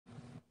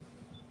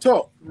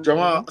To,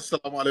 jama'a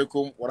assalamu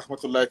alaikum wa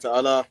rahmatullahi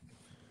ta'ala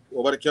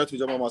wa barakatuh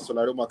jama'a masu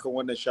sauraro kan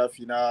wannan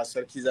shafi na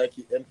sarki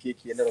zaki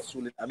MKK na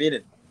Rasulun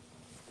Aminin.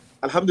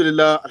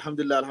 Alhamdulillah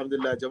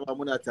jama'a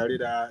muna tare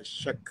da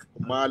Shak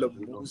Malam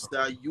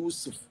Musa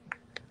Yusuf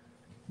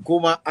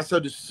kuma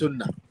Asadus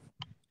Sunna.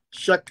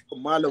 Shak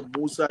Malam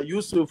Musa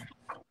Yusuf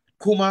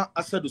kuma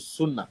Asadus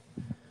Sunna.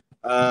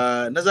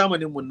 Na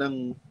zamaninmu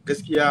nan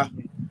gaskiya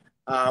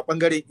a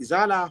ɓangaren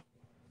Izala,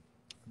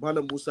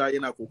 Malam Musa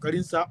yana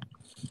ƙoƙarinsa.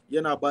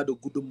 Yana ba da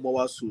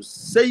gudunmawa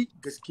sosai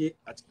gaske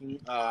a cikin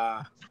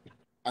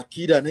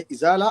akida na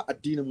izala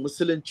addinin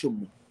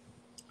musuluncinmu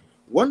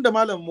wanda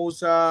Malam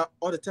Musa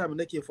all the time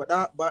nake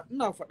faɗa ba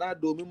ina faɗa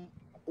domin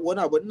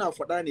wani abu, ina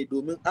faɗa ne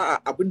domin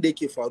abin da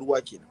yake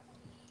faruwa kenan.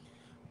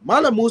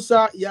 Malam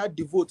Musa ya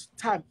devote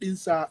time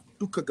ɗinsa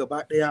duka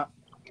gaba ɗaya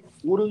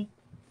wurin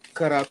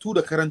karatu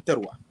da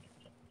karantarwa,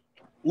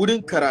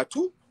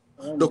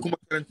 kuma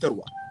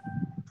karantarwa.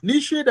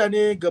 Ni shaida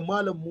ne ga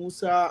Malam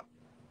Musa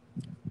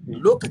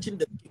lokacin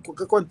da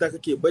ka kwanta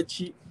kake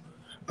bacci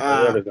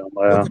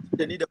lokacin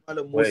da ni da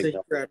Malam Musa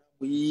kira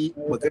mu yi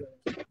magana,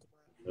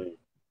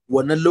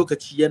 wannan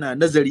lokaci yana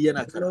nazari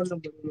yana karatu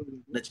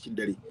na cikin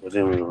dare.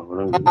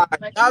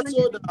 Ya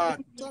zo da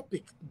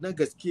topic na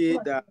gaske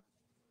da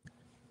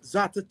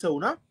za ta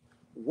tattauna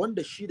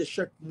wanda shi da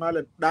Sheikh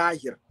Malam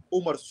Dahir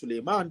Umar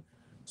Suleiman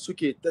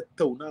suke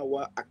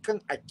tattaunawa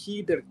akan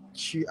akidar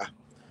Shi'a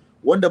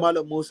wanda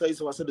Malam Musa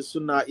Yusuf Asadus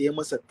Sunna ya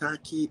masa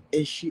take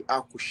 'yan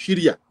Shi'a ku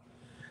shirya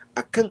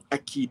akan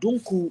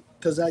akidunku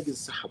ta zagin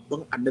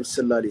sahabban Annabi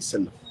sallallahu alaihi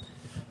wasallam.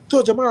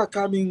 To jama'a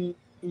kamin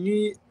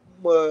yi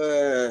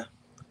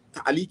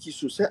ta'aliki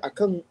sosai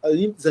akan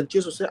zance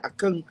sosai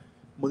akan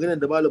maganar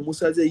da Malam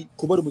Musa zai yi,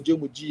 kuma mu je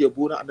mu ji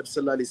yabo na Annabi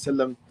sallallahu alaihi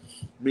wasallam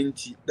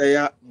minti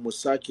daya mu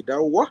saki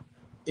dawowa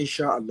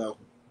insha Allah.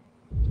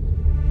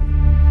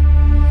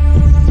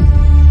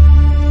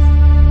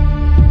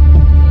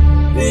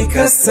 Me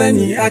ka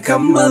sani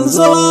akan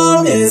manzo,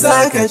 me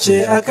zaka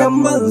ce akan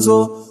manzo?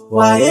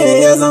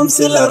 Waye ya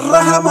zamsilar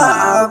rahama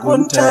a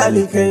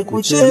kuntali kai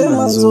kuce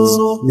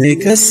manzo? Me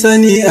ka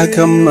sani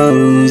akan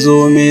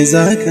manzo, me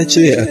zaka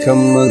ce akan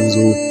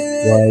manzo?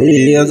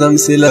 Waye ya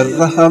zamsilar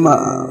rahama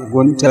a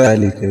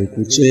kuntali kai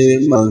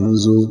kuce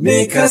manzo?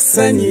 Me ka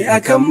sani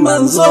akan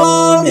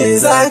manzo, me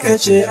zaka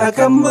ce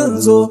akan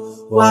manzo?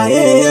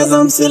 Waye ya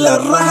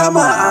zamsilar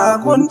rahama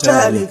a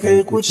kuntali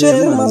kai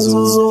kuce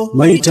manzo?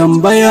 Mai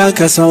tambaya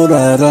ka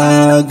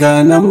saurara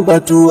ganan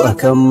batu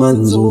akan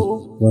manzo.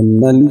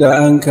 Wannan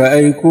da an ka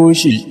aiko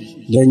shi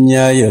don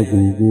yaya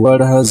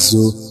guguwar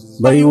hazo,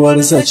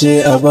 baiwarsa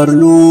ce a bar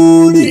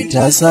luli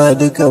ta sa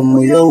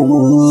dukanmu yau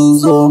mun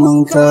zo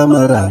mun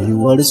kama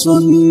rayuwar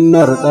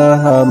sunnar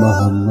ɗaha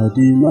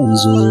Muhammadi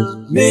manzo.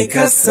 Me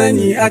ka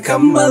sani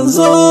akan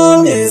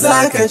manzo, me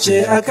zaka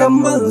ce akan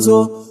manzo?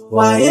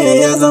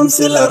 Waye ya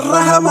zamsilar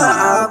rahama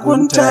a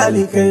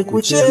kuntali kai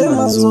kuce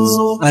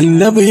manzo?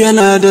 Annabi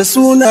yana da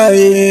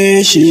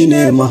sunaye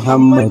shine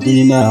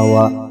Muhammadi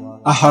nawa.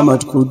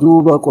 Ahmad ku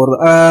duba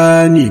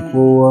Qur'ani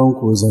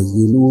kowanku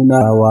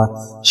zayyinunawa,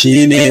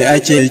 shine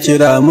ake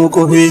kira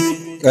muku fi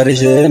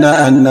ƙarshe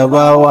na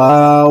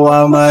annabawa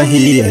wa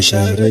mahi ya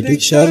share duk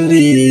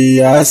sharri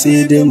ya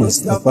sidi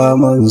Mustapha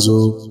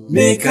manzo.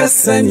 Me ka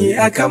sani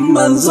akan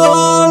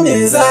manzo,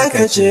 me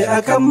zaka ce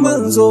akan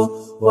manzo?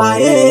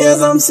 Waye ya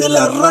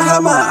zamsilar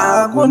rahama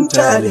a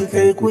kuntali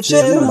kai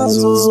kuce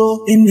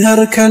manzo? In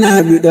har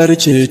kana bidar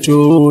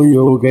ceto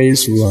yo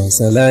gaisuwa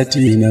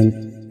salati nan,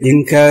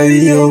 in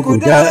kariyo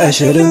guda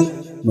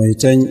 20 mai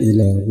can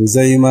ilahu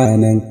zai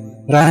manan,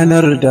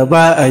 ranar da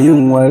ba a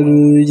yin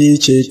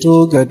warji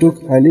ceto ga duk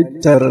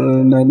halittar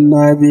nan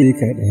nabi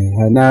kaɗai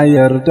hana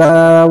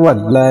yarda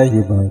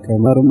wallahi ba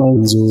kamar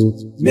manzo.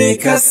 Me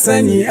ka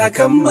sani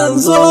akan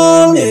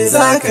manzo, me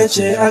zaka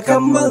ce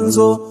akan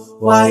manzo?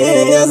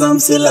 Waye ya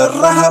zamsilar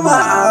rahama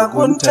a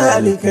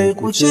kuntali kai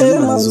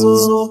kuce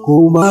manzo?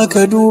 Kuma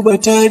ka duba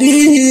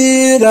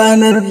tarihi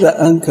ranar da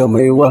an ka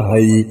mai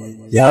wahayi,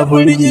 ya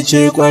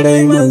firgice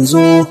kwarai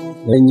manzo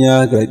dan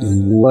ya ga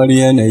ɗimuwar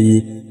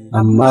yanayi,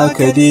 amma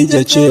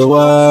Khadija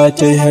cewa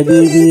ta yi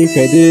habibi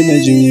ka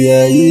daina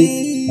juyayi,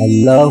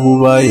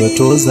 Allahu ba ya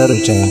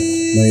tozarta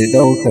mai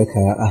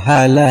ɗaukaka a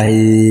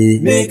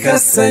halaye. Me ka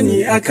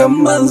sani akan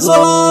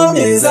manzo,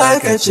 me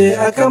zaka ce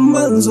akan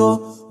manzo?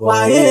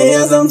 Waye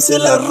ya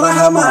zamsilar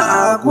rahama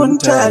a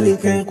kuntali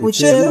kai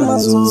kuce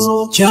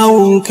manzo?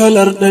 Kyawun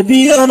kalar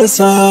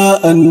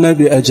ɗabi'arsa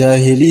annabi a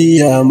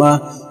jahiliya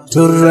ma,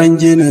 turran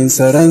ginin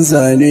saran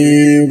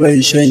zane bai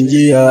shan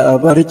giya a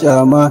bar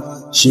kyama,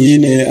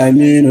 shine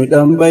Aminu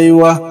dan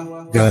baiwa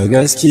ga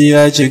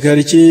gaskiya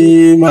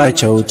cikarki ma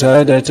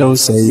kyauta da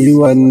tausayi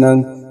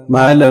wannan.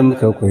 Malam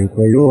ka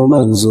kwaikwayo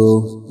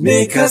manzo.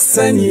 Me ka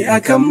sani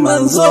akan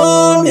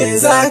manzo, me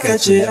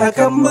zaka ce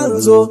akan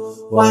manzo?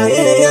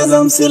 Waye ya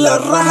zamsilar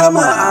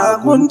rahama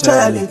a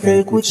kuntali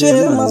kai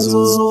kuce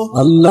manzo?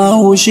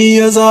 Allahu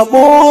shi ya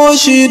zaɓo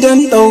shi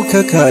don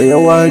ɗaukaka ya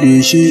ware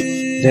shi,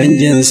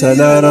 danginsa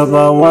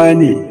larabawa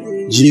ne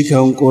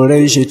jikan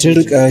Quraishi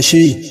turka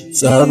shi,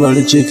 tsabar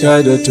cika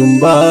da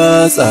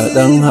tumbatsa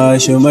ɗan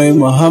Hashimai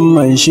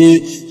Muhammad shi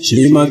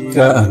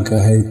Makka an ka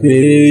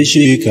haife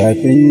shi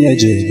kafin ya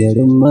je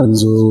garin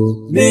manzo.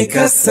 Me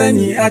ka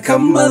sani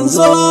akan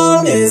manzo,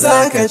 me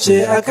zaka ce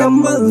akan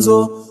manzo,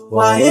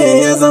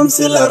 waye ya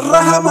zamsilar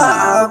rahama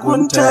a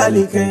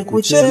kuntali kai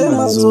kuce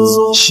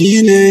manzo.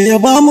 Shi ne ya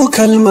ba mu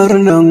kalmar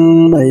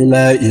nan mai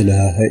la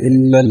ilaha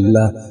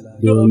illallah,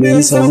 domin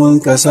samun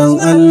kasan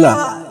Allah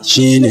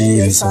shi ne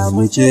ya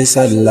samu ke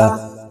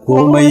sallah.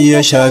 Komai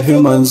ya shafi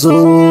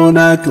manzo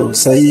na to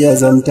sai ya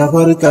zanta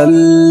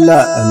farkalla,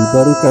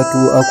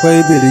 albarkatu akwai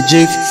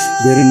birjik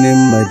birnin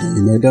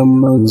Madina dan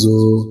manzo.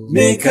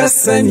 Me ka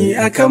sani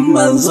akan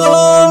manzo,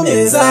 me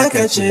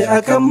zaka ce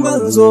akan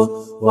manzo,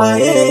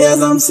 waye ya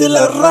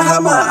zamsilar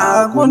rahama a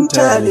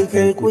kuntali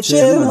kai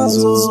kuce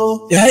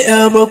manzo.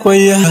 Ya'ya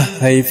bakwai ya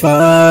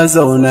haifa,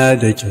 zauna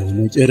da kyau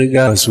mu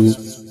kirga su,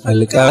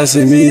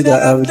 Alƙasimi da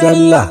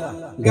Abdallah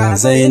ga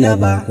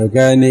Zainaba ka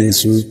gane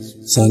su,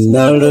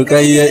 sannan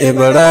Rukayya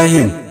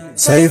Ibrahim,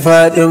 sai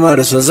Fadimar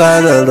su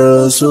zarar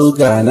su,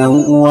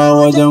 ganan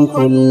uwa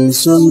wajen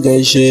sun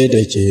gaishe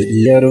da ke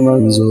diyar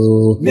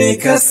manzo. Me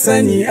ka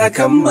sani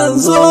akan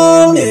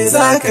manzo, me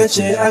zaka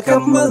ce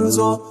akan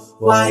manzo,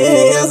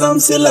 waye ya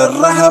zamsilar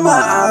rahama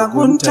a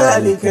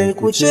kuntali kai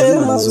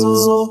kuce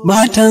manzo.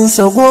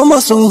 Matansa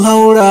 10 sun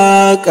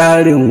haura,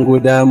 ƙarin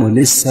guda mu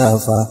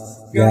lissafa,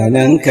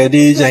 ganan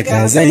Khadija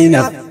ka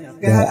Zainab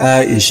ga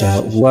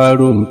Aisha uwa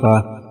rumfa,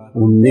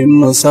 ummin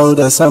Musau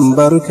da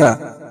Sambarka,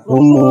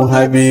 ummu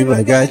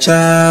Habiba ga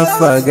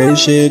Cafa,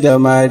 gaishe da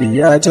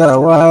Mariya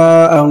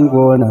tawa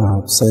angona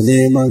Hafsa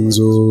ne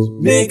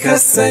manzo. Me ka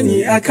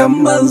sani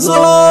akan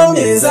manzo,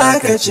 me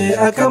zaka ce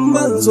akan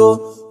manzo,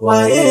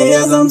 waye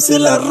ya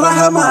zamsilar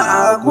rahama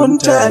a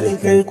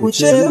kuntali kai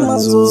kuce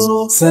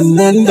manzo.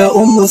 Sannan da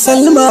ummu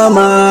Salma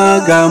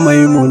ma ga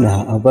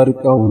Maimuna abar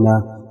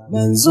kauna,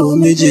 manzo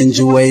mijin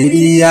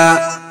Juwairiya,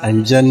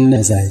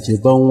 aljanna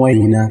zaki ban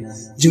waina,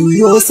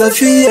 juyo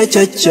Safiya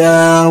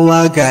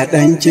kyakkyawa ga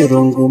ɗanki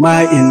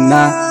runguma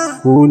inna,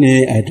 ku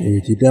ne a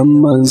gidan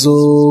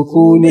manzo,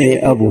 ku ne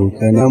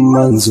abokanan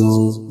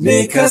manzo.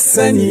 Me ka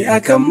sani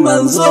akan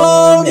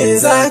manzo, me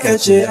zaka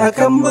ce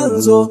akan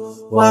manzo,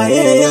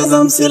 waye ya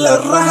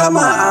zamsilar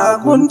rahama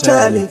a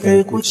kuntali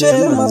kai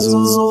kuce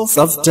manzo.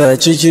 Tsafta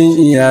cikin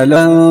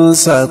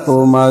iyalansa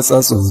ko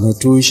matsatsu na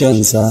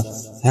tushensa,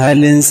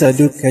 halinsa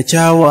duka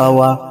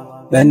kyawawa,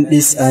 ɗan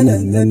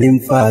ɗis'anan na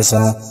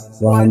nimfasa,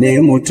 wane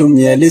mutum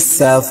ya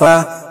lissafa,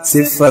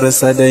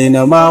 siffarsa dai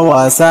na ma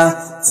wasa,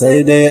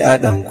 sai dai a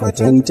ɗan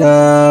kwatanta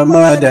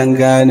ma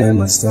dangane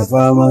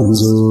Mustapha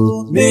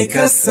manzo. Me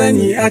ka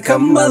sani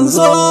akan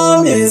manzo,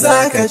 me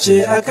zaka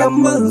ce akan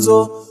manzo,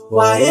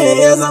 waye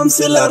ya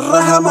zamsilar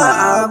rahama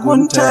a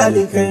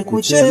kuntali kai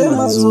kuce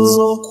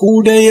manzo.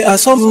 Ku dai a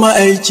son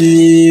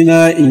ma'aiki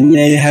na in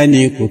yayi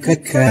hani ku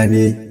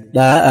kakkame,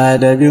 da'a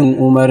da bin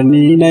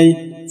umarni nai,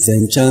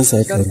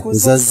 zancensa karku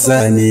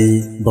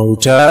zazzane,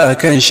 bauta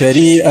akan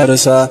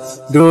shari'arsa,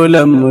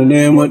 dole mu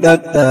ne mu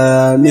ɗaɗɗa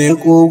me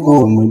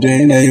ƙugu mu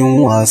daina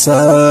yin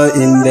wasa,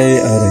 in dai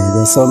a rai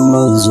da san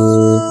manzo.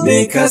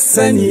 Me ka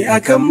sani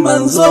akan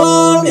manzo,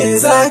 me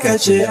zaka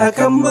ce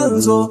akan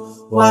manzo,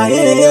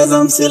 waye ya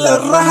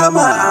zamsilar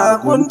rahama a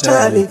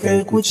kuntali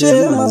kai kuce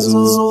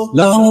manzo.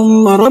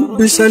 Lahumma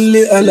rabbi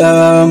salli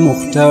ala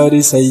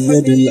muhtari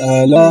sayyidil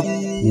ala,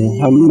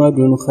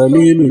 محمد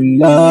خليل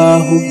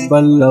الله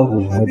حبا له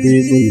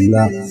حبيب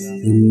الله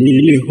إني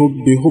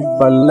لحب حب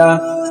الله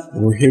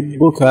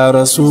أحبك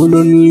رسول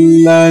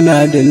الله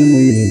نادى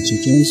المي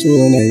cikin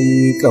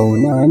sunayi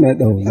kauna na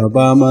dauna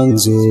ba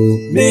manzo.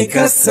 Me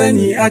ka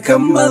sani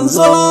akan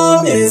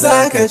manzo, me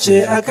zaka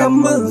ce akan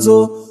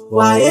manzo,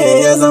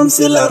 waye ya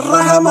zamsilar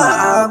rahama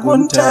a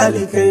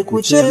kuntali kai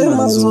kuce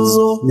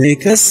manzo. Me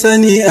ka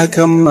sani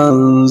akan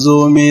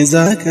manzo, me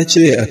zaka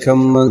ce akan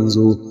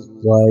manzo,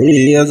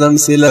 waye ya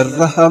zamsilar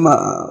rahama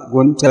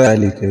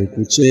guntali kai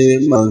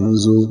kuce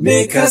manzo.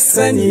 Me ka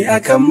sani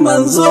akan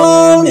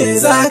manzo, me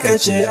zaka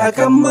ce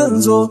akan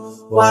manzo,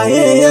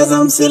 waye ya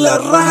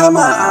zamsilar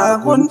rahama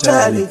a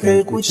guntali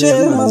kai kuce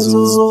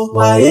manzo.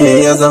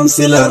 Waye ya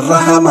zamsilar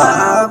rahama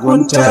a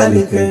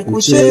guntali kai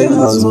kuce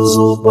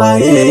manzo.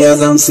 Waye ya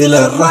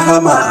zamsilar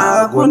rahama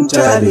a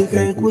guntali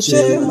kai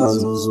kuce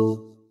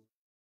manzo.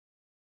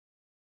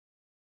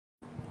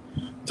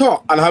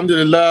 To,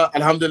 alhamdulillah,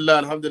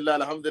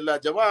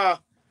 jama'a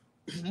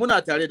muna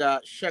tare da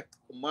Shek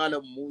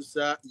Malam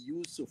Musa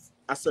Yusuf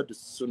Asadus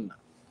Sunna.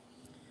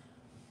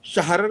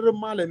 Shahararren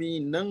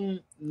malami nan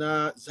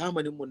na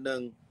zamaninmu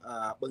nan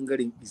a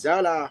ɓangaren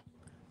Izala,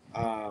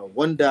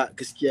 wanda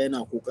gaskiya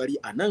yana kokari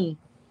a nan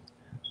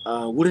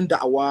wurin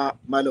da'awa.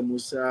 Malam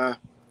Musa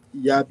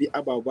ya bi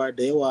ababa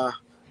da yawa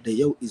da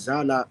yau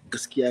Izala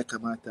gaskiya ya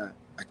kamata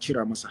a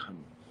cira masa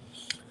hannu.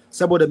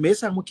 Saboda me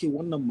yasa muke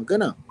wannan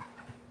magana?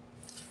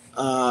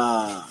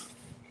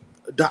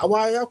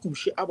 Da'awa ya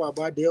kumshi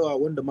ababa da yawa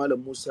wanda Malam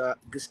Musa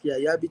gaskiya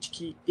ya bi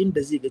ciki,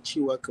 inda zai ga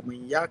cewa kamar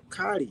ya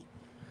kare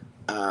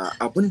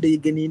abin da ya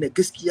gani na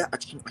gaskiya a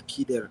cikin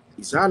akidar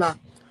Izala,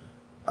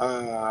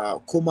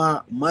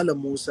 kuma Malam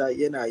Musa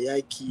yana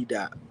yaki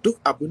da duk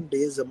abin da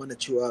ya zama na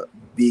cewa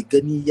bai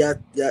gani ya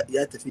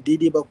tafi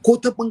daidai ba ko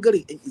ta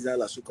bangaren 'yan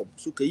izala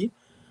suka yi.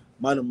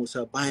 Malam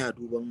Musa baya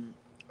duban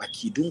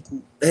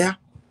akidunku ɗaya,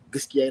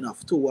 gaskiya yana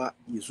fitowa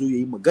ya zo ya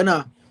yi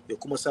magana ya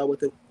kuma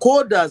sabatar,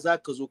 ko da za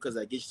ka zo ka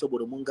zage shi,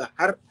 saboda mun ga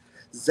har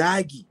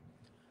zagi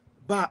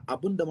ba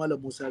abin da Malam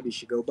Musa bai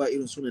shiga ba,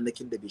 irin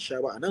sunanakin da bai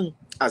sha ba a nan,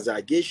 a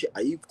zage shi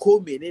a yi ko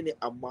menene,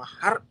 amma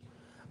har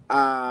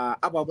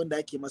ababen da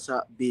ake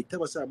masa bai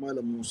taba sa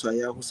Malam Musa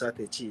ya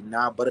husata ce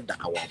na bar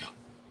da'awa ba.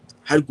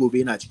 Har gobe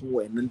yana cikin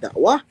wayannan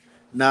da'awa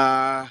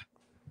na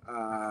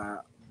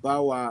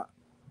bawa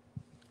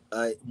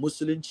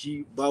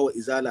musulunci, bawa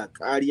izala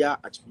kariya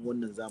a cikin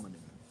wannan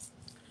zamanin.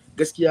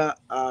 Gaskiya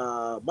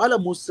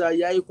Malam Musa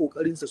ya yi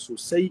kokarinsa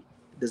sosai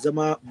da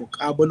zama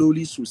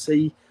muƙabaloli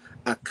sosai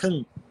a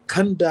kan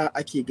da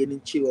ake ganin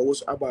cewa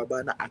wasu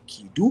ababa na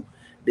akidu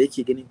da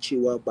yake ganin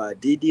cewa ba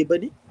daidai ba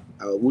ne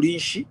a wurin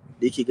shi,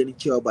 da yake ganin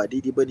cewa ba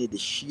daidai ba ne da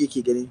shi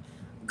yake ganin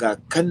ga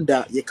kan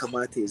da ya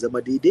kamata ya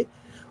zama daidai.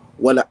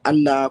 Wala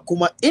Allah,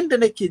 kuma inda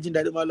nake jin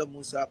daɗin Malam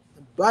Musa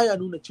baya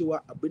nuna cewa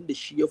abin da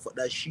shi ya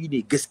faɗa shi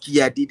ne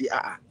gaskiya daidai,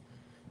 a'a.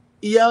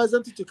 Iya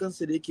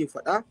zantutukansa da yake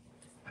faɗa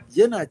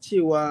yana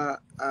cewa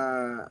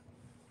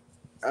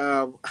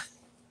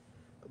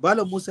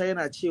Malam Musa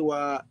yana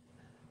cewa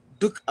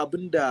duk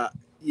abin da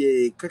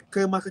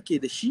kai ma kake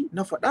da shi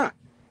na faɗa,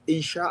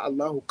 insha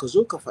Allah ka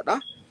zo ka faɗa,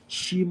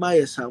 shi ma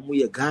ya samu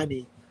ya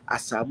gane, a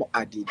samu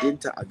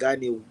adidinta, a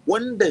gane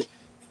wanda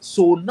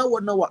so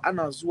nawa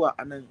ana zuwa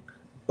anan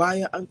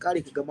bayan an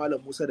kare kaga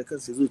Malam Musa da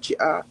kansa zai ce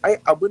ai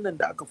abin nan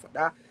da aka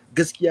faɗa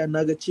gaskiya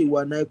na ga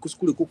cewa na yi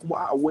kuskure, ko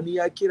kuma wani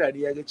ya kira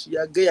ni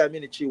ya gaya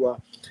mini cewa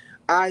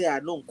aya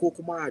nan ko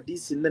kuma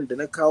hadisin nan da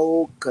na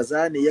kawo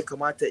kaza ne ya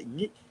kamata in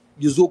yi,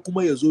 ya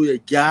zo ya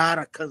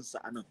gyara kansa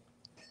anan.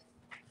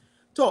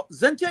 To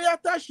zance ya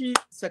tashi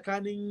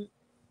tsakanin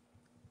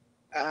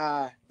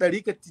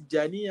ɗarikar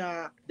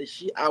Tijjaniya da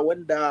Shi'a,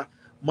 wanda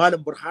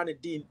Malam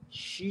Burhanuddin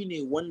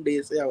shine wanda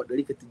ya tsaya wa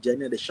ɗarikar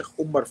Tijjaniya, da Sheikh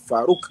Umar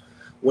Faruk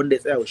wanda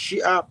ya tsaya wa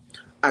Shi'a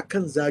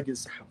akan zagin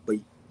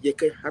sahabbai, ya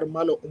kai har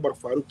Malam Umar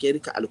Faruk ya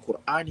rika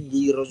Alkur'ani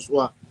yayi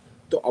rantsuwa.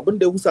 To abin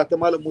da ya husa ta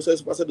Malam Musa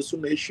Yusuf Asadus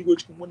Sunna ya shigo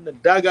cikin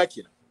wannan daga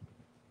kenan.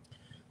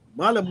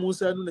 Malam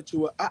Musa ya nuna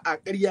cewa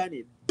ƙarya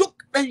ne, duk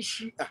ɗan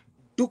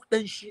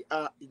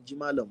Shi'a in ji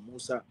Malam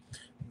Musa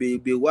bai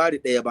ware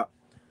ɗaya ba.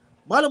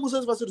 Malam Musa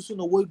Yusuf Asadus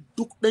Sunna wai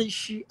duk ɗan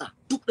Shi'a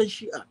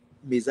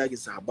mai zagin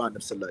sahaba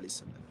Annabi sallallahu alaihi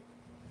wasallam,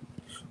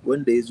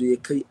 wanda ya zo ya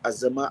kai a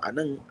zama a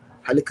nan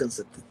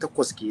halkansa ta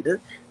 8 kenan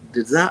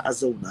da za a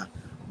zauna.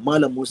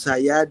 Malam Musa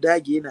ya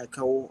dage yana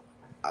kawo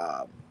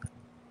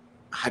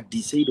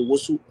hadisai da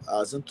wasu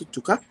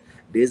zantuttuka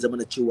da ya zama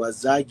na cewa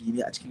zagi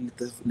ne a cikin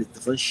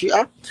littafan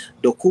Shi'a,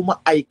 da kuma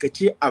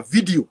aikace a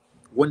video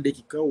wanda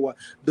yake kawowa,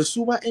 da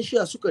su ma 'yan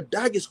Shi'a suka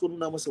dage suka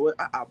nuna masa wai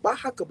ba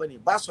haka bane,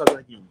 ba su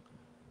zagin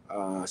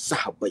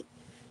sahabbai.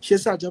 Shi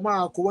yasa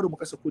jama'a ko bari mu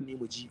kasa kunne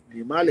mu ji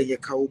me malam ya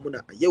kawo muna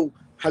a yau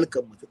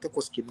halkan mu ta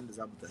 8 kenan da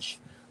zamu tashi.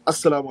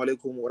 Assalamu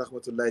alaikum wa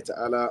rahmatullahi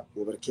ta'ala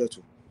wa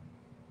barakatuh.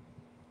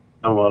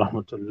 Wa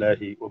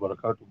rahmatullahi wa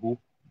barakatuhu.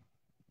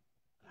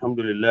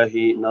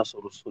 Alhamdulillahi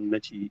nasiru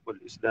sunnati wal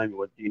islami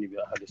wad dini bi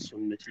ahli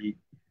sunnati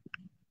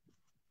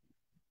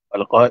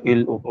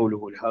القائل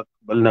وقوله الحق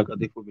بل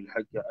نقذف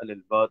بالحق على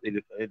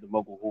الباطل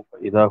فيدمغه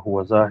فإذا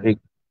هو زاهق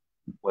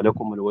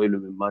ولكم الويل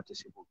مما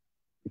تسبون.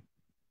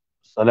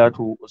 الصلاة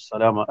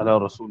والسلام على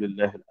رسول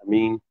الله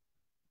الأمين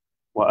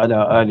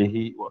وعلى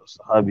آله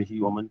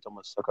وأصحابه ومن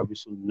تمسك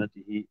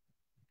بسنته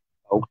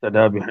أو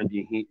اقتدى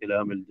بهديه إلى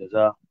يوم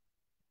الجزاء.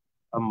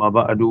 أما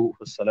بعد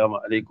فالسلام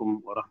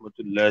عليكم ورحمة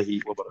الله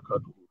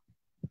وبركاته.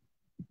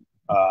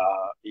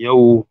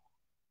 يوم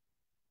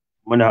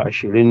منا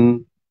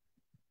 28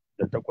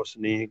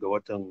 ne ga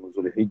watan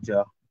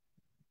Zulhijja,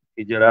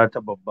 hijira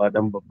ta babba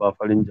dan babba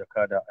farin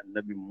jaka da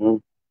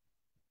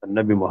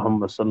annabi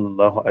Muhammad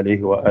sallallahu alaihi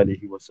wa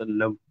alihi wa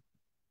sallam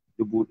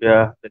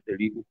 1342,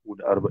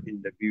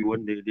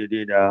 wanda ya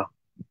daidai da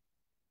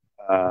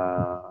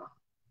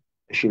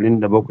 27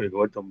 ga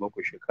watan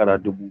 7 shekara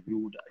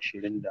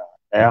 2021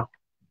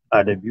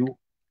 da biyu,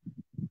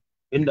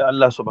 inda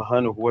Allah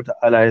subhanahu wa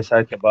ta'ala ya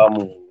sake ba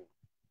mu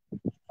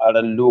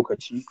aran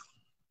lokaci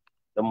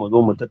don mu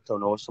zo mu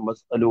tattauna wasu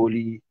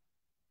matsaloli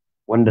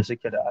wanda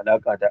suke da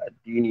alaƙa da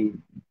addini.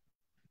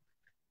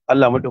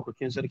 Allah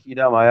madaukakin sarki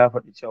dama ya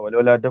faɗi cewa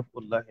laula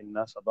daf'ullahi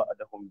nasa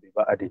ba'dahum bi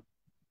ba'd,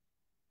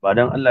 ba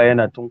dan Allah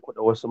yana tunkuɗa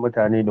wasu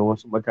mutane da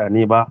wasu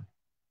mutane ba,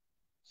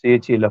 sai ya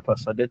ce la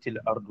fasadatil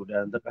ardu,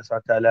 da yanzu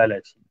ƙasa ta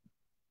lalace.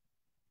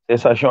 Sai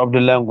sashi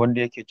Abdullahi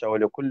Gwanda yake cewa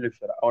da kullu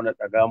fir'auna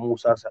daga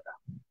Musa sada,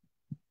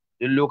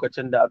 duk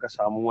lokacin da aka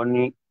samu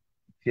wani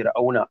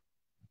fir'auna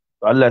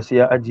to Allah sai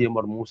ya ajiye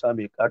mar Musa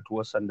mai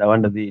katuwar sanda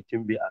wanda zai yi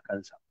timbe a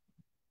kansa.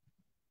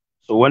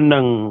 So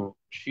wannan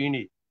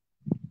shine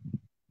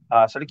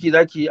a sarki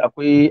zaki,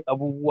 akwai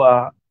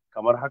abubuwa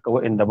kamar haka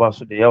waɗanda ba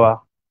su da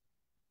yawa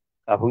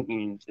kafin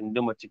in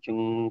tsinduma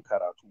cikin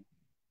karatu.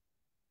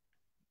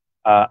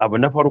 Abu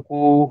na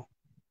farko,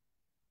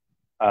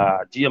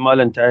 a jiya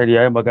malam tahir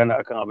ya yi magana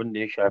akan abin da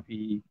ya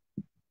shafi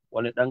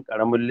wani ɗan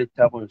ƙaramin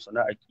littafin su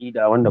na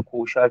aƙida wanda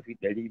ko shafi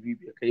 200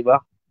 bai kai ba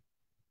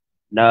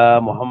na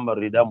Muhammad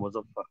Rida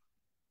Muzaffar.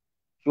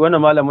 Shi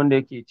wannan malamin da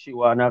yake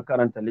cewa na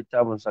karanta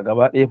littafinsa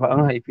gaba ɗaya fa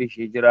an haife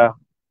shi hijira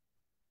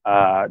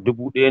a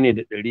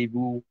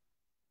 1200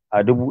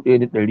 a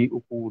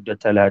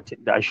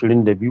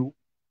 1322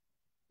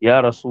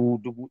 ya rasu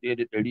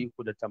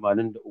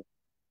 1383.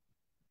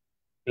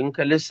 In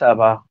ka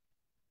lissafa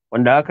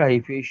wanda aka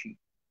haife shi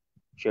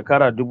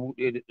shekara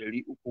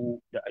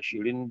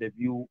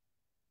 1322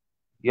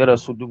 ya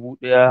rasu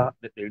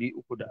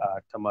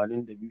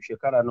 1382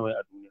 shekara nawa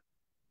a duniya?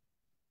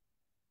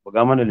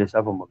 Buga mana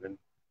lissafin magani.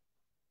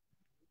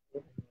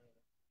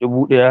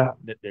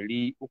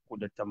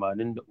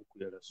 1383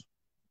 ya rasu.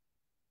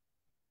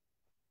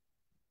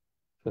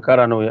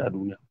 Shekara nawa a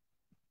duniya?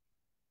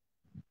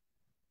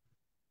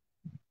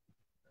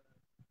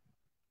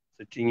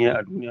 60 ya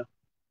a duniya.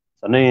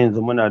 Sannan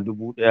yanzu muna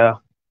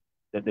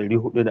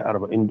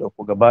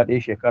 1443 gaba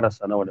ɗaya shekarar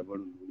sa nawa da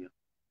barin duniya.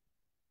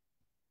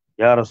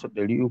 Ya rasu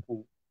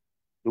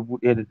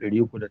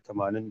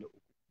 1383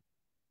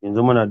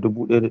 yanzu muna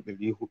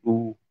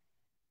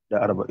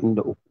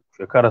 1443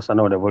 shekarar sa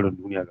nawa da barin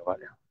duniya gaba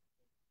ɗaya.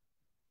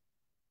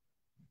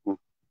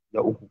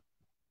 Da uku.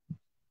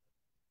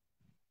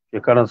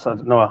 Shekarar sa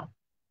nawa?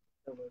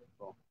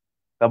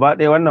 Gaba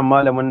ɗaya wannan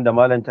malamin da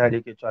malam tare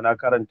yake cewa na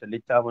karanta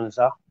littafin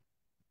sa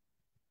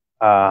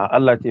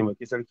Allah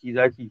taimaki sarki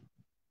zaki.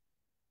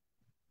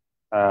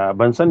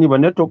 Ban sani ba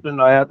network din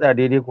ya tsaya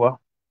daidai kuwa?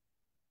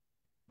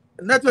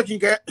 Networking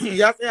ka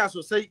ya tsaya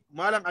sosai,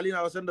 malam Ali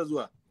na wasan da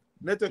zuwa.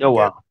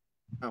 Yawa.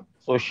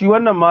 So shi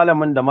wannan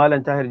malamin da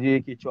malam tahir je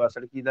yake cewa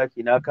sarki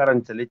zaki na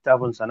karanta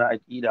littafin sa na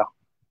aqida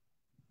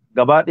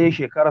gaba ɗaya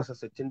shekararsa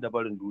 60 da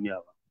barin duniya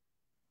ba.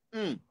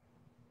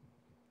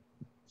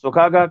 So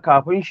kaga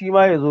kafin shi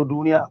ma ya zo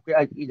duniya akwai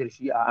aqidar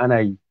Shi'a ana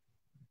yi.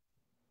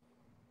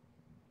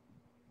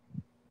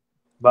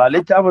 Ba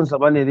littafinsa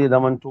ba ne zai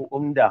zamanto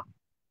umda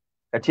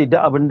ka ce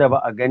da abin da ba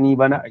a gani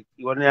ba na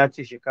aƙida, wani ya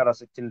ce shekara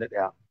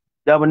 61,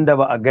 da abin da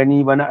ba a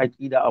gani ba na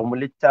aƙida a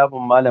littafin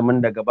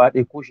malamin da gaba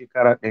ɗaya ko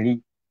shekara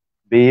 100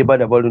 bai yi ba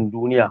da barin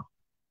duniya,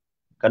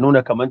 ka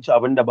nuna kamar ci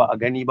abin da ba a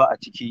gani ba a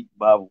ciki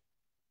babu.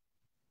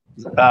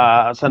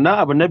 Sannan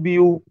abu na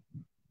biyu,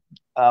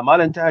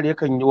 malam tahir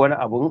yakan yi wani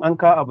abu in an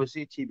kawo abu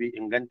sai ce bai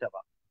inganta ba.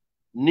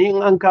 Ni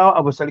in an kawo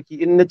abu sarki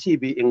in na ce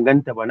bai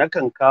inganta ba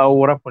nakan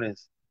kawo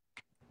reference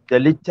da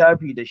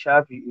littafi da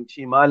shafi in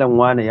ce malam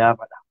wane ya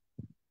faɗa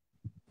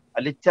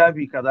a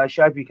littafi kaza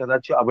shafi kaza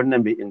ce abin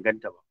nan bai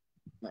inganta ba.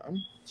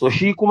 So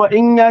shi kuma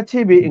in ya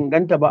ce bai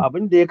inganta ba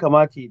abin da ya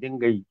kamata ya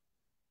dinga yi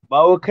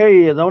ba wai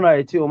kai ya zauna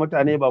ya ce wa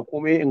mutane ba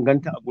komai ya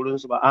inganta a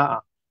gurinsu ba,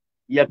 a'a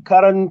ya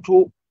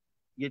karanto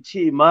ya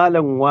ce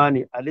malam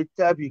wane a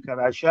littafi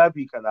kaza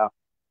shafi kaza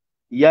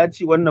ya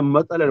ce wannan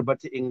matsalar ba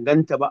ta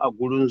inganta ba a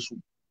gurinsu,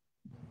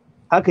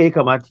 haka ya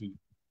kamata yi.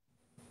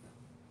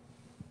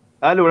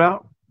 Ka lura?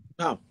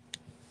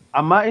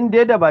 Amma in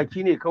dai da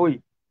baki ne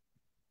kawai,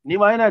 ni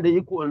ma yana da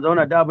iko in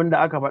zauna da abin da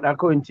aka faɗa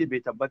kawai in ce bai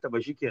tabbata ba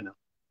shikenan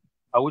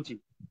a wuce.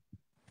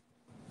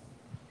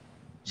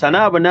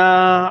 Sana abu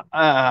na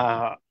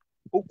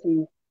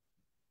uku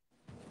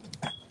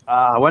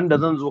wanda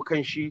zan zo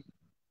kan shi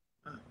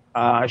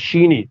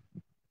shine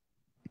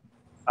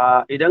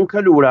idan ka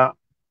lura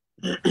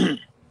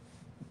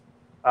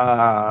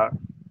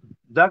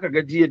za ka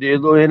ga jiya da ya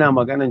zo yana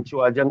maganan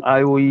cewa jan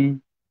ayoyi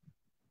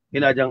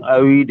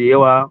da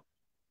yawa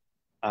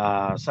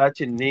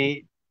sacin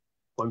ne,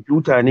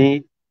 kwamfuta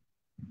ne,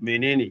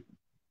 menene.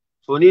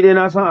 So ni dai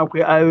na san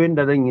akwai ayoyin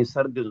da zan yi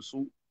sardin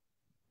su,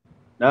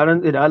 na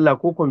rantse da Allah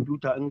ko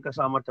kwamfuta in ka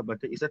sa mata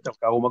bata isa ta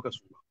kawo maka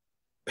su.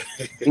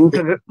 In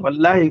ka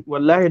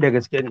wallahi da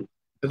gaske ne.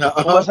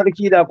 Kuma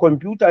sarki da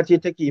kwamfuta ce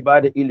take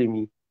ba da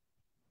ilimi.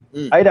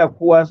 Ai da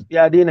kowa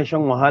ya daina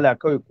shan wahala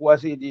kawai kowa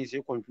sai je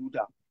sai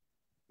kwamfuta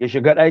ya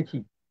shiga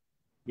ɗaki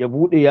ya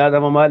buɗe ya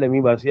zama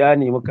malami ba sai ya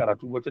nemi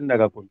karatu ba tun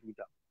daga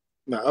kwamfuta.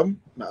 Na'am.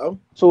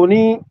 So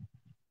ni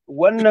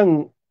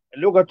wannan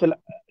lokacin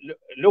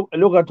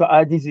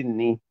ajizin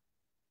ne,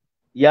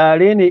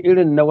 yare ne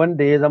irin na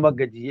wanda ya zama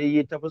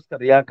gajiyayye ta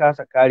fuskar ya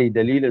kasa kare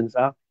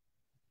dalilinsa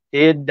ta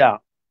yadda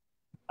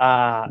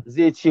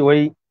zai ce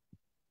wai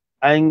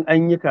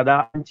an yi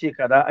kaza an ce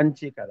kaza.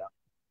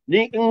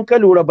 Ni in ka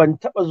lura ban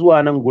taɓa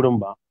zuwa nan gurin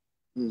ba,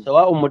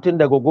 sawa'un mutum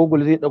daga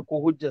Google zai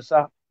ɗauko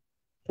hujjarsa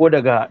ko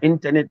daga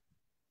intanet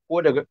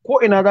ko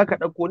ina za ka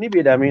ɗauko ni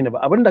bai dame ni ba,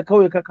 abinda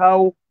kawai ka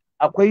kawo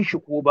akwai shi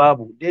ko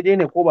babu, daidai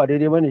ne ko ba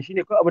daidai ba ne, shi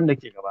ne kawai abin da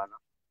ke gabana.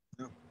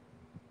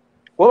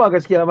 Ko ba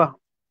gaskiya ba?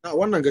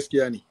 Wannan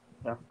gaskiya ne.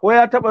 Ko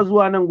ya taɓa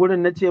zuwa nan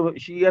gurin na ce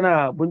shi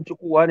yana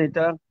bincikowa ne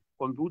ta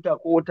kwamfuta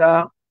ko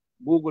ta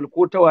Google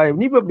ko ta waye,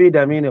 ni bai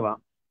dame ni ba.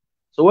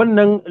 So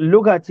wannan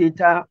luga ce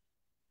ta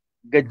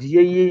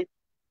gajiyayye.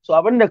 So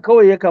abin da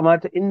kawai ya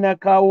kamata in na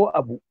kawo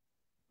abu,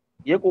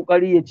 ya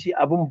ƙoƙari ya ce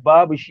abin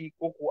babu shi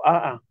ko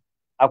a'a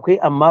akwai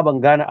amma ban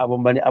gane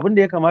abin ba ne, abin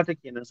da ya kamata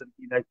kenan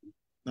sarki zaki.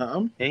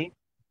 Na'am.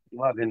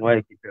 Wa gani wa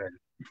yake kira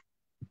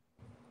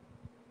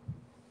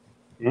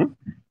ne.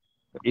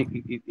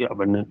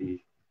 abin nan ɗaya.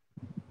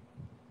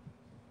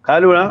 Ka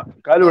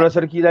lura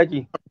sarki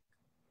zaki.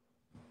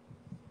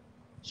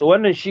 So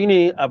wannan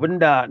shine abin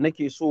da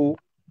nake so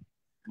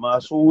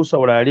masu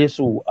saurare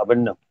su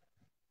abin nan.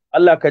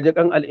 Allah ka ji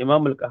kan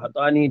al-Imam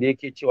al-Qahtani da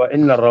yake cewa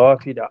innar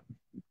rawafida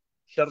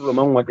sharru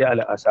man wadi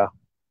al-asa.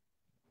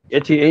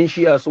 Yace yan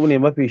shi'a su ne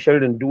mafi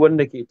sharrin duk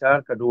wanda ke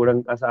taka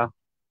doron ƙasa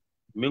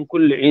min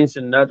kulli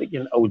insin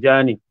natiqin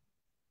aujani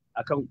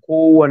akan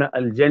kowane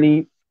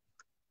aljani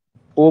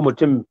ko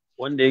mutum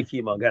wanda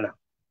yake magana.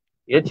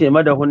 Yace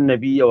madahun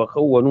nabiyya wa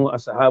khawwanu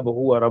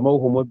ashabahu wa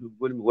ramawhum bil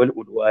zulmi wal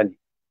udwani.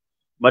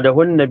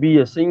 Madahun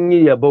nabiyya sun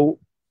yi yabo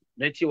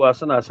na cewa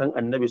suna san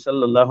annabi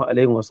sallallahu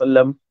alaihi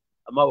wasallam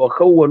amma wa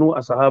khawwanu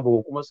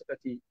ashabahu kuma suka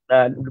ce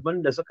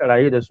ɗaliban da suka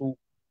rayu da su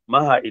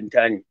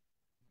maha'inta ne.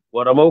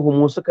 Wa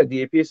ramawhum suka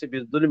jefe su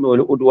bil zulmi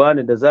wal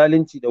udwani da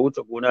zalunci da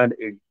wuce gona da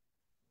iri.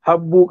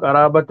 Habbu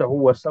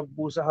qarabatahu wa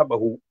sabbu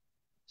sahabahu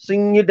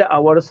sun yi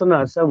da'awar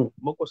suna son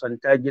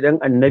makusanta gidan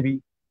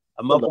annabi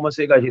amma kuma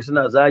sai gashi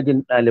suna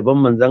zagin ɗaliban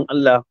manzon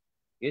Allah.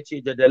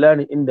 Yace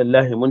jadalani inda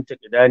Allah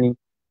muntaqidani.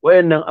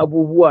 Wayannan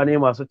abubuwa ne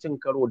masu cin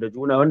karo da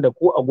juna wanda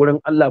ko a gurin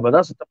Allah ba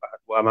za su taɓa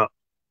haɗuwa ma.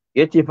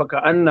 Yace fa ka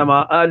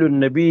annama alun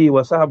nabi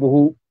wa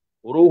sahbuhu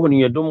ruhun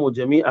yadummu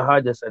jami'a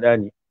haja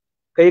sadani.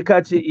 Kai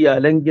ka ce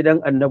iyalan gidan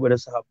annabi da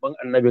sahabban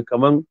annabi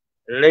kaman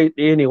rai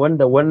ɗaya ne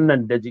wanda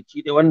wannan da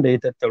jiki ɗaya wanda ya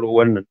tattaro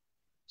wannan.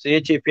 Sai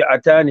yace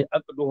fi'atani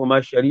aqduhuma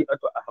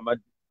shari'atu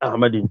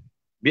ahmadin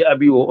bi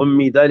abi wa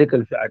ummi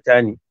dalika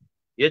fi'atani.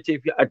 Yace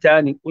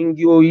fi'atani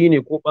kungiyoyi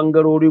ne ko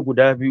bangarori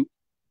guda biyu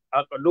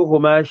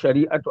aqduhuma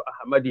shari'atu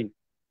ahmadin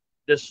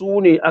da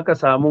su ne aka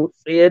samu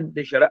tsayar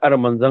da shari'ar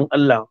manzon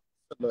Allah.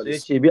 Sai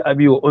yace bi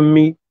abi wa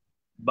ummi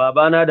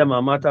babana da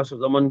mamata su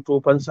zaman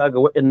tofansa ga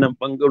waɗannan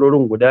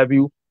bangarorin guda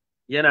biyu.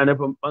 Yana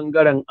nufin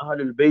ɓangaren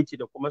ahlul baiti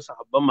da kuma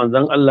sahabban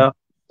manzon Allah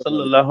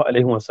sallallahu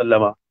alaihi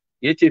wasallama.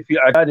 Yace fi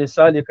adani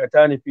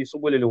salikatani fi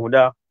subulil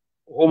huda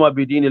huma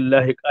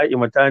bidinillahi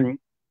qa'imatani.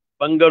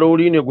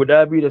 Bangarori ne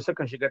guda biyu da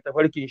suka shiga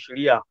tafarkin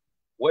shari'a.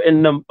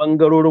 Wa'annan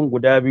bangarorin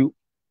guda biyu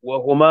wa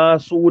huma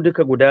su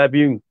duka guda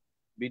biyun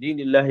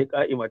bidinillahi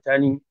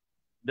qa'imatani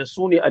da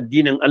su ne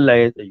addinin Allah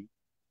ya tsayi.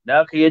 Da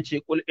haka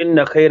yace qul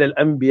inna khairal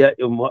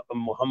anbiya'i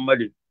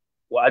muhammadin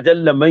wa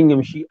ajalla man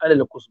yamshi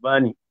alal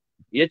kusbani.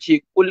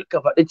 Yace kul ka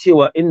faɗi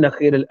cewa inna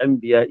khairal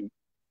anbiya'i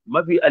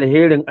mafi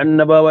alherin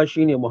annabawa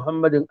shine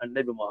Muhammadin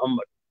annabi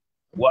Muhammad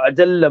wa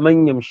ajalla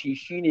man yamshi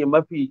shine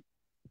mafi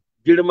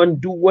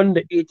girman duk wanda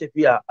ya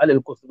tafiya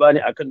alal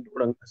kusbani akan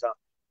doron ƙasa.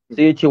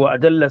 Sai yace wa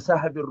ajalla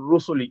sahabir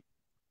rusuli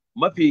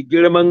mafi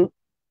girman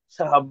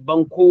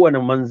sahabban kowane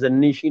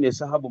manzanni shine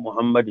sahabu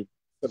Muhammadin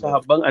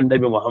sahabban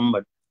annabi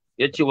Muhammad.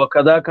 Yace wa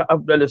kadhaka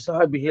afdalu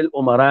sahabihil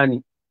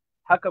umarani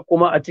haka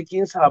kuma a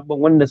cikin sahabban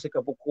wanda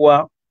suka fi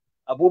kowa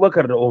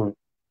Abubakar da Umar.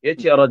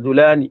 Yace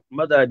rajulani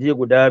mazaje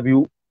guda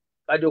biyu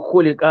qad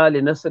khuliqa li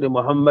nasri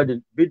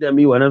Muhammadin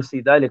bidami wa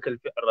nafsi dalika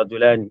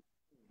rajulani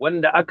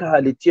wanda aka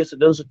halicce su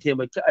don su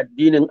taimaki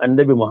addinin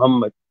Annabi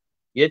Muhammad.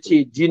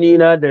 Yace jini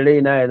na da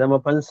raina ya zama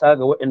fansa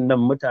ga waɗannan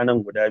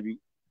mutanen guda biyu.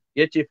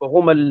 Yace fa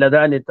huma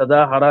alladhani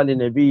tadahara li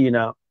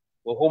nabiyina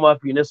wa huma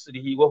fi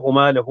nasrihi wa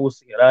huma lahu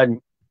sirani.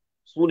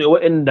 Sune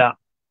waɗanda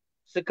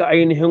suka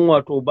ainihin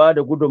wato ba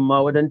da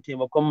gudunmawa wajen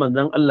taimakon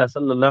manzon Allah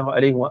sallallahu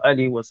alaihi wa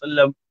alihi wa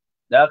sallam.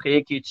 Da haka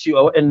yake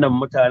cewa waɗannan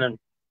mutanen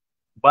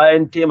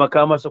bayan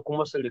taimaka masa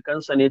kuma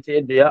surikansa ne ta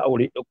yadda ya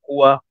aure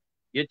kowa.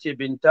 Yace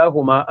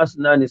bintahuma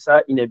asna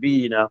nisa'i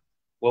nabiyina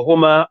wa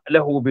huma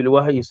lahu bil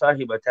wahyi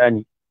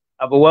sahibatani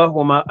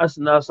abawahuma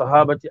asna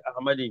sahabati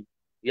ahmadin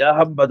ya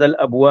habbadal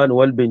abwan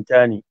wal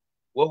bintani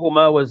wa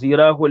huma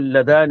wazirahu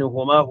alladani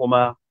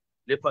huma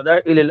li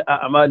fada'il al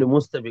a'mal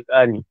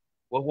mustabiqani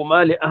wa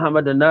huma li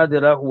ahmad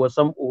nadirahu wa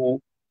sam'uhu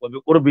wa bi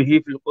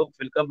qurbihi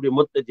fil qabri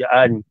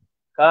muttaji'ani.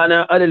 كان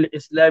على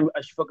الإسلام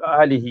أشفق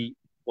أهله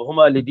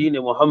وهما لدين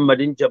محمد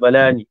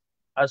جبلان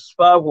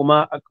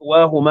أصفاهما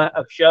أقواهما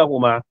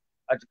أخشاهما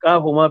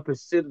أتقاهما في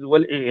السر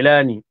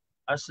والإعلان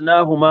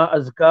أسناهما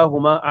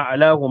أزكاهما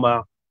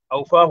أعلاهما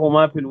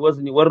أوفاهما في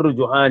الوزن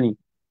والرجحان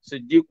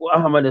صديق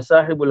أحمد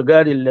صاحب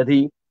الغار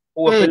الذي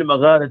هو في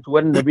المغارة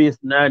والنبي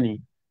اثنان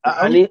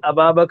أعني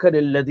أبا بكر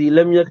الذي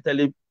لم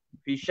يختلف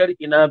في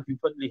شرعنا في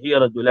فضله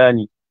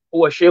رجلان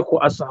هو شيخ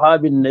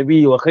أصحاب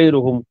النبي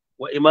وخيرهم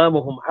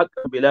وإمامهم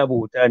حقا بلا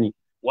بهتان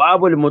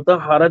وأبو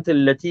المطهرة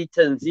التي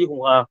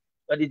تنزيهها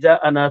قد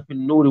جاءنا في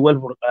النور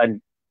والفرقان.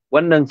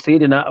 wannan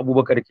sayyidina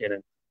Abubakar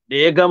kenan da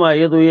ya gama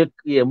yazo ya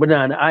yabi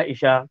na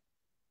Aisha.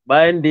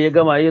 Bayan da ya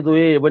gama yazo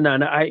ya yabi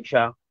na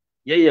Aisha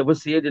ya yabi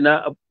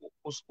sayyidina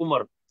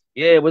Umar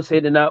ya yabi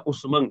sayyidina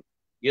Usman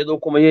yazo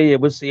kuma ya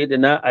yabi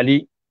sayyidina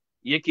Ali.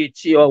 Yake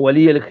cewa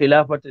waliyul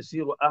khilafati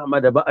siru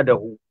Ahmad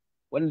ba'dahu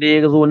wanda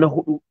ya zo na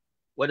hudu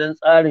wajen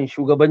tsarin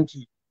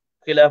shugabanci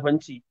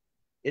khilafanci.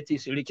 Yace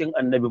sirikin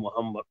annabi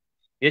Muhammad.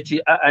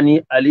 Yace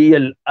a'ani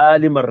aliyal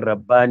alimar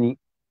rabbani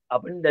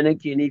abinda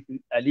nake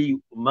nufi Ali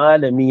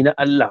malami na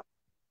Allah.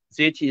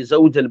 Sai yace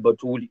zaujal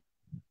batuli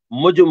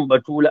mijin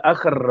batuli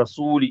akhar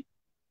rasuli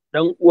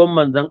dan uwan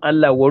manzon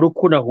Allah wa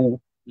rukunahu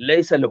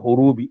laysa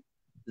al-hurubi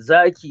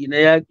zaki na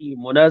yaƙi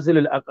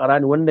munazilul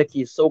aqrani wanda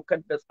ke saukar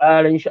da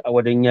tsarin shi a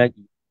wajen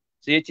yaƙi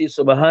sai yace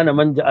subhana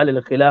man ja'ala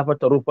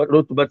al-khilafata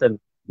rutbatan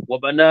wa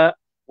bana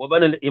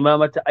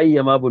al-imamata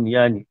ayyama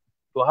bunyani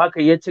to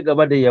haka ya ci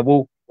gaba da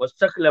yabo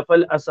wastakhlafa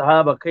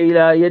al-ashaba kai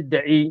la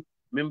yad'i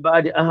min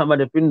ba'di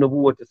ahmad fi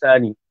nubuwwati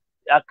sani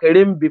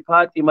akrim bi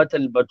fatimata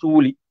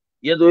al-batuli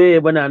yazo ya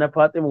yabana na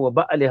fatima wa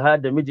ba'aliha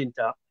da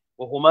mijinta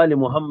wa huma li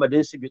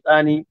muhammadin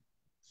sibitani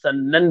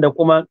sannan da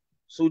kuma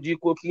su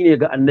jikoki ne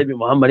ga annabi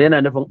Muhammad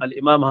yana nufin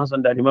al-Imam Hassan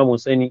da al-Imam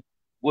Husaini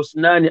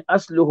gusnani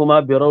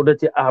asluhuma bi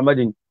rawdati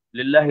Ahmadin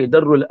lillahi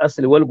darrul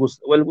asli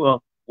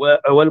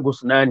wal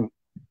gusnani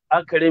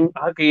akarin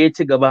haka ya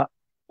ci gaba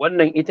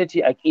wannan ita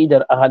ce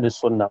aqidar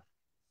ahlus sunna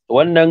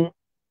wannan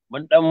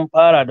mun dan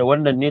fara da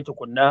wannan ne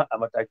tukunna a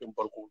matakin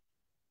farko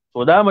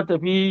to da mu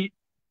tafi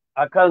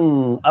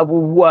akan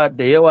abubuwa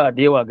da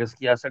yawa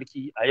gaskiya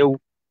sarki a yau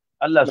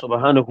Allah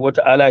subhanahu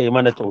wata'ala ya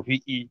mana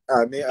tawfiki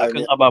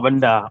akan ababen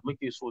da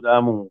muke so da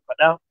mu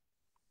faɗa.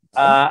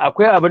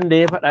 Akwai abin da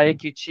ya faɗa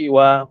yake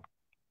cewa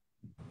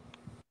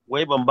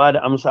wai ban ba da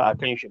amsa a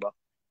kan shi ba.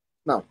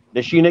 Da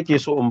shi nake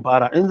so in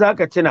fara. In za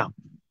ka tuna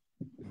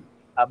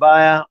a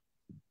baya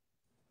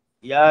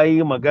ya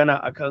yi magana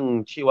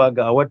akan cewa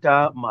ga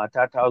wata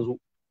mata ta zo.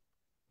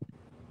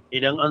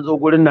 Idan an zo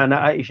gurin na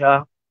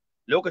Aisha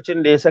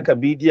lokacin da ya saka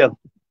bidiyon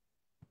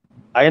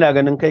a yana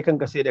ganin kai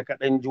kanka sai da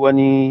kaɗan ji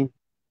wani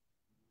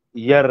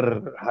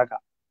yar haka.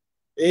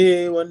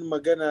 Wani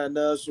magana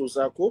na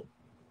sosa ko?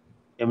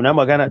 Na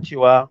magana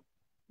cewa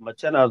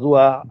mace na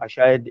zuwa a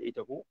shayar da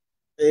ita ko?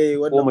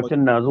 Ko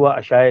mutum na zuwa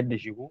a shayar da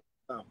shi ko?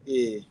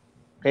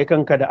 Kai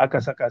kanka da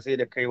aka saka sai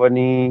da kai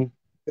wani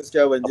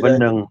abin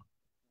nan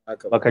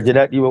baka ji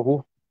daɗi ba ko?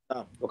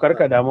 To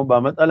karka damu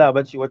ba matsala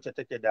ba ce wacce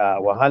take da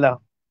wahala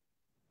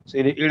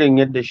sai da irin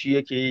yadda shi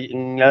yake yi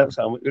in ya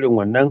samu irin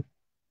wannan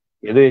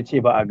ya zo ya ce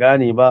ba a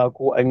gane ba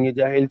ko an yi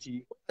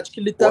jahilci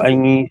ko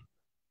an yi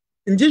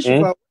in ji shi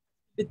fa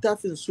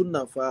littafin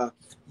sunna fa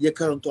ya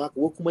karanto haka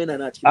ko kuma yana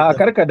na cikin a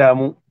karka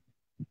damu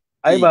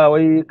ai ba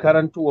wai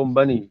karantuwan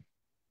bane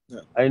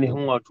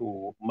ainihin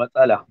wato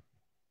matsala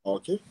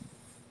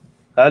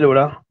ka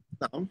lura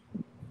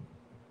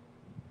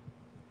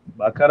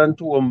ba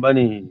karantuwan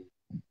bane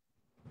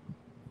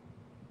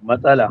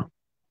matsala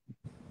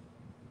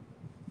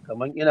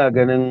kamar ina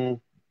ganin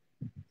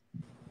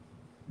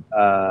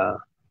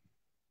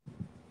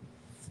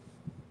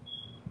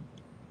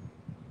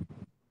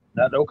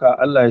na ɗauka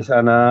Allah ya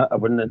sa na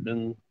abin nan ɗin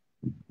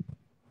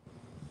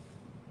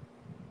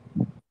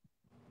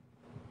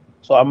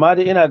so amma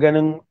dai ina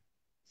ganin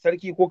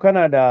sarki ko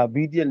kana da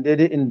bidiyon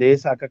daidai inda ya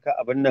sa kaka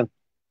abin nan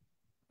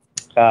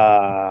ka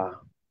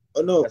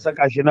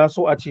saka shi na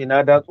so a ce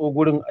na datso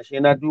gurin ashe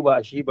na duba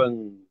ashe ban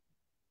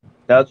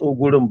datso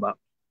gurin ba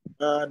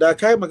da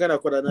kai magana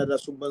ko da na da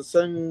sun ban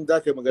san za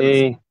ka yi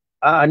magana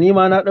a'a ni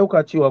ma na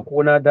ɗauka cewa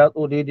ko na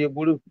datso daidai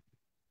gurin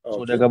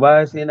so daga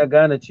baya sai na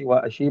gane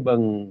cewa ashe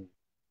ban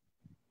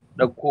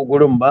ɗauko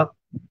gurin ba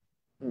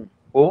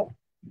ko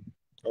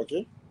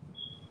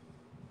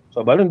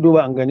so barin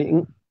duba an gani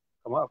in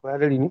kama akwai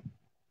hadari ne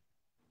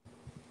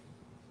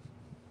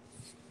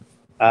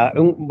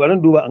in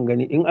barin duba an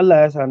gani in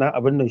Allah ya sa na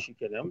abin nan shi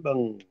kenan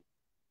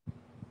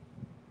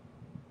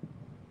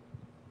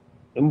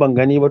in ban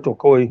gani ba to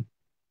kawai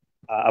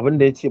abin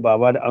da ya ce ba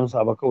da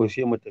amsa ba kawai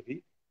sai mu tafi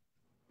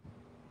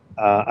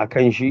a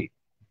kan shi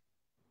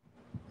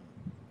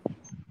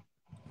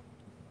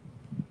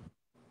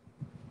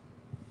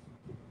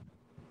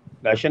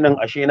gashi nan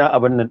ashe na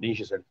abin nan din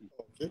shi sarki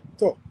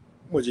to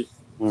muje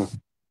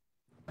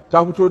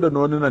ta fito da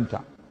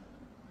nonunanta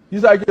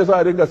yasa ake so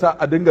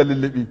a dinga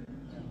lullubi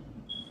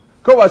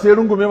kawai ba sai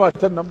rungume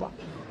matan nan ba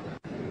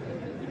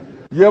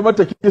ya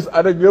mata kis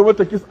a nan ya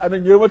mata kis a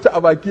nan ya mata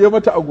a baki ya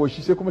mata a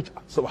goshi sai kuma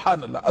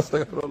subhanallah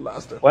astaghfirullah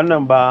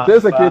wannan ba sai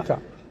sake ta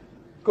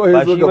kawai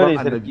ya zo gaban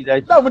annabi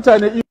da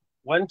mutane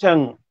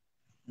wancan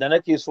da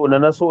nake so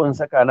na so in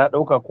saka na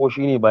dauka ko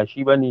shine ba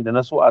shi bane da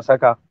na so a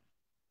saka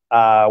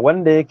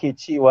wanda yake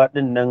cewa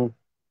din nan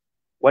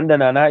wanda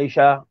na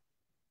Aisha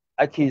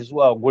ake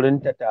zuwa gurin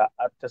ta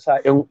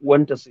sa ƴan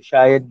uwanta su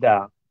shayar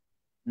da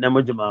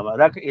namiji mama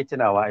zaka iya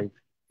tunawa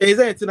ai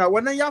zai tuna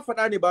wannan ya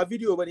faɗa ne ba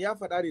bidiyo bane ya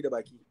faɗa ne da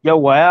baki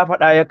yawa ya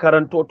faɗa ya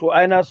karanto to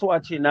ai na so a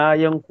ce na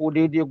yanko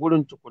daidai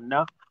gurin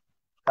tukunna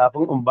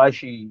kafin in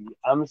bashi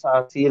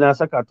amsa sai na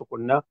saka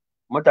tukunna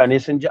mutane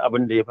sun ji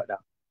abin da ya faɗa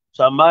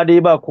so amma dai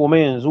ba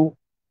komai yanzu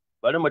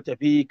bari mu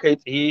tafi kai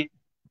tsaye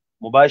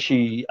mu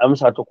bashi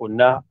amsa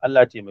tukunna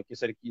Allah taimaki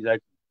sarki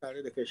zaki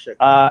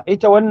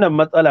ita wannan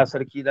matsala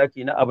sarki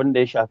zaki na abin da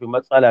ya shafi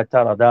matsala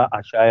ta rada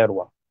a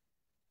shayarwa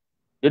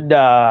duk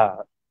da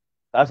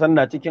ka san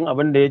na cikin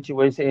abin da ya ce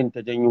wai sai in ta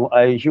janyo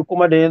ayoyi shi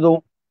kuma da ya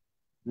zo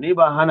ni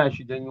ba hana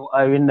shi janyo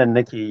ayoyin nan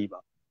nake yi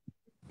ba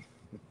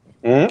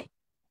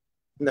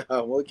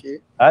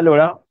a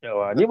lura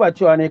yawa ni ba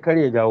cewa ne kar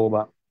ya jawo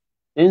ba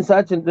in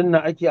sacin din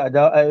nan ake a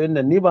dawo ayoyin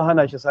nan ni ba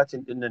hana shi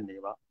sacin din nan ne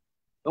ba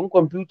in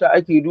kwamfuta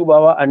ake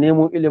dubawa a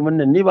nemo ilimin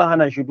nan ni ba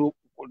hana shi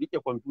rike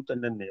kwamfutan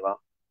nan ne ba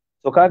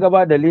so kaga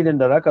ba dalilin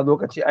da zaka zo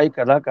ka ce ai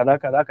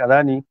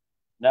kaza ne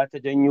na ta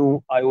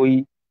janyo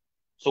ayoyi.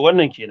 So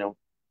wannan kenan.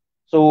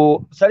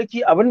 So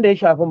sarki abin da ya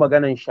shafi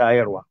maganan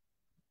shayarwa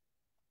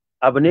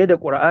abu ne da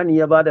Qur'ani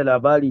ya bada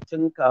labari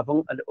tun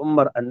kafin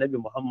al'ummar Annabi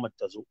Muhammad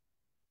ta zo.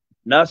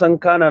 Na san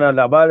kana na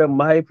labarin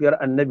mahaifiyar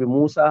Annabi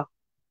Musa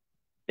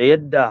da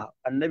yadda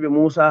Annabi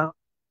Musa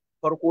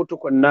farko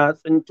tukunna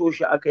tsinto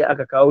shi aka yi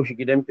aka kawo shi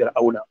gidan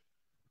Fir'auna.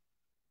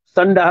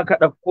 Sanda aka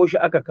ɗauko shi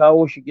aka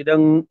kawo shi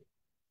gidan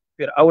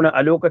Fir'auna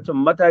a lokacin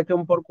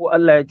matakin farko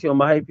Allah ya ce wa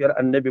mahaifiyar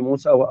Annabi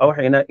Musa wa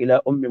auhayna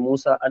ila ummi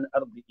Musa an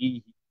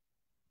ardihi.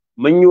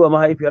 Mun yi wa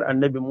mahaifiyar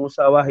Annabi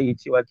Musa wahayi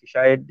cewa ki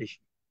shayar da shi.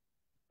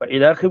 Fa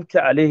idza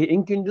khifta alaihi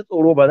in kin ji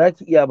tsoro ba za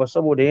ki iya ba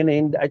saboda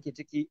yanayin da ake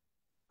ciki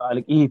fa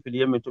alqihi fil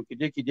yammi to ki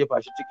je ki jefa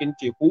shi cikin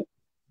teku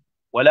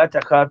wala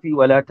takhafi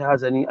wala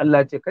tahzani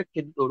Allah ce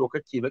kakki ji tsoro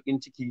kakki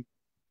bakin ciki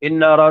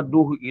inna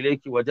radduhu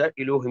ilayki wa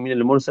ja'iluhu min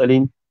al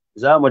mursalin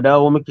za mu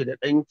dawo miki da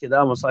ɗanki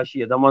za mu sa shi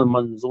ya zama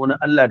manzo na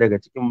Allah daga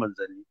cikin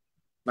manzanni.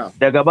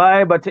 Daga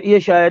baya ba ta iya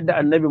shayar da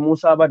Annabi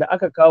Musa ba da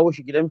aka kawo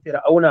shi gidan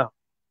Fir'auna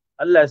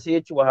Allah sai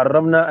ya ce wa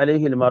harramna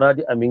alaihi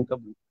al-maradi amin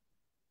qablu.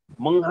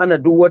 Mun hana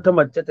duk wata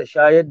mace ta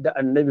shayar da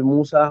Annabi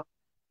Musa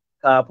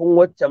kafin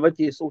wacce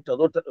muke so ta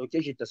zo ta ɗauke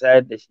shi ta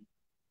shayar da shi.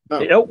 Da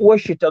ƴan uwar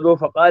shi ta zo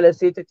fa qala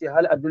sai ta ce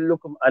hal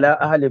adullukum ala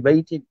ahli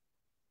baiti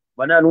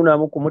bana nuna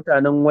muku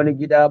mutanen wani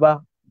gida ba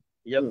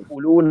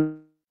yaquluna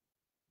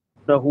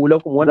lahu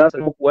lakum wa nasu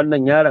muku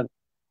wannan yaron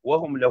wa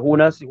hum lahu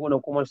nasihuna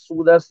kuma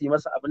su za su yi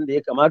masa abin da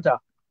ya kamata.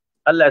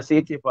 Allah sai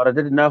ya ce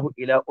faradadnahu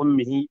ila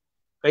ummihi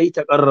kai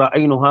ta qarra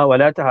ainuha wa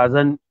la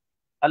tahzan.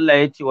 Allah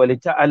ya ce wa li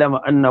ta'lama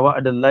anna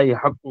wa'dallahi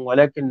haqqun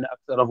walakin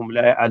aktharuhum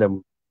la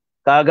ya'lamun.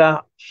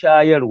 Kaga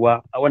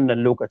shayarwa a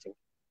wannan lokacin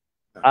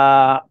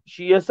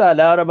shi yasa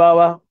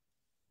larabawa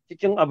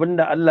cikin abin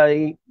da Allah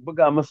ya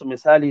buga musu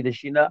misali da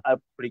shi na a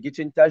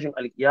firgicin tashin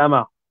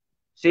alkiyama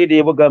sai da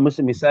ya buga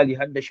musu misali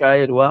har da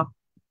shayarwa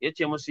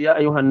yace musu ya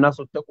ayyuhan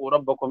nasu taqu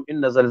rabbakum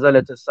inna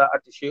zalzalata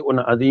as-sa'ati shay'un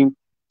azim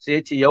sai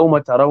yace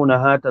yawma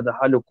tarawnaha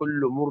tadhalu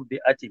kullu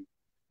murdi'atin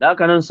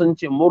haka nan sun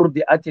ce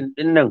murdi'atin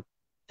dinnan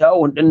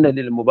ta'un dinnan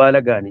lil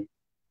mubalaga ne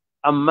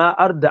amma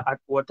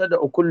arda'at wa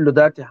tad'u kullu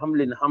dhati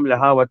hamlin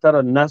hamlaha wa tara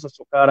an-nasa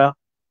sukara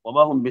wa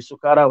ma hum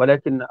bisukara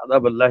walakin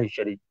azaballahi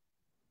shadid.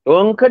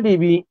 Don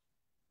kadibi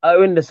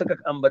ayoyin da suka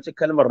ambaci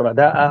kalmar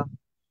rada'a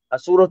a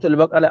suratul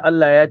baqara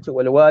Allah ya ce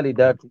wal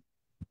walidatu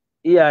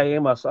iyaye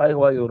masu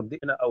haihuwa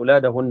yurdina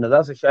auladahunna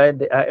za su shayar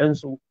da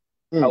ƴaƴansu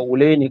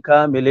aulaini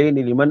kamilaini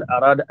liman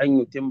arada an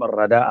yutimma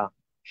rada'a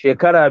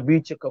shekara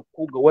biyu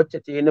cikakku ga wacce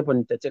ta yi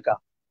nufin ta cika.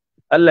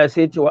 Allah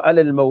sai ce wa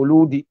alal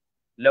mauludi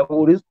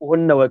lahu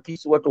rizquhunna wa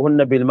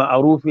kiswatuhunna bil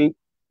ma'ruf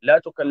la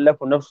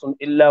tukallafu nafsun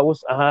illa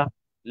wus'aha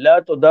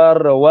la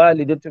tudarra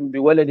walidatun bi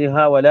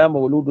waladiha wa la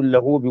mauludun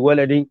lahu bi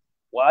waladi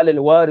wa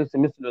alal warith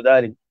mithlu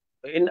dhalik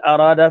fa in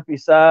arada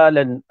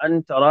fisalan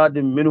an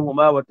taradin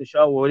minhuma wa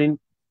tashawurin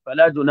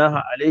فلا جناح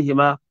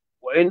عليهما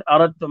وإن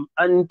أردتم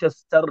أن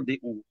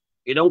تسترضئوا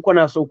إذا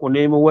كنا سوق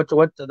نيم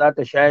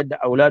ذات شاهد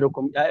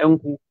أولادكم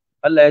يأنكم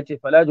الله يأتي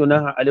فلا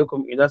جناح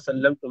عليكم إذا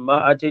سلمتم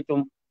ما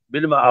آتيتم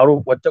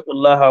بالمعروف واتقوا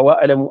الله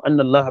واعلموا أن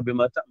الله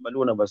بما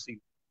تعملون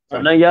بصير.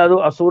 sannan ya zo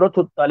a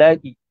suratul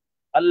talaqi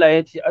Allah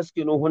ya ce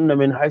askinuhunna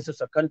min haythu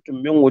sakantum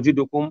min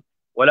wujudikum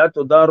wala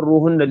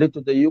tudarruhunna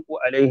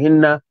litudayyiqu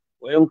alayhinna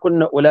wa in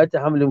kunna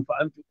ulati hamlin fa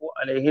anfiqu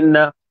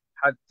alayhinna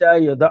hatta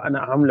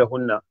yada'na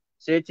hamlahunna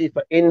sai ce fa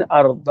in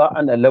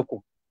arda'ana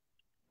lakum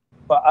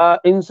fa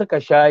in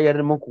suka shayar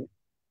muku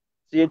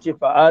sai ce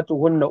fa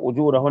atuhunna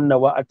ujurahunna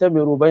wa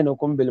atamiru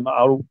bainakum bil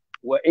ma'ruf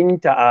wa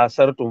in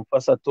ta'asartum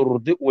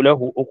fasaturdi'u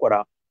lahu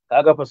ukra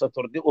kaga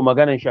fasaturdi'u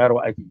maganan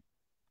shayarwa ake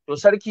to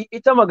sarki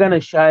ita maganar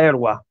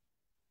shayarwa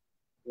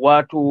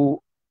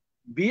wato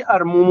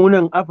bi'ar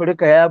mumunan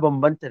Afirka ya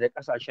bambanta da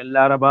kasashen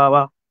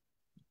Larabawa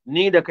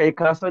ni da kai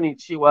ka sani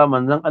cewa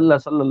manzon Allah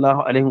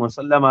sallallahu alaihi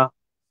wasallama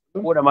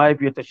ko da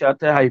mahaifiyarta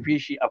ta haife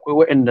shi akwai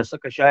waɗanda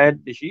suka shayar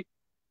da shi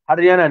har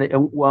yana da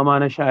ƴan uwa ma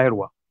na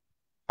shayarwa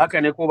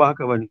haka ne ko ba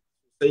haka bane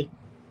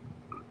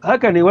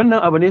haka ne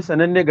wannan abu ne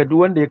sananne ga duk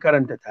wanda ya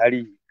karanta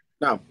tarihi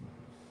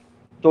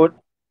to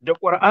da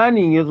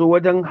Qur'ani ya zo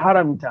wajen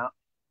haramta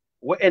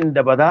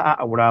waɗanda ba za a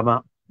aura ba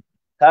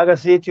kaga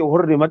sai ce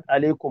hurrimat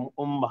alaikum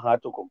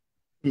ummahatukum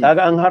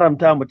kaga an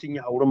haramta mutum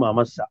ya auri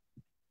mamarsa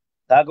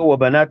kaga wa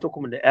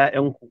banatukum da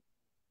ƴaƴanku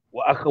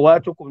wa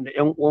akhawatukum da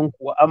ƴan uwanku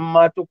wa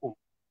ammatukum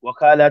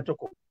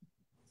wakalatukum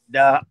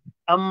da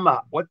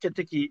amma wacce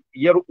take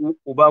yar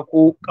uba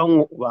ko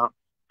kanwa uba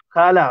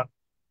kala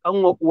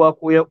kanwa uwa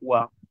ko yar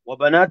uwa wa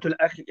banatul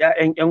akhi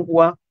ya'yan yan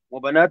uwa wa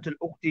banatul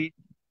ukhti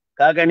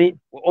ka gani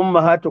wa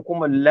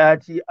ummahatukum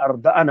allati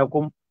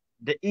arda'anakum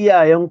da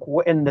iyayenku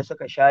waɗanda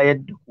suka shayar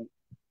da ku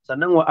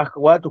sannan wa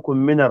akhwatukum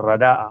min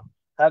ar-rada'a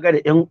kaga da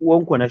yan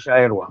uwanku na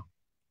shayarwa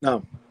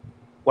na'am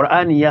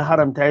Qur'ani ya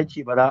haramta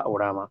yace ba za a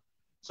aura ma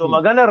so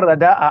maganar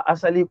rada'a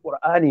asali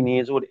Qur'ani ne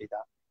yazo da ita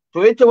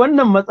to yace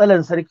wannan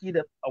matsalan sarki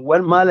da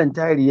awwal malam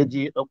tahir ya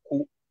je ya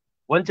dauko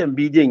wancan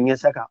bidiyon ya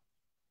saka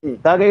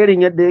kaga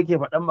irin yadda yake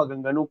faɗan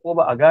maganganu ko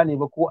ba a gane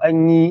ba ko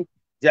an yi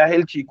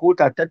jahilci ko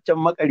tataccen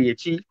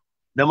makaryaci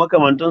da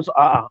makamantansu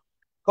a'a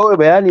kawai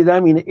bayani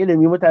zamu yi na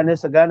ilimi mutane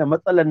su gane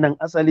matsalar nan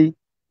asali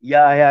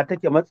yaya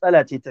take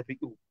matsala ce ta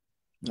fiqh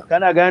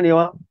kana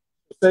ganewa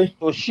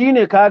to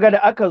shine kaga da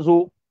aka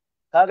zo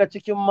kaga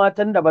cikin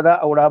matan da ba za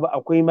a aura ba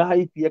akwai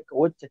mahaifiyarka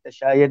wacce ta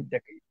shayar da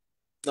kai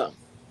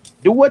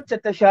duk wacce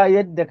ta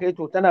shayar da kai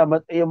to tana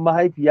matsayin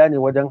mahaifiya ne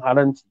wajen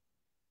haranci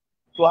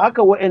to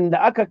haka waɗanda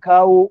aka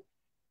kawo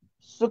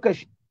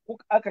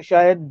aka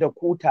shayar da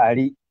ku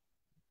tare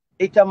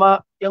ita ma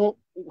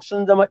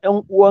sun zama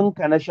ƴan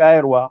uwanka na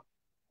shayarwa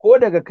ko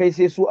daga kai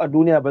sai su a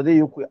duniya ba zai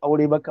yi ku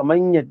aure ba kamar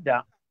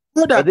yadda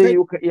ba zai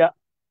yi ka iya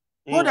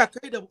ko da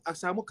kai da a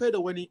samu kai da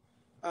wani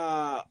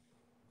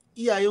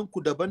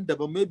iyayenku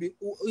daban-daban maybe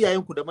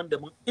iyayenku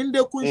daban-daban in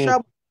dai kun sha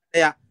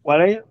daya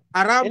kwarai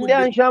haramun ne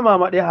an sha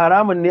mama ɗaya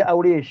haramun ne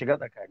aure ya shiga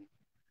tsakani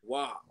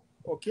wow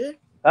okay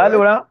ka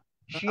lura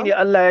shine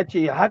Allah ya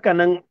ce haka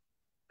nan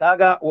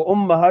kaga wa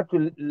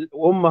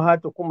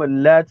ummahatukum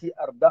allati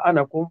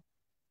arda'anakum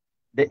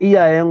da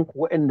iyayenku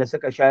waɗanda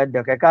suka shayar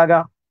da kai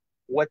kaga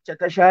wacce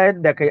ta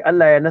shayar da kai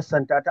Allah ya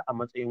nassanta ta a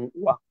matsayin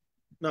uwa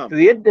to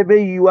yadda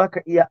bai yiwa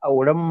ka iya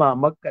auren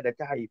mamarka da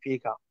ta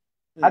haife ka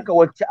haka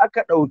wacce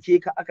aka ɗauke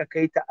ka aka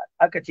kai ta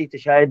aka ce ta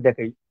shayar da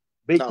kai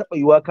bai taɓa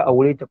yiwa ka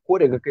aure ta ko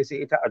daga kai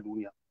sai ita a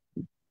duniya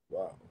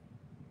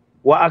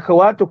wa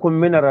akhawatukum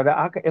min rada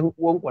haka ƴan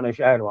uwanku na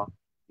shayarwa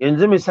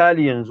yanzu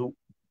misali yanzu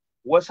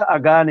wasu a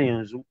Ghana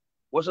yanzu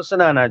wasu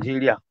suna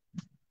Najeriya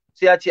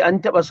sai a ce an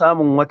taɓa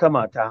samun wata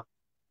mata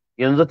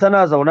yanzu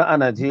tana zaune a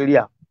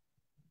Najeriya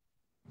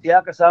sai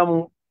aka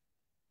samu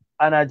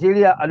a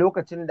Najeriya a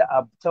lokacin da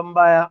a can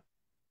baya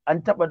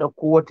an taɓa da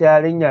wata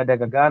yarinya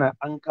daga Ghana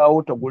an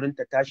kawo ta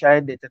gurinta ta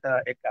shayar da ita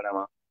tana ƴar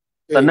ƙarama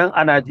sannan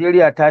a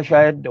Najeriya ta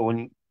shayar da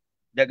wani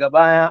daga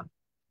baya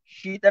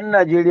shi ɗan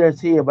Najeriya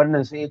sai ya bar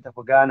nan sai ya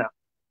tafi Ghana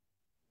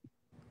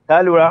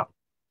ta lura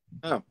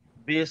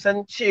bai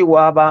san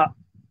cewa ba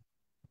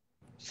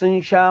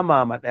sun sha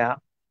mama ɗaya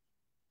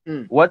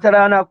wata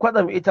rana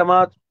kwatsam ita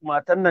ma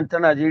matan nan ta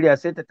Najeriya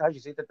sai ta tashi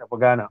sai ta tafi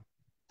Ghana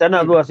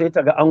tana zuwa sai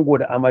ta ga ango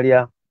da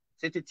amarya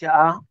sai ta ce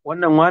a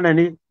wannan wane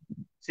ne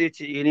sai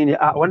ce ni ne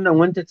a wannan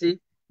wanta ce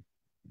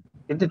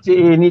ita ce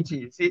ni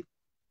ce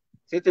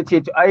sai ta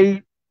ce to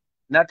ai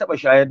na taɓa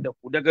shayar da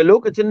ku daga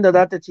lokacin da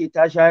za ta ce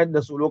ta shayar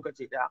da su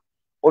lokaci ɗaya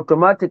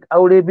automatic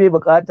aure bai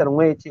buƙatar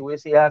waya ce wai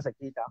sai ya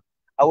sake ta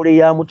aure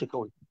ya mutu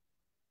kawai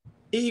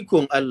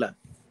ikon Allah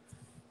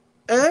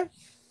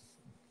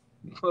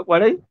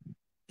kwarai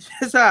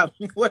yasa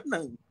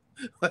wannan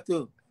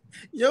wato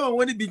yawan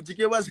wani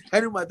bincike ba su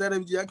kari mata da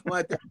miji ya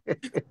kamata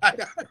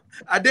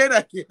a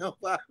daina kenan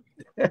fa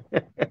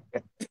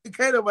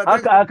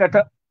haka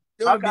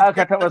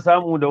aka taɓa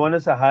samu da wani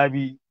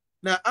sahabi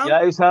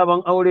ya yi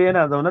sabon aure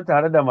yana zaune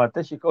tare da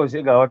matar shi kawai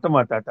sai ga wata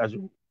mata ta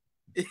zo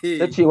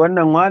ta ce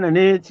wannan wane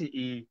ne ya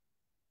ce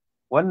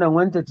wannan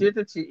wanta ce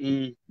ta ce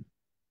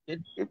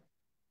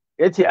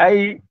ya ce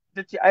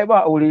ai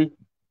ba aure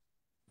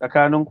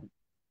tsakaninku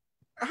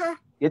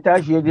ya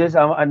tashi ya je ya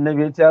samu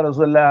annabi ya ce ya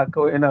rasulullah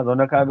kawai ina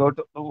zaune kaga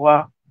wata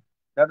tsohuwa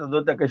za ta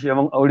zo ta kashe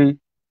min aure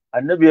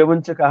annabi ya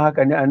bincika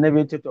haka ne annabi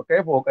ya ce to kai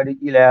fa kokari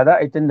kila ya za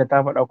a yi tunda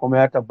ta faɗa kuma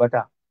ya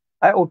tabbata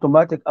ai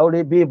automatic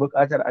aure bai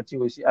buƙatar a ce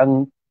sai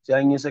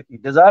an yi saki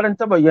da zaran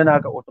ta bayyana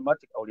haka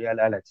automatic aure ya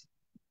lalace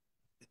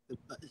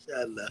masha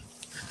Allah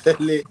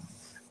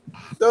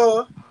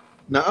to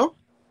na'am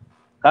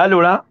ka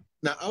lura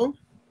na'am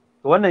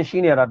to wannan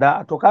shine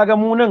rada to kaga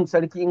mu nan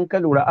sarki in ka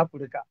lura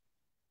Afirka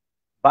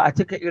ba a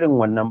cika irin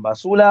wannan ba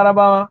su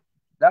larabawa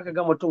zaka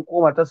ga mutum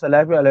ko matarsa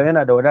lafiya lau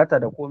yana da wadata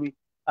da komai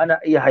ana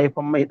iya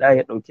haifan mai ɗa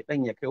ya ɗauki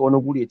ɗan ya kai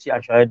wani guri ya ce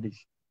a shayar da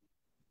shi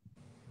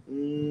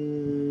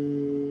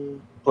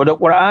to da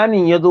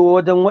Qur'anin ya zo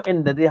wajen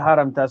waɗanda zai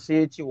haramta sai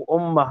ya ce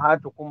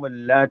ummahatukum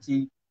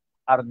allati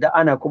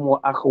arda'anakum wa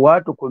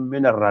akhwatukum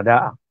min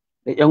ar-rada'a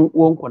da ƴan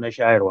uwanku na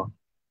shayarwa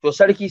to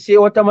sarki sai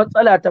wata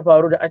matsala ta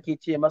faru da ake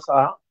ce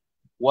masa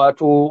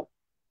wato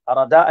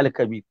rada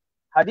al-kabir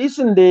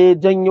hadisin da ya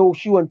janyo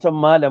shi wancan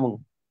malamin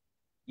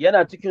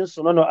yana cikin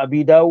sunan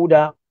Abi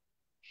Dawuda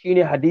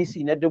shine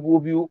hadisi na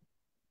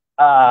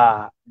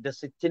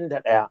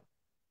 2061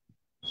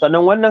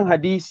 sannan wannan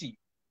hadisi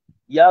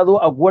ya zo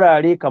a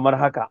gurare kamar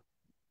haka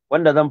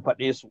wanda zan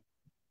faɗe su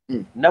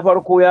na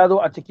farko ya zo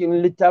a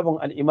cikin littafin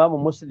al-Imam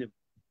Muslim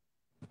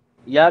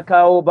ya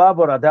kawo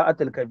babu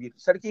rada'atul kabir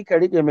sarki ka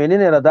rike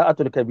menene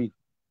rada'atul kabir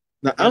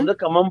yanzu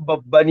kaman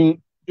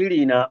babbani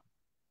irina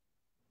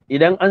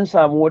idan an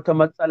samu wata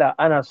matsala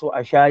ana so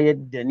a shayar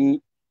da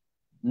ni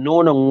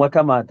nonon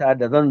wata mata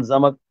da zan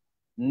zama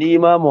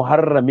nima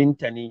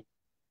muharraminta ne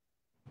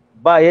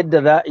ba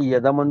yadda za a iya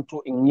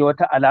zamanto in yi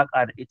wata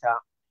alaƙa da ita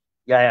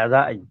yaya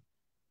za a yi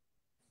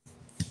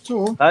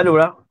ka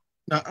lura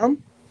na'am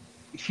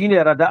shine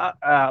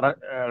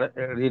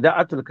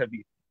rida'atul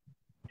kabir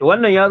to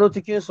wannan ya zo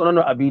cikin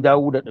sunan Abi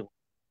Dawud din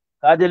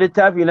ka ji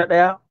littafi na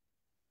ɗaya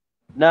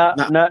na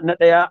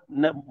ɗaya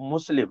na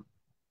Muslim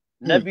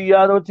na biyu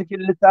ya zo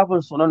cikin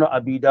littafin sunan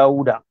Abi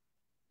Dawuda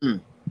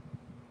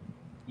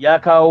ya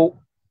kawo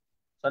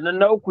sannan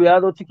na uku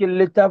ya zo cikin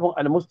littafin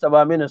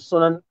al-Mustaba min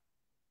sunan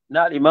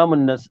na al-Imam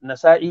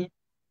Nasa'i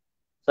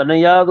sannan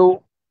ya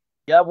zo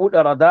ya buɗe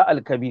rada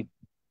al-kabir.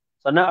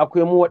 Sannan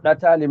akwai muwadda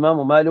ta al-Imam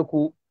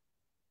Maliku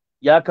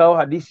ya kawo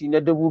hadisi na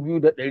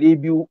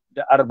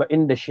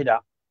 2246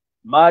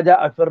 ma da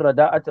a fin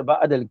rada'ata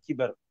ba'da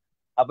al-kibar,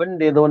 abin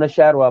da ya zo na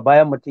shayarwa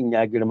bayan mutum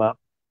ya girma.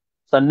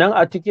 Sannan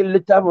a cikin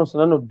littafin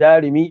Sunan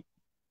Darimi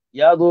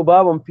ya zo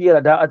babun fi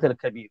rada'at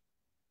al-kabir.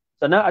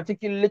 Sannan a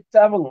cikin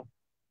littafin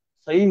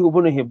Sahih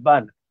Ibn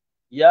Hibban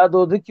ya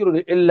zo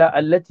zikirul illa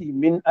allati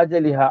min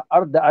ajaliha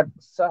arda'at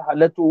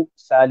sahalatu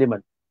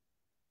saliman.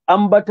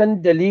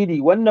 Ambatan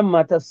dalili wannan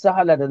matar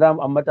sahala da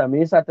zamu ambata me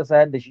yasa ta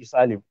sayar da shi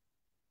salim.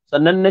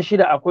 Sannan na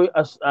shida akwai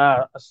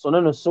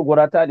as-sunan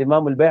sugura ta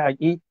al-Imam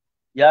al-Baihaqi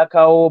ya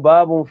kawo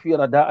babun fi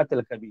rada'at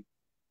al-kabir.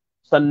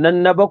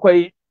 Sannan na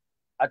bakwai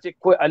a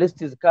cikin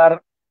al-istizkar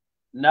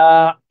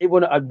na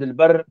Ibn Abdul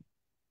Bar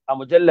a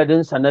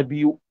mujalladin sa na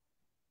biyu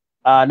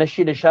na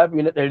shida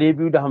shafi na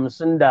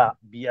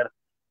 255.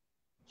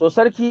 So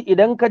sarki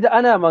idan ka ji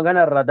ana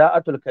maganar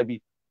rada'atul kabir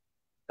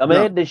kamar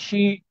yadda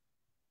shi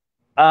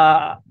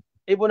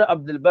Ibn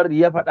Abdul Bar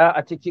ya faɗa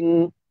a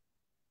cikin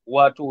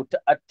wato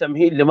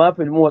at-tamhid lima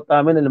fil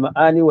muwatta min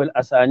al-ma'ani wal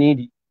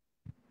asanidi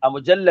a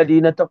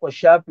mujalladi na 8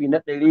 shafi na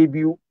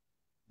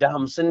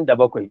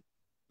 257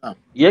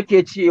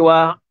 yake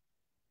cewa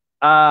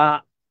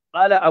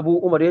qala Abu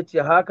Umar yace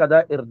haka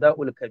da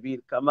irda'ul kabir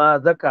kama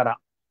zakara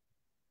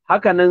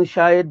haka nan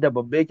shayar da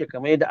babba yake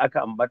kamar yadda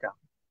aka ambata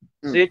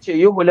sai ce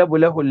yuhlabu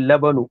lahu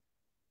labanu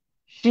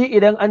shi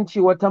idan an ce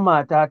wata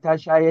mata ta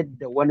shayar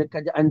da wani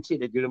kaji an ce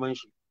da girman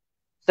shi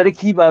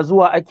sarki ba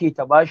zuwa ake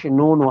ta bashi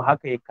nono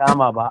haka ya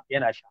kama ba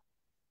yana sha.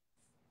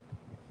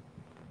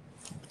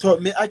 To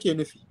me ake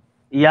nufi?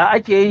 Ya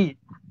ake yi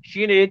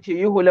shine yace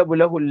yuhlabu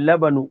lahu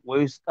labanu wa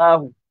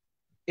yusqahu,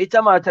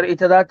 ita matar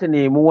ita za ta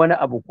nemi wani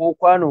abu ko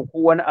kwano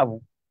ko wani abu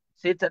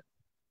sai ta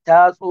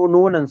tatso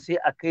nonon sai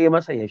a kai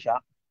masa ya sha.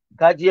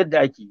 Kaji yadda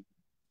ake yi.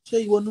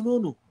 Sai wani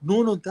nono?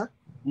 Nonon ta?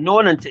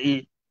 Nonon ta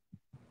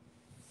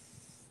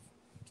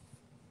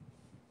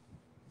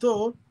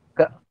To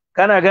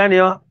kana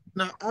ganewa?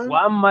 Na'am.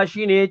 Wa amma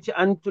shine yace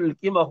an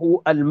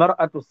tulqimahu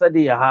almar'atu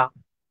sadiyaha,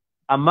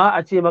 amma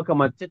a ce maka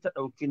mace ta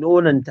dauki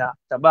nonanta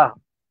ta ba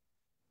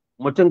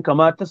mutum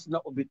kama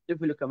tasna'u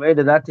bitifl kamar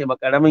yadda za ta yi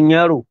makaramin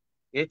yaro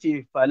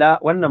yace fala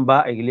wannan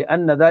ba a yi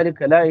anna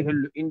zalika la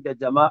yahillu inda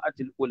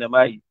jama'atul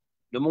ulama'i,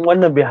 domin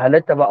wannan bai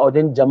halatta ba a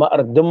wajen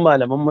jama'ar duk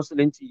malaman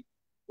musulunci.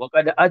 Wa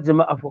qad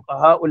ajma'a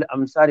fuqaha'ul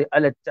amsari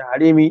ala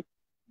at-tahrimi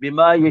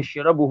bima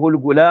yashrabuhu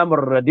al-gulam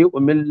ar-radi'u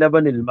min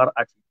laban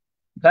al-mar'ati.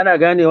 Kana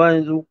ganewa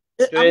yanzu?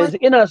 To yanzu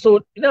ina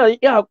yi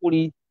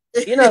hakuri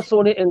ina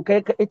so ne in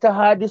kai ka ita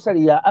hadisar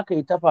ya aka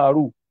yi ta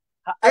faru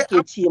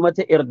ake ce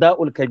mata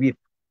irda'ul kabir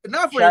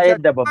shayar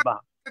da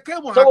babba,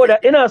 saboda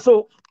ina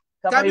so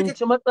ka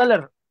fahimci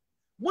matsalar.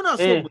 Muna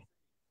so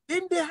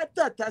in dai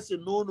hatta tashi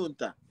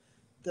nononta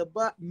ta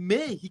ba me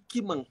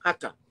hikiman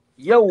haka?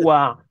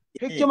 Yawwa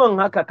hikiman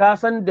haka ka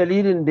san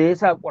dalilin da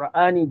yasa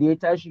Qur'ani da ya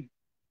tashi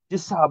duk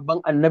sahabban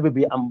annabi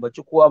bai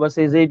ambaci kowa ba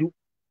sai Zaidu.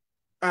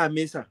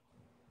 Me yasa?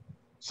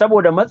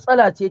 Saboda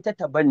matsala ce ta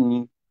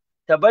tabanni.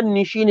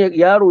 Tabanni shine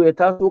yaro ya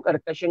taso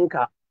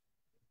ƙarƙashinka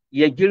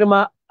ya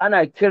girma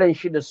ana kiran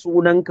shi da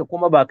sunanka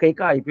kuma ba kai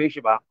ka haife shi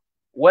ba.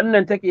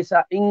 Wannan take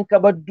sa in ka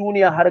bar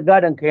duniya har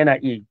gadon ka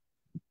yana iya yi.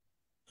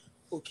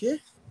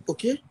 Okay.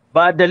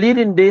 Ba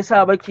dalilin da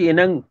yasa ba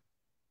kenan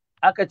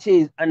aka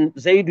ce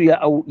Zaidu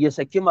ya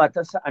saki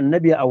matarsa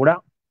annabi ya aura.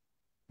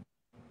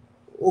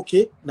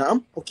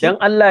 Na'am. Dan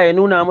Allah ya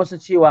nuna masa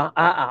cewa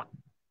a'a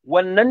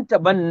wannan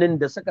tabannin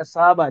da suka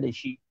saba da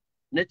shi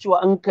na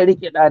cewa an ka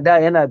riƙe ɗada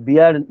yana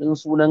biyarin ɗin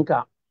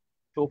sunanka,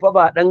 to fa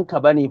ba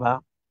ɗanka ba ne ba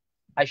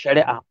a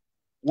shari'a.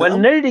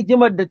 Wannan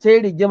rigimar da ta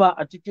yi rigima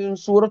a cikin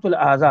suratul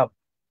Ahzab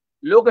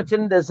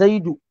lokacin da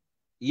Zaidu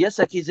ya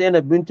saki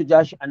Zainab bintu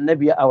Jashi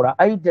annabi ya aura,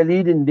 ai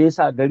dalilin da ya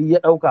sa gari ya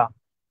ɗauka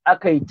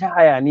aka yi ta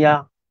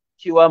hayaniya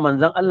cewa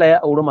manzon Allah ya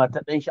auri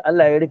matar ɗan shi,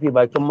 Allah ya rufe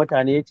bakin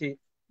mutane ya ce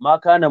ma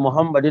kana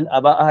Muhammadin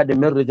aba ahadin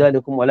min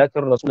rijalikum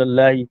walakin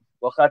rasulullahi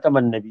wa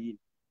khataman nabiyyin.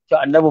 To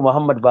annabi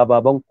Muhammad ba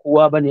baban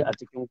kowa bane a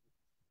cikin ku.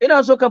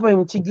 Ina so ka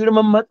fahimci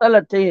girman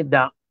matsalar ta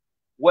yadda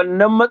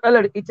wannan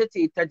matsalar ita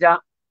ce ta ja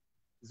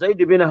Zaid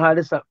bin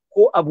Harisa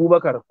ko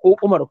Abubakar ko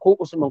Umar ko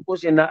Usman ko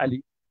Sayyidina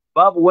Ali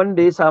babu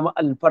wanda ya samu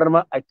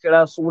alfarma a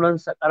kira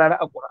sunansa ƙarar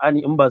a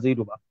Qur'ani in ba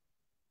Zaidu ba.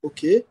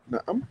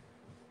 Na'am.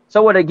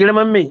 Saboda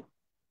girman me?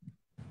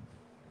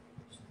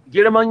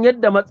 Girman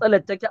yadda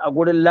matsalar take a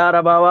gurin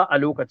Larabawa a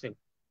lokacin.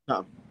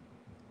 Na'am.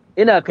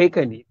 Ina kai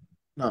ka ne.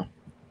 Na'am.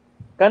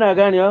 Kana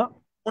ganewa?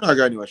 Muna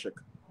ganewa shak.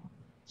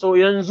 So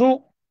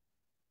yanzu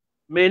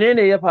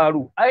menene ya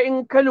faru? Ai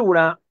in ka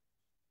lura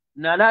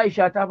Nana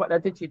Aisha ta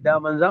faɗa ta ce da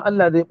manzon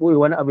Allah zai ɓoye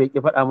wani abu ya ki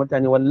faɗa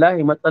mutane,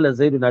 wallahi matsalar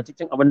Zaidu na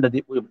cikin abin da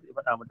zai ɓoye ba zai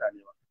faɗa mutane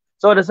ba.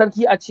 Saboda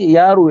sarki a ce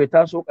yaro ya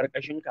taso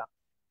ƙarƙashin ka,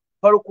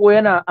 farko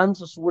yana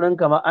ansa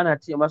sunanka ma ana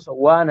ce masa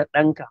wane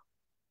ɗanka.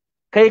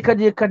 Kai ka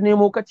je ka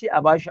nemo ka ce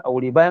a bashi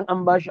aure, bayan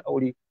an bashi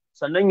aure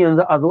sannan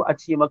yanzu a zo a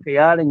ce maka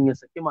yaron ya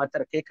saki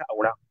matar kai ka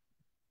aura.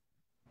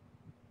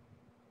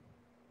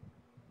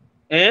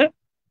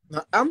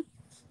 Na'am.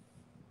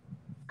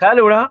 Ka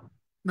lura?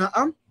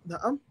 Na'am.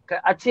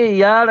 a ce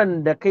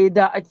yaron da kai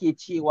da ake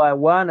cewa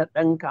wane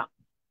ɗanka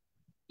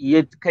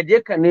ka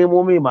je ka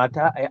nemo mai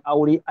mata a yi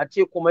aure a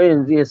ce kuma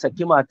yanzu ya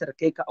saki matar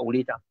kai ka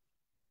aure ta.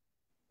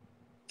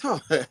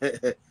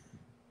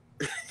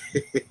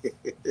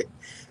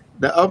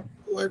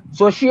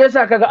 So shi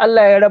yasa kaga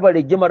Allah ya raba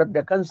rigimar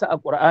da kansa a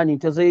Qur'ani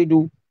ta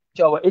Zaidu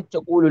cewa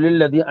ittaqulu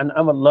lillazi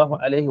an'ama Allahu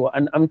alaihi wa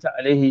an'amta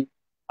alaihi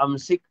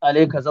amsik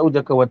alayka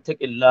zawjaka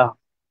wattaqillah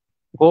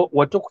ko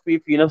wa tukfi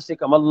fi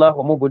nafsika ma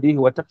Allahu mubdihi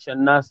wa takhsha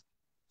an-nas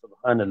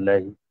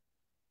subhanallahi.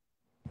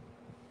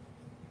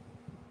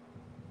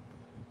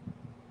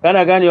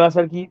 Kana ganewa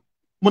sarki?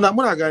 Muna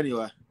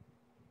ganewa.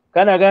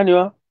 Kana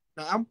ganewa?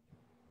 Na'am.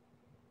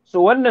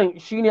 So wannan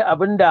shine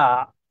abin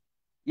da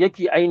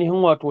yake ainihin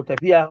wato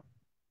tafiya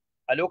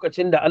a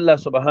lokacin da Allah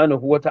subhanahu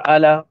wa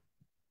ta'ala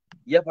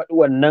ya faɗi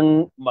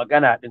wannan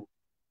magana ɗin.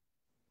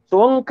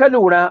 So in ka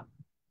lura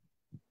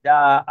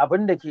da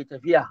abin da ke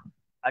tafiya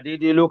a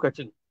daidai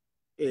lokacin,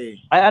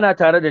 ai ana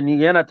tare da ni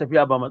yana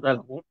tafiya ba matsala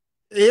ko?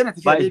 Yana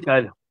tafiya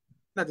daidai.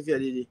 Yana tafiya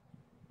daidai.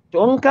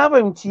 To in ka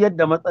fahimci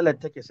yadda matsalar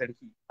take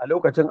sarki a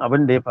lokacin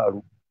abin da ya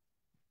faru,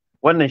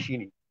 wannan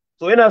shine.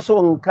 So ina so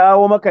in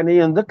kawo maka ne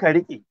yanzu ka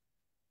riƙe.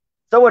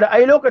 Saboda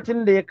ai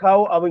lokacin da ya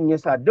kawo abin ya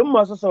sa duk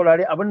masu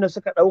saurare abin da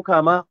suka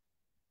ɗauka ma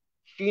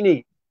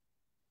shine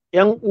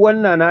 ‘yan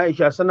uwan na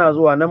Aisha suna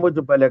zuwa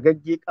namiji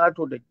balagagge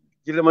ƙato da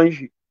girman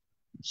shi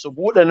su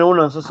buɗe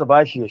nonansu su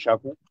bashi ya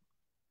shaku.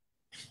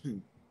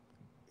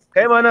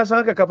 Kai ma na san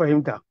haka ka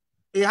fahimta.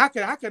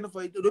 Haka na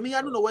fahimta domin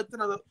ya nuna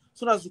wata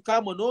suna su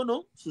kama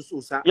nono su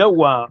sosa.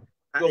 Yawwa,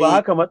 to ba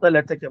haka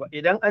matsalar take ba.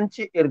 Idan an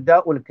ce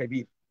irda'ul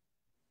kabir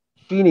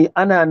shine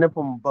ana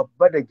nufin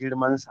babba da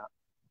girmansa.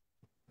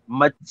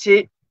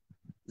 Mace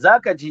za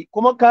ka ji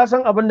kuma ka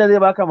san abin da zai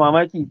baka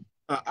mamaki.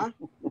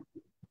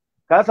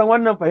 Ka san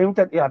wannan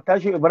fahimtar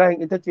tashi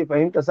Ibrahim ita ce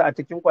fahimtar sa a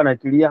cikin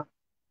kwanakiriya.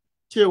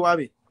 Cewa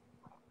me?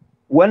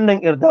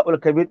 Wannan irda'ul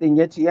kabir din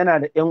yace yana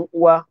da ƴan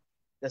uwa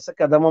da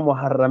suka zama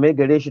muharramai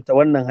gare shi ta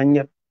wannan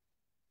hanyar.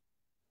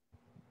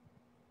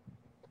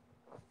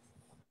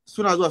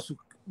 Suna zuwa su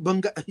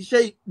banga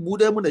shai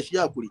bude mu da shi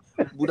hakuri.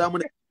 Buda mu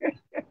da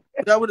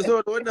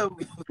saboda wannan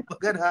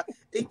magana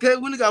in kai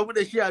gulga mu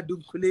da shi a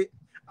dunkule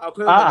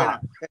akwai magana.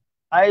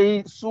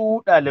 Ai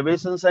su ɗalibai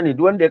sun sani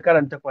duk wanda ya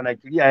karanta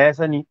kwanakiriya ya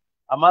sani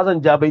amma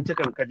zan ja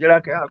baitukan ka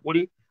jira kai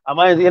hakuri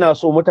amma yanzu ina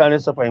so mutane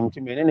su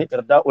fahimci menene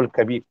irda'ul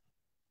kabir.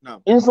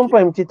 In sun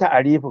fahimci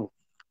ta'arifin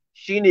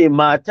shine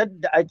matar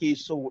da ake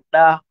so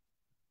ɗa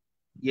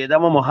ya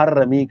zama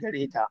muharrami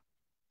gare ta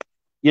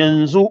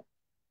yanzu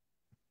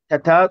ta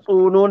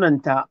tatso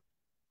nonanta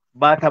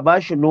ba ta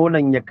bashi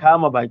nonon ya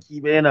kama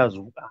baki ba yana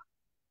zuƙa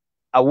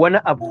a wani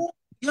abu.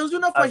 Yanzu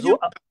na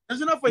fahimta.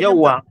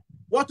 Yawwa.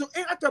 Wato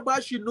in aka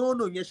bashi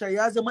nonon ya sha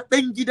ya zama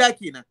ɗan gida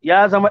kenan.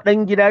 Ya zama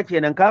ɗan gida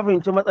kenan ka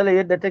fahimci matsalar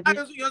yadda take.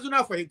 Yanzu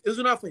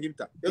na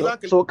fahimta.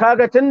 So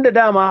kaga tun da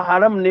dama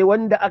haram ne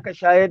wanda aka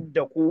shayar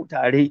da ku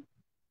tare.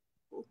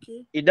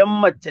 Idan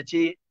mace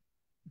ce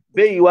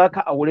bai yiwa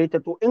ka aure ta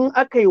to in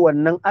aka yi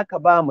wannan aka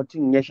ba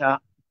mutum ya sha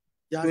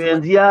to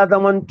yanzu ya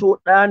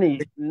zamanto ɗa ne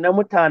na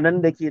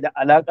mutanen da ke da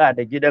alaƙa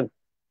da gidan.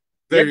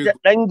 Yadda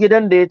ɗan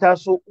gidan da ya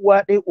taso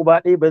uwa ɗaya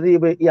uba ɗaya ba zai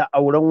bai iya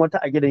auren wata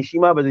a gidan shi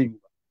ma ba zai yi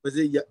ba. Ba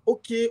zai iya.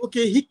 Okay,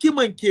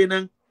 hikiman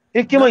kenan.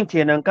 Hikiman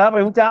kenan ka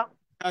fahimta?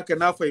 Haka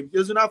na fahimta.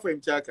 Yanzu na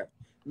fahimci haka.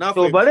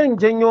 To bari in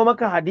janyo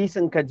maka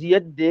hadisin ka ji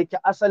yadda yake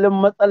asalin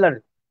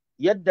matsalar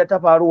yadda ta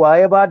faruwa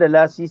ya ba da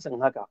lasisin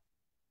haka.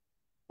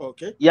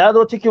 Okay. Ya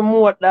zo cikin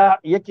muwadda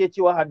yake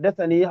cewa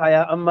haddathani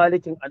haya an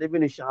malikin an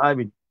ibn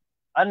shahab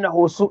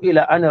annahu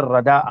su'ila anir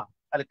rada'a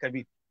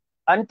al-kabir.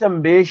 An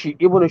tambaye shi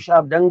ibn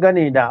shahab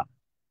dangane da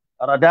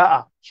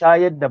rada'a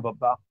shayar da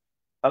babba.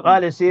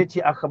 فقال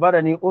سيتي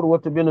أخبرني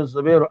أروة بن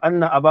الزبير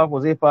أن أبا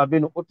حذيفة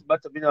بن عتبة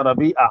بن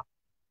ربيعة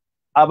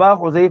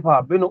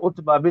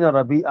بن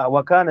ربيعة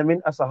وكان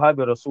من أصحاب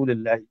رسول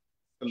الله.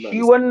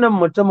 shi wannan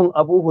mutumin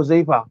Abu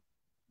Huzaifa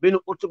bin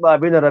Utba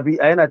bin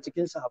Rabi'a yana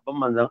cikin sahabban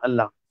manzon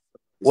Allah.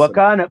 Wa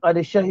kana qad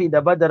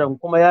shahida Badaran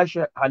kuma ya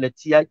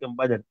halacci yakin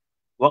Badar.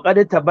 Wa qad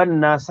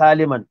tabanna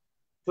Saliman.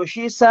 To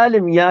shi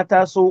Salim ya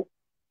taso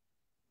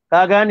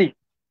ka gane?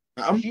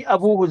 Shi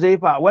Abu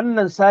Huzaifa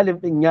wannan Salim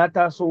din ya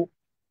taso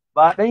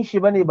ba ɗan shi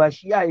bane ba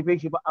shi ya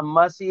haife shi ba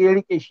amma sai ya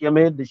rike shi ya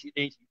mayar da shi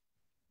ɗan shi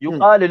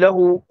yuqalu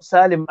lahu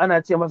Salim ana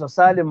ce masa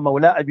Salim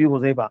maula Abi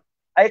Huzaifa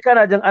ai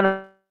kana jin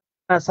ana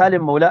Salim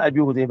maula Abi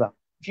Huzaifa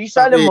shi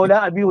Salim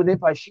maula Abi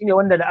Huzaifa shine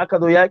wanda da aka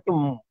zo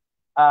yakin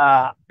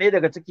a ɗaya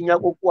daga cikin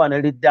yakokuwa na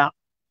ridda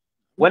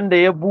wanda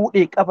ya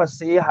buɗe kafar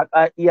sai ya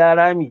haƙa iya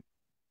rami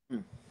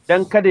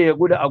dan kada ya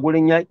gudu a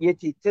gurin yaƙi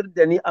yace tir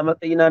da ni a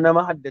matsayina na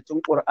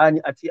mahaddacin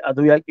Qur'ani a ce a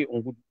zo yaƙi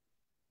in gudu.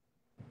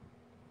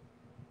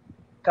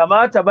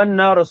 Kama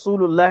tabanna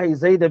Rasulullahi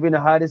Zaid bin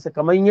Harisa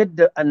kamar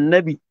yadda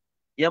annabi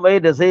ya mai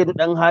da Zaid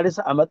dan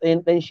Harisa a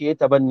matsayin dan shi ya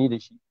tabanni da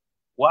shi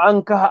wa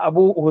an kaha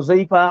Abu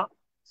Huzaifa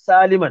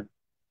Saliman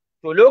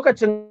to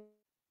lokacin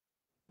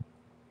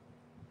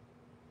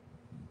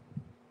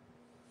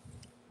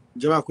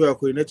jama'a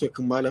akwai network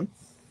malam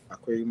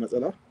akwai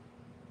matsala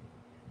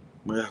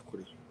mai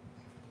hakuri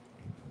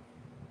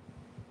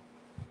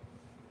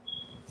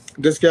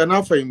gaskiya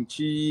na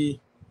fahimci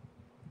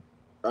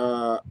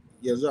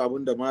yanzu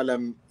abin da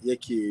malam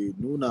yake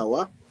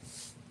nunawa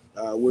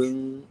a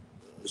wurin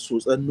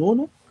tsotsan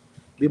nono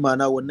bi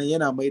ma'ana wannan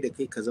yana mai da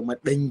kai ka zama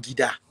ɗan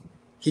gida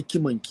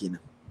hikiman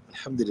kenan.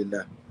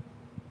 Alhamdulillah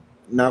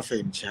na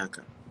fahimci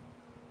haka.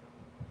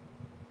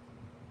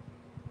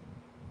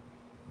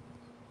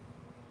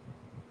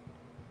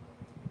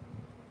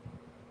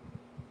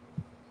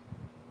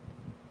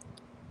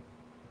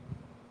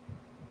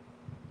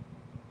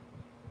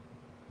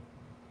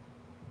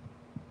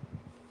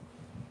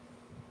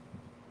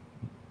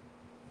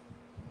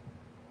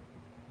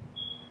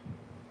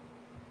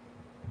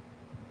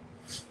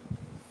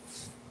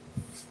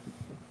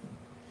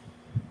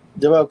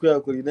 Jama'a ku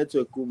hakuri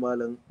network ku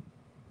malam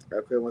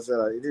akwai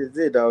matsala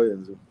zai dawo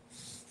yanzu.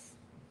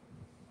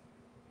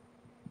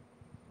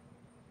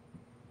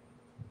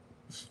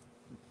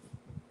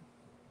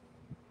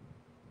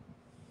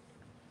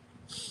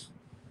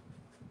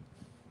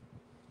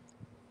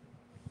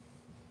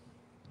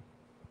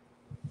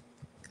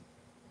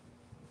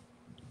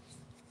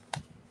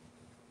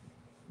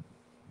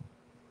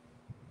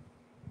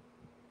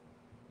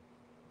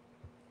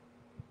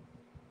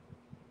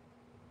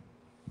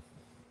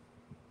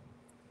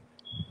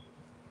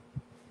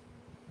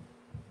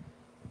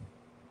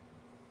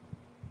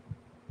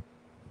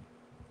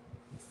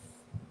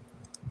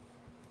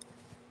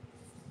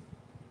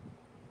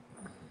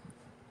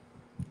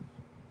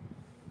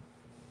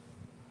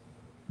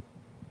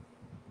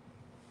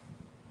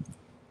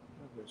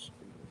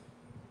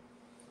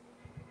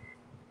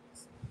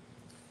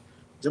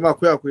 Jama'a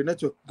ku hakuri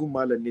network gun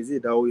malam ne zai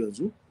dawo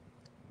yanzu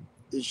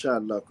insha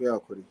Allah ku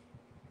hakuri.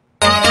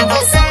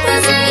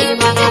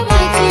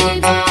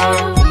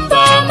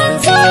 Ba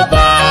manzo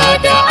ba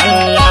da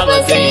Allah ba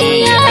zai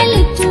yi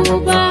halittu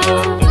ba,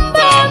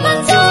 ba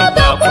manzo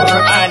da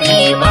Qur'ani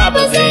ma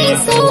ba zai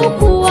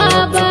saukowa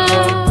ba,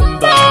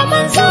 ba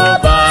manzo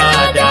ba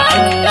da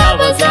Allah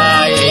ba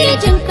zai yi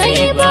jin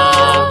kai ba,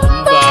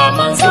 ba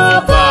manzo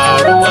ba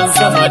ruwan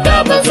sama da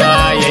ba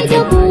zai yi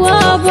dabuwa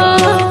ba.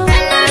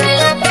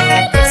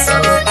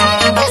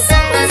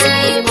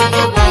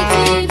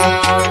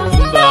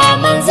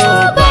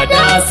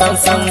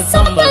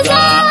 San ba za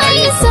a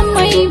yi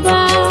samai ba,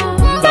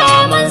 ba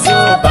manzo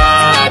ba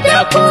da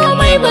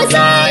komai ba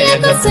za ya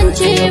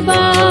kasance ba,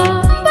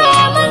 ba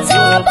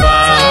manzo ba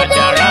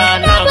da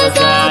rana ba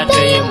za ta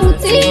yi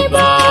mutse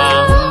ba,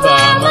 ba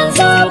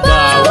manzo ba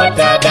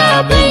wata da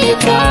bai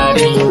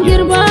karin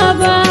girma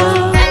ba.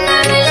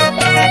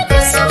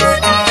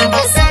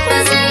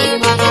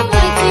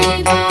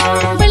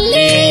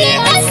 Balle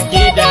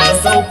aski da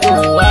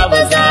saukowa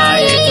ba za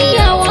ya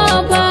iyawa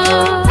ba,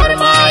 har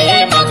ma ya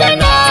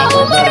magana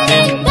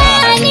umarnin da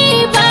ne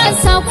ba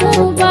saku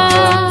ba,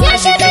 ya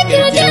shiga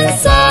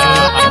kirjinsa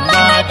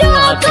amma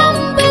dukan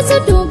bai su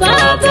duba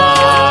ba,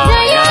 da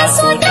ya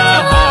so da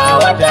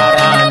wata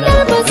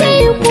ranar ba zai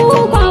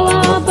komawa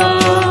ba.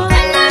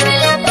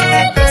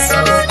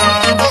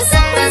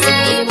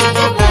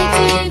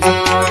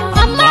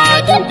 Amma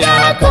duk da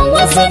kan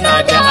wasu na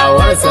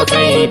da'awarsa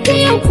bai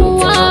biyan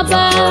kowa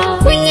ba,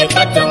 kun yi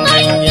fatan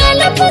hanya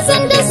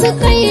lafazan da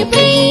suka yi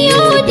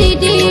biyo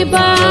daidai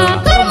ba,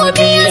 kar mu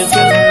biya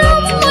sirrin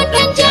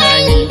mutan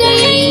jahil da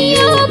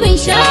yayyo bai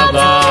sha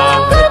ba,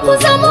 kar ku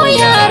zamo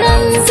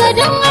yaransa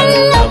don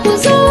Allah ku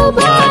zo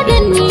ba da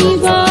ni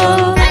ba.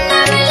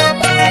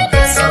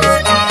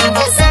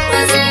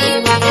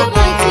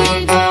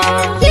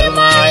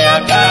 Girma ya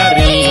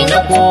kare na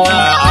kowa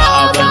a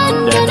abin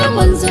da na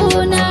manzo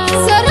na,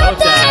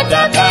 sarauta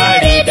ta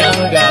kare don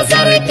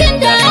gazarkin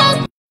da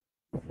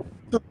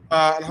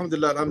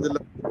Alhamdulillah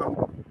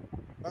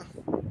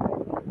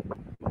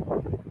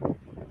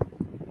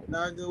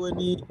na ga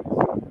wani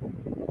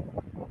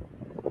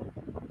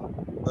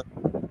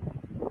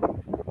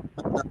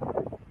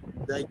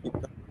zagi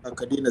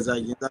ka daina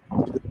zagi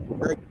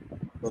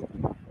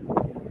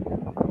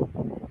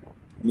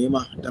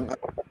nema dan a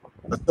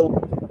sau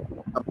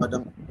amma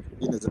dan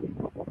daina zagi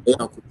ya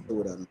hakuri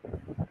saboda nan.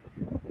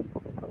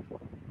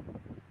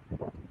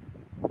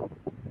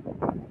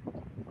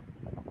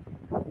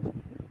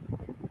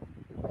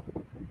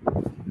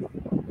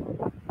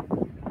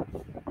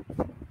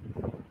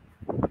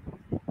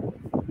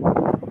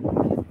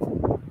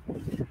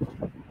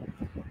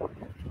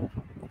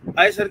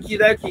 Ai sarki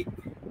zaki.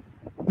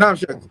 Na'am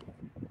shek.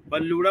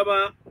 Ban lura ba.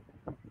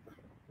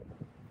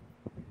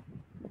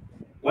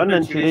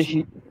 Wannan cire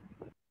shi.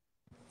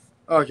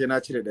 Okay, na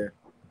cire daya.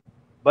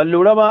 Ban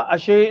lura ba,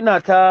 ashe ina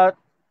ta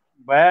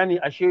bayani,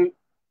 ashe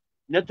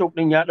network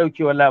din ya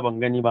dauke wallahi ban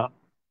gani ba.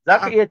 Za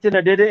ka iya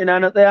tuna daidai ina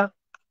na tsaya?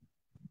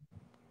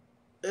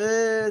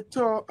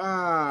 To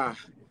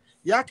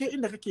ya kai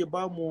inda kake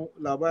ba mu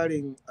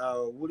labarin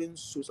wurin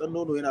tsotsan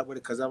nono yana bari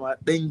ka zama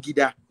ɗan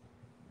gida.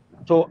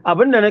 To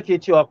abin da nake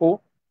cewa ko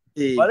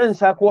bari in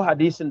sako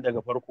hadisin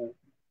daga farko.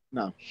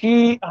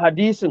 Shi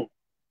hadisin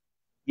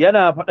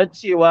yana faɗa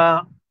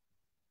cewa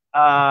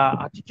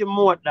a cikin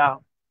muwadda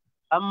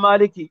an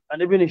maliki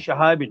an ibn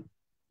shahabin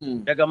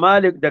daga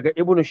malik daga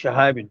ibn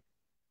shahabin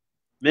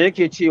me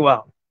yake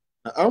cewa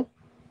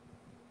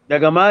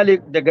daga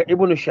Malik daga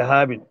Ibn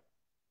Shahabin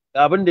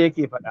abin da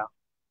yake faɗa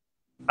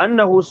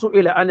annahu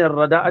su'ila anir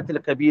rada'atil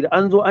kabir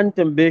an zo an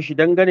tambaye shi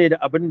dangane da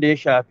abin da ya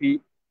shafi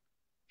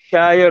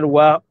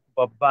shayarwa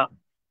babba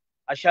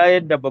a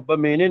shayar da babba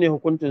menene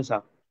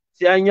hukuncinsa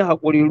sai an yi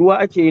haƙuri ruwa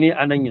ake ne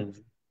a nan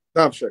yanzu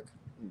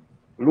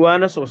ruwa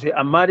na sosai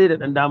amma dai da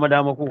ɗan dama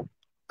dama ko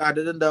a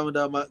da ɗan dama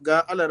dama ga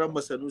alaran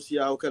masanusi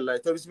ya hau kan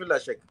layi ta bismillah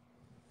shek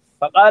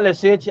faƙala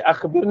sai ce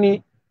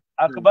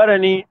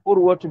akbarani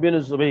urwatu bin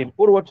zubair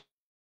urwatu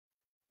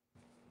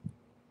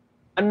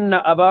anna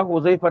aba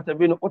huzaifata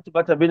bin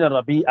utbata bin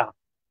rabi'a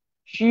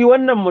shi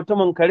wannan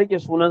mutumin ka rike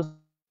sunan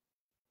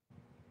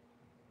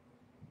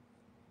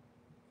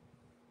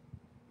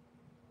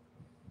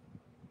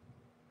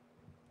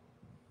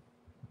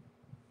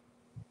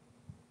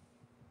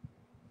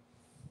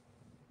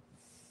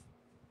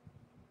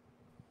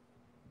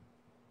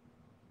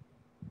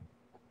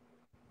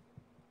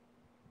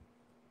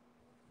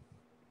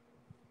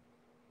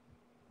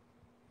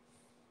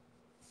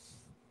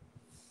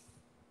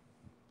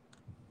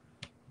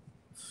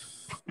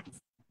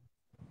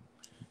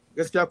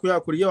gaskiya ku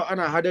yakuri yau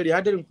ana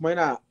hadarin kuma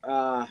yana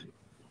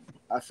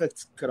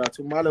affect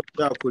karatun malam ku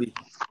yakuri.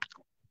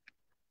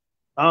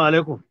 Assalamu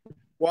alaikum.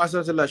 Wa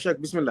asalamu shek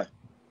bismillah.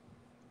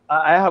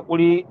 A yi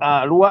haƙuri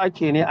a ruwa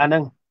ake ne a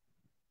nan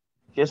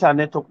shi yasa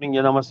network ɗin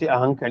ya zama sai a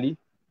hankali.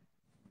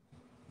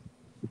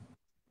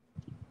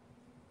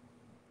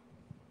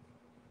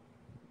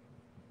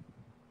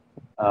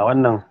 A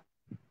wannan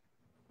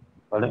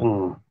bari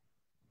in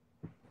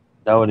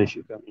dawo da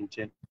shi kan in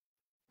ce.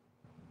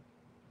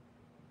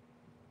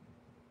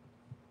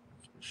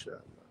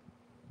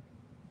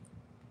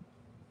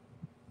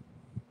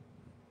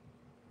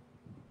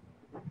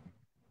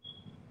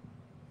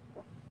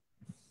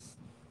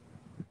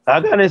 Ka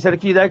gane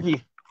sarki zaki?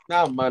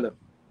 Na'am malam.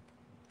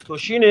 To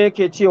shine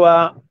yake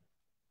cewa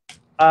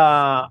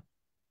a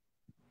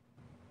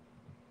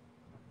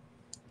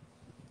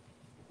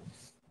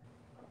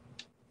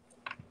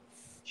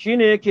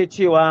shine yake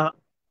cewa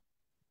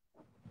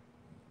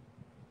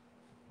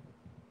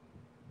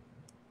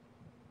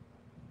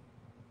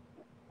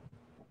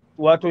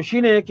wato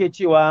shine yake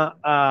cewa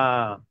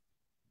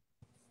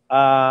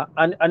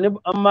an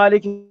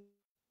maliki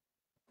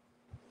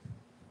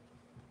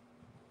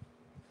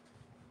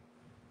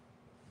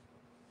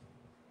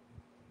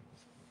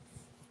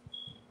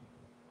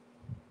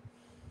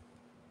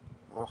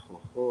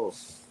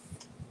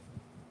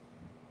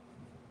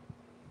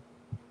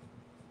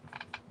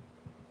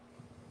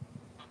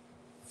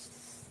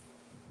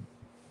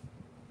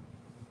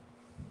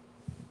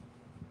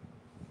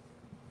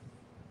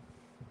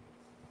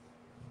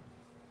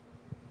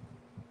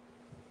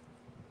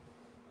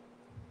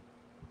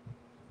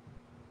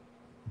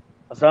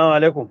Assalamu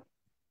alaikum.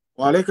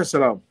 Wa alaikum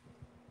salam.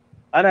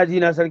 Ana ji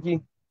na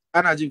sarki?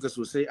 Ana jinka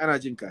sosai, ana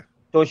jinka.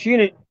 To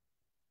shine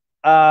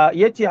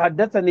yace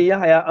haddathani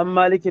Yahya an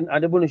Malikin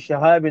an ibn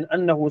Shahabin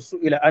annahu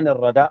su'ila an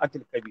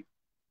ar-rada'atil kabir.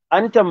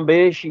 An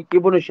tambaye shi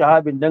ibn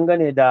Shahabin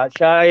dangane da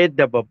shayar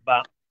da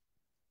babba.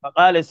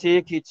 Faqala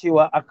sai yake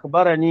cewa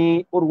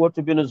akbarani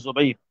Urwatu bin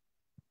Zubair.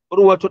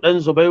 Urwatu dan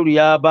Zubairu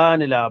ya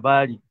bani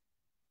labari.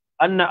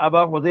 Anna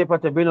Aba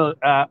Huzaifata bin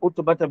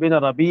Utbata bin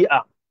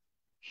Rabi'a.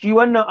 Shi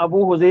wannan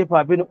Abu Huzaifa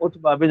bin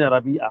Utba bin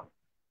Rabi'a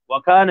wa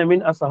kana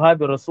min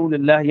ashabi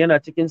Rasulillah yana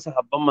cikin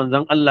sahabban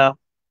manzon Allah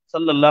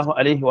sallallahu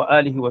alaihi wa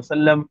alihi wa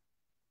sallam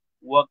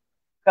wa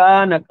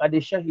kana qad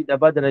shahida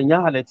badran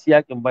ya halarci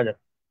yakin badar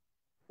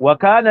wa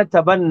kana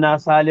tabanna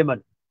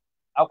saliman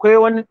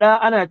akwai wani da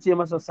ana ce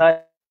masa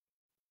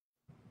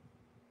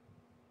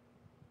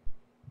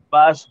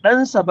ba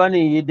ɗansa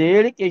bane da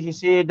ya rike shi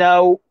sai ya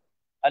dawo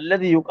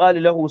alladhi yuqalu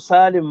lahu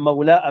salim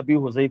maula abi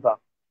huzaifa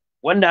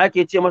wanda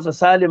ake ce masa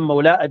salim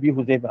maula abi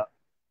huzaifa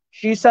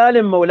shi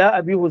salim maula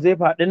abi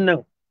huzaifa din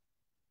nan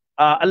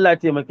Allah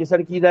taimaki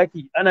sarki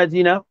zaki ana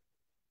jina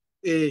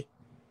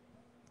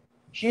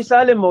shi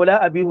salim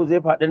maula abi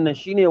huzaifa din nan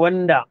shine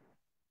wanda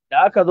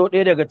da aka zo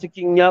ɗaya daga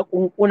cikin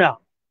yaƙunƙuna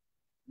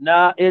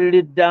na ‘yan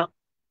ridda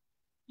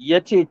ya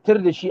ce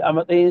tir da shi a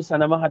matsayinsa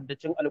na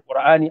mahaddacin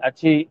alƙur'ani a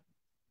ce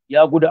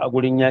ya gudu a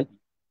gurin yaƙi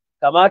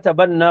kamata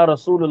banna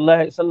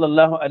rasulullahi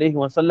sallallahu alaihi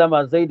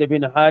wasallama zaid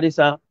bin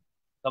harisa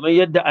kamar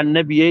yadda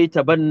annabi ya yi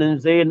tabannin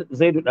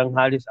zaidu ɗan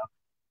harisa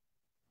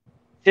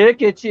sai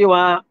yake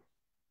cewa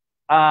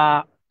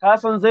a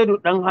kasan zaidu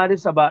ɗan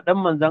harisa ba ɗan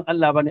manzan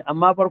Allah ba ne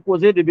amma farko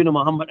zaidu bin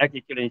muhammad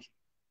ake kiran shi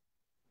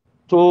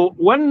to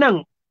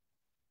wannan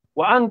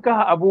wa an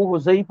kaha abu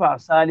huzaifa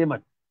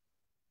saliman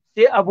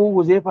sai abu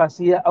huzaifa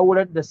sai ya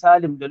aurar da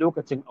salim da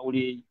lokacin aure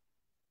yayi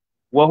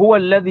wa huwa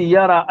alladhi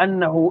yara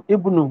annahu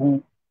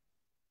ibnuhu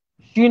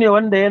shine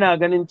wanda yana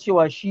ganin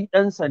cewa shi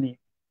ɗansa ne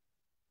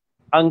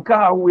an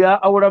kahu ya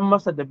auren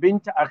masa da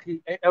binta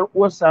akhi ƴar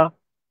uwarsa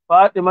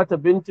Fatimata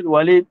bintul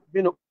Walid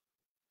bin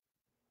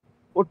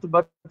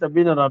Utbah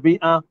bin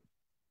Rabi'a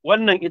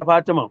wannan ita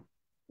Fatima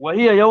wa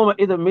hiya yawma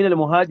idan min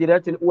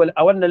al-muhajirat al-awwal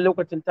a wannan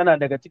lokacin tana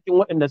daga cikin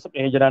waɗanda suka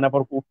hijira na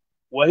farko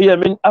wa hiya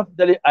min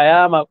afdali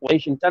ayama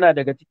quraish tana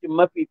daga cikin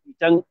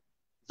mafifitan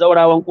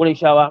zaurawan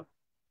qurayshawa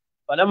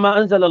falamma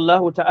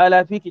anzalallahu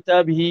ta'ala fi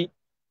kitabihi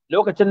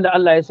lokacin da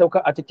Allah ya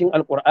sauka a cikin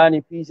alqur'ani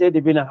fi zaid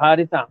bin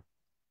haritha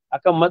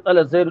akan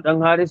matsalar zaid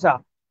dan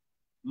harisa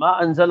ma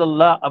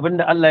anzalallah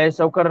abinda Allah ya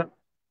saukar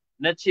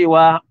na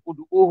cewa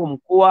ud'uhum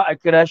kowa a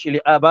kira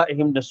shi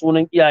li'aba'ihim da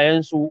sunan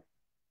iyayensu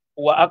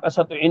wa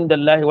aqsatu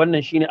indallahi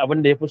wannan shine abin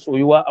da yafi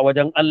soyuwa a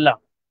wajen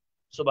Allah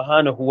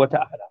subhanahu wa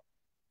ta'ala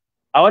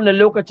a wannan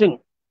lokacin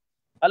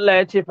Allah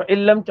ya ce fa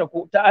in lam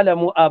taku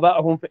ta'lamu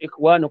aba'ahum fa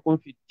ikwanukum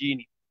fid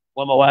din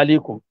wa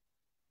mawalikum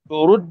to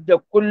rudda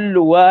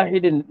kullu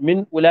wahidin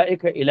min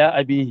ulaika ila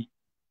abihi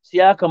sai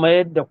aka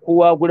mayar da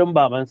kowa gurin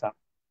babansa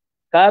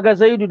kaga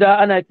Zaidu da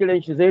ana kiran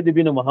shi Zaidu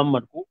bin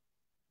Muhammad ko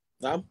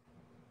na'am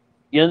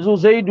yanzu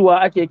Zaiduwa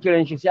ake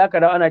kiran shi sai aka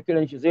da ana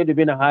kiran shi Zaidu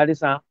bin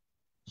Harisa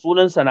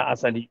sunansa na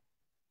asali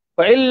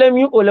fa in lam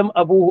yu'lam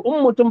abuhu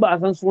in mutum ba a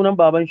san sunan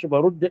baban shi ba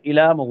rudda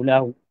ila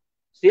maulahu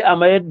sai a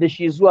mayar da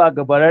shi zuwa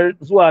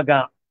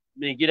ga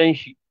mai gidan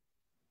shi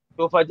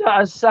to fa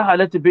ja'a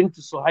sahalatu bint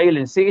suhail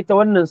sai ita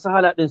wannan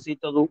sahala din sai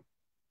ta zo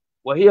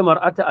wa hiya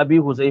mar'atu abi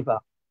huzaifa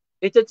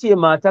ita ce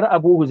matar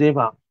abu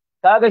huzaifa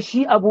kaga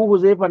shi abu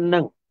huzaifan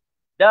nan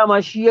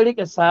dama shi ya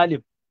rike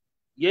salim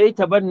yayi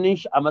tabannin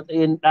shi a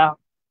matsayin da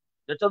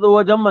ta zo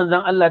wajen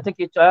manzon Allah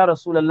take cewa ya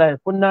rasulullahi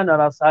kunna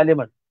nara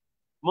saliman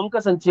mun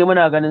kasance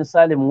muna ganin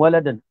salim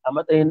waladan a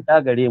matsayin da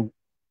gare mu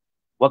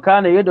wa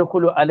kana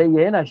yadkhulu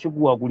alayya yana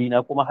shigowa guri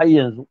na kuma har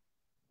yanzu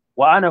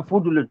wa ana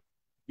fudulun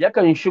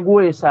yakan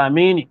shigo ya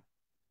same ni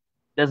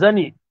da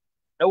zane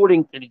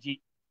daurin kirji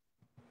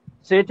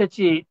sai ta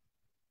ce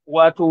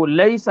wato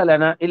laisa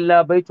lana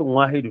illa baitun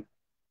wahidun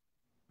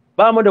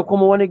ba mu da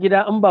kuma wani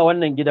gida in ba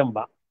wannan gidan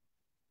ba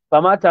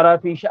fama tara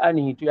fi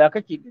sha'anihi to ya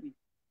kake gari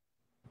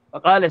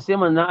faqala sai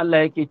manzon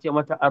Allah yake ce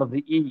mata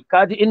arzihi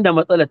kaji inda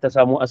matsalar ta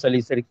samu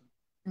asali sarki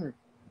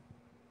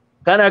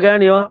kana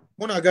ganewa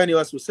muna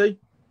ganewa sosai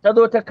ta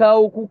zo ta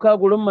kawo kuka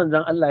gurin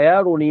manzon Allah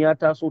yaro ne ya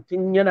taso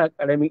tun yana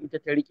ƙaramin ita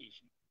ta rike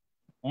shi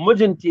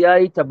mijinta ya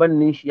yi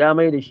tabannin shi ya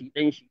mai da shi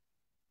ɗan shi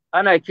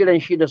ana kiran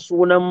shi da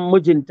sunan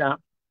mijinta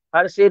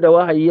har sai da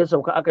wahayi ya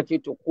sauka aka ce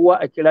to kowa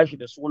a kira shi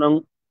da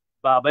sunan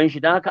baban shi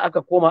dan haka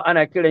aka koma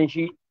ana kiran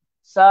shi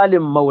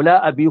Salim Maula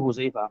Abi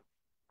Huzaifa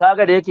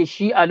kaga da yake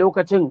shi a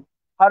lokacin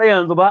har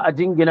yanzu ba a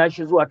jingina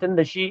shi zuwa tun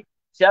da shi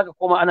sai aka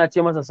koma ana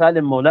ce masa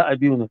Salim Maula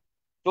Abi Huzaifa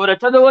to da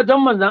ta zo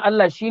wajen manzon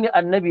Allah shine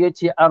annabi ya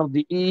ce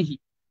ardihi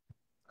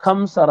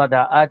khamsa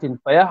rada'atin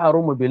fa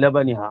yahrumu bi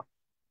labaniha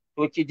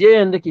to ki je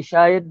yanzu ki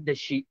shayar da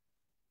shi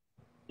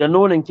da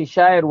nonon ki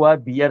shayarwa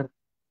 5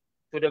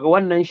 to daga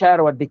wannan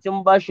shayarwar da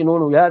kin bashi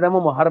nono ya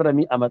zama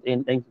muharrami a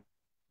matsayin danki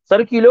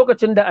sarki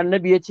lokacin da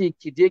annabi ya ce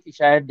ki je ki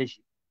shayar da shi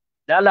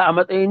dala a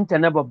matsayin ta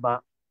na babba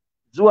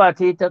zuwa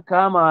ta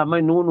kama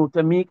mai nono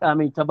ta miƙa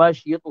mai ta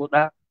bashi ya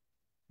tsotsa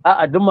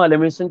a'a duk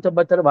malamai sun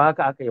tabbatar ba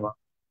haka aka yi ba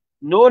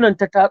nonon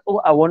ta tatso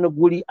a wani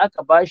guri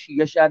aka bashi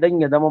ya sha dan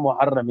ya zama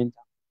muharramin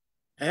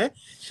ta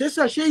shi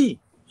yasa shehi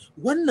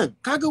wannan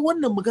kaga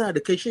wannan magana da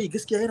kai shehi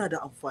gaskiya yana da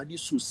amfani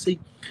sosai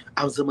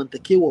a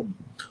zamantakewar mu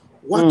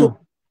wato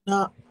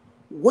na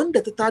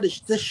wanda ta tada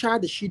shi ta sha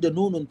da shi da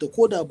nonon ta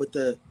koda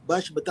bata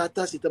bashi ba ta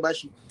tasi ta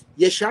bashi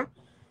ya sha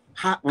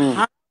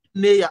ha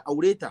ne ya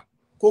aure ta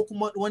ko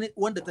kuma wani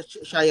wanda ta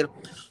shayar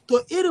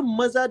to irin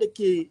maza da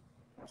ke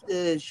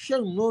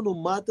shan nonon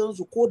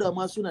matansu koda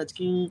ma suna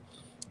cikin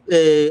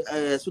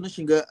suna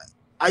shiga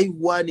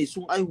aihuwa ne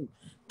sun aihu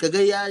kaga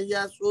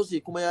ya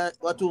tsose kuma ya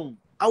wato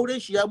auren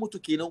shi ya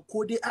mutu kenan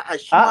ko dai a'a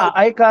shi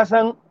ai ka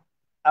san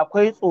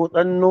akwai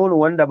tsotsan nono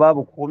wanda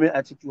babu komai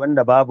a ciki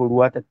wanda babu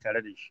ruwa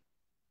tattare da shi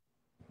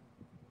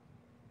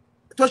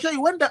to shi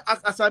wanda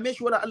a same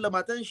shi wala Allah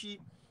matan shi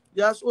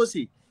ya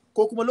tsose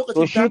ko kuma lokacin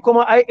to shi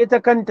kuma ai ita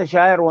kanta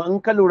shayarwa in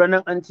ka lura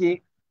nan an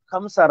ce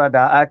kamsa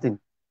rada'atin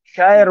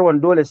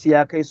shayarwan dole sai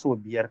ya kai so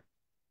 5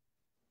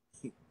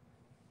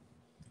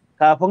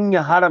 kafin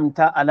ya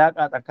haramta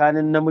alaka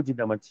tsakanin namiji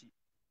da mace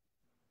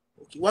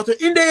wato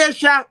inda ya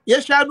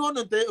sha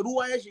nonon ta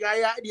ruwa ya shiga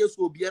ya haɗiye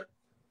so 5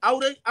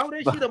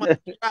 auren shi da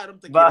mace ya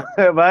haramta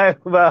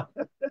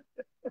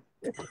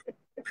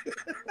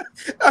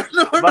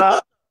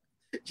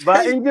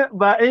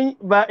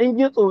ba in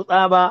ji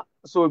tsotsa ba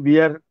so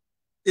 5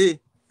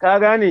 ka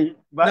gane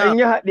ba in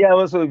yi haɗiya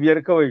ba so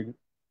 5 kawai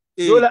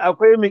dole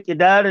akwai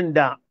miƙidarin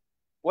da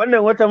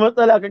wannan wata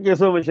matsala kake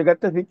so mu shiga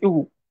ta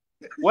fiqihu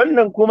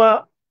wannan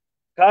kuma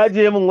ka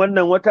je min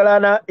wannan wata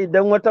rana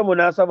idan wata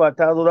munasaba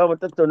ta zo za mu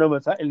tattauna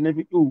masail na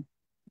fiqihu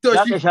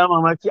za ka sha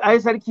mamaki ai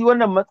sarki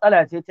wannan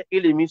matsala ce ta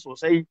ilimi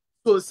sosai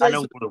sosai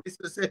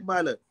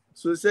malam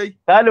sosai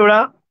ka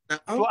lura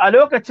to a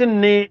lokacin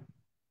ne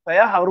fa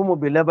ya harumu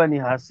bi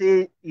labaniha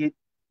sai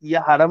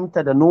ya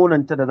haramta da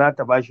nonanta da za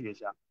ta bashi ya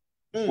sha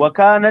wa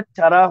kanat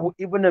tarahu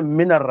ibnan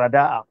min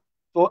rada'a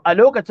to a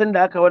lokacin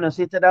da aka wannan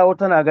sai ta dawo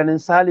tana ganin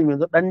Salim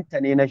yanzu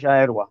ɗanta ne na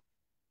shayarwa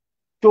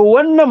to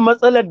wannan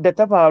matsalar da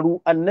ta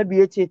faru annabi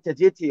ya ce ta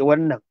je ta yi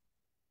wannan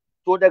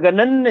to daga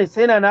nan ne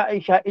sai na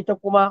Aisha ita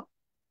kuma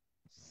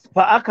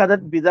fa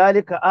akadat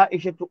bidhalika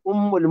Aisha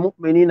ummul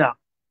mu'minina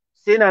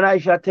sai na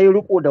Aisha ta yi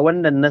riko da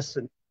wannan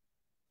nassin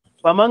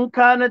faman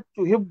kanat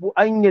tuhibbu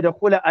an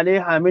yadkhula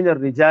alaiha min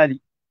rijali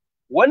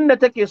wanda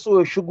take so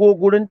ya shigo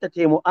gurin ta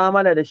ta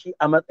mu'amala da shi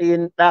a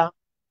matsayin ɗa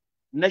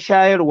na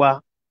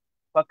shayarwa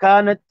fa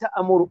kanat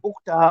ta'muru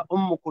uktaha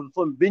ummu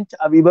kulthum bint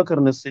abi bakr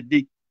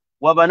as-siddiq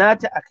wa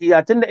banati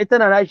akhiya tunda ita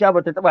na Aisha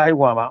bata taba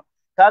haihuwa ba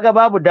kaga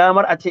babu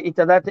damar a ce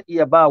ita za ta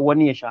iya ba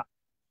wani ya sha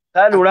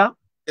ka lura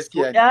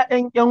to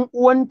ƴaƴan ƴan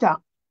uwanta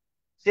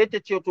sai ta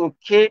ce to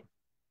ke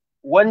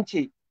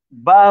wance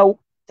ba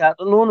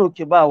tatsi nono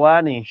ki ba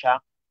wani ya sha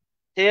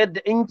ta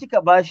yadda in kika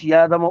bashi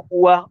ya zama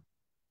uwa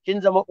kin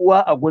zama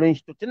uwa a gurin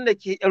shi to tunda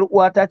ke ƴar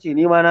uwa ta ce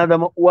ni ma na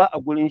zama uwa a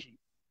gurin shi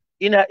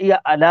ina iya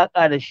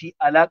alaka da shi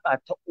alaka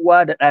ta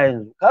uwa da ɗa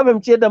yanzu ka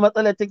fahimce da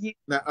matsalar take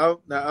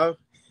na'am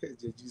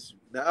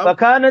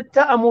fakanat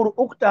ta'muru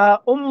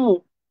uktaha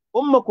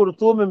ummu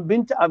kulthum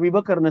bint abi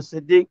bakr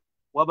as-siddiq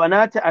wa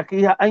banati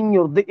akiha an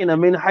yurdina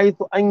min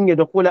haythu an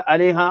yadkhula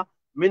alaiha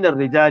min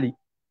ar-rijali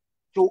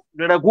to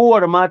da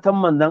ragowar matan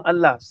manzon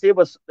Allah sai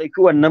ba su ɗauki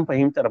wannan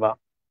fahimtar ba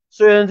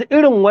so yanzu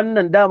irin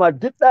wannan dama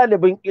duk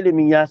ɗalibin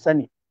ilimin ya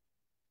sani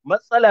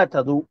matsala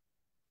ta zo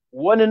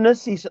wani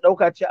nassi su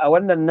ɗauka ce a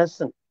wannan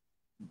nassin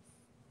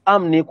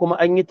am ne kuma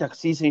an yi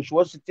taksisin shi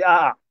wasu ce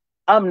a'a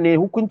am ne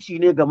hukunci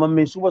ne ga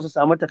mamme su ba su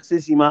samu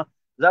taksisi ma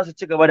za su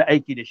ci gaba da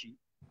aiki da shi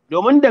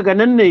domin daga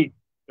nan ne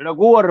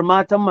ragowar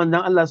matan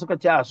manzon Allah suka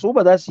ce a su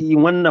ba za su yi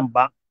wannan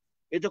ba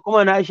ita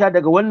kuma na Aisha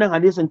daga wannan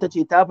hadisin ta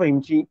ce ta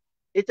fahimci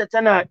ita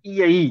tana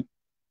iya yi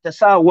ta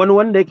sa wani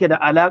wanda yake da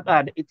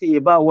alaka da ita ya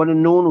ba wani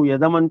nono ya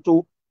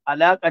zamanto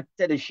alakar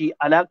ta da shi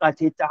alaka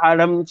ce ta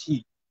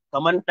haramci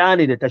kamar ɗa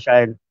ne da ta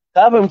shayar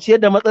ka fahimci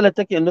yadda matsalar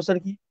take yanzu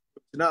sarki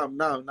na'am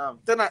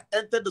tana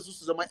ƴantar da su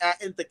zama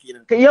ƴaƴanta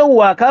kenan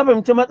yawwa ka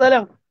fahimci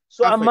matsalar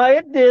so amma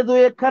yadda ya zo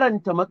ya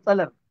karanta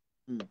matsalar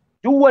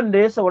duk wanda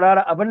ya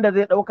saurara abin da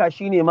zai ɗauka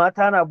shine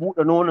mata na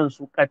buɗe nonon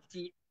su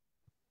katti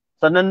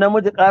sannan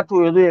namiji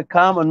ƙato ya zo ya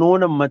kama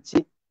nonon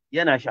mace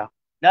yana sha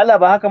lala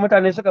ba haka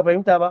mutane suka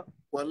fahimta ba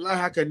wallahi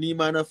haka ni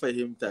ma na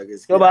fahimta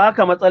gaskiya to ba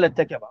haka matsalar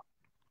take ba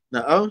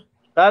na'am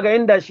kaga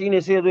inda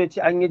shine sai ya zo ya ce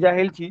an yi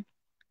jahilci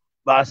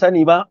ba a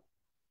sani ba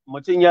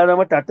mutum ya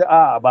zama tata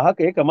a'a ba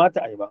haka ya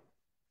kamata a yi ba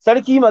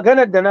sarki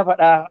maganar da na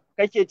faɗa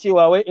kake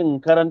cewa wai in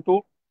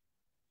karanto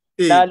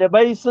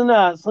ɗalibai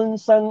sun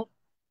san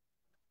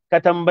ka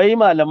tambayi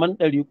malaman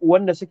ɗariƙu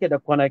wanda suke da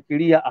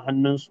kwanakiriya a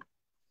hannunsu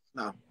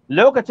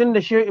lokacin da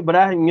Shehu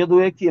Ibrahim ya zo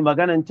yake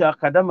maganan cewa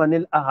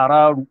kadamanil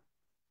ahararu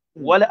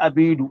wal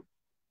abidu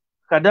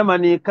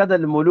kadamani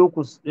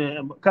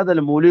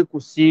kadal muluku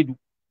sidu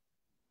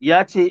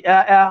ya ce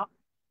 ‘ya'ya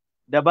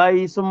da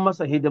bayi sun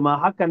masa hidima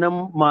haka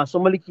nan masu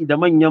mulki da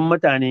manyan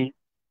mutane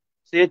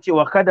sai ce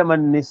wa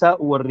kadaman nisa'u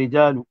war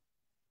rijalu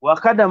wa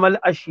kadamal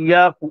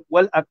ashiyaku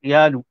wal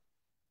aqyalu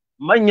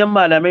manyan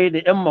malamai da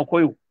 ‘yan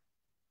makoyo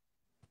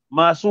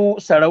masu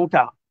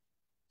sarauta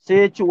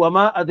sai ce wa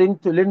ma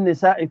adintu lin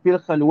nisa'i fil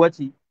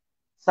khalwati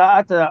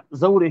sa'ata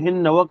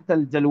zawrihinna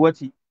waqtal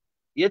jalwati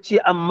yace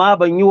amma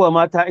ban yi wa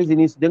mata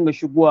izini su dinga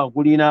shigowa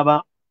gurina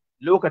ba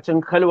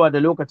lokacin kalwa da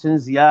lokacin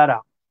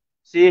ziyara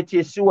sai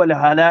yace siwal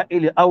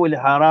hala'il aw al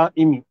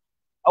hara'imi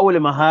aw al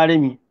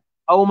maharimi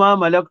aw ma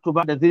malaktu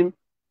ba'da zim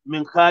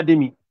min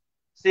khadimi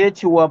sai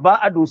yace wa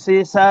ba'du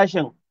sai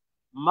sashin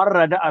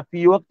marrada a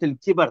fi waqtil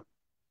kibar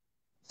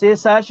sai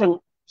sashin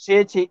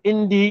sai yace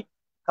indi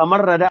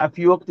kamar rada a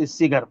fi waqtil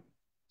sigar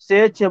sai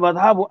yace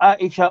mazhabu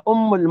Aisha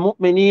ummul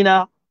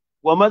mu'minina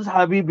wa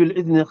mazhabi bil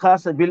idni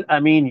khasa bil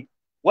amini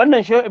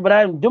wannan Shehu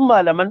Ibrahim duk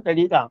malaman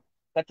ɗariƙa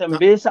ka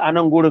tambaye su a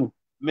nan gurin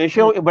me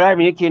Shehu Ibrahim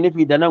yake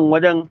nufi da nan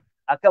wajen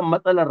akan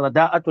matsalar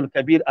rada'atul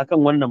kabir akan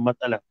wannan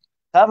matsalar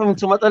ka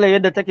fahimci matsalar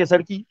yadda take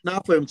sarki na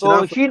fahimci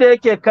to shi da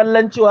yake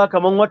kallon cewa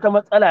kaman wata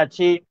matsala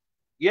ce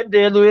yadda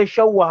ya zo ya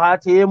shawwaha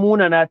ta ya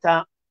munana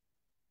ta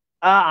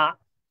a'a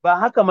ba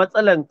haka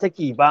matsalar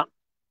take ba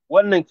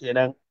wannan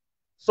kenan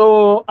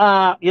so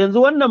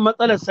yanzu wannan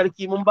matsalar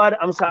sarki mun ba da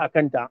amsa a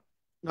kanta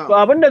to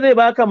abin da zai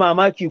baka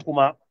mamaki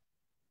kuma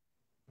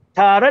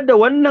tare da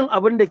wannan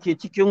abin da ke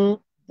cikin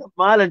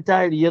Malam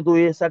Tahir ya zo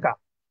ya saka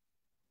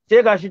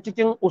sai gashi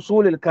cikin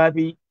usulul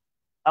kafi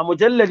a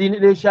mujalladi na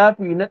ɗaya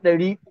shafi na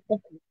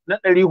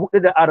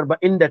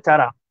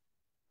 449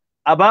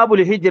 a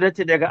babul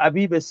hijrati daga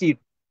Abi Basir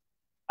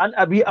an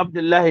Abi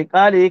Abdullahi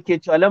kale yake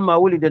cewa lamma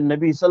wulidan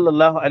nabi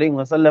sallallahu alaihi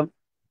wasallam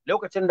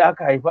lokacin da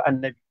aka haifi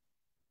annabi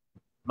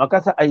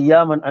makasa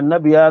ayyaman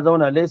annabi ya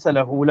zauna laysa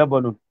lahu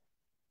labanun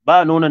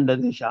ba nonon da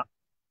zai sha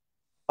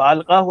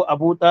فألقاه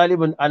أبو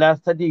طالب على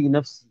ثدي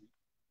نفسه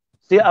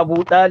sai Abu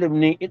Talib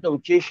ne ya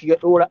ɗauke shi ya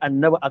ɗora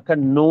annabi akan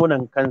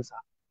nonon kansa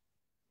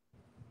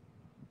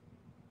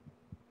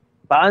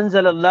fa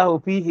anzalallahu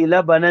fihi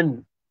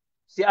labanan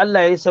sai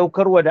Allah ya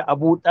saukarwa da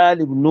Abu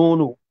Talib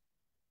nono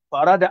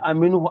farada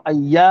aminhu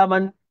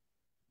ayyaman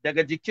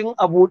daga jikin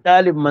Abu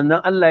Talib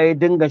manzon Allah ya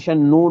dinga shan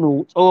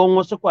nono tsawon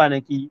wasu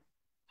kwanaki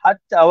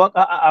hatta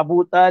waqa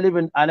Abu Talib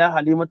ala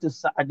Halimatu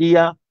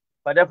Sa'diyya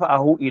fa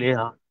dafa'ahu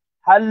ilaiha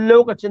har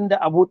lokacin da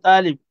Abu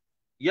Talib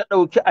ya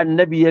ɗauki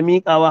annabi ya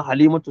miƙawa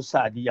Halimatu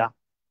Sa'diya.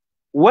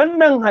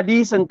 Wannan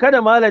hadisin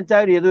kada Malam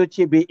Tahir ya zo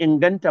ce bai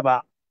inganta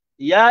ba,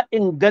 ya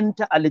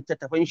inganta a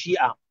littattafan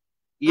Shi'a.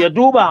 Ya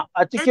duba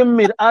a cikin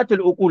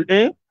Mir'atul Uqul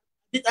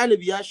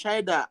Ɗalibi ya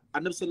shayar da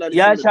Annabi sallallahu alaihi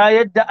ya wasallam.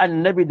 shayar da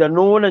annabi da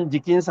nonon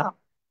jikinsa,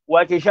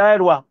 wa ke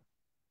shayarwa?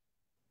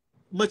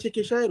 Mace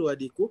ke shayarwa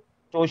dai ko?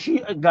 To shi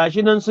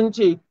gashi nan sun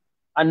ce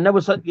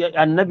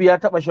annabi ya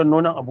taɓa shan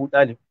nonon Abu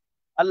Talib.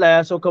 Allah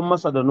ya saukan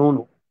masa da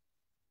nono.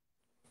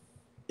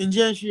 In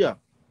ji an shiya.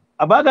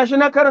 A ba gashi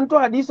na karanto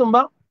hadisin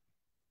ba?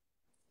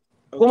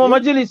 Kuma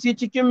majalisi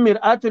cikin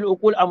Mir'atul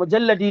Uqul a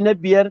mujalladi na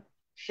 5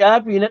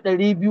 shafi na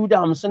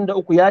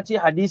 253 ya ce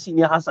hadisi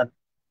ne Hassan.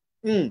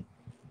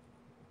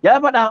 Ya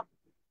faɗa.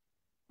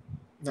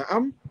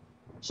 Na'am.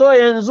 So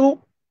yanzu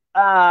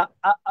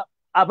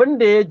abin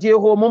da ya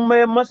jeho mun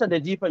mayar masa da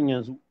jifan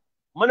yanzu.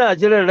 Muna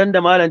jiran ran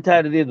da malam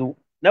tayar zai zo.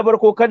 Na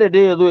farko kada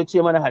dai ya zo ya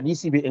ce mana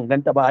hadisi bai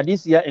inganta ba,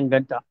 hadisi ya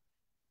inganta.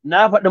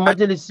 Na faɗi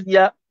majalisi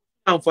ya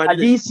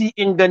hadisi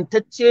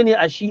ingantacce ne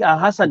a Shi'a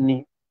Hassan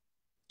ne.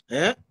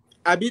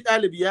 Abi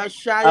Ɗalib ya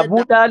shayar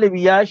Abu Ɗalib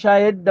ya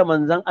shayar da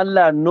manzon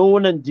Allah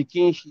nonon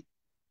jikin shi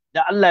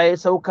da Allah ya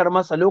saukar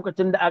masa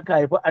lokacin da aka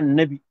haifi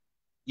annabi.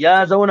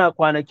 Ya zauna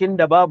kwanakin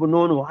da babu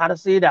nono har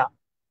sai da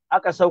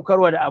aka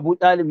saukarwa da Abu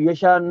Ɗalib ya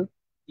sha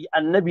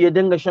annabi ya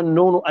dinga shan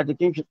nono a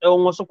jikin shi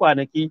tsawon wasu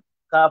kwanaki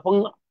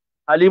kafin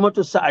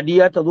Halimatu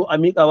Sa'adiyya ta zo a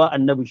miƙawa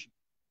annabi shi.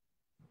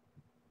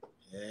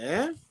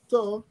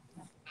 To.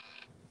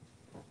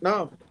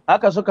 Na'am.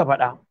 Haka suka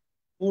faɗa.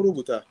 Mun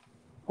rubuta.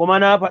 Kuma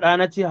na faɗa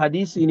na ce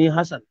hadisi ne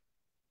Hassan.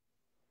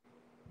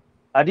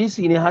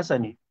 Hadisi ne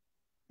Hassan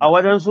a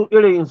wajen su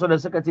irin su da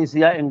suka ce su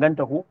ya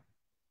inganta ko?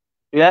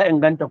 Ya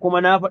inganta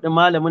kuma na faɗi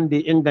malamin da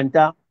ya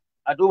inganta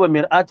a duba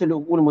Mir'atul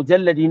Uqul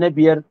mujalladi na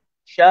 5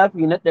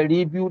 shafi na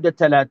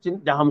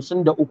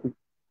 253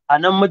 a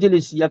nan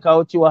majalisi ya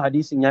kawo cewa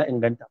hadisin ya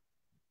inganta.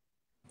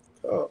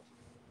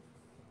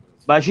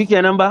 Ba shi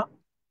kenan ba?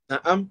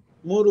 Na'am,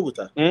 mun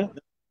rubuta.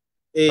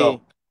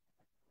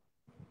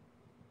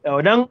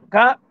 Dan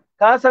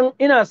ka san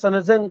ina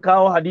sana zan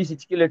kawo hadisi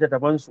cikin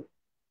littattafansu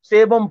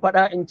sai ban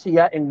faɗa in ce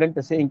ya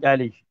inganta sai in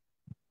kyale shi.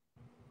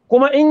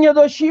 Kuma in ya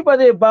zo shi ba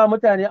zai ba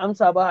mutane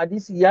amsa ba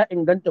hadisi ya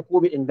inganta ko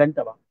bai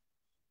inganta ba.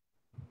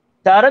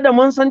 Tare da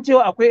mun san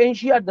cewa akwai 'yan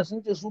shi'ar da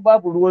sun ce su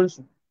babu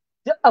ruwansu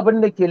duk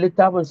abin da ke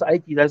littafinsu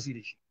aiki za su yi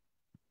da shi.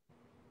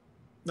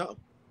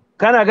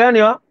 Kana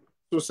ganewa?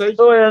 Sosai.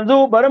 So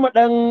yanzu bari mu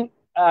ɗan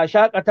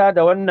shakata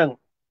da wannan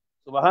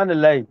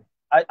subhanallah.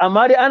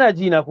 Amma dai ana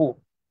ji na ko?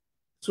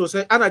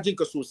 Sosai, ana jin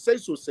ka sosai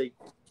sosai.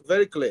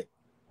 Very clear.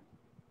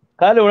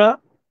 Ka lura?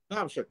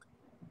 Na'am shak.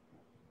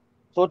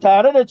 So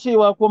tare da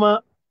cewa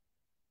kuma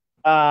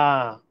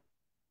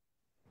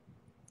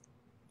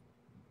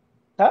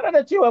tare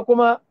da cewa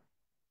kuma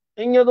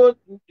in ya zo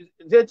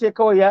zai ce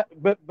kawai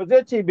ba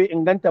zai ce bai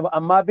inganta ba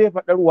amma bai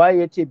faɗar waye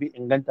ya ce bai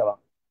inganta ba.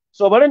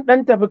 So bari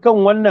ɗan tafi kan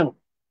wannan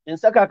in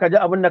saka ka ji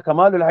abin da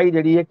Kamalul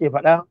Haidari yake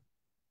faɗa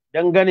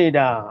dangane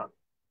da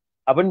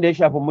abin da ya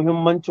shafi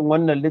muhimmancin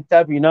wannan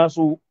littafi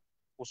nasu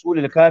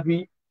usulul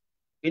kafi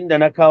inda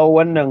na kawo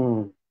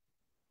wannan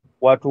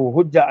wato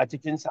hujja a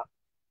cikinsa.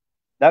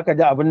 Za ka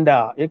ji abin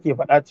da yake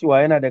faɗa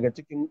cewa yana daga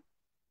cikin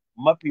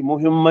mafi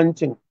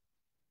muhimmancin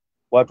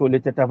wato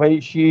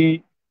littattafai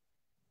shi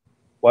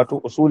wato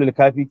usulul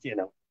kafi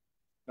kenan.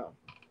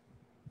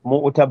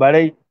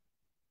 Mu'tabarai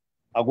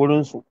a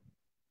gurinsu.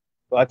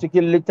 To a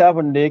cikin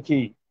littafin da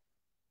yake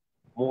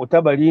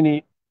mu'tabari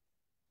ne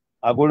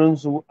a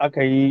gurinsu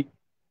aka yi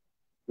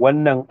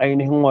wannan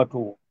ainihin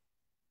wato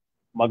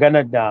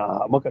maganar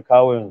da muka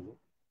kawo yanzu.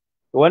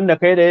 Wanda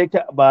kai da yake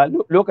ba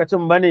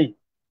lokacin ba ne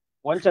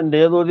wancan da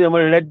ya zo zai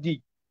min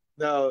raddi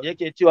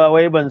yake cewa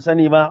wai ban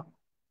sani ba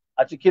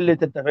a cikin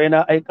littattafai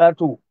na ai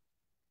ƙato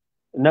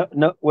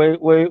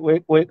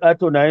wai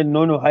ƙato na yin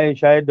nono hayan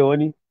shayar da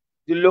wani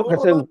duk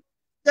lokacin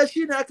ya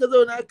shi ne aka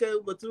zauna aka yi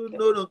batu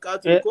nonon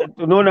ƙato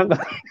ko? Nonon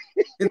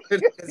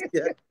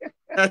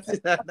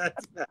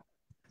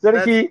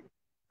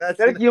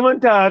sarki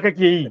manta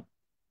kake yi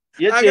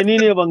ya ce ni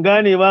ne ban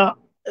gane ba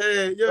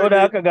yau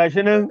da haka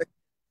gashi nan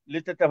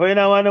littattafai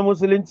na ma na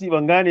musulunci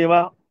ban gane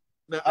ba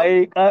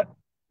ai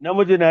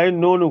namiji na yin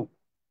nono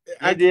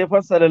yadda ya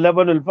fassara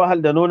labanul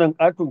fahal da nonon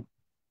ƙato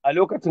a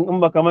lokacin in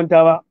baka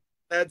manta ba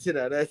na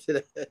tuna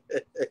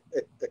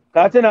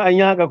ka tuna an yi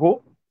haka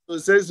ko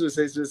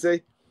sosai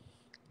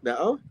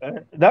na'am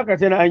da ka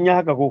tuna an yi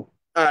haka ko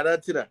na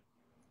tuna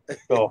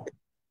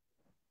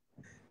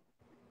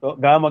to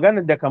ga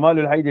maganar da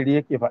Kamalul Haidari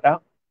yake faɗa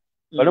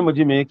bari mu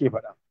ji me yake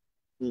faɗa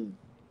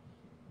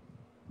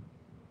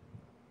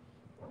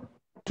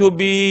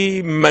كتب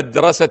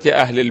مدرسة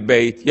أهل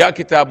البيت يا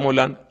كتاب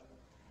مولانا.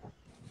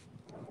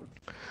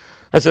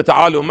 هسه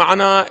تعالوا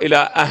معنا إلى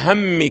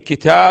أهم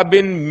كتاب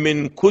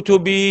من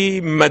كتب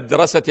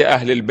مدرسة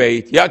أهل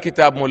البيت يا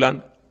كتاب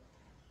مولانا.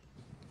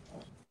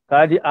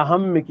 كادي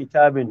أهم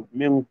كتاب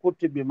من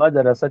كتب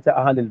مدرسة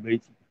أهل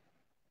البيت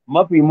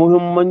ما في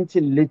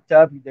muhimmancin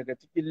littafi daga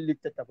cikin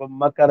littattafan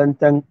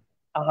makarantar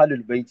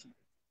ahlul baiti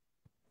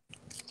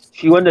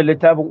shi wannan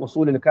littafin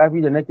usulul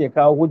kafi da nake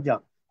kawo hujja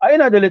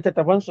ina da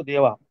littattafan su da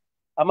yawa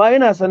amma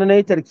ina sanar na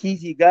yi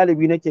tarkisi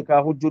galibi nake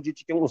kawo hujjoji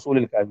cikin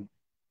usulul kafi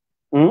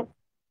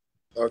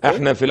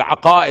احنا في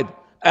العقائد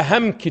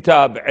أهم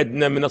كتاب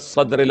عندنا من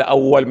الصدر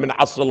الأول من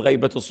عصر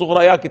الغيبة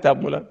الصغرى يا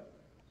كتاب مولانا؟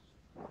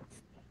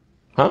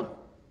 ها؟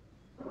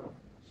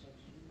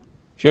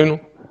 شنو؟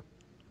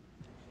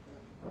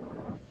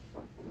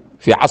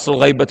 في عصر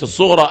الغيبة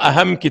الصغرى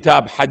أهم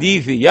كتاب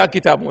حديثي يا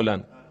كتاب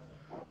مولانا؟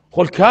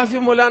 قل كافي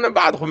مولانا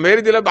بعد ما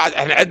يريد بعد،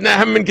 احنا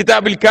عندنا أهم من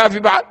كتاب الكافي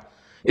بعد.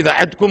 إذا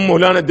عندكم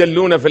مولانا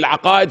دلونا في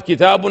العقائد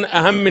كتاب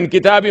أهم من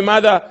كتاب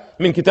ماذا؟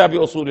 من كتاب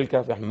أصول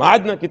الكافي. احنا ما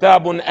عندنا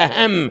كتاب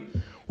أهم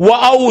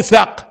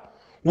وأوثق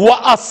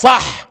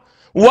وأصح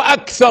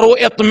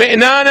وأكثر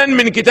اطمئنانا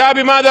من كتاب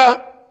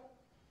ماذا؟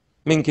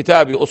 من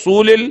كتاب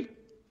أصول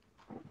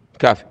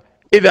الكافي.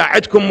 إذا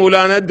عندكم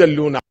مولانا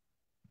دلونا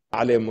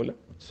عليه مولانا.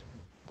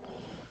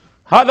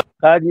 هذا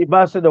kaji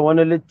ba su da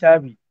wani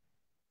littafi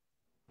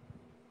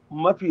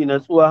mafi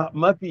natsuwa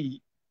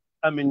mafi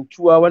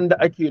amintuwa wanda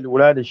ake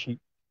lura da shi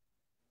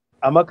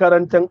a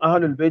makarantar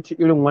ahlul baiti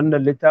irin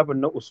wannan littafin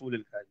na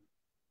usulul kafi.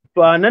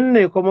 To a nan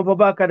ne kuma fa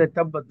baka da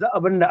tabbas za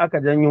abin da aka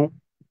janyo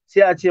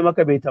sai a ce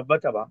maka bai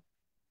tabbata ba.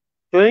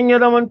 To in ya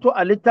zamanto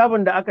a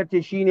littafin da aka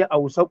ce shine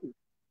ausaku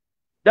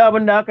da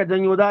abin da aka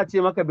janyo za a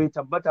ce maka bai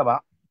tabbata ba,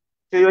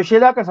 to yaushe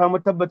za ka samu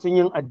tabbacin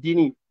yin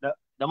addini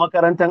da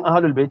makarantar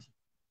ahlul baiti?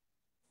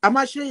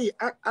 Amma shayi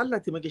Allah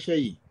taimake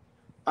shayi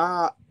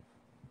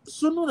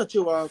sun nuna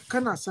cewa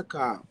kana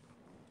saka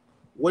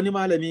wani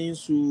malamin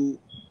su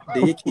da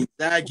yake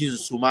zagin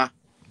su ma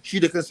shi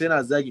da kansa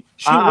yana zagi.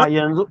 A'a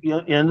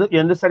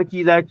yanzu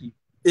sarki zaki.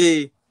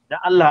 Da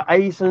Allah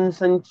ai sun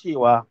san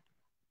cewa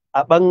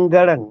a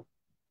ɓangaren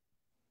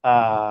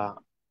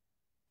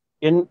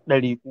in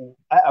ɗariƙu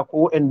ai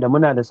akwai waɗanda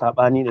muna da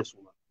saɓani da su.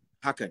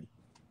 Haka ne.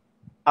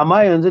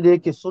 Amma yanzu da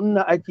yake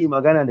sunna ake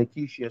magana da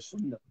kishiyar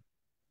sunna.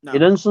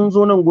 Idan sun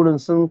zo nan gurin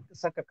sun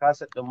saka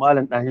kaset ɗin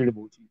Malam Ɗahir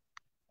Rubuci,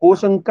 ko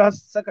sun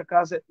saka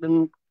kaset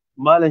ɗin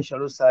Malam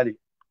Sharif Sale,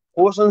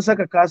 ko sun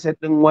saka kaset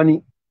ɗin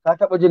wani, ka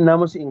taɓa jin na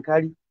musu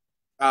inkari?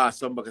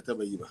 San baka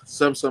taɓa yi ba.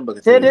 Sam baka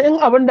taɓa yi. Sai dai in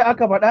abin da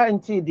aka faɗa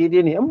in ce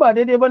daidai ne, in ba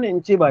daidai bane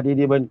in ce ba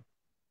daidai bane.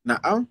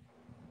 Na'am.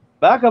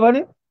 Ba haka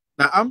bane?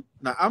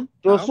 Na'am.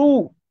 To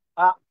su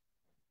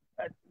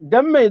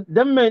dan mai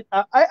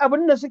ai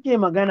abin da suke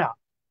magana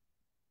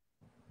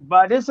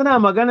ba dai suna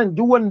maganan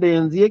duk wanda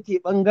yanzu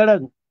yake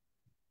bangaren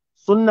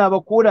sunna ba,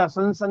 ko da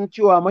sun san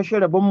cewa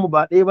masharabin mu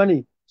ba ɗaya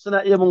bane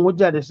suna iya min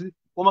hujja da su,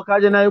 kuma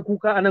kaje na yi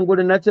kuka a nan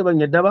gudun na ce ban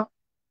yadda ba.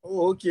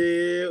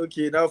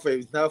 Okay, na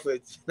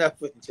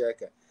fahimci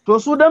haka. To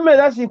su dan mai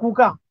za su yi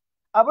kuka?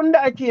 Abin da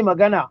ake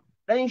magana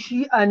ɗan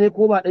shi'a ne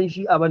ko ba ɗan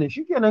shi'a bane,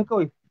 shikenan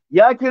kawai.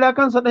 Ya kira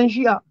kansa ɗan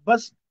shi'a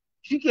bas,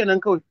 shikenan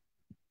kawai.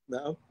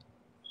 Na'am.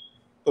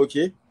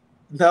 Okay.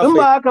 In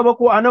ba haka ba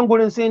ko a nan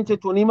gurin sai in ce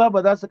to ni ma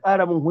ba za su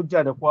ƙara min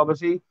hujja da kowa ba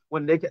sai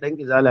wanda yake ɗan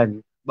izala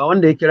ne, ba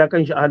wanda ya kira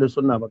kanshi ahlus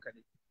sunna ba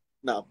kadai.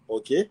 Na'am,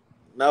 okay.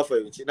 Na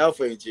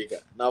fahimce ka.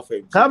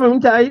 Ka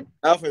fahimta ai?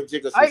 Na fahimce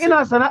ka sosai. Ai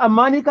ina sana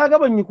amma ni kaga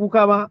ban yi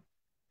kuka ba.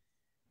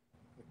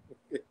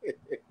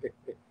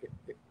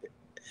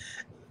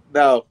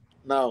 Now.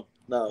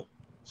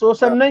 So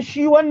sannan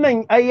shi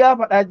wannan ai ya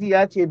faɗa ji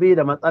ya ce bai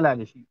da matsala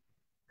da shi.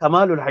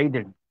 Kamalul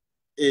Haidari.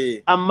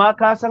 Amma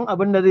ka san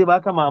abin da zai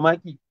baka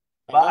mamaki.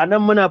 Ba a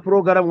nan muna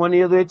program wani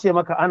ya zo ya ce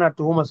maka ana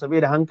tuhumar sa bai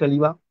da hankali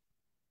ba?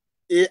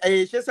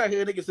 Shi yasa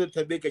kai nake so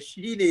tambaye ka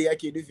shine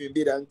ake nufin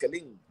bai da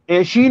hankalin.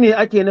 Shine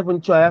ake nufin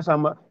cewa ya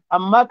samu,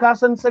 amma ka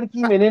san sarki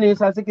menene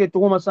yasa suke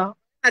tuhumar sa?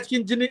 A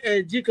cikin jinin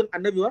jikin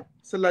Annabi wa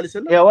sallallahu alaihi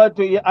wasallam.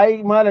 Wato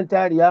ai Malam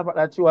Tari ya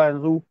faɗa cewa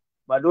yanzu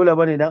ba dole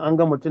bane dan an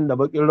ga mutum da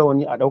bakin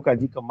rawani a dauka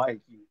jikan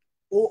ma'aiki.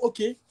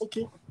 Okay.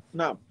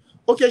 Na'am.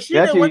 Okay,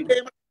 shine wanda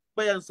ya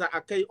bayansa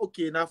akai.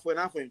 Okay, na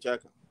fahimci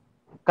haka.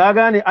 Ka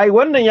gane ai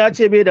wannan ya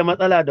ce bai da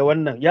matsala da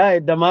wannan, ya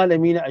yadda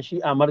malami ne a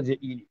shi'a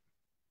marja'i ne.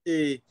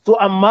 To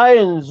amma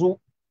yanzu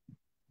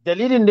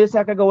dalilin da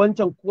yasa kaga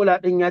wancan kola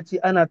din ya ce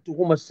ana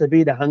tuhumar sa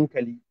bai da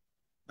hankali.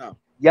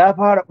 Ya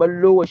fara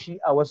ballo wa shi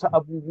a wasu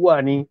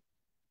abubuwa ne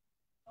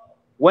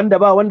wanda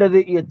ba wanda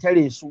zai iya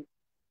tare su.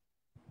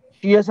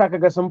 Shi yasa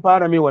kaga sun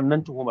fara mai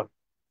wannan tuhumar.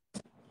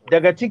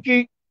 Daga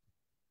ciki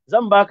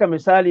zan baka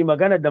misali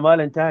magana da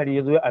Malam Tahiri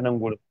ya zo a nan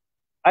gurin.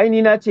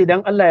 Aini na ce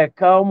dan Allah ya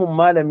kawo mun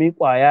malami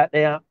ƙwaya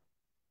ɗaya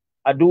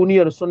a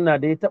duniyar sunna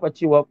da ya taɓa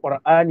cewa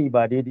Ƙur'ani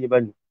ba daidai ba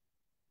ne.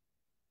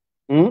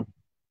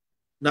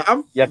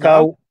 Na'am. Ya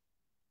kawo.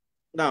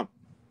 Na'am.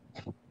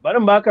 Bari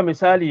in baka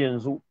misali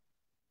yanzu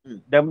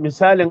da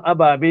misalin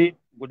ababe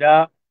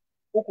guda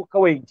uku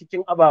kawai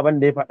cikin ababen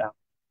da ya faɗa.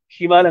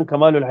 Shi Malam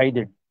Kamalul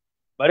Haidari.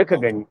 Bari ka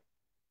gani.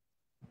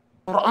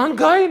 القرآن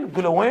قايل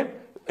قولوا وين؟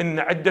 إن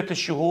عدة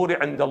الشهور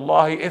عند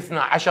الله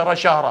 12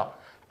 شهرا،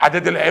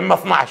 عدد الأئمة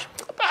 12.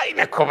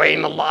 بينك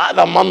وبين الله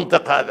هذا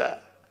منطق،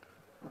 هذا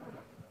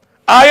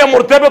آية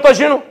مرتبطة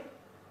شنو؟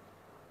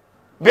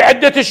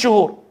 بعدة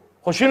الشهور،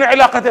 وشنو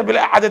علاقتها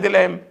بعدد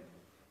الأئمة؟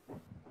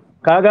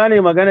 Ka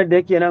gane maganar da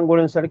yake nan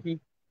gurin sarki?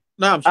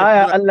 Na'am.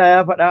 Aya Allah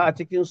ya faɗa a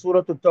cikin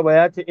suratul Tauba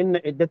ya ce inna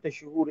iddata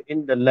shuhur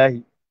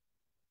indallahi.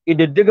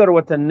 Ididdigar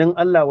watannin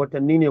Allah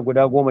watanni ne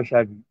guda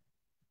 12.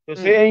 To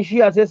sai yan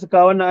shi'a sai su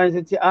kawo wannan ayan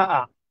sai ce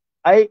a'a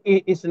ai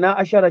isna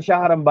ashara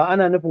shaharan ba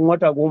ana nufin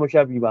wata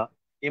 12 ba,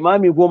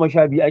 imami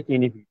 12 ake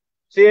nufi.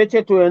 sai ya ce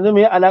to yanzu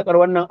me alakar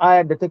wannan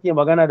ayar da take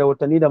magana da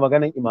watanni da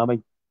maganan imamai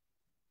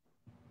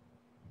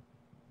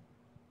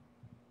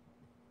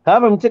ka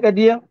fahimci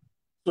kadiya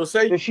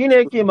sosai to shine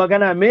yake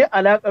magana me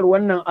alakar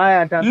wannan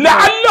aya ta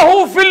لعله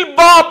في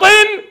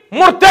الباطن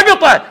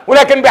مرتبطة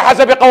ولكن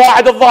بحسب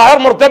قواعد الظاهر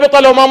مرتبطة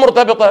لو ما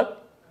مرتبطة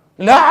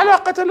لا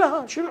علاقة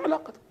لها. شنو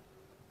علاقة؟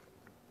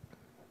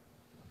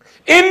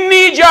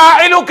 إني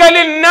جاعلك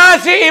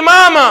للناس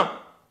إماما.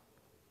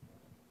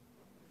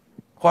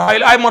 هاي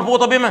الآية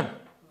مربوطة بمن؟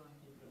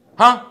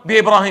 ها؟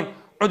 بإبراهيم.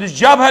 عد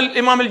جابها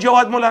الإمام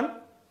الجواد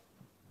مولانا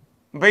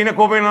بينك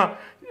وبين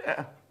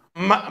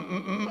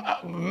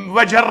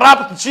وجه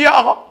الرابط شيء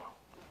آخر.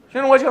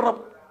 شنو وجه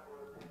الرابط؟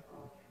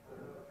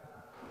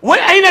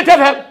 أين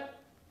تذهب؟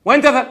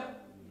 وين تذهب؟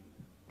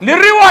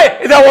 للرواية.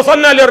 إذا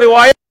وصلنا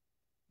للرواية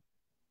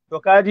to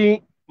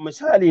kaji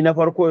misali na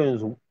farko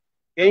yanzu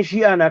yan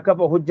shi'a na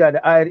kafa hujja da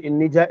ayar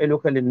inni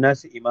ja'iluka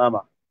lin-nasi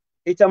imama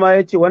ita ma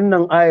yace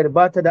wannan ayar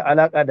ba ta da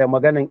alaka da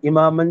maganan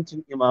imamancin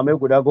imamai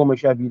guda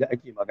 12 da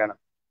ake magana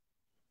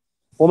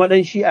kuma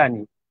dan shi'a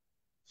ne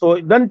so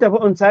dan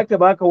tafi in sake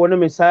baka wani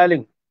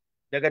misalin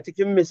daga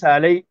cikin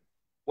misalai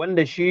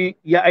wanda shi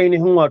ya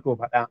ainihin wato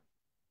faɗa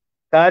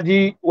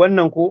kaji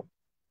wannan ko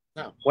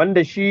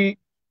wanda shi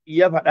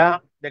ya faɗa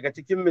daga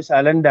cikin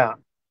misalan da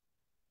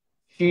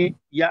shi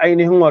ya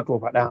ainihin wato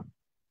faɗa.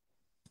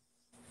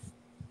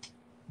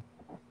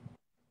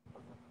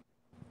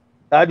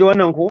 Ta ji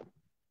wannan ko?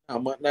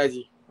 Amma na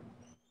ji.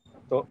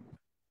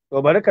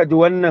 To bari ka ji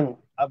wannan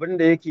abin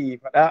da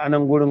yake faɗa a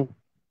nan gurin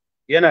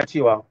yana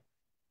cewa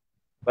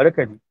bari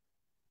ka ji.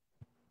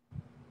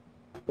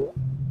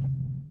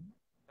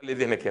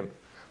 لذهنكم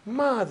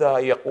ماذا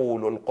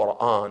يقول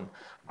القرآن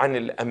عن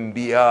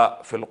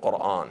الأنبياء في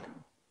القرآن؟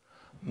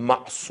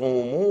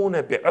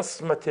 معصومون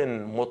بعصمة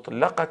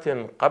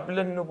مطلقة قبل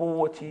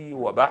النبوة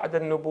وبعد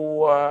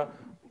النبوة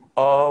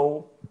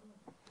أو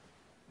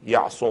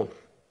يعصون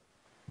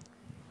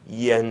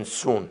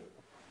ينسون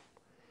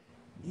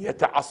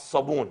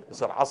يتعصبون.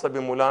 يصير عصبي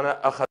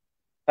مولانا أخذ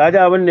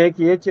هذا abin da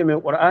yace mai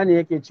Qur'ani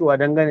yake cewa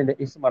dangane da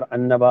ismar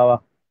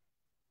annabawa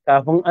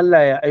kafin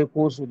Allah ya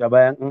aiko su da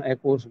bayan an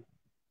aiko su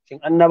shin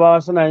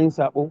annabawa suna yin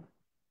sabo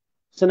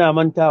suna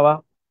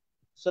mantawa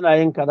suna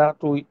yin kaza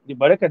to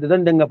baraka da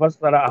zan dinga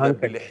fassara a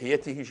hankali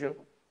لحيته شنو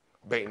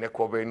بينك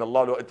وبين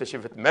الله لو انت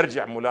شفت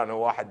مرجع مولانا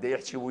واحد دا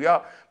يحكي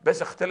وياه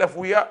بس اختلف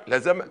وياه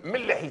لازم من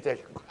لحيته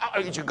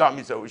ايش قام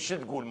يسوي شو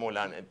تقول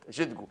مولانا انت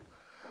شو تقول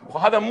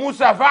وهذا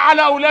موسى فعل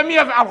او لم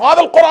يفعل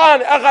هذا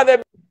القرآن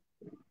اخذ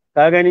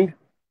ka gani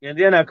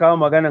yanzu yana kawo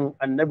maganan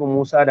annabi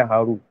Musa da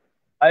Harun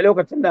a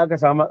lokacin da aka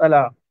samu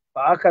matsala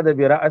fa aka da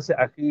bi ra'asi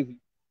akhihi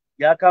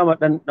ya kama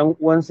dan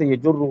uwansa ya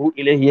jurruhu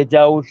ilaihi ya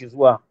jawo shi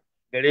zuwa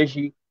gare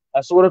shi a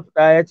suratu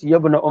da yace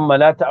yabna umma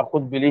la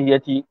ta'khudh bi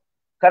lihiyati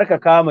karka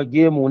kama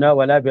gemu na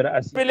wala bi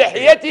ra'si bi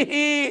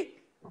lihiyatihi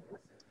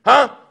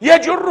ها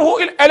يجره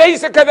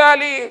أليس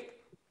كذلك؟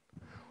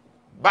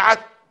 بعد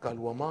قال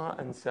وما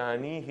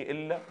أنسانيه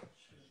إلا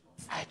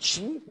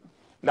عجيب.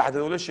 لا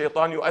هذول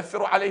الشيطان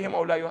يؤثر عليهم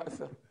أو لا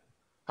يؤثر؟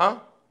 ها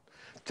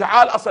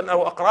تعال أصلا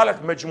أو أقرأ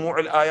لك مجموع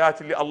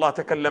الآيات اللي الله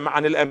تكلم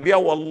عن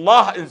الأنبياء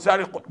والله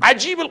إنسان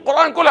عجيب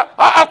القرآن كله.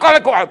 أقرأ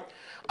لك واحد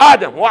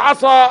آدم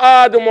وعصى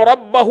آدم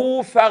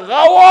ربه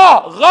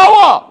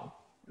فغوى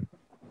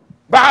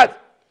بعد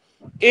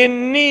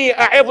إني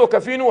أعظك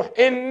في نوح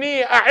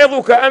إني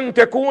أعظك أن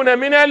تكون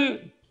من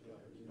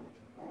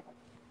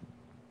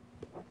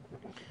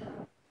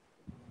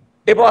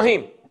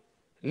إبراهيم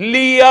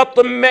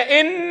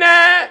ليطمئن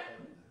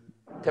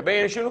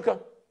تبين شنو كان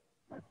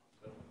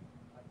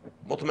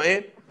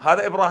مطمئن.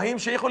 هذا إبراهيم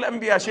شيخ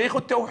الأنبياء شيخ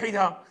التوحيد.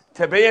 ها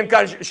تبين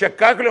كان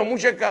شكاك لو مو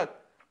شكاك.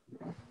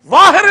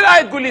 ظاهر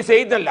الآية تقول لي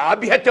سيدنا لا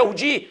بها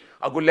توجيه.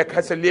 أقول لك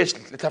هسه ليش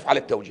تفعل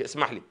التوجيه؟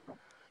 اسمح لي.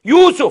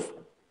 يوسف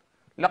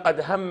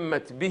لقد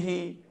همت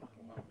به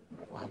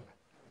وهم.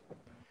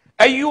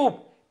 أيوب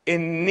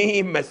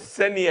إني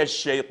مسني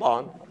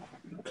الشيطان.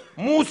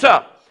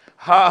 موسى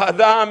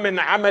هذا من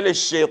عمل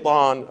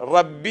الشيطان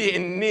ربي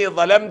إني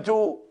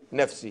ظلمت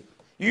نفسي.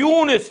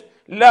 يونس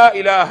لا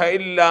إله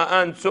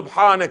إلا أنت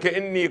سبحانك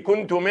إني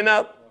كنت من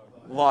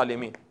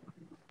الظالمين.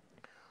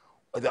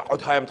 إذا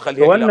عد هاي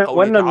متخليها إلى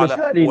قوله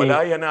تعالى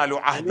ولا ينال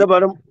عهدي.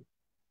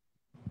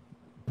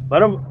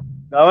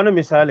 وانا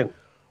مثال.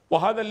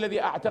 وهذا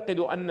الذي أعتقد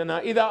أننا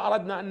إذا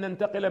أردنا أن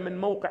ننتقل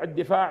من موقع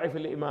الدفاع في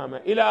الإمامة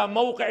إلى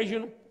موقع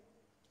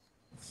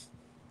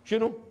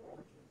شنو؟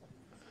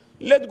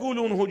 لا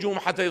تقولون هجوم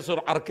حتى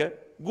يصير عركة،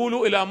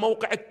 قولوا إلى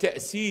موقع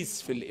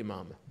التأسيس في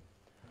الإمامة.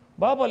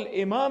 بابا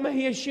الإمامة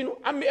هي شنو؟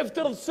 عمي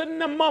افترض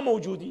سنة ما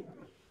موجودين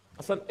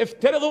أصلا،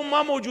 افترضوا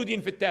ما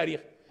موجودين في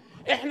التاريخ.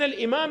 إحنا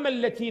الإمامة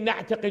التي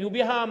نعتقد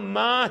بها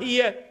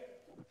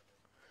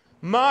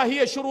ما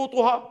هي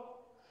شروطها؟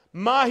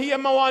 ما هي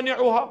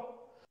موانعها؟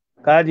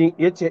 Kadi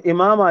yace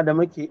imama da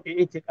muke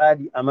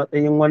itikadi a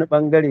matsayin wani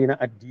bangare na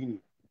addini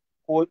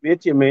ko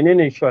yace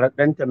menene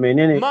sharaɗanta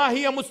menene ما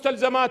هي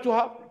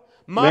مستلزماتها؟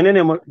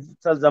 menene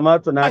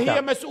mustalzamatu nata ما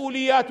هي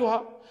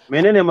مسؤولياتها؟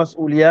 menene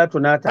mas'uliyatu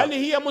nata هل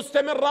هي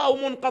مستمرة أو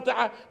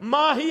منقطعة؟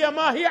 ما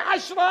هي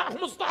 10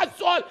 15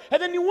 سؤال،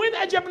 هذا وين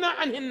أجبنا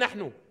عنهن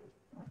نحن؟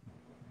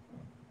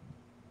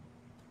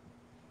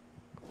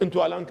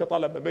 أنتم الآن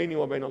كطلبة بيني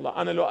وبين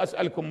الله، أنا لو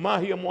أسألكم ما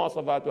هي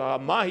مواصفاتها،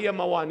 ما هي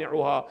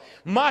موانعها،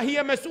 ما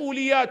هي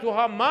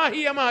مسؤولياتها، ما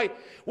هي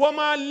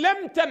وما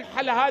لم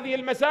تنحل هذه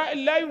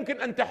المسائل لا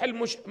يمكن أن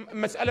تحل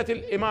مسألة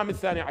الإمام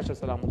الثاني عشر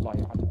سلام الله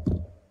عليه.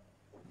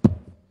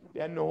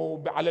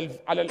 لأنه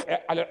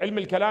على علم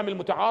الكلام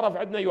المتعارف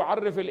عندنا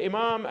يعرف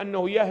الإمام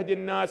أنه يهدي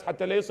الناس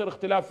حتى لا يصير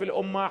اختلاف في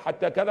الأمة،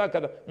 حتى كذا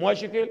كذا، مو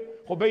شكل.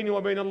 وبيني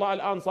وبين الله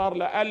الآن صار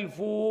له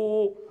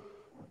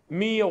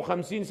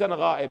 1150 سنة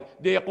غائب،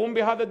 ده يقوم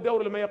بهذا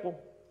الدور لما يقوم؟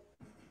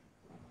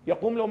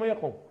 يقوم لو ما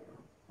يقوم؟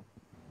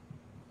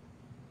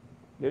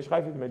 ليش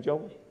خايف ما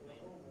يتجاوب؟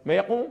 ما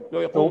يقوم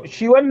لو يقوم.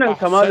 شي wannan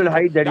kamalul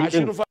haidari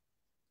din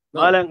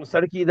malam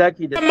sarki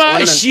zaki da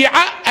wannan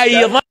الشيعة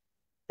أيضا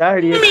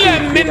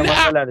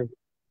من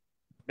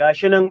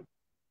gashi nan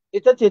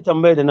ita ce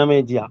tambayar da na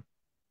mai jiya,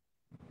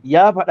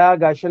 ya faɗa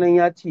gashi nan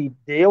ya ce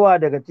da yawa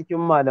daga cikin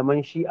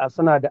malaman shi'a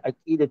suna da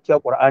aƙidar cewa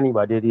Qur'ani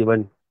ba daidai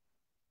bane.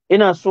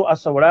 Ina so a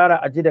saurara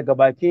a ji daga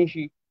bakin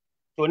shi,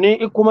 to ne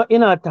kuma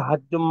ina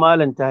tahaddin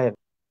malam Tahir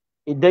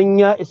idan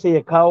ya isa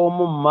ya kawo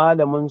min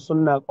malamin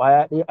sunna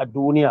ƙwaya ɗaya a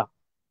duniya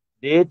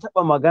da ya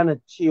taɓa magana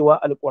cewa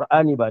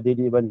alƙur'ani ba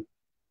daidai bane.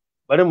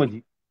 Bari mu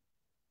ji.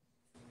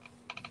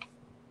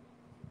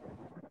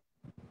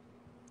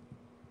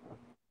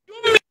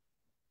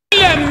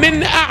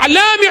 من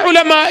أعلام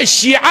علماء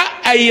الشيعة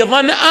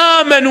أيضا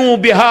آمنوا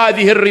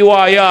بهذه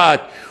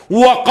الروايات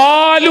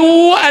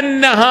وقالوا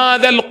أن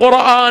هذا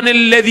القرآن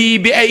الذي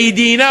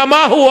بأيدينا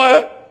ما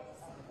هو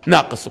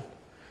ناقص.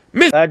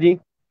 Hadi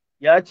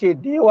ya ce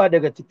da yawa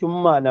daga cikin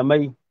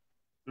malamai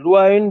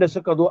ruwayoyin da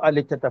suka zo a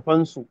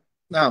littattafansu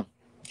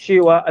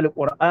cewa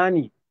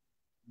alƙur'ani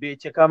bai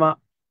cika ma,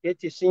 ya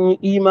ce sun yi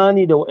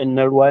imani da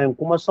wa'annan ruwayoyin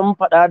kuma sun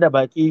faɗa da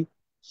baki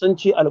sun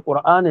ce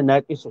alƙur'ani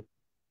naqisu.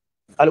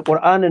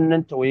 القرآن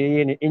أن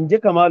تويين إن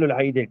جك مال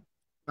الحيدين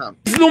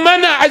مثل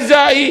من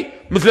أعزائي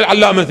مثل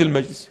علامة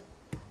المجلس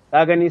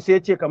أغني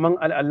سيتي كمان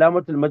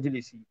العلامة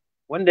المجلسي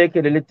وين ذاك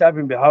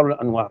للتاب بحار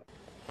الأنوار.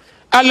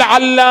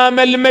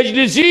 العلامة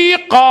المجلسي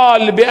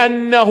قال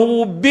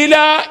بأنه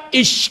بلا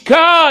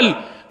إشكال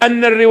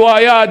أن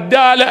الروايات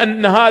دالة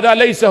أن هذا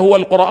ليس هو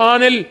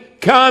القرآن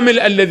الكامل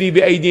الذي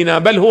بأيدينا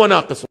بل هو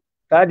ناقص.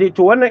 هذه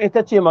تونا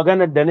إنتي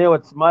مجانا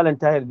الدنيا مالا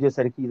تاهر جي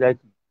سركي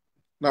ذاكي.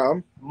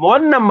 Na'am.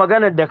 Wannan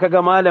maganar da kaga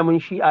malamin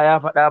Shi'a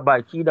ya faɗa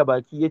baki da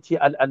baki yace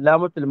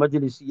al-Allamatul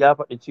Majlisi ya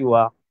faɗi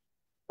cewa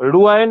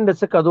ruwayen da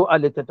suka zo a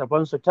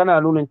littattafansu tana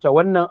nuna cewa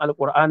wannan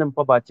alƙur'anin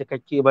fa ba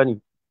cikakke bane.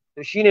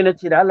 To shine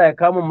nace da Allah ya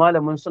kawo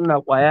malamin sunna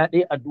ƙwaya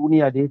ɗaya a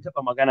duniya da ya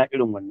taɓa magana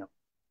irin wannan.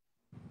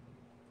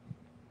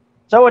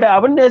 Saboda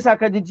abin da yasa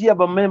ka ji jiya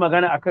ban mai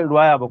magana akan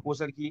ruwaya ba ko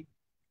sarki.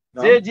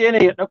 Zai je ne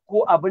ya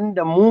ɗauko abin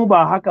da mu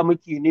ba haka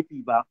muke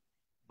nufi ba.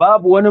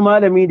 Babu wani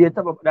malami da ya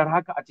taɓa faɗar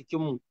haka a cikin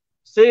mu.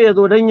 Sai ya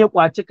zo don ya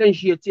kwaci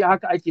kanshi ya ce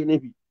haka ake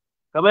nufi,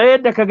 kamar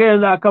yadda ka ga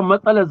yanzu akan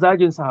matsalar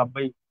zagin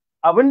sahabbai,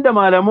 abinda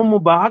malamanmu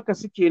ba haka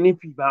suke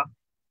nufi ba,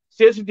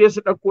 sai su je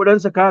su ɗauko don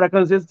su kare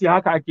kan sai su ce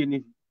haka ake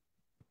nufi.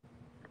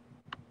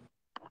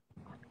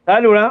 Ka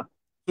lura?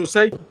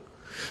 Sosai.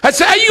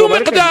 هسه أي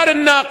مقدار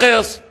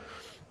الناقص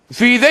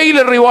في ذيل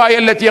الرواية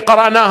التي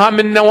قرأناها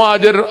من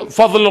نوادر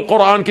فضل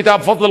القرآن، كتاب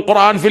فضل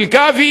القرآن في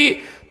الكافي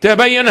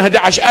تبين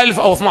 11,000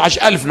 أو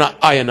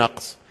 12,000 آية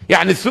ناقص.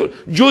 يعني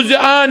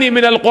جزءان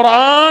من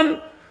القرآن،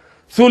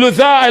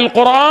 ثلثاء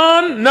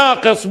القرآن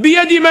ناقص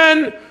بيد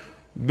من؟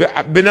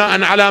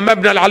 بناء على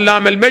مبنى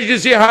العلامة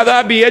المجلسي،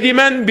 هذا بيد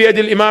من؟ بيد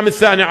الإمام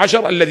الثاني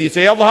عشر الذي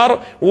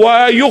سيظهر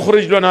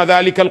ويخرج لنا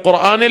ذلك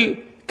القرآن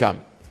الكامل.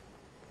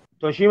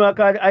 to shi ma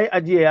ka ai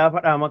ajiye ya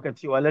faɗa maka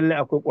cewa lalle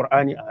akwai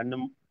Qur'ani a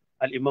hannun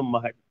al-Imam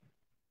Mahdi.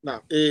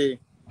 Na'am.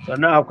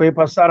 Sannan akwai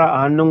fassara a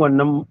hannun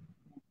wannan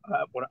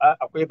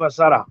akwai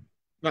fassara.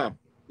 Na'am.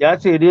 Ya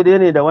ce daidai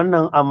ne da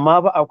wannan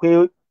amma ba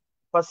akwai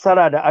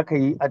fassara da aka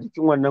yi a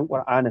cikin wannan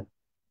Qur'anin.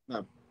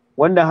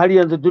 Wanda har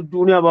yanzu duk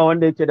duniya ba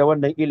wanda yake da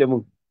wannan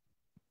ilimin.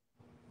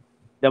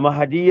 Da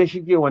Mahdi ya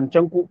shige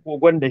wancan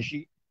kogon da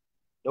shi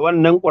da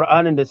wannan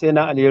Qur'anin da sai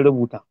na Ali ya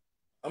rubuta.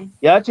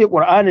 Ya ce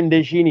Qur'anin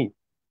dai shine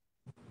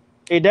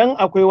idan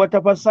akwai wata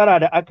fassara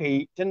da aka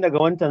yi tun daga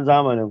wancan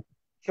zamanin,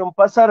 shin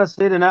fassarar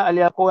sai da na Ali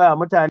ya koya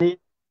mutane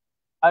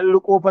an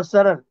riko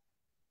fassarar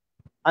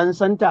an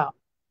santa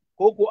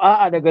ko ku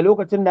a'a daga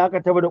lokacin da aka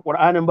taba da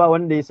Qur'anin ba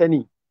wanda ya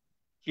sani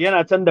shi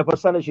yana can da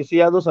fassarar shi sai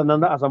ya zo sannan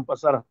za a san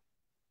fassara.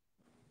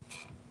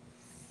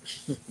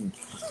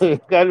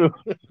 Kalu.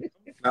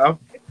 Na'am.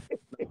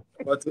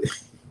 Wato.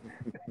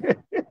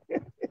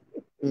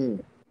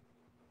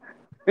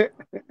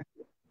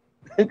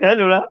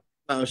 Kalu ra?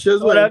 Na'am, she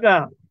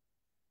zuwa.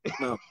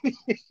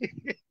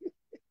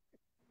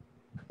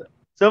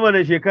 Sama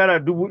da shekara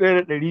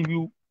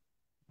 1200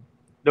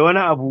 da wani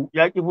abu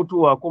ya ki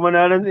fitowa kuma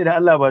na rantsi da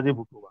Allah ba zai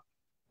fito ba.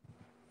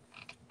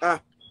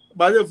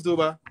 Ba zai fito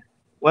ba.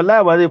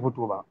 Wallahi ba zai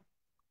fito ba.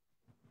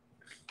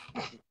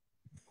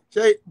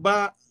 Sai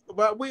ba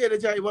mu yana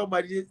cewa Imam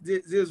Mahdi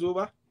zai zo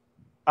ba?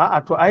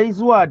 A'a to ai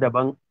zuwa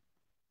daban,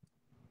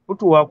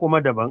 fitowa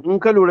kuma daban. In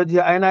ka lura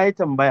jiya ai na yi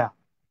tambaya.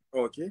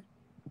 Okay.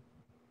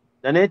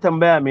 Da na yi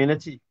tambaya me na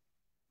ce?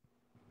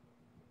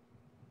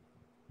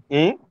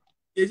 Eh?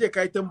 Je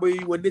kai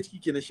tambayi wanda ciki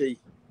ke na shayi.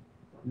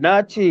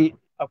 Na ce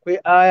akwai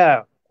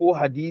aya ko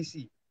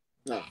hadisi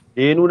Ah.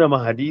 da ya nuna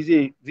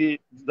mahadi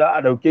za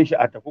a ɗauke shi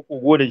a tafi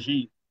kogo da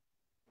shi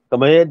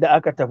kamar yadda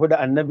aka tafi da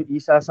annabi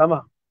Isa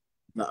sama.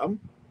 Na'am.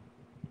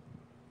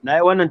 Na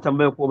yi wannan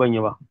tambaya ko ban yi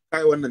ba?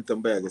 Kai wannan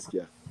tambaya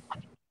gaskiya.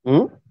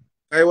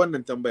 Kai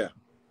wannan tambaya.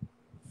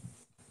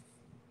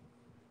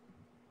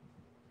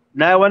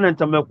 Na yi wannan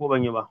tambaya ko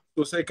ban yi ba?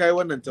 To sai kai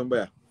wannan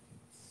tambaya.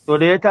 To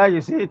da ya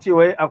tashi sai ya ce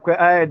wai akwai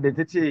ayar da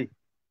ta ce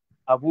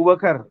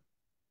Abubakar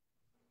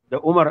da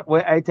Umar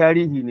wai ai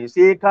tarihi ne,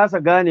 sai ya kasa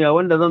ganewa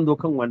wanda zan zo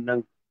kan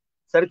wannan.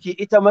 Sarki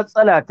ita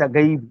matsala ta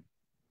gaibi.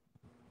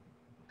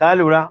 Ka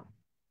lura?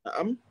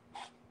 Na'am.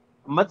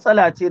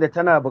 Matsala ce da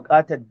tana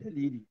buƙatar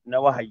dalili na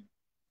wahayi.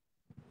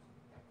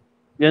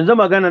 Yanzu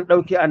maganan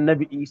ɗauki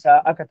annabi Isa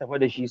aka tafi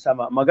da shi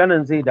sama,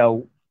 maganan zai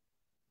dawo.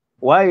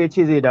 Waye ya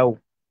ce zai dawo?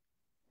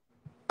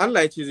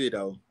 Allah ya ce zai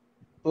dawo.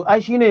 To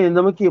ai shine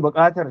yanzu muke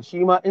buƙatar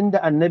shi ma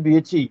inda annabi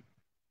ya ce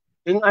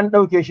in an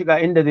ɗauke shi ga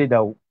inda zai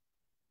dawo.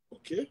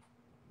 Okay.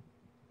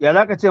 Ya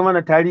za ka ce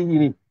mana tarihi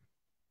ne?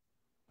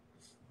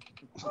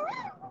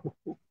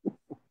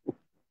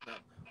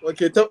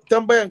 Okay,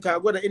 tambayan ka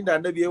gwada inda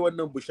annabi ya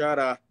wannan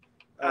bushara.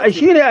 Ai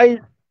shi ne ai,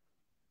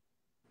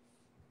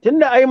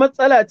 tunda ai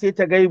matsala ce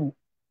ta gaibu.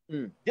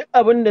 Duk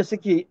abin da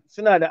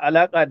suna da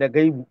alaƙa da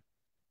gaibu.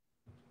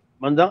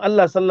 Manzon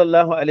Allah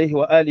sallallahu alaihi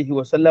wa alihi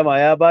wa sallama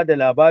ya ba da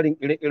labarin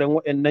ire-iren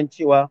waɗannan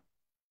cewa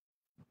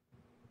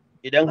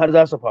idan har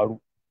za su faru.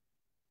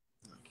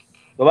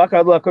 To ba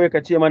ka zuwa kawai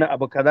ka ce mana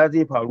abu kaza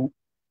zai faru.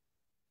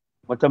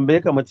 Mu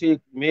tambaye ka mu ce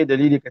me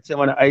dalili ka ce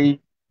mana ai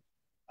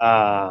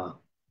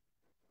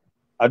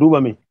a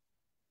duba me.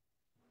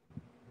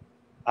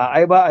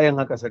 Ai ba a yin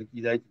haka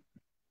sarki zaki.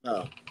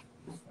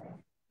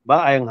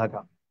 Ba a yin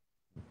haka.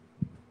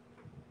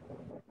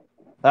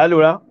 Ka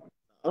lura?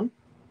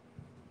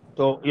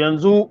 To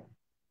yanzu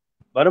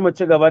bari mu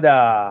ci gaba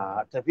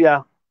da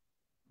tafiya.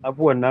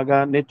 Abubuwan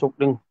naga network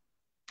din.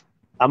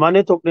 Amma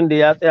network din da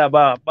ya tsaya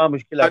ba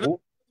mushkila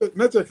ko?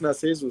 Network na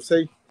sai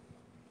sosai.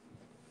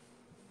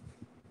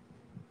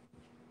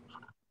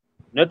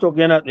 Network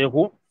yana tsaye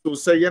ko?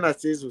 Sosai yana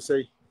tsaye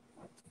sosai.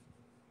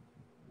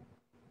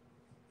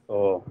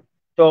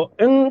 To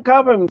in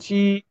ka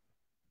fahimci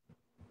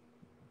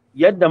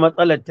yadda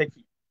matsalar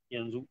take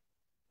yanzu.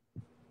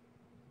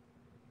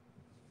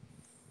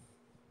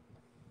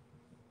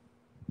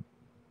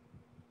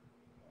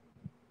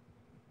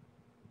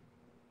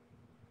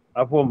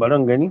 Afuwan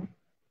baran gani?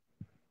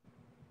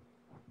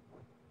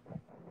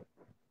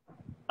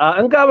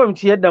 In ka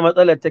fahimci yadda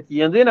matsalar take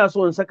yanzu yana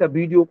so in saka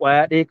bidiyo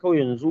kwaya ɗaya kawai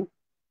yanzu.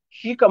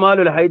 Shi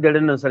Kamalul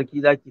Haidarin nan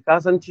sarki zaki ka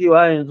san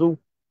cewa yanzu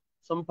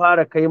sun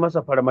fara kai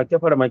masa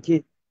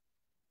farmake-farmake.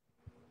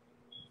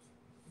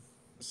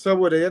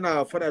 Saboda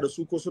yana faɗa da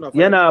su ko suna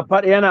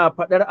faɗa? Yana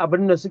faɗar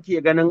abin da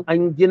suke ganin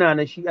an gina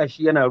na shi'a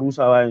shi yana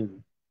rusawa yanzu.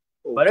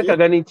 Bari ka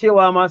gani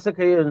cewa ma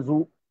suka yi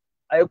yanzu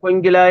ai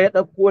kwangila ya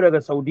ɗauko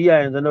daga Saudiya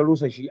yanzu na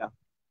rusa shi'a.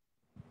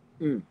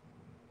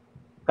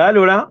 Ka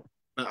lura?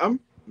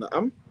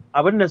 Na'am.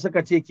 Abin da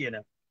suka ce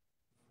kenan.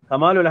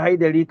 Kamalul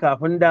Haidari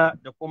kafin da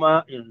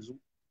kuma yanzu.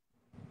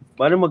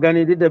 Bari mu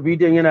gani duk da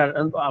bidiyon yana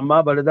da ɗan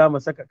amma bari za mu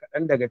saka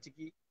kaɗan daga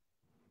ciki.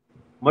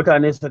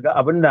 Mutane su ga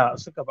abin da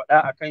suka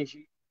faɗa a kan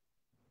shi.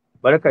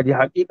 Bari ka ji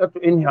haƙiƙatu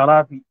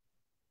inhirafi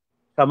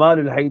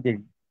Kamalul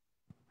Haidari.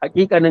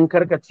 Haƙiƙanin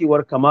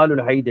karkacewar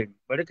Kamalul Haidari.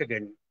 Bari ka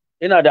gani.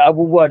 Ina da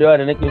abubuwa da yawa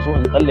da nake so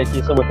in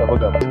tsallake sama tafi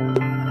gaba.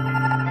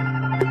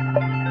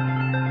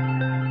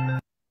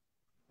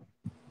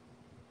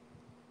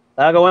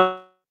 Kaga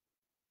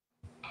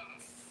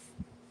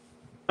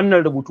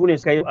wannan rubutu ne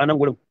suka yi a nan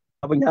gurin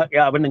abin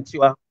ya abin nan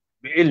cewa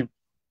bi ilm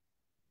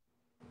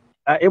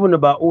ibnu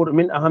ba'ur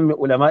min ahammi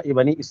ulama'i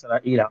bani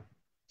isra'ila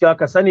cewa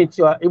ka sani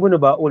cewa ibnu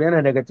ba'ur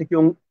yana daga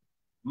cikin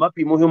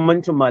mafi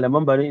muhimmancin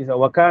malaman bani isra'ila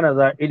wa kana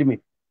za ilmi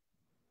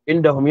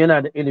indahum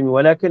yana da ilmi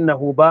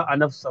walakinahu ba'a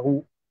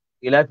nafsahu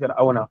ila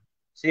fir'auna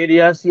sai dai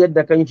ya siyar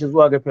da kanshi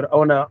zuwa ga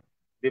fir'auna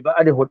bi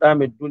ba'di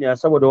hudamid duniya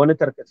saboda wani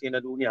tarkace na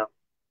duniya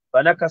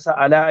fa nakasa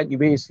ala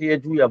aqibi sai ya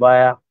juya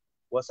baya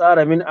wa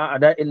sara min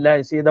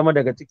a'da'illahi sai zama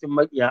daga cikin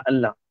makiya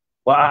Allah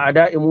wa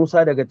a'da'i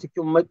Musa daga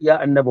cikin makiya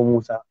annabi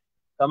Musa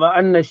kama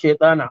anna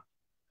shaytana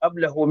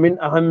qablahu min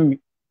ahammi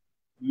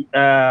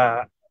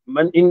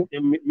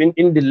min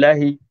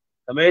indillahi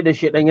kamar yadda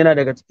shaytan yana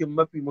daga cikin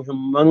mafi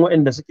muhimman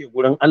waɗanda suke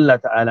gurin Allah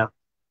ta'ala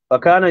fa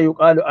kana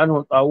yuqalu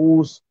anhu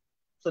tawus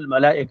sul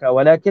mala'ika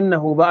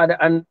walakinahu ba'da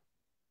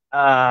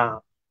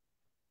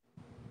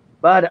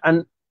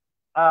an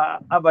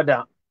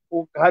abada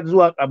har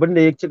zuwa abin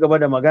da ya ci gaba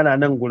da magana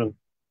nan gurin.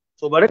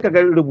 So bari ka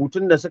ga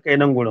rubutun da suka yi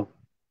nan gurin.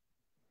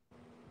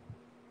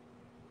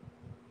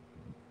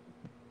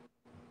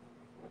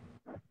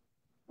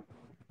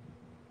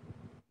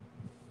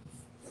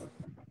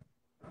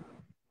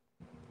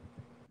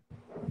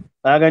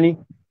 Ka gani?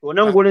 To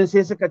nan gurin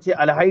sai suka ce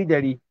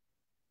alhaidari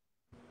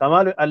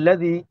kamalu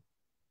alladhi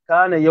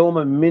kana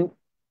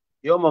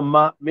yawman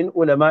ma min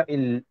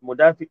ulama'il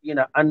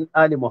mudafi'ina an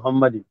ali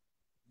Muhammadin,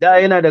 da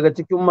yana daga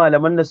cikin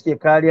malaman da suke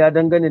kariya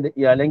dangane da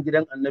iyalan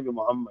gidan Annabi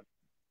Muhammad.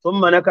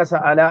 Thumma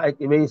nakasa ala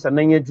aqibai,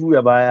 sannan ya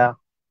juya baya,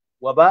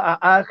 wa ba'a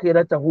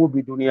akhiratahu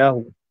bi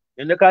dunyahu.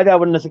 Yanda ka ji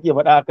abin da suke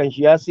faɗa akan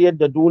shi, ya siyar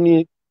da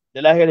duniya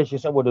da lahirar shi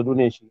saboda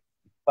duniyar shi.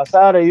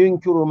 Fasara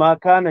yunkiru ma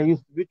kana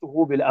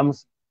yuthbituhu bil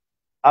amsi,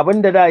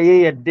 abinda da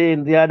ya yadda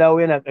yanzu ya dawo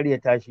yana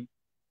ƙaryata shi.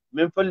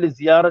 Min falli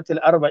ziyaratil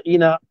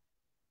arba'ina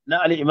na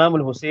al-Imam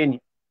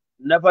al-Husaini,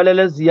 na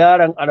falalar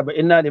ziyaran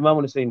 40 na al-Imam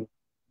al-Husaini.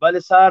 Bal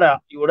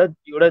sara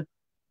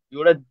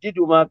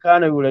yuraddidu ma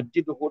kana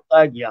yuraddidu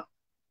tsagiya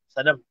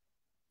Saddam.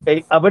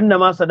 Kai abinda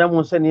ma Saddam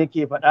Hussein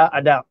yake faɗa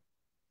a da,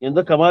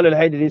 yanzu Kamalul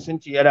Haidari sun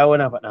ce ya dawo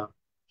na faɗa.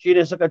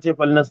 Shine suka ce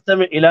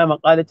falnastami ila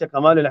maqalati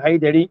Kamalul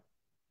Haidari,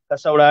 ka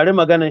saurari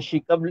maganar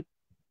shi qabl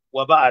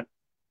wa ba'd.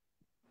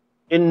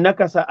 In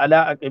nakasa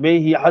ala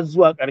aqibaihi har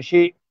zuwa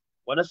ƙarshe,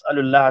 wa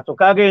nas'alullah. To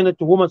kaga yanzu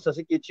tuhumarsa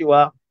suke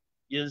cewa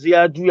yanzu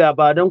ya juya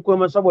ba dan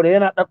komai saboda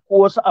yana ɗauko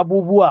wasu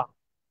abubuwa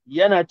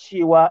yana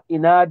cewa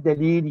ina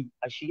dalili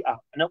a Shi'a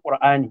na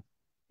Qur'ani,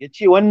 ya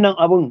ce wannan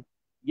abun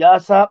ya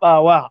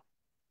saba wa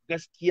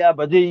gaskiya,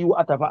 ba zai yi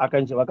a tafi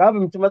akan shi ba. Ka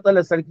fahimci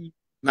matsalar sarki?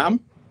 Na'am.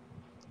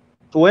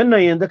 To wannan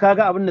yanzu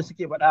kaga abin da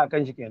suke faɗa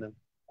akan shi kenan,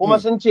 kuma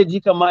sun ce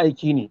jikan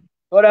ma'aiki ne.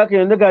 Saboda haka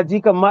yanzu ga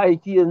jikan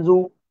ma'aiki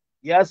yanzu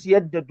ya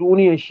siyar da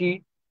duniyar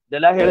shi da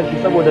lahirar shi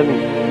saboda me?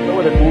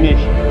 Saboda duniyar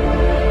shi.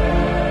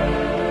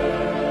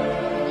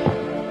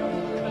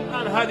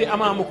 هذه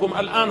أمامكم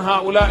الآن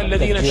هؤلاء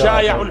الذين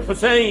شايعوا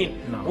الحسين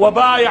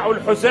وبايعوا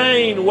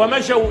الحسين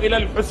ومشوا إلى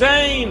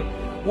الحسين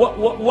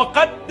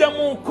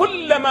وقدموا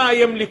كل ما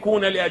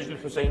يملكون لأجل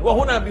الحسين.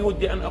 وهنا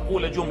بودي أن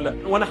أقول جملة،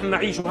 ونحن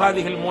نعيش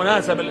هذه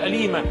المناسبة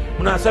الأليمة،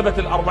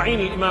 مناسبة 40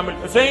 للإمام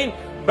الحسين،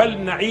 بل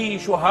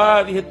نعيش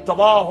هذه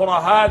التظاهرة،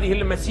 هذه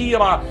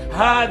المسيرة،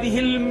 هذه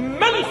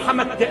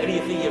الملحمة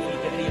التاريخية في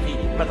تاريخ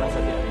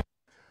مدرسة.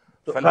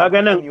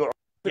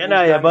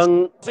 yana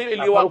yaban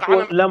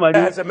farko lamari,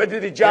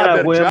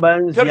 yana goyon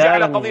bayan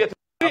ziyarar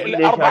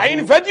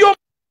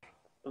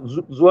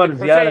zuwar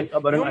ziyarar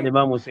kabarin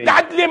al-Imam Hussein.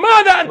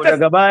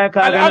 Daga baya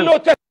ka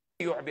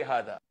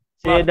ga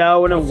sai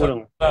dawo nan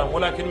gurin.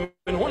 ولكن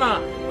من هنا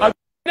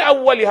من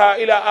أولها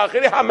إلى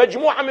آخرها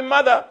مجموعة من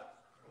ماذا؟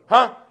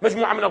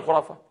 مجموعة من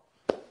الخرافات.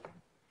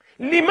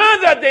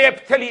 لماذا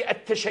يبتلي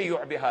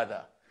التشيع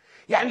بهذا؟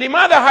 يعني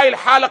لماذا هاي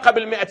الحالة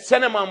قبل 100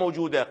 سنة ما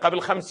موجودة،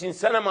 قبل 50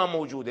 سنة ما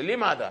موجودة؟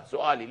 لماذا؟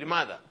 سؤالي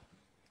لماذا؟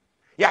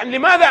 يعني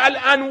لماذا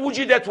الآن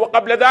وجدت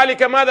وقبل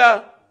ذلك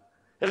ماذا؟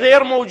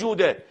 غير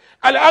موجودة.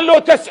 الآن لو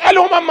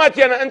تسألهم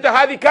أماتينا، أنت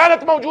هذه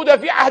كانت موجودة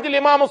في عهد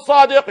الإمام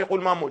الصادق؟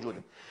 يقول ما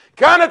موجودة.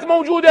 كانت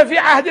موجودة في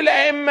عهد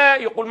الأئمة؟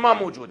 يقول ما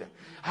موجودة.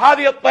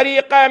 هذه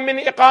الطريقة من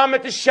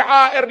إقامة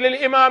الشعائر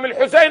للإمام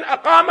الحسين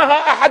أقامها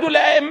أحد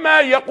الأئمة؟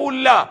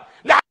 يقول لا.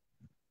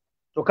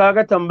 To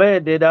kaga tambayar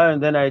da ya dawo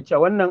yanzu na ce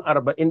wannan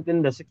 40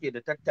 din da suke da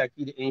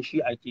tattaki da in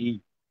shi ake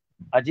yi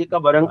a je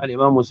kabarin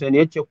al-Imam Hussein,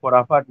 yace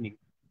khurafat ne,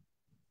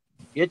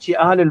 yace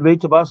ahlul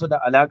bait ba su da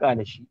alaka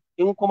da shi.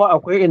 In kuma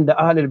akwai inda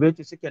ahlul bait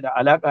suke da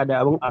alaka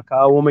da abin a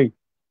kawo mai,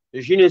 to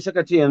shine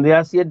suka ce yanzu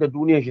ya siyar da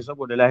duniyar shi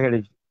saboda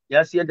lahirar shi,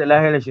 ya siyar da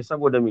lahirar shi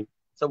saboda me?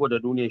 Saboda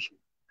duniyar shi.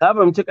 Ka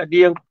fahimci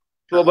kadiyan?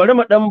 To bari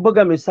mu dan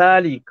buga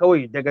misali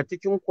kawai daga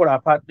cikin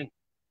khurafat din,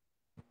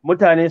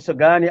 mutane su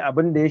gane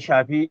abin da ya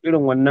shafi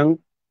irin wannan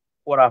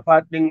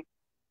kurafat ɗin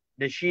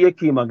da shi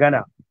yake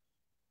magana.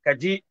 Ka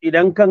ji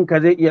idan kanka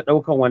zai iya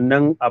ɗaukan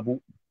wannan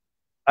abu,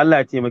 Allah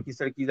ya taimaki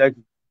sarki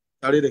zaki.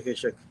 Tare da kai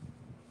shek.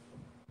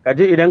 Ka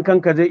ji idan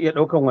kanka zai iya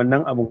ɗaukan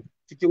wannan abu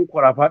cikin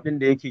kurafat ɗin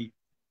da yake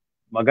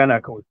magana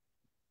kawai.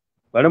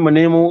 Bari mu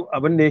nemo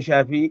abin da ya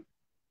shafi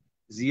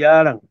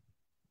ziyaran.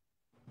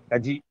 Ka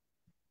ji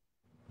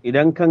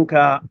idan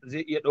kanka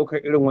zai iya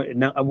ɗaukar irin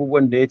waɗannan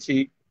abubuwan da ya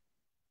ce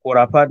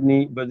kurafat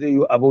ne, ba zai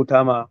yi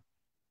abauta ma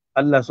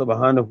Allah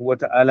subhanahu wa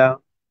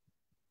ta'ala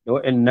da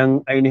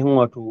waɗannan ainihin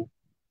wato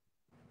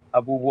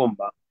abubuwan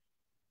ba.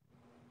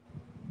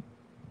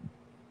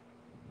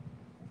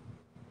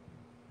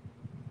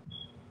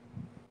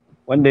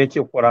 Wanda ya ce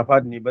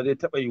kurafat ne, ba zai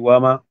taɓa yiwuwa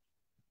ma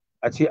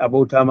a ce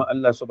abauta ma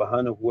Allah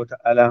subhanahu wa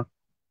ta'ala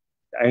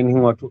da ainihin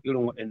wato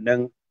irin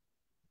waɗannan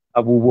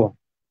abubuwan.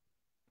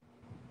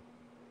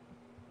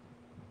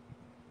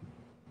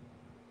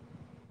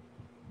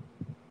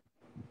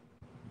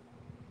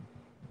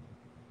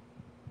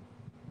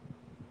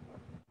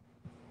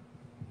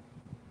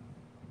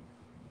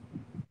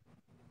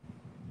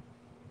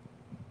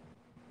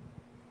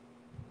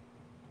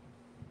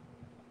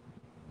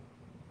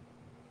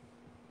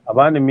 A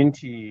bani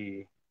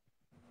minti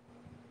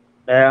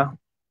ɗaya.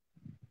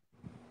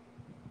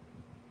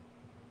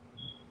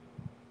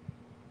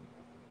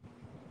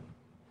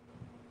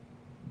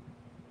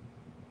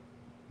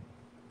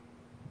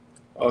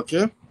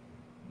 Okay.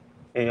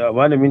 A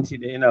bani minti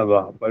ɗaya ina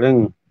zuwa.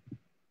 Barin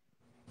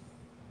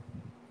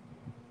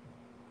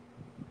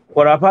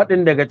kurafa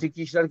ɗin daga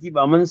ciki sarki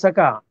ba mun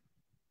saka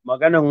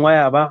maganan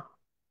waya ba.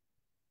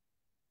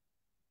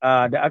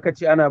 Da aka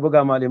ce ana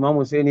buga ma Imam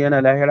Hussein yana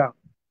lahira.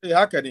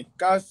 haka ne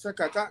ka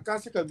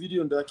saka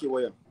bidiyon da ake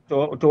wayan.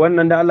 To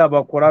wannan da Allah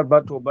ba Qur'an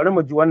ba, to bari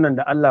mu ji wannan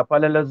da Allah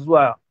falalar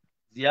zuwa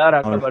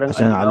ziyara kabarin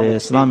الحسين عليه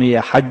السلام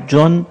هي حج.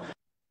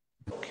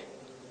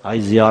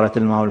 هاي زيارة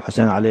الإمام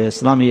الحسين عليه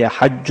السلام هي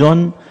حج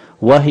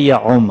وهي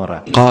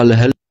عمرة. قال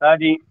هل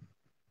هذه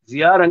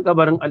ziyaran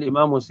kabarin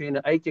al-Imam Hussein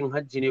aikin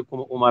hajji ne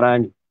kuma umara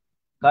ne.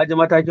 Kaji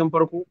matakin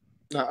farko?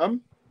 Na'am.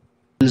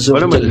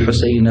 زرت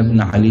الحسين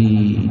بن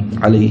علي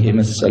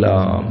عليهما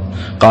السلام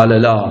قال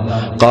لا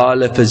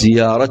قال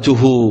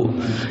فزيارته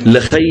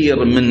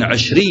لخير من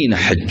 20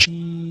 حج.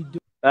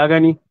 ka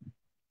gani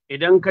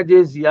idan ka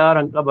je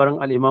ziyaran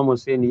kabarin al-Imam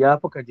Hussein ya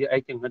fi ka je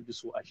aikin hajji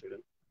su 20.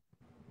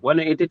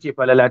 wannan ita ce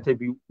falala ta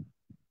biyu.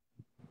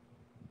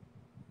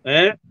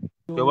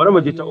 to bari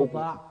mu ji ta uku.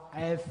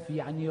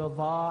 يعني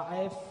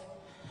يضاعف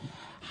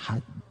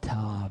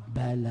حتى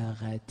بلغ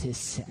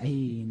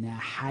 90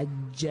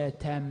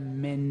 حجة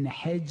من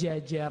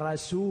حجج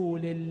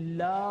رسول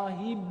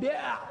الله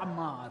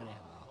بأعماره.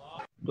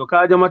 To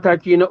ka ji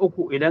mataki na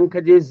uku idan ka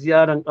je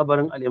ziyaran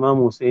kabarin al-Imam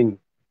Hussein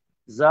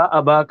za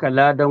a baka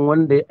ladan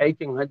wanda ya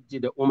aikin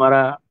hajji da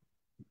umara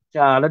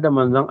tare da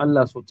manzon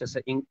Allah so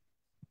 90.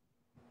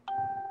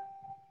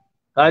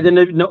 Ka ji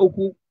na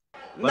uku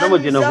bari mu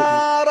ji na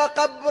hudu. زار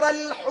قبر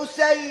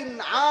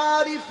الحسين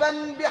عارفا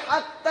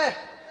بحقه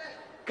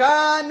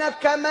كان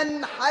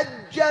كمن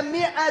حج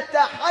 100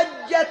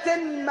 حجة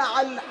مع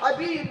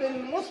الحبيب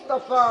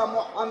المصطفى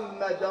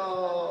محمدا.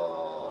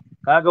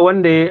 kaga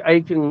wanda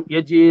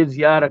ya je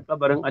ziyarar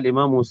kabarin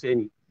al-Imam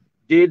Husaini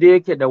daidai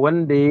yake da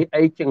wanda ya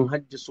aikin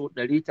hajji so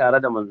 100 tare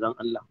da manzon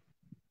Allah.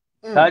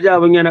 Ka ji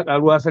abin yana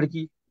karuwa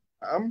sarki?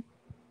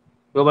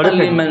 To bari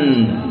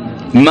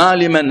ما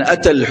لمن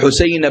أتى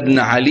الحسين بن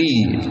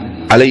علي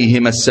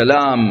عليهما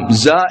السلام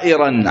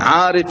زائرا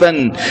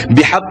عارفا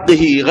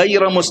بحقه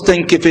غير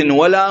مستنكف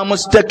ولا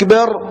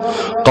مستكبر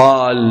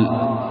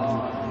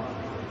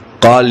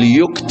قال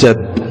يكتب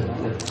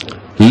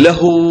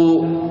له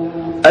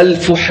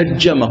 1000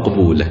 حجة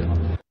مقبولة.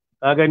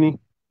 أغني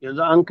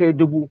yanzu an kai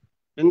 1000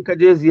 in ka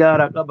je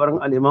ziyara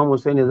kabarin al-Imam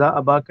Hussein za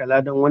a baka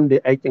ladan wanda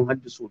ya aikin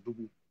hajji so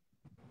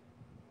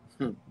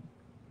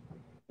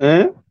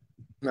 1000.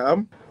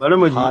 نعم.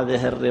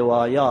 هذه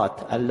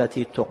الروايات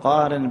التي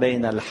تقارن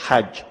بين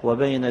الحج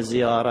وبين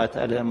زيارة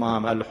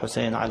الإمام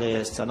الحسين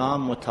عليه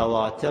السلام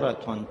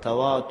متواترة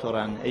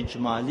تواترا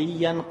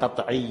إجماليا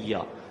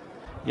قطعيا.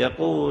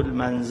 يقول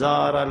من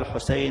زار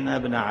الحسين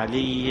بن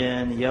علي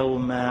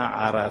يوم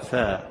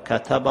عرفة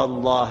كتب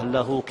الله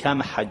له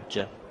كم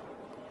حجة؟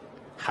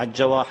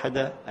 حجة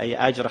واحدة أي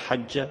أجر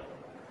حجة،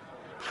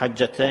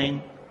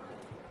 حجتين،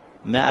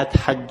 100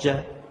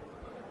 حجة،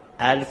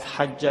 1000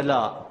 حجة،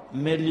 لا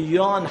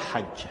 1,000,000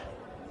 حجة.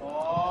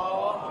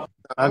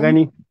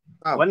 أغني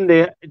wanda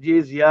ya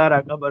je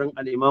ziyara kabarin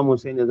al-Imam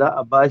Hussein za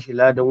a bashi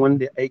ladan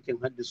wanda ya aikin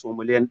hajji so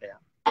miliyan 1.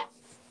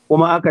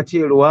 kuma aka ce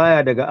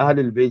ruwaya daga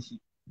ahlul baiti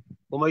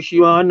kuma shi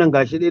ma wannan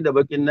gashi dai da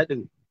bakin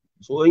nadin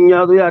so in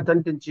ya zo ya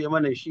tantance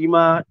mana shi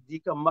ma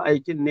jikan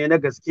ma'aikin ne na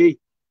gaske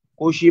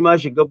ko shi ma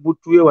shiga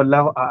butuye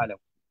wallahu a'lam.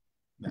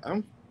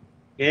 Na'am.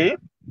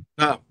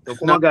 da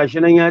kuma gashi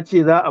nan ya ce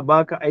za a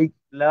baka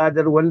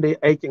ladar wanda ya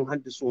aikin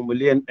hajji so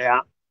miliyan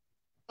 1.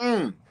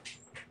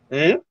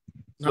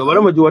 to bari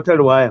mu ji wata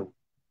riwayan.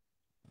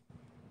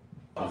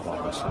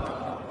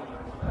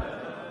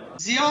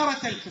 زيارة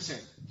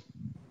الحسين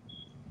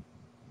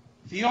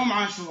في يوم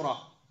عاشوراء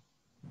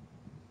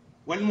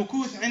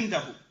والمكوث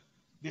عنده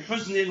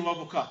بحزن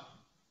وبكاء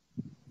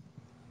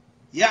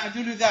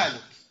يعدل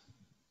ذلك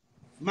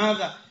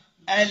ماذا؟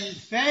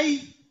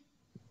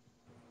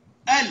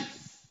 2,000,000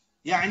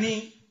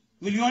 يعني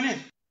 2,000,000.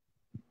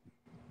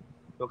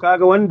 to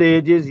kaga wanda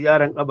ya je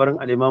ziyaran kabarin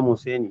al-Imam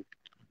Hussein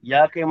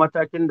ya kai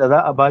matakin da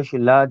za a bashi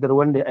ladar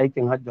wanda ya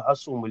aikin hajji har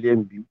su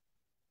miliyan 2.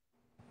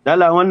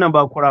 dala wannan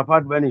ba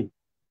kurafat bane.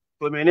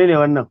 to menene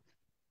wannan?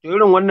 to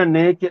irin wannan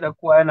ne yake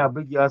ɗaukowa yana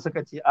bugewa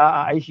suka ce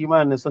a'a ai shi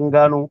ma ne sun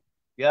gano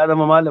ya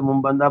zama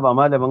malamin banza ba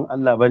malamin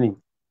Allah bane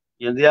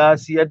yanzu ya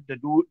siyar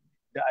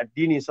da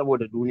addini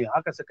saboda duniya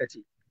haka suka ce.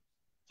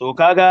 to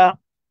kaga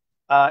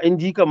in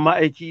jikan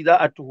ma'aiki za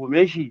a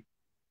tuhume shi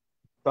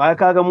to ai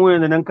kaga mu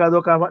yanzu nan ka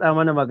zo ka faɗa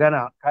mana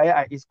magana kayi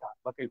a iska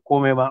ba kai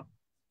komai ba.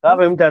 Ka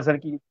fahimta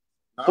sarki?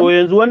 to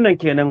yanzu wannan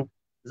kenan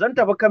zan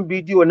tafi kan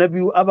bidiyo na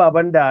biyu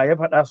ababen da ya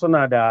faɗa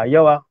suna da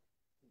yawa.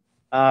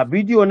 a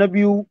bidiyo na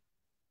biyu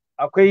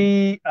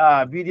akwai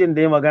bidiyon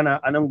da ya magana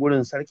a nan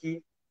gurin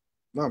sarki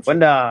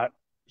wanda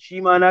shi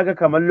ma naga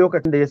kamar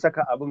lokacin da ya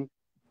saka abin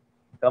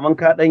kamar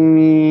ka ɗan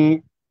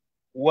yi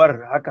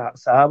war haka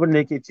sahabin da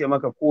yake ce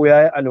maka ko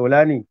ya yi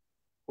alola ne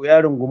ko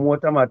ya rungumi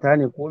wata mata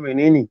ne ko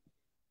menene.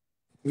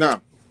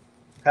 Na'am.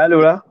 Ka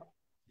lura?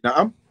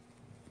 Na'am.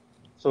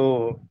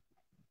 So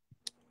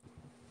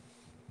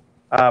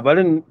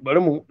bari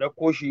mu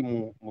ɗauko shi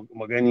mu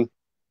gani.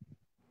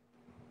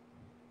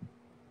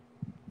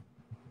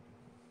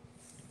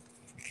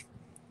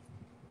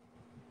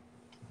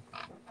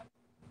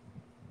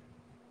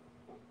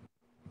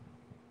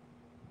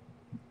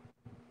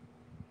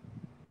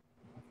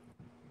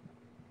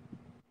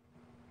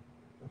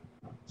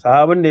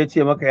 sahabin da ya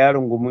ce maka ya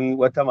rungumi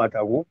wata mata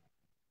ko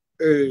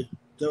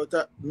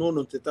ta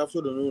nononta ta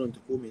fito da nononta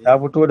ko me ta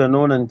fito da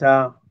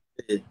nononta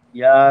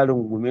ya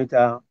rungume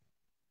ta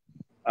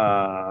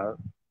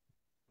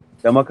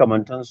da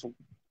makamantansu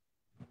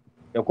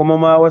da kuma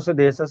ma wasu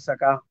da ya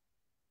sassaka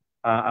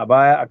a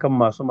baya akan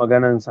masu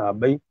maganan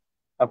sahabbai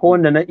akwai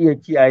wanda na iya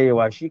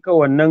kiyayewa shi ka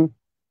wannan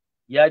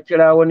ya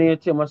kira wani ya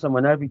ce masa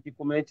munafiki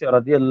kuma ya ce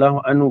radiyallahu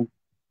anhu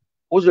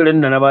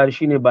uzurin da na bayar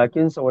shine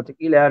bakinsa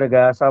watakila ya riga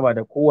ya saba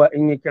da kowa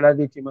in ya kira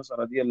zai ce masa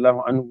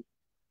radiyallahu anhu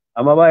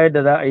amma ba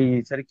yadda za a yi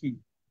sarki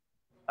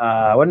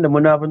wanda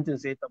munafincin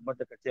sai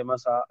tabbata ka ce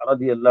masa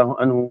radiyallahu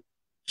anhu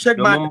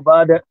domin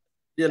ba da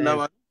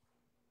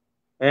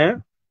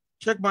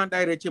Sheikh Man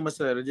Daire ce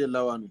masa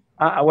radiyallahu anhu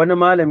a wani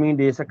malami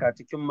da ya saka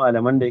cikin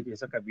malaman da yake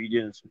saka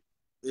bidiyon su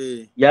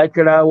ya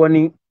kira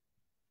wani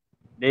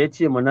da ya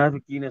ce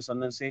munafiki ne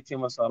sannan sai ya ce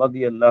masa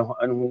radiyallahu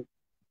anhu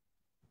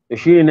da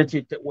shi ne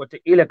nace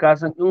wataƙila ka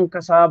san in ka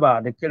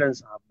saba da kiran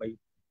sahabbai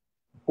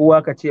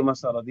kowa ka ce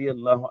masa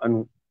radiyallahu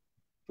anhu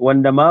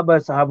wanda ma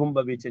ba sahabin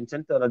ba bai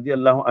cancanta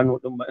radiyallahu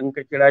anhu din ba in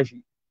ka kira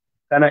shi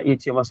kana iya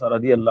ce masa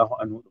radiyallahu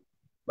anhu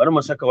bari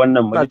mu saka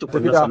wannan mu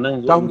tukunna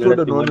sannan ta fito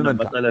da wannan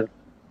matsalar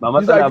ba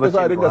matsala ba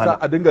ce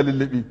a dinga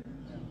lullubi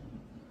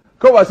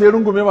kawai ba sai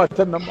rungume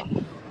matan nan ba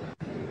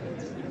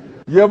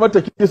ya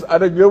mata kis a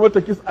nan ya mata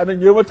kis a nan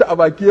ya mata a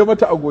baki ya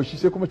mata a goshi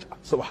sai kuma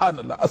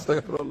subhanallah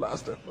astaghfirullah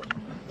astaghfirullah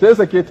sai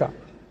sake ta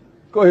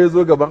kawai ya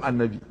zo gaban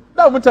annabi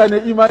da mutane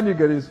imani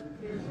gare su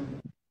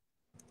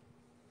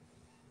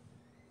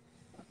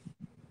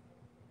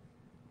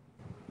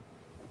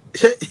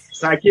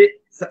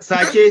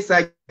sake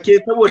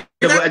saboda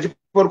ba a ji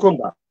farkon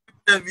ba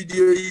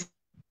bidiyoyi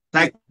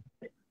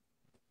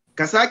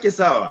ka sake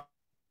sawa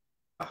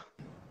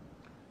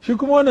shi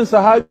kuma wannan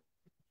sahabi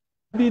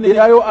ne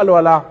yayo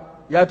alwala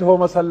ya taho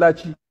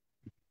masallaci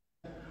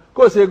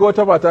ko sai ga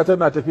wata mata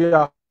tana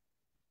tafiya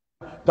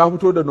ta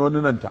fito da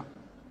nonunanta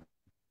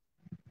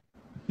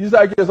yasa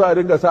ake so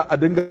a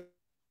dinga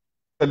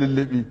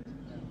lullubi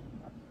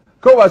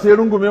kawai ba sai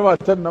rungume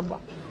matan nan ba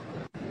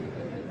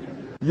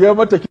ya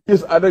mata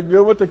kis a nan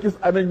ya mata kis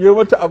a nan ya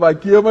mata a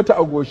baki ya mata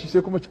a goshi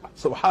sai kuma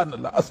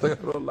subhanallah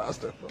astaghfirullah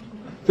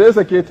astaghfirullah sai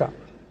sake ta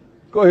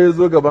kawai ya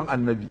zo gaban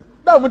annabi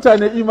da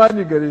mutane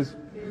imani gare su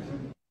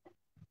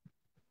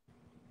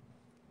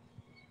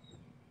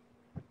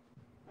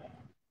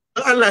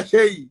Allah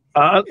shayi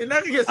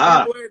ina kake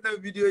samu wayannan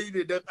bidiyoyi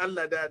ne don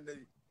Allah da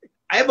annabi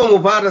ai ba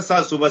mu fara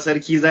sa su ba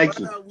sarki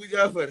zaki Abu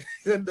Jafar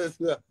san da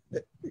su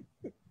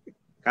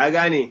ka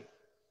gane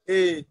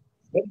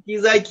sarki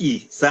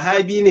zaki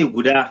sahabi ne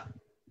guda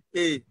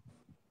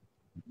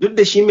duk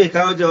da shi mai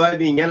kawo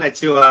jawabin yana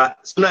cewa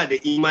suna da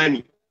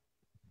imani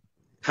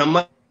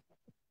amma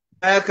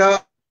ya kawo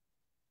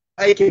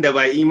aikin da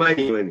ba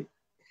imani ba ne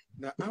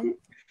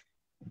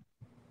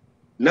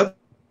na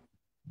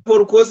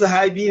farko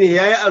sahabi ne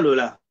ya yi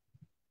alola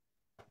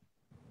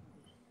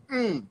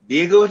da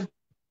ya ga wata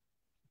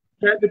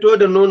ta fito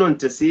da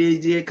nononta sai ya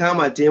je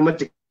kama ta ya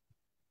mata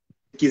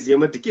kis ya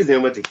mata kis ya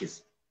mata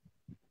kis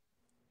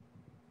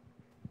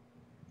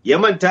ya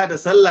manta da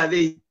sallah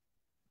zai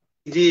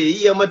je ya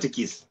yi ya mata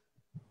kis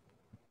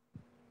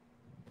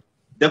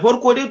da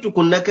farko dai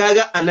tukunna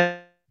kaga a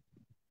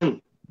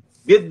nan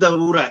bid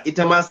darura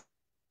ita ma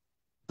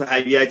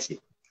sahabiya ce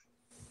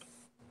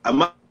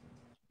amma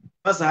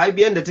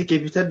sahabiyan da take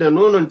fitar da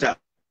nononta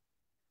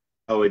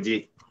a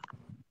waje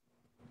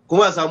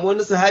kuma a samu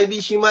wani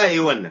sahabi shi ma ya yi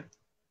wannan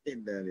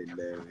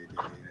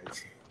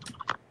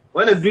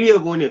wannan duk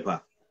yabo ne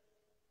fa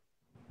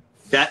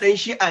da ɗan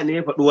shi'a ne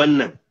ya faɗi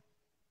wannan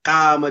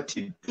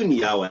ƙamatin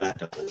duniya wala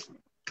ta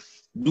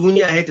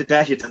duniya ya ta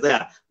tashi ta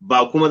tsaya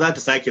ba kuma za ta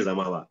sake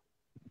zama ba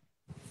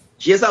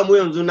shi yasa mu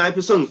yanzu na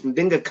fi son in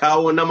dinga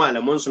kawo na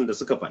malaman su da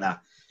suka faɗa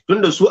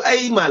tunda su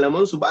ai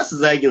malaman su ba su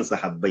zagin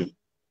sahabbai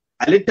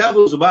a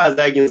littafin su ba a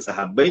zagin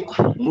sahabbai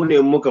mu ne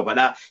muka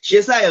faɗa shi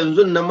yasa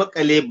yanzu na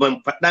makale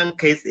ban faɗan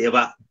kai tsaye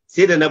ba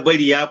sai da na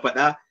bari ya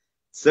faɗa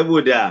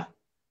saboda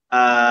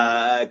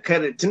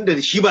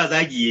tunda shi ba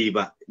zagi yayi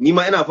ba ni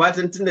ma ina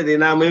fatan tunda dai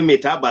na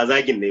maimaita ba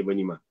zagin ne ba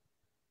ni ma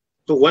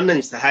to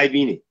wannan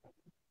sahabi ne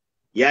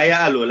yayi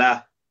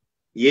alola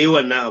yayi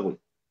wannan abun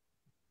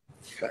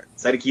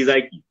sarki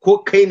zaki ko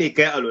kai ne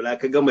kai alola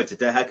ka ga mace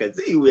ta haka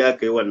zai wuya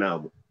kai wannan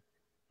abu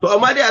to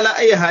amma dai ala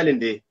ayi halin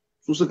dai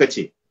su suka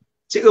ce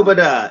ci gaba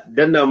da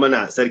danna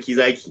mana sarki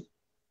zaki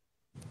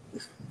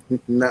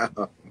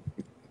na'am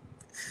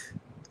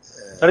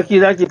sarki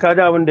zaki ka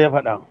da abin da ya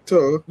faɗa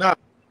to na'am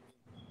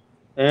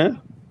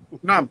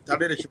na'am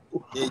tare da shi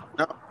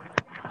na'am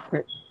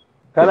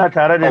كان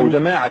تارد أو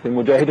جماعة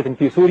مجاهدة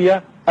في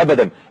سوريا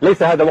أبدا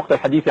ليس هذا وقت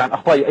الحديث عن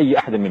أخطاء أي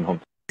أحد منهم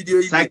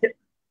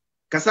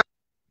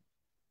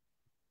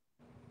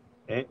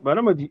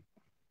برمجي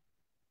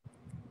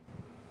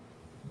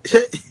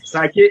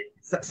sake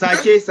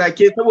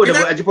saboda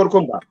ba a ji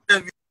farkon ba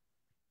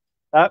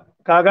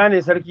ka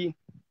gane sarki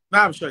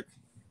na'am shek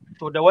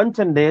to da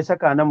wancan da ya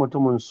saka na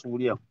mutumin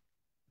Suriya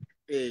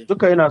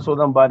duka yana so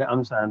zan ba da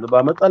amsa yanzu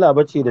ba matsala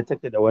bace da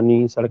take da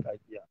wani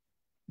sarkakiya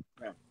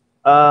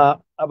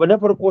abu na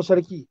farko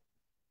sarki,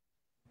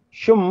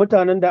 shin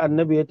mutanen da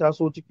annabi ya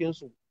taso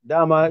cikinsu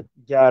dama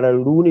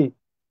gyararru ne,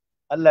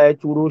 Allah ya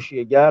turo shi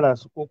ya gyara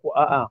su, ko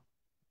a'a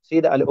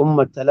sai da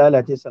al'ummar ta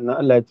lalace sannan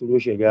Allah ya turo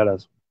shi ya gyara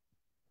su?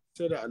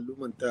 Sai da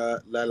al'ummar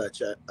ta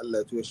lalace Allah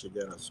ya turo shi ya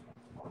gyara su.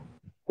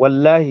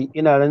 Wallahi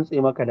ina rantse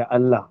maka da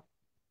Allah,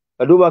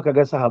 ka duba ka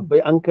ga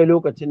sahabbai an kai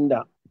lokacin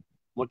da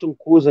mutum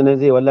ko zina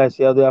zai, wallahi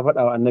sai ya zo ya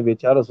faɗa wa annabi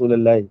ya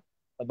rasulullahi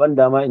ban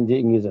dama in je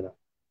in yi zina.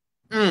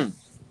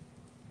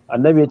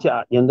 Annabi ya ce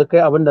yanzu kai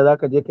abin da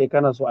zaka je kai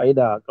kana so a yi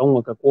da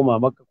kanwa ka koma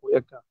maka ko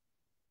yakka,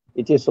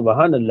 ya ce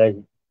subhanallahi.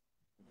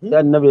 Sai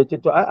annabi ya ce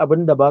to ai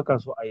abin da baka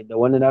so a yi da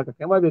wani naka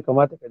kai ma bai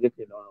kamata ka je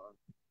kai da wani.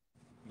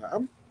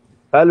 Na'am.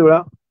 Ka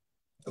lura?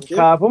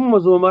 Kafin mu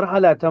zo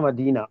marhala ta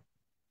Madina,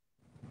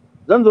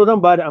 zan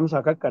ba da amsa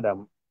kakka da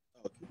mu.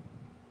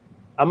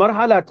 A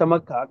marhala ta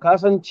Makka, ka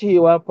san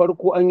cewa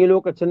farko an yi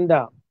lokacin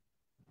da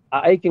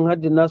a aikin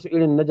hajjin nasu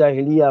irin na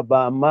jahiliya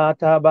ba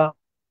mata ba,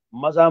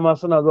 maza ma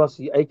suna zuwa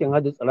su yi aikin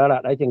hajji tsirara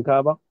a ɗakin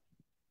Ka'aba?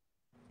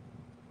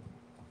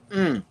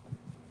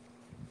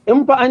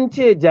 In fa an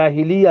ce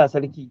jahiliya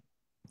sarki,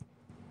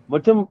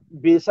 mutum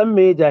bai san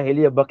me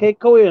jahiliya ba, kai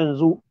kawai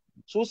yanzu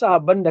su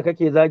sahabban da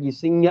kake zagi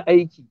sun yi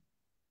aiki.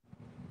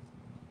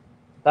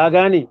 Ka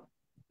gane?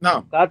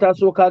 Ka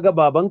taso ka ga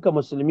babanka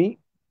musulmi,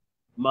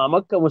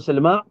 mamakka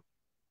musulma,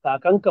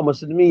 kakanka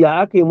musulmi,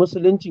 ya aka yi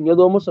musuluncin ya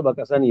zo musu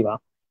baka sani ba.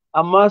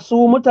 Amma su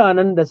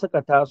mutanen da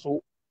suka taso,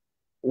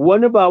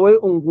 wani ba wai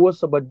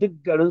unguwarsa ba duk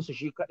garinsu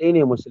shi kaɗai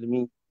ne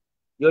musulmi,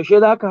 yaushe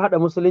za ka haɗa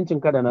musuluncin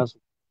ka da nasu?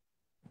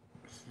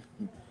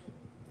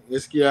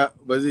 Gaskiya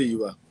ba zai yi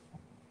ba.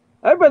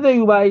 Ai ba zai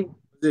yi ba ai.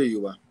 Zai yi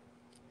ba.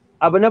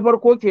 Abu na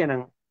farko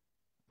kenan.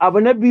 Abu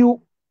na biyu,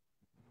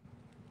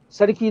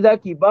 sarki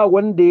zaki ba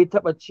wanda ya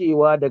taɓa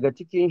cewa daga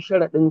cikin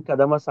sharaɗin ka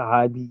zama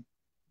sahabi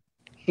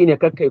shine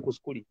kakkai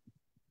kuskure.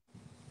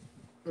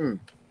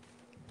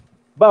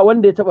 Ba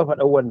wanda ya taɓa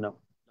faɗan wannan.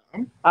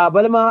 A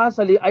balma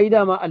hasali ai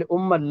dama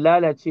al'ummar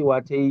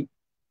lalacewa ta yi,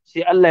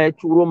 sai Allah ya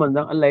turo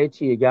manzon Allah ya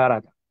ce ya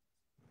gyara ta.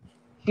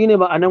 Shine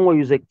ma'anan wa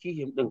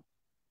yuzakkihim din.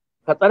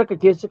 Ka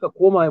tsarkake suka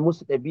koma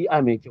musu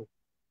ɗabi'a mai kyau.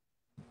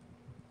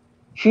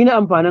 Shine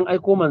amfanin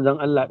aiko manzon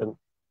Allah din.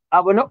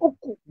 Abu na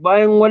uku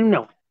bayan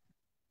wannan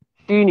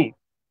shine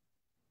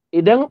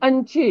idan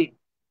an ce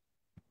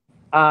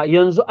a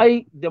yanzu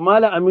ai da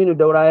Malam Aminu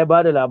Daura ya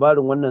bada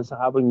labarin wannan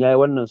sahabin yayi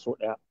wannan so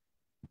ɗaya.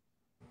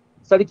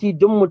 Sarki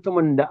duk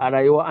mutumin da a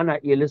rayuwa ana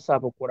iya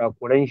lissafa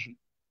kurakuran shi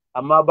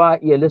amma ba a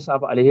iya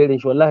lissafa alherin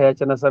shi, wallahi ya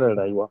ci nasarar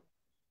rayuwa.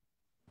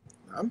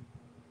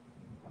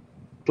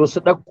 To su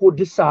ɗauko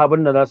duk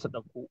sahabin da za su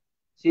ɗauko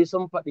sai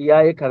sun faɗi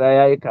yayi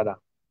kaza.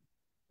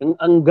 In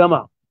an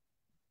gama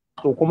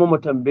to kuma mu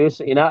tambaye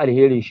su ina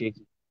alherin shi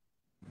yake.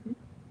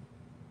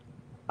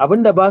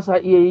 Abinda ba sa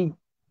iya yi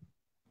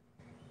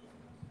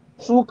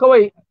su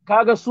kawai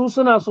kaga su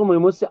suna so mai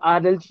musu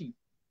adalci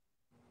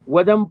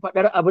wajen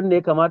faɗar abin da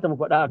ya kamata mu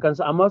faɗa a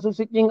kansa, amma su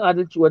yin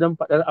adalci wajen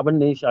faɗar abin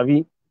da ya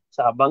shafi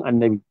sahabban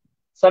annabi.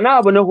 Sana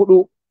abu na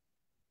hudu,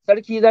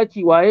 sarki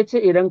zaki waye ce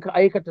idan ka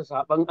aikata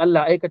saban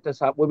Allah, aikata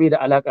sabo bai da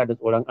alaka da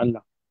tsoron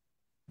Allah.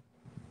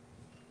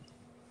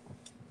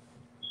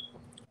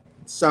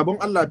 Sabon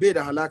Allah bai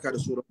da alaka da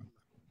tsoron Allah.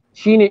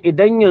 Shine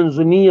idan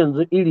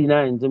yanzu iri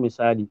na yanzu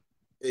misali,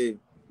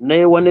 na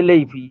yi wani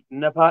laifi,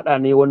 na faɗa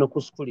ne wani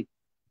kuskure.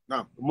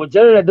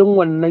 Mujarradin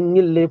wannan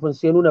yin laifin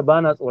sai nuna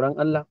bana tsoron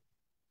Allah.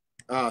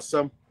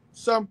 Sam.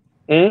 Sam.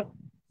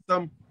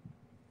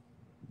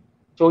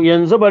 To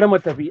yanzu bari mu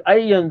tafi,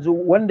 ai yanzu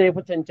wanda ya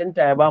fi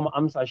cancanta ya ba mu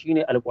amsa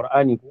shine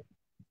Alƙur'ani ko?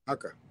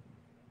 Haka.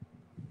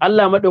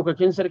 Allah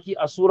madaukakin sarki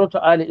a suratu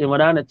Ali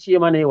Imran ce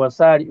mana wa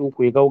sari'u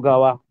ku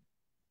gaugawa.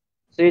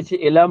 Sai ce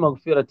ila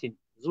magfiratin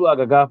zuwa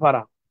ga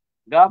gafara.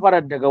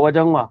 Gafarar daga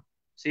wajen wa?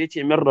 Sai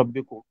ce min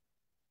rabbiku.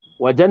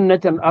 Wa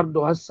jannatin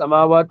arduha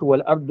as-samawati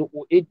wal ardu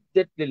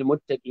uiddat lil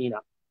muttaqina.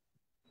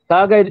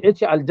 Kaga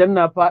yace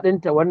aljanna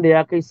fadinta wanda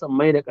ya kai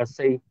sammai da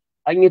kasai,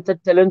 an yi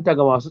tattalinta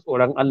ga masu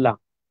tsoron Allah.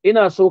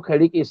 Ina so ka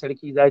rike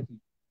sarki zaki.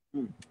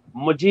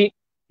 Mu ji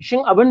shin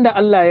abinda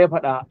Allah ya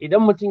faɗa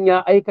idan mutum ya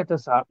aikata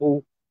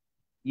sabo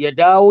ya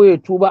dawo ya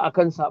tuba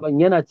akan saban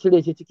yana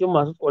cire shi cikin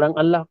masu tsoron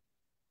Allah?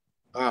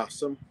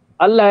 Sam.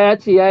 Allah ya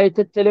ce yayi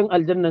tattalin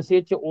aljanna sai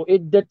ya ce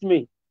uiddat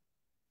me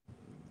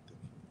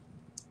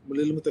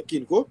lil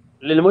muttaqin ko?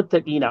 Lil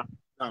muttaqina.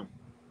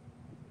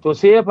 To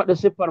sai ya faɗi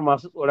siffar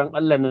masu tsoron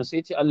Allah nan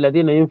sai ce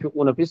alladhina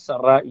yunfiquna fis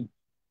sarra'i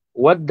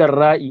wad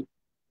darra'i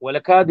wal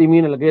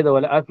kadhimina al ghayza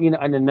wal afina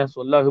 'anil nas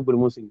wallahu yuhibbul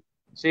muslimin.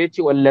 Sai ya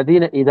ce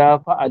walladhina idza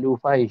fa'alu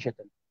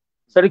fahishatan.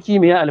 Sarki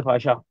me ya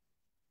alfasha?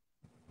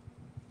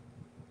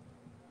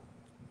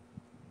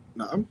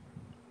 Na'am.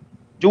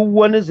 Duk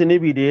wani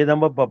zunubi da ya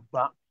zama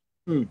babba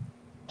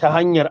ta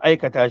hanyar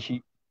aikata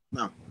shi.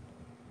 Na'am.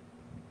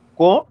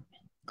 Ko?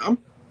 Na'am.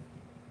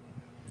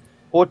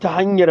 Ko ta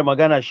hanyar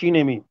magana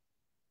shine me?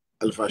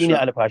 Shine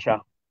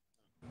alfasha.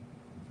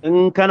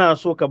 In kana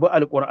so ka bi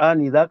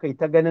alqur'ani za ka yi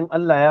ta ganin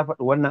Allah ya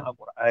faɗi wannan a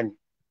qur'ani.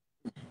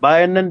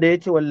 Bayan nan da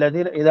yace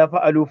wallazina idza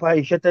fa'alu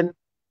fahishatan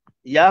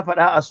ya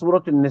faɗa a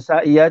suratul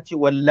nisa'i ya ce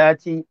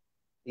wallati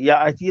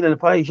ya'tina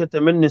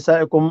al-fahishata min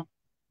nisa'ikum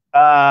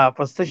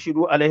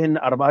fastashiru alaihin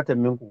arba'atan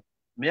minkum.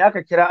 Me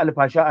aka kira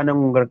alfasha anan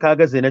gungar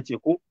kaga zina ce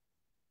ko?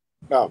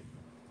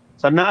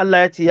 sannan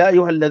Allah ya ce ya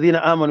ayyuhal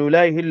ladhina amanu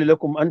la yahillu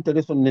lakum an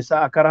tarisu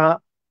an-nisaa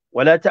karha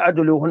wa la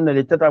ta'duluhunna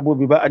litatabu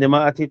bi ba'di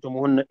ma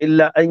atitumuhunna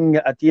illa an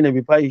ya'tina bi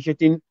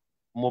fahishatin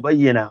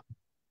mubayyana.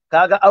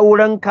 Kaga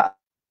aurenka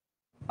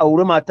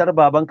auri matar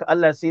babanka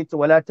Allah sai ya ce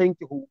wala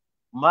tankihu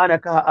ma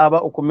nakaha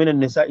aba'ukum minan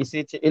nisa'i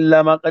sai ya ce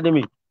illa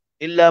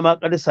ma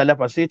qad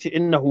salafa sai ya ce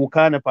innahu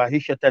kana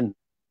fahishatan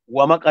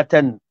wa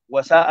maqatan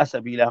wa sa'a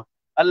sabila.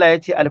 Allah ya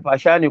ce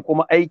alfasha ne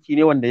kuma aiki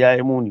ne wanda ya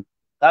yi muni.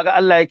 Kaga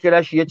Allah ya kira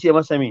shi ya ce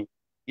masa me?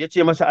 Ya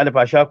ce masa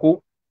alfasha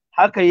ko?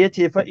 Haka ya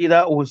ce fa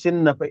idza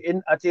uhsinna fa in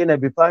atayna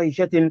bi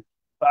fahishatin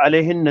fa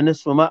alaihinna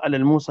nisfu ma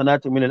alal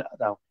musanati min al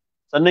adab.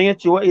 Sannan ya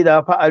ce wa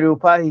idza fa'alu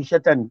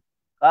fahishatan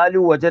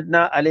qalu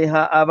wajadna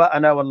alaiha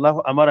aba'ana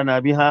wallahu amarna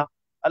biha.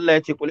 Allah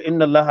ya ce qul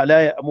inna Allah la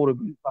ya'muru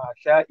bil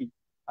fahsha'i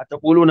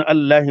ataquluna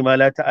Allahi ma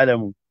la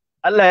ta'lamu.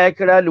 Allah ya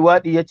kira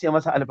luwadi ya ce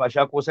masa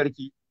alfasha ko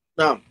sarki.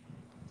 Na'am.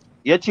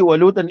 Ya ce wa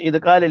lutan idh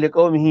qala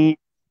liqaumihi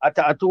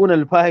ata'tuna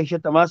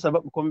al-fahishata ma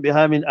sabaqakum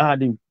biha min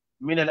ahadin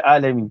min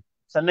al-alamin.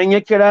 Sannan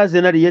ya kira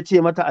zinar ya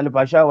ce mata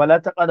alfasha wala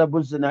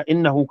taqrabu zina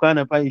innahu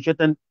kana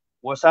fahishatan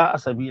wa sa'a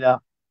sabila.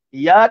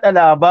 Yaɗa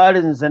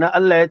labarin zina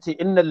Allah ya ce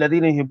innal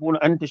ladhina yuhibbuna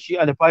an tashi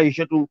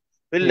al-fahishatu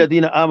fil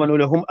ladina amanu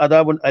lahum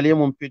adhabun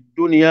alimun fid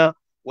dunya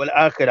wal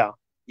akhirah.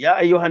 Ya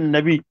ayyuhan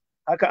nabi,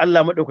 haka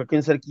Allah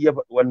madaukakin sarki ya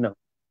faɗi wannan.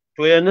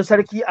 To yanzu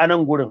sarki a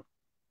nan gurin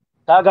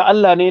kaga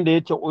Allah ne da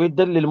yace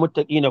uiddal lil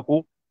muttaqina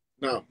ko?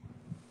 Na'am.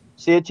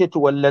 Sai yace to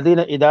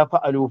wallazina idza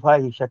fa'alu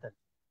fahishatan.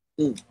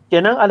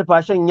 Kenan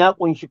alfashan ya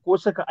kunshi ko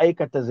suka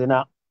aikata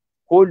zina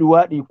ko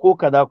luwadi ko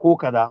kaza ko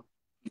kaza.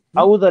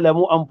 Aw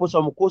zalamu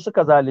anfusahum ko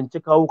suka zalunci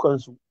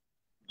kawukansu.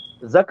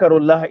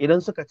 Zakarullah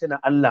idan suka tuna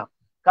Allah.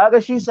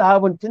 Kaga shi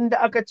sahabin tunda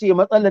aka ce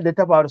matsalar da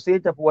ta faru sai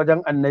tafi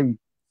wajen Annabi.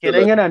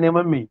 Kenan yana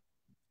neman me?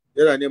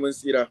 Yana neman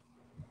tsira.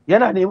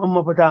 Yana neman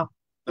mafita.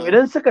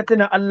 Idan suka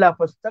tuna Allah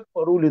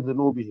fastaghfiru li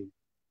dhunubihim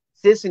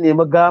sai su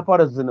nemi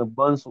gafarar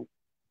zunubansu.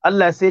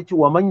 Allah sai ce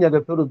wa man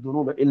yaghfiru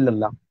dhunuba illa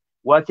Allah.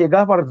 Wa ke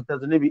gafarar ta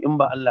zunubi in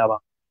ba Allah ba?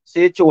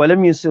 Sai ce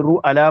walam yusirru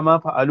ala ma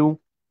fa'alu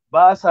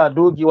ba sa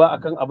dogewa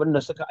akan abin da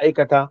suka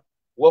aikata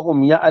wa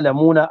hum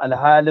ya'lamuna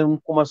alhalin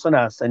kuma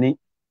suna sane.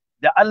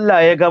 Da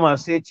Allah ya gama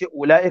sai ce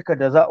ulaika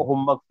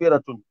jazaohum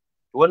maghfiratun.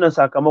 Wannan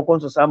sakamakon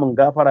su samun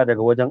gafara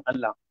daga wajen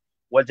Allah.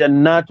 Wa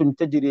jannatun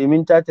tajri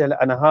min tahtiha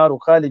al-anharu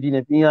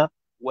khalidina fiha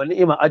wa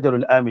ni'ma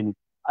ajrul amini.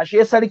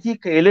 Ashe sarki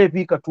kai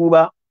laifi ka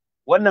tuba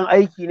wannan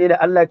aiki ne da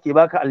Allah ke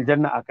baka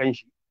aljanna akan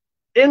shi.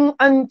 In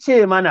an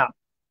ce mana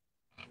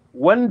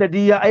wanda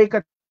duk ya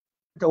aikata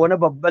wani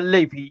babban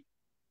laifi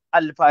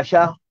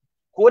alfasha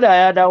ko da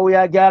ya dawo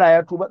ya gyara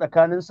ya tuba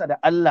tsakaninsa da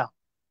Allah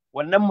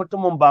wannan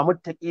mutumin ba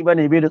muttaki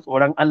bane bai da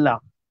tsoron Allah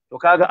to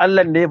kaga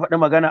Allah da ya faɗi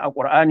magana a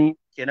Qur'ani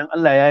kenan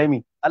Allah ya yi mi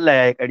Allah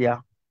ya yi ƙarya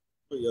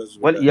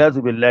wal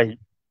iyazu billahi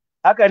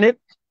haka ne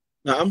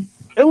na'am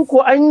in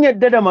ko an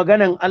yadda da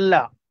maganan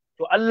Allah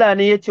to Allah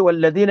ne yace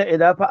walladina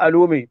idza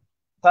fa'alu mi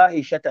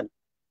fahishatan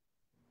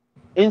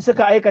in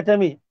suka aikata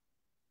me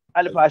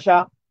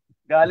alfasha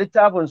ga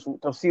littafin su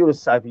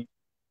tafsirus safi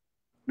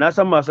na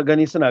san masu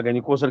gani suna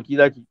gani ko sarki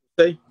zaki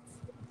sai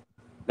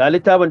ga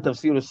littafin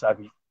tafsirus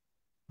safi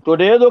to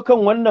da yazo kan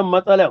wannan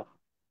matsalan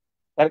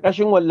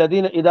karkashin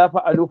walladina idza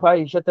fa'alu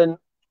fahishatan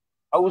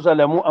aw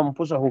zalamu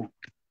anfusahum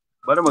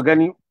bari mu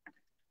gani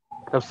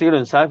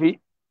tafsirin safi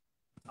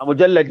a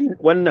mujalladi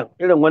wannan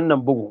irin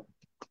wannan bugu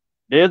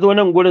da yazo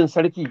nan gurin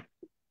sarki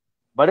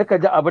bari ka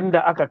ji abin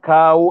da aka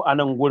kawo a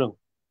nan gurin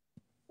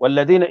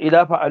walladina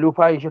idza fa'alu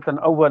fahishatan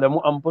aw zalamu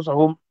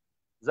anfusahum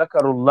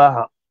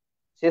zakarullah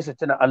sai su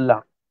tuna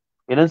Allah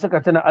idan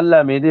suka tuna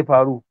Allah me zai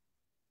faru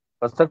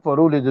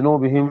fastaghfiru li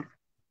dhunubihim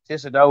sai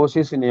su dawo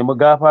sai su nemi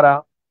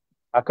gafara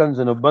akan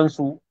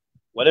zunubansu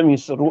walam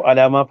yusru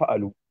ala ma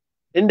fa'alu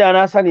inda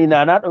na sani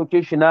na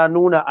dauke shi na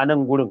nuna a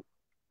nan gurin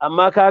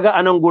amma kaga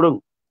a nan gurin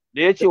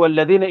da yace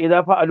walladina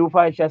idza fa'alu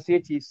fahisha sai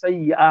yace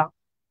sayyi'a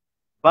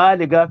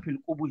baliga fil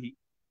qubhi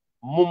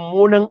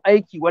mummunan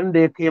aiki wanda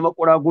ya kai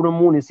makura gurin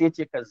muni sai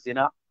yace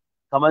zina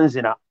kaman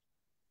zina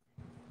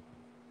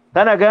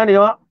kana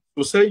ganewa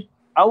sosai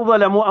aw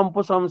zalamu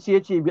anfusahum sai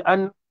yace bi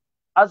an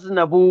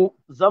aznabu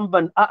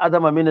zamban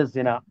a'azama min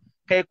zina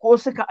kai ko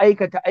suka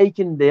aikata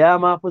aikin da ya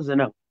mafi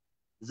zinan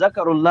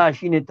zakarullah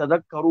shine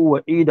tadhakkaru wa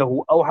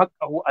idahu aw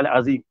haqqahu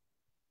al'azim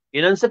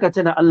idan suka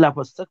tuna Allah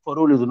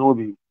fastaghfiru li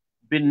dhunubi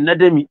bin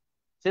nadami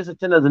sai su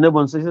tuna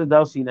zunubin sai su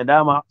dawo su yi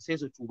nadama sai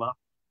su tuba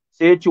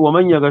sai ya ce wa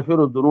man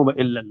yaghfiru dhunuba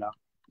illa Allah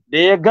da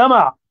ya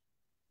gama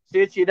sai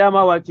ya ce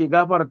dama wace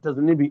gafarta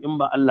zunubi in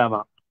ba Allah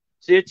ba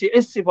sai ya ce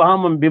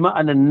istifhaman bi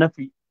ma'anan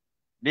nafi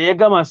da ya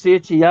gama sai ya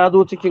ce ya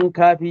zo cikin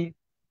kafi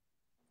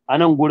a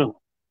nan gurin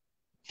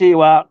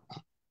cewa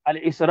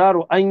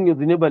al-israru an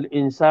yuzniba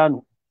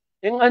al-insanu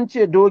in an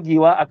ce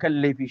dogewa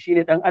akan laifi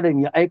shine dan adam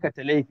ya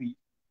aikata laifi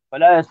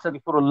fala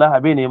yastaghfirullah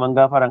bai neman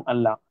gafaran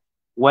Allah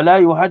wala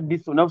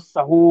yuhaddisu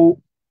nafsahu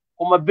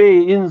kuma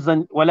bai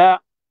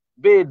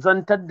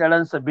zantar da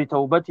ransa bi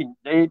taubatin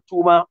da ya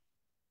tuma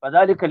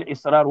fadhalika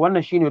al-israr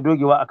wannan shine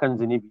dogewa akan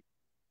zunubi.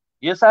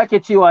 Ya sake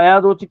cewa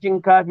ya zo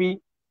cikin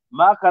kafi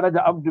ma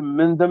kharaja abdun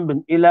min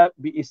dhanbin illa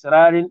bi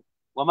israrin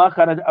wa ma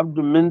kharaja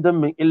abdun min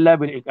dhanbin illa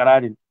bil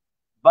iqrarin.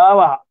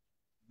 Bawa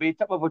bai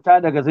taba fita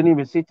daga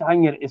zunubi sai ta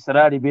hanyar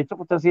israri, bai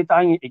taba fita sai ta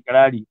hanyar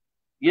iqrari.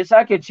 Ya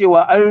sake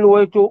cewa an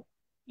ruwaito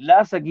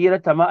la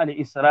sagirata ma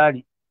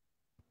al-israri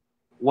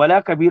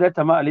wala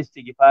kabirata ma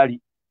al-istighfari.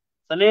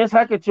 Sannan ya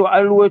sake cewa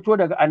an ruwaito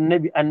daga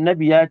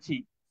annabi ya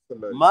ce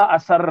ma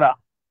asarra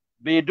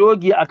bai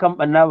doge akan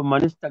banna ba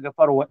man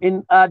istaghfar wa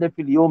in ada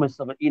fil yawm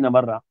 70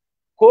 marra.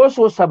 Ko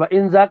so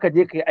 70 zaka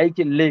je kai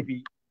aikin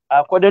laifi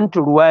a kwadantu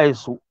ruwaye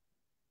su,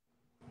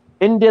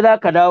 in dai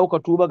zaka dawo ka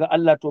tuba ga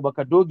Allah to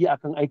baka doge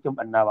akan aikin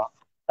banna ba.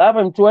 Ka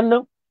fahimci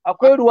wannan?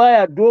 Akwai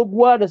ruwaya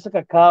doguwa da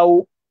suka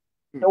kawo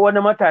ta wani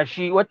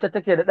matashi wacce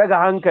take da daga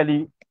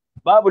hankali,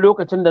 babu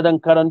lokacin da zan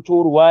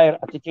karanto ruwayar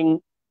a cikin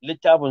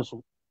littafin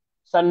su.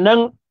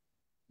 Sannan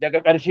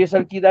daga ƙarshe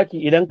sarki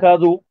zaki idan ka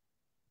zo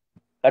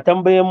ka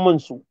tambayen min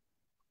su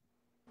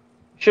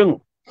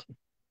shin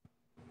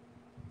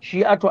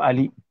Shi'atu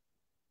Ali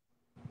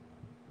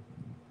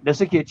da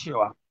suke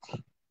cewa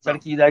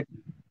sarki zaki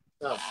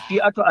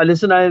Shi'atu Ali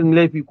suna yin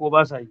laifi ko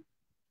ba sa yi?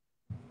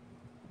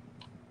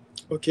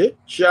 Okay,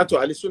 Shi'atu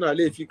Ali suna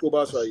laifi ko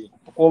ba sa yi?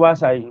 Ko ba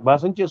sa yi, ba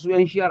sun ce su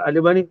yan Shi'ar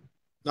Ali bane?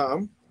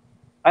 Na'am.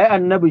 Ai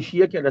annabi shi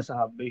yake da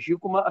sahabbai, shi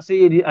kuma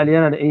sayyidi Ali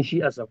yana da yan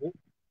Shi'a sako.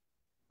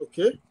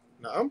 Okay,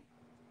 na'am.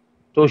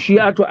 To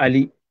Shi'atu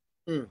Ali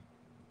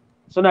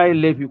suna yin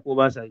laifi ko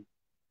ba sa yi?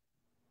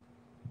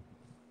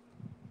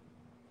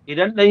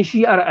 Idan ɗan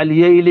Shi'ar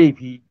Ali ya yi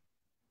laifi,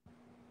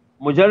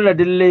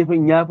 mujarradin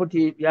laifin ya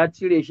fite ya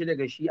cire shi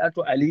daga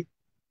Shi'atu Ali.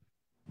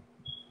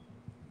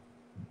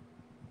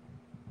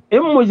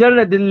 In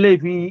mujarradin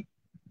laifi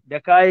da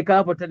kayi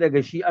ka fita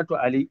daga Shi'atu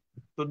Ali,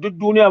 to duk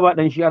duniya ba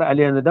ɗan Shi'ar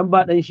Ali yanzu, dan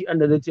ba ɗan Shi'an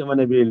da zai ce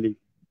mana bai laifi.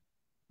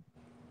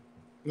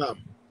 Na'am.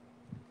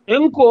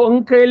 In ko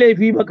in kai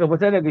laifi baka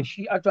fita daga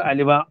Shi'atu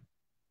Ali ba,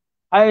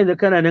 har yanzu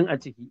kana nan a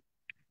ciki.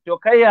 To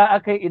kai ya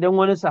akai idan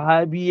wani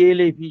sahabi ya yi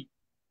laifi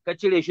ka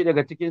cire shi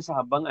daga cikin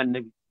sahabban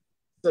annabi?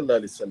 Sallallahu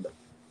alaihi wasallam.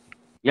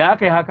 Ya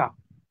akai haka?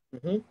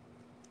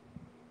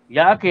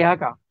 Ya akai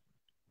haka?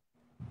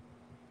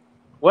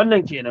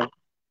 Wannan kenan.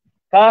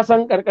 Ka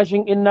san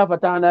ƙarƙashin inna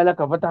fatahna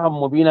laka fatahan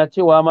mubina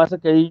cewa ma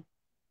suka yi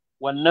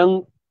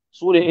wannan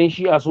su ne ‘yan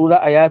Shi'a su za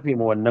a yafe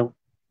ma wannan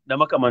da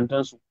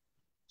makamantansu.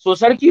 So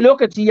sarki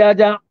lokaci ya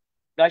ja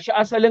gashi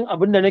asalin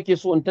abin da nake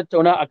so in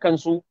tattauna a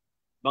kansu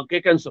ban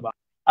kai kansu ba.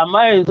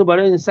 Amma yanzu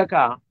bari in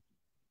saka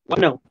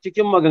wannan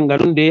cikin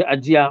maganganun da ya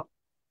ajiya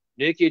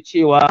da yake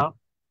cewa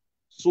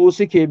su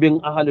suke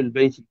bin ahlul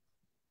baiti,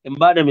 in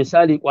ba da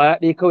misali kwaya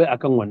ɗaya kawai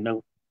akan wannan.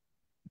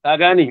 Ka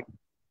gane?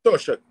 To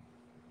shak.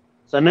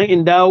 Sannan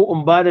in dawo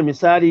in ba da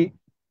misali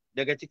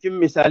daga cikin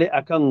misali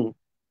akan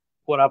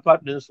kurafat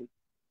ɗinsu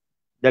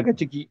daga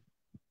ciki.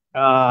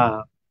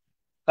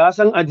 Ka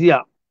san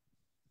ajiya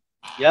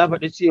ya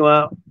faɗi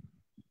cewa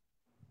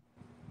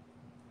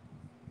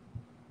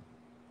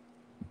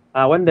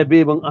a wanda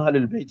bai bin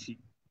ahlul baiti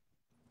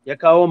ya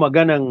kawo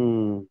maganan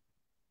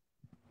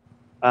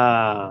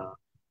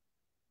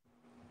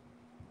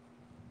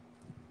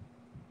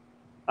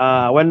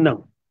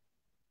wannan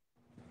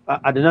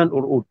Adnan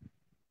Ur'ud.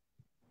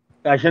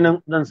 Gashi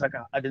nan zan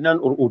saka Adnan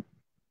Ur'ud.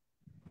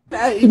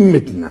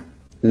 أئمتنا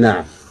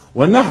نعم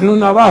ونحن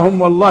نراهم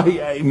والله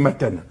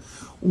أئمتنا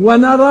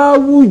ونرى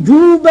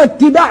وجوب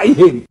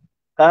اتباعهم.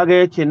 kaga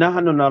yace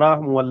nahnu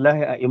narahum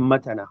wallahi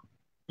a'immatana,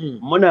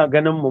 muna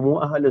ganin mu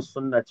ahlus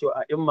sunna cewa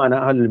a'imma na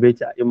ahlul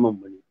baiti a'imman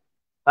mu ne.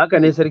 Haka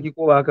ne sarki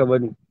ko ba haka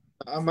bane?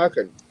 Amma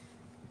haka ne.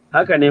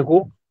 Haka ne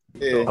ko?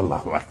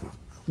 Allahu akbar.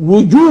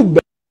 Wujub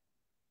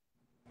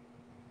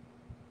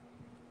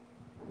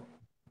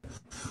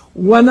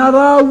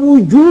ونرى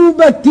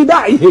وجوب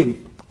اتباعهم.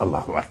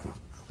 الله أكبر.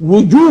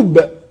 وجوب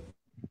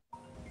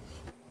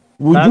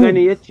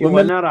gani yace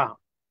wa nara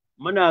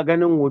muna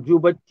ganin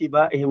wujubat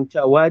tiba'ihim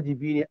ta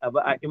wajibi ne a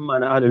ba'a imma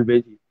na ahlul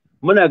baiti,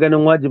 muna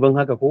ganin wajibin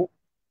haka ko?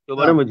 To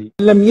bari mu ji.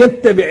 lam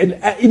yattabi'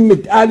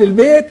 al-a'immat ahlul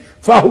bait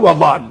fa huwa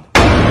dhal.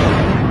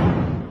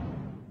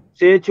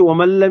 Sai yace wa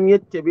man lam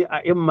yattabi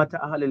a'immat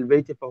ahlul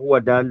baiti fa huwa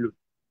dallun,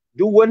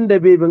 duk wanda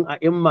bai bin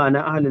a'imma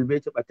na ahlul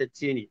baiti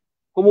batacce ne.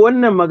 Kuma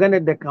wannan maganar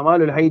da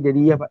Kamalul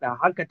Haidari ya faɗa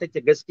haka take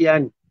gaskiya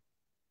ne.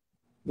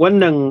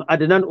 Wannan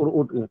Adnan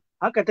Ur'ud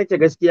haka take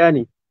gaskiya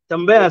ne.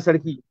 Tambaya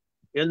sarki,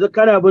 yanzu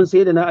kana bin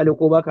Sayyidina Ali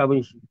ko baka bin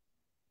shi?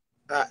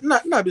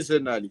 Ina bin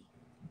Sayyidina Ali.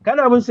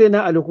 Kana bin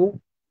Sayyidina Ali ko?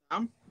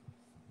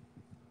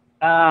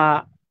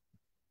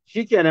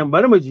 Shikenan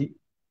bari mu ji.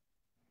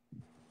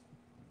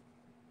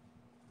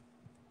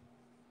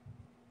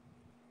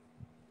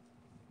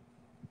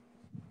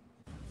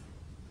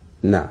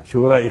 نعم.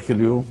 شو رأيك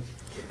اليوم؟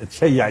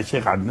 تشيع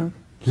الشيخ عدنان؟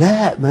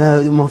 لا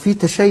ما في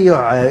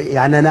تشيع،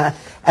 يعني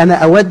أنا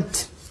أود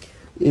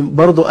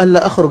برضو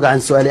ألا أخرج عن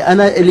سؤالي.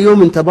 أنا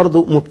اليوم أنت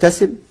برضو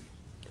مبتسم،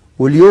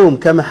 واليوم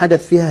كما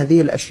حدث فيه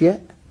هذه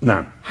الأشياء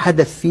نعم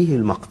حدث فيه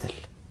المقتل.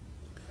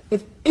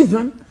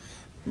 إذن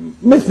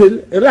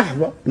مثل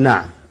لحظة.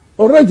 نعم.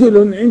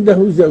 رجل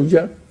عنده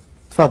زوجة.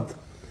 تفضل.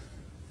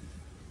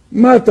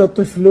 مات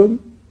طفل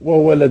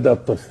وولد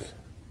الطفل،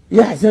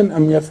 يحزن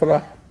أم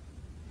يفرح؟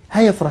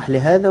 هيفرح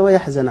لهذا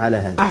ويحزن على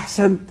هذا.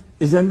 أحسنت.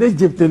 إذا ليش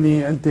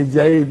جبتني أنت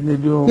جايبني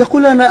اليوم؟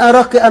 يقول أنا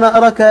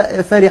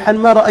أراك فرحا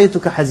ما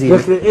رأيتك حزينا.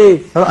 إيه؟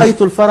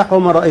 رأيت الفرح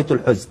وما رأيت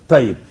الحزن.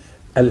 طيب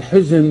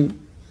الحزن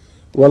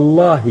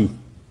والله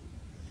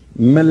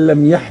من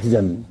لم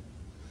يحزن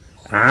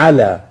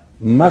على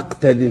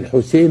مقتل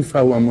الحسين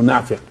فهو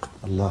منافق.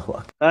 الله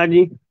أكبر.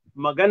 هذه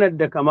maganar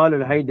da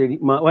Kamalul Haidari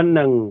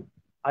wannan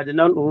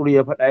Adnan Ururi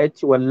ya faɗa, ya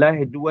ce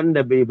wallahi duk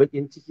wanda bai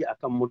bakin ciki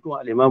akan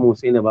mutuwa al-Imam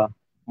Hussein ba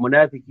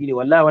munafiki ne.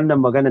 Wallahi wannan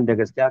maganar da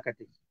gaskiya haka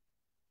take.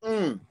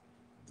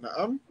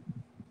 Na'am.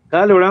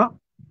 Ka lura?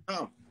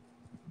 Na'am.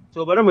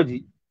 To bari mu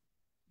ji.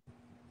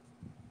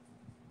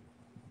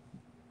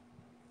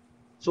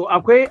 So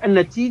akwai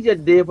natijar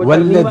da ya fitar.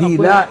 والذي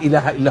لا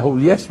إله إلا هو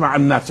ليسمع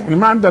الناس، احنا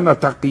ما عندنا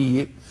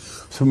تقية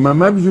ثم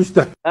ما بيجوز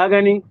ka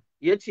gani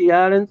yace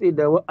ya rantse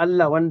da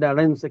Allah wanda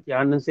ran sake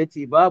hannun sai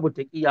ce babu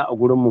taqiya a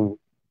gurin mu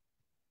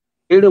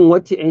irin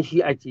wacce yan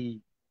shi ake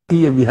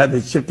تقية بهذا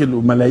الشكل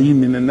وملايين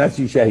من الناس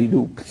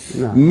يشاهدوك.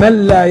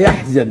 من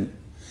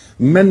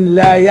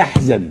لا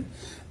يحزن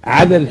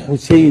على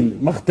الحسين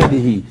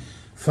مقتله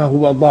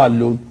فهو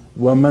ضال،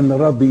 ومن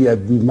رضي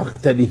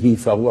بمقتله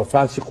فهو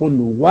فاسق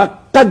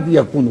وقد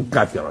يكون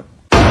كافرا.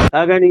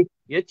 ka gani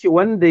yace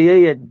wanda ya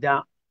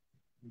yadda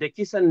da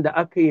kisan da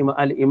aka yi ma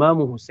al-Imam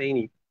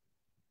Husaini,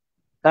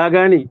 ka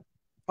gane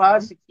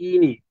fasiki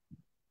ne,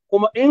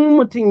 kuma in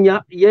mutum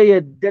ya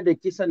yadda da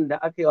kisan da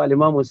aka yi wa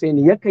al-Imam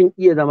Husaini yakan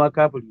iya zama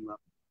kafiri ma,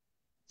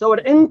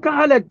 saboda in ka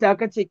halatta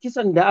ka ce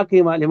kisan da aka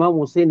yi ma al-Imam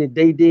Husaini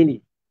daidai ne,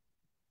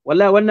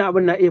 wallahi wannan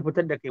abin na iya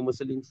fitar da kai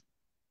musulunci,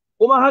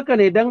 kuma haka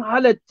ne dan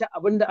halatta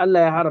abin da Allah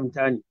ya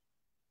haramta ne.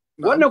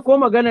 Wannan ko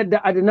maganar da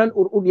Adnan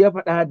Urur ya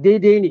faɗa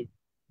daidai ne.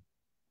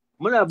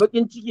 Muna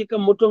bakin ciki kan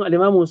mutum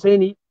al-Imam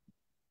Husaini.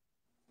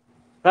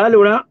 Ka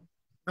lura?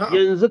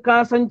 Yanzu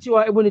ka san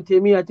cewa Ibn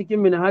Taymiyyah cikin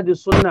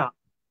Minhajus Sunna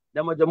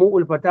da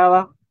Majmu'ul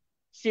Fatawa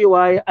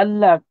cewa ya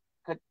Allah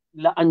ka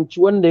la'anci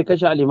wanda ya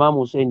kashe al-Imam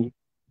Husaini,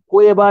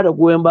 ko ya bada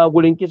goyon ba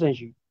gurin kisan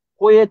shi,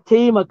 ko ya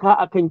taimaka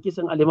akan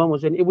kisan al-Imam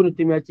Husaini. Ibn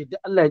Taymiyyah ce duk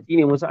Allah ya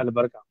tsine musu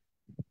albarka.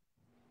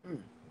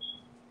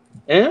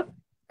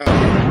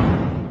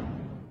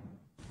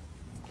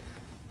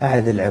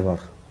 أعد العبر.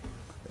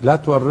 لا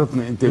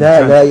تورطني انت.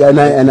 لا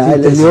انا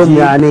اليوم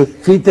يعني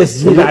في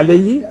تسجيل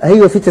علي.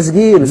 ايوه في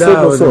تسجيل.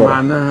 لا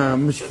معناها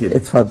مشكله.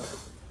 اتفضل.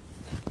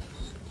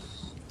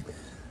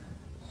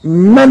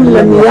 من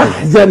لم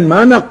يحزن،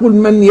 ما نقول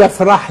من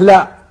يفرح،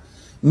 لا،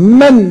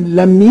 من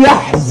لم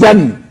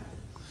يحزن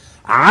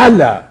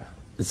على،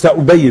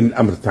 سأبين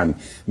الأمر الثاني،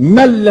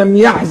 من لم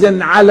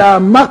يحزن على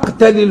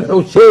مقتل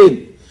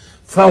الحسين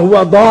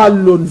فهو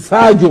ضال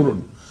فاجر.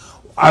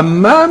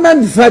 أما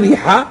من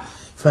فرح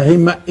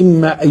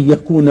إما أن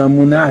يكون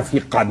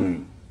منافقا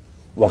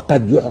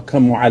وقد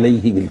يحكم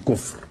عليه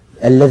بالكفر.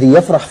 الذي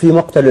يفرح في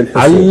مقتل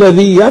الحسين،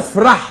 الذي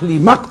يفرح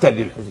لمقتل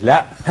الحسين.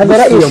 لا، هذا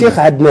رأي الشيخ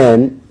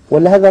عدنان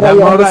ولا هذا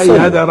رأي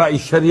هذا رأي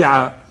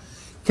الشريعة.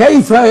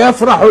 كيف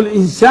يفرح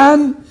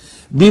الإنسان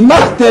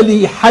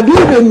بمقتل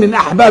حبيب من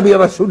أحباب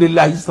رسول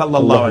الله صلى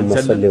الله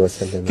عليه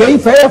وسلم؟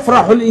 كيف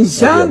يفرح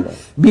الإنسان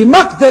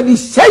بمقتل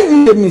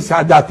السيد من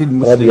سادات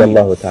المسلمين رضي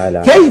الله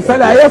تعالى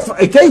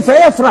كيف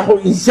يفرح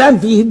الإنسان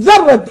فيه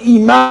ذرة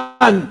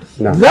إيمان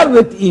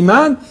ذرة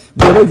إيمان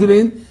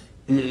برجل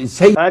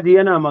سيد.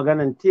 هذه أنا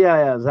مغانا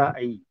تيايا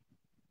زائي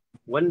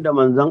wanda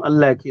manzon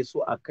Allah ke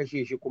so a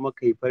kashe shi kuma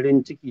kai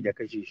farin ciki da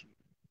kashe shi.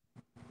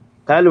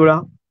 Ka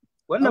lura?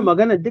 wannan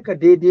magana duka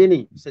daidai ne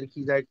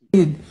sarki zaki.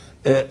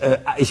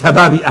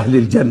 شباب أهل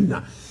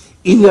الجنة.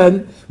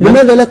 إذا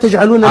لماذا لا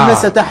تجعلون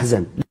الناس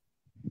تحزن؟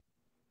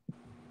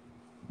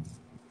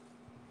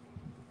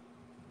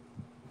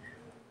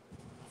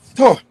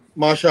 To,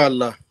 masha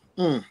Allah.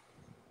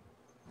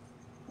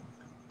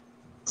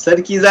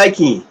 Sarki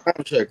zaki.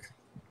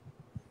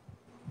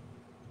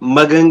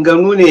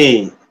 Maganganu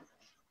ne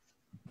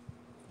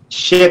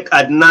Sheikh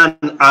Adnan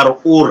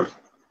Ar'ur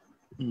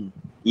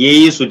ya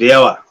yi su da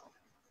yawa.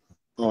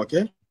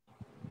 Okay.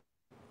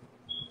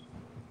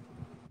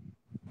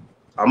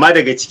 Amma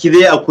daga ciki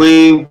dai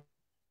akwai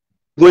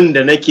gun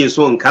da nake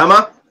so in kama.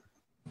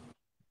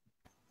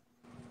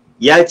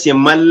 Ya ce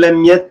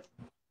mallam ya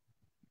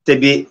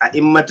tabi a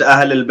immata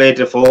ahlul bait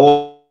fa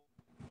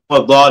huwa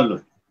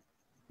dallun.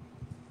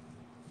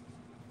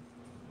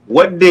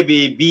 Wadda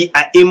bai bi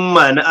a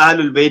imma na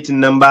ahlul baitin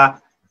nan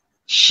ba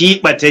shi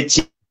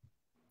batacce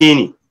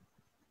ne.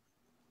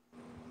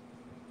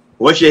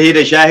 Wa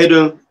shahida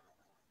shahidun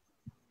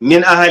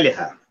min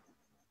ahliha.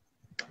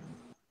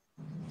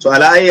 So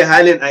ala ayi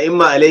halin a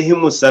imma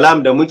alaihimus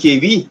salam da muke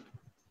bi,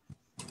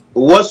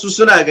 wasu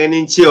suna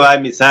ganin cewa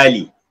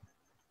misali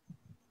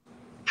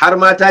har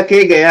ma ta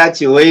kai ga ya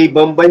ce wai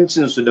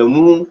bambancin su da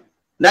mu,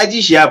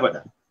 naji shi ya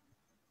faɗa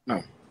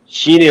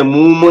shine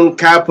mu mun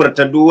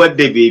kafirta duk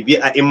wanda bai bi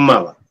a imma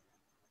ba.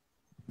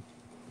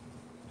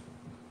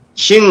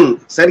 Shin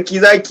sarki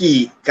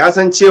zaki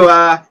kasancewa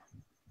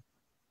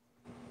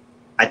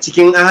a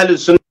cikin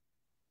ahlus sunna?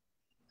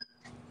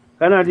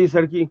 Kana ji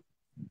sarki?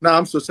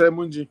 Na'am, sosai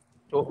mun ji.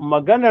 To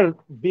maganar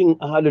bin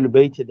ahlul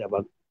baiti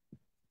daban.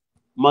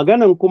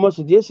 Maganan kuma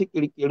su je su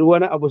kirkiri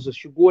wani abu su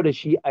shigo da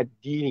shi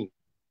addini.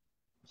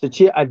 Su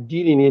ce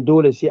addini ne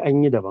dole sai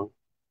an yi daban.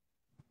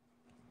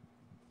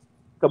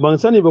 Ban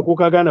sani ba ko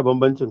ka gane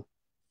bambancin.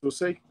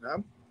 Sosai,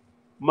 na'am.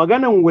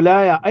 Maganan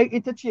wilaya ai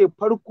ita ce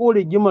farko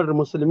rigimar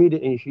musulmi da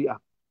 'yan shi'a.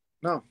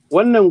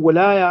 Wannan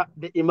wilaya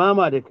da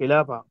imama da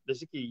khilafa da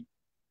suke yi.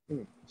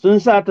 Sun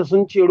sa ta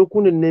sun ce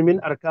rukunin ne min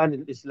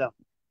arkanin Islam.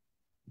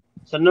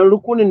 Sannan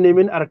rukunin ne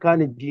min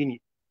arkanin dini.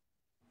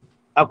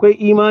 Akwai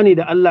imani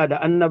da Allah da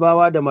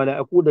annabawa da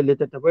mala'iku da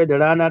littattafai da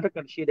rana ta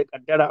ƙarshe da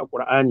ƙaddara a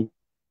Ƙur'ani.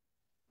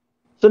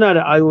 Suna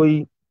da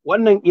ayoyi.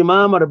 Wannan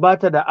imamar ba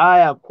ta da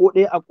aya ko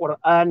ɗaya a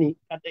Ƙur'ani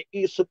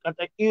qat'i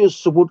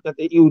subut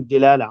qat'i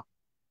dilala.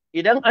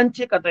 Idan an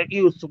ce qat'i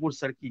subut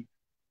sarki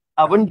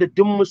abinda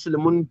duk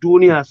musulmin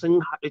duniya sun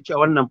haɗu cewa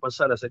wannan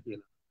fassara sake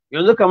nan.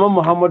 Yanzu kamar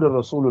Muhammadu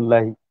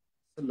Rasulullahi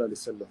sallallahu alaihi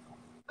wasallam.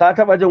 Ka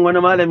taɓa jin wani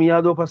malami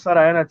ya zo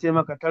fassara yana ce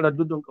maka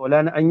taraddudun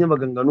kaulani an yi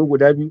maganganu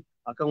guda biyu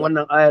akan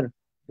wannan ayar.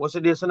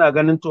 Wasu dai suna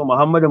ganin to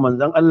Muhammadu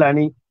manzon Allah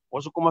ne,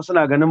 wasu kuma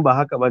suna ganin ba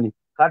haka bane.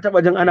 Ka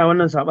taɓa jin ana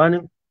wannan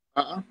sabanin?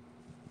 A'a.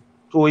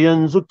 To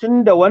yanzu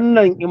tunda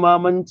wannan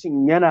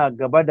imamancin yana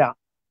gaba da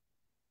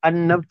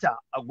annabta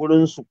a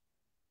gurinsu,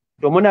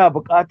 to muna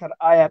buƙatar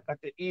aya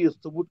qat'i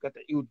subut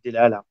qat'i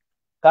dilala.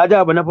 Ka ji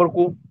abu na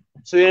farko?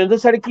 So yanzu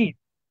sarki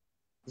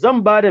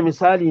zan ba da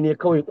misali ne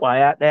kawai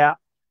ƙwaya ɗaya.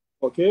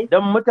 Okay.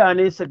 Don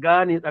mutane su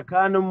gane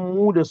tsakanin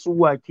mu da su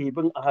wake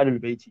bin ahlul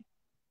baiti.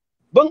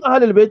 Bin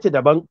ahlul baiti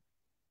daban.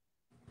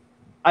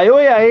 A yau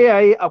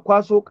yaye a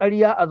kwaso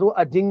ƙarya a zo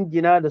a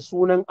jingina da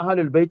sunan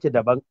ahlul baiti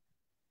daban.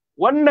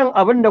 Wannan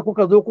abin da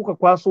kuka zo kuka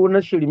kwaso na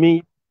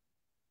shirme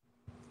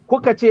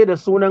kuka ce da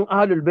sunan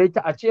ahlul baiti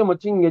a ce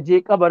mutum ya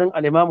je kabarin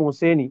al-Imam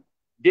Husaini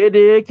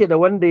daidai yake da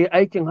wanda ya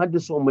aikin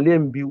haddisu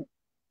miliyan 2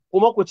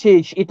 kuma ku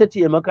ce shi ita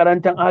ce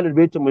makarantar ahlul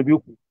baiti mu bi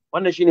ku.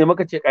 Wannan shine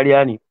muka ce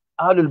ƙarya ne.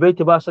 Ahlul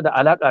baiti ba su da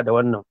alaka da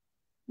wannan.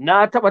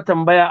 Na taɓa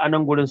tambaya a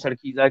nan gurin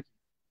sarki zaki.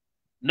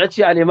 Na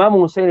ce al-Imam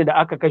Husaini da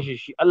aka kashe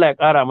shi Allah ya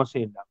ƙara masa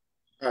yadda.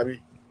 Amin.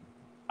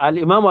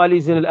 Al-Imam Ali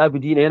Zainul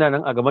Abidin yana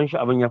nan a gaban shi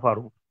abin ya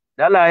faru.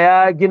 Allah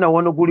ya gina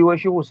wani guri wa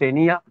shi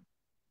Husainiya?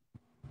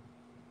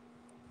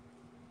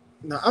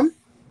 Na'am.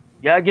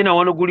 Ya gina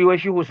wani guri wa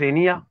shi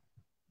Husainiya?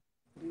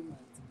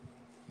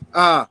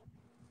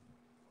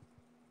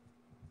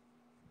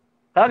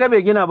 Kaga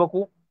bai gina ba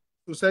ko?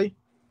 Sosai.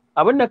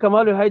 Abinda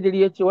Kamalu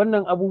Haidari ya ce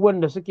wannan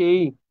abubuwan da suke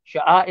yi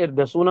sha'air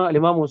da sunan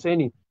al-Imam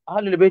Husaini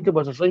ahlul bait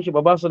ba su san shi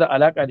ba su da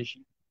alaka da shi.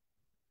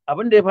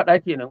 Abinda ya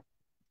faɗa kenan.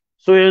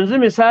 So yanzu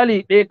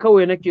misali ɗaya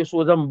kawai nake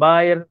so zan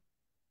bayar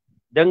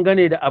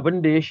dangane da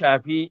abin da ya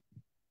shafi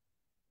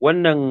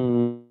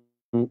wannan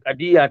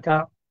ƙadiyya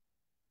ta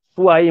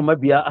suwaye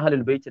mabiya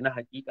ahlul baiti na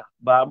haƙiƙa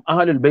ba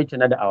ahlul baiti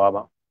na da'awa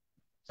ba.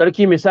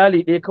 Sarki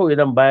misali ɗaya kawai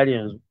zan bayar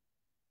yanzu.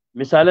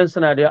 Misalan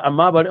suna da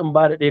amma bari in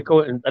ba da ɗaya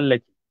kawai in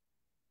tsallake.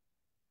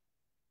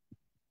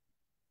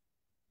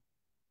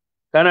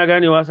 Kana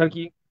ganewa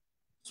sarki?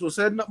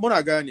 Sosai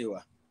muna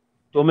ganewa.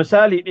 To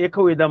misali ɗaya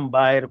kawai zan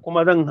bayar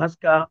kuma zan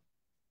haska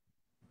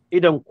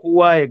idan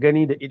kowa ya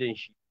gani da idan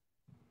shi.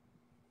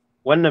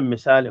 Wannan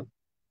misalin.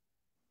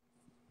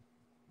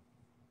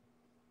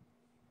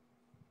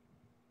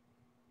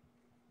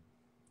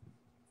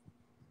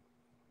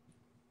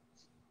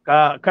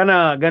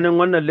 Kana ganin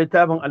wannan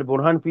littafin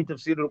Al-Burhan fi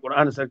tafsirul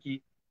Qur'an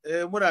sarki?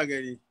 Muna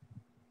gani.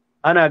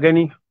 Ana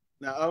gani?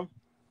 Na'am.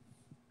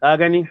 Ka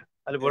gani?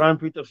 Al-Burhan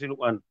fi tafsirul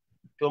Qur'an.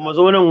 To mu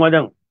zo nan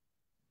wajen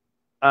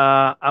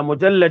a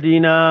mujalladi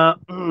na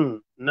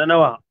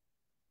nawa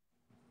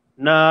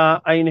na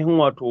ainihin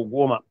wato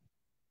 10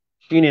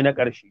 shine na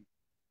ƙarshe.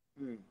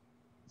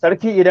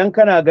 Sarki idan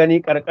kana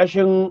gani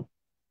ƙarƙashin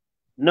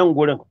nan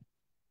gurin,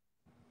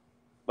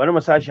 bari mu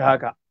sashi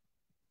haka.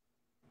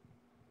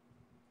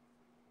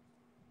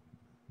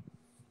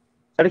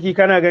 Sarki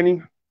kana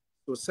gani?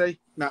 Sosai,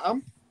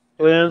 na'am.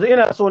 To yanzu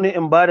ina so ne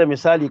in ba da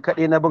misali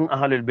kaɗai na bin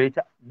ahlul bait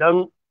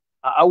don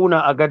a auna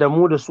a ga da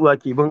mu da su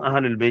ke bin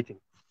ahlul bait.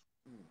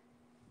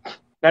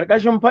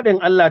 Ƙarƙashin faɗin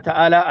Allah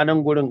ta'ala a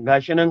nan gurin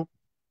gashi nan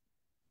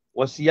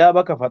wasiya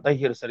baka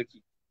fatahir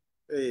sarki.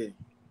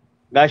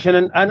 Gashi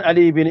nan an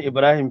Ali bin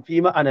Ibrahim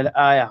fi ma'anar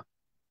aya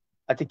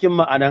a cikin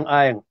ma'anan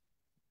ayan.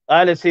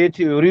 Ƙala sai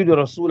yace yuridu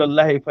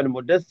Rasulullahi fal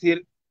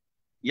mudassir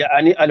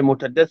ya'ani al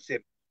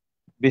mutadassir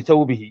bi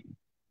thawbihi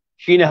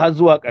shine har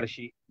zuwa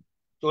ƙarshe.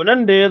 To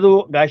nan da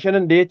yazo gashi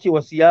nan da yace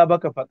wasiya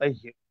baka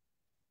fatahir.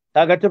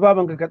 Kaga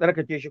tufafin ka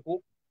tsarkake shi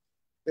ko?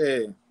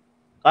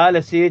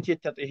 Ƙala sai yace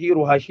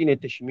tathiruha shine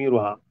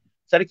tashmiruha.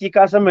 Sarki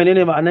ka san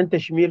menene ma'anan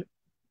tashmir?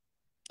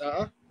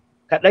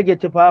 Ka ɗage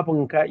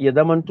tufafinka ya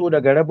zamanto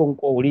daga rabin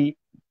ƙauri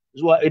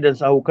zuwa idan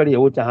sahu kar ya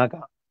wuce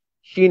haka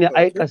shine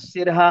aika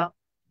sirha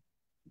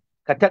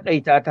ka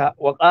taƙaita ta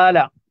wa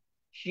ƙala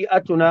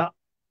shi'atuna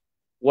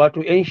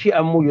wato ƴan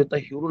shi'an mu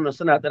yutahhiruna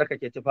suna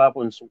tsarkake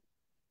tufafinsu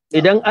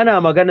idan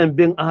ana maganan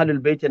bin ahlul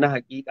baiti na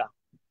haƙiƙa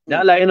da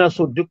Allah yana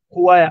so duk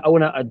kowa ya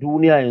auna a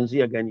duniya yanzu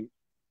ya gani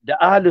da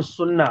ahlus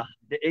sunna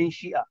da ƴan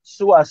shi'a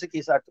suwa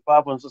suke sa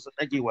tufafinsu su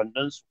ɗage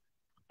wandonsu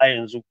a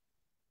yanzu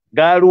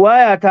ga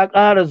ruwaya ta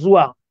ƙara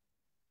zuwa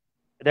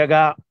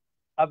daga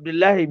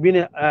Abdullahi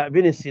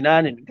bin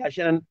Sinanin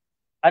gashi nan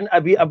an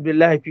abi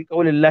Abdullahi fi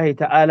qaulillahi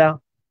ta'ala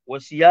wa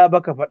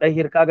siyabaka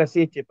fadahir kaga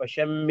sai ce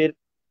fashammir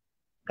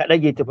ka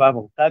dage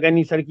tufafin ka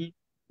gani sarki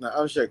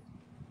na'am shek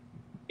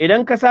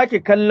idan ka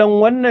sake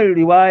kallon wannan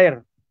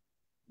riwayar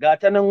ga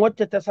ta nan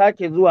wacce ta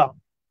sake zuwa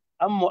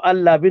an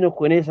mu'alla bin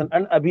Khunesan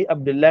an abi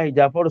Abdullahi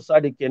Jafaru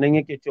Sadiq kenan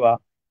yake cewa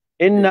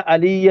inna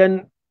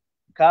aliyan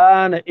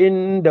kana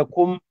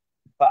indakum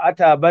fa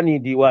ata bani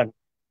diwan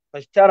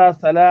fashtara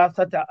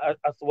salasata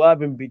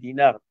aswabin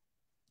bidinar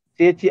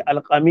sai ce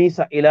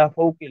alqamisa ila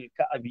fawqil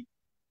ka'abi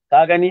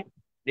ka gani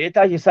da ya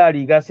tashi sa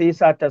riga sai ya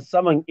sa ta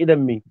saman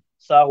idan mai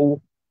sahu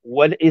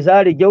wal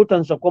izari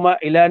gyautansa kuma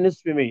ila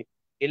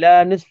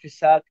nisfi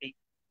saqi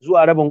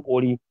zuwa rabin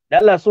kori da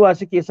Allah suwa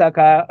suke sa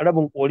ka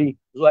rabin kori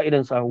zuwa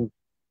idan sahu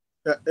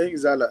in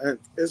izala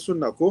in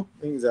sunna ko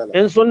in izala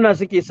in sunna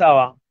suke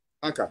sawa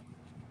haka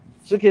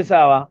suke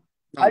sawa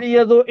har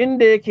yazo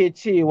inda yake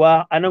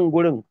cewa a nan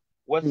gurin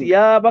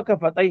wasiyabaka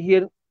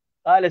fatahhir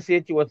qala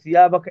sai ce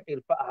wasiyabaka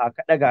irfa'aha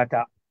ka daga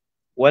ta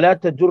wala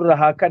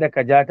tajurraha kada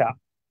ka jata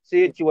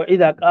sai ce wa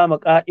idza qama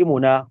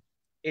qa'imuna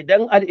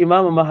idan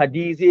al-imam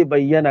mahdi zai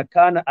bayyana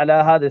kana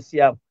ala hada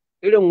siyab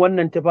irin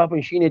wannan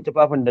tufafin shine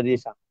tufafin da zai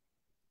sa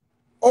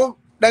oh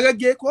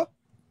dagagge ko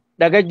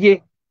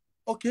dagagge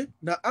okay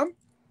na'am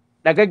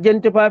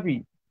dagaggen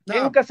tufafi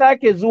in ka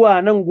sake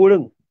zuwa nan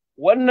gurin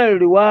wannan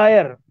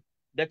riwayar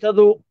da ta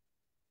zo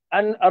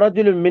an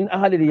rajulun min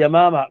ahli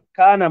al-yamama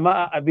kana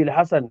ma'a abil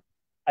hasan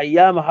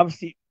ayyama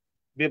hafsi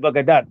bi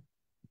bagdad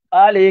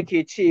qala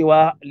yake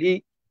cewa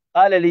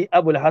qala li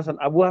abul hasan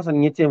abu hasan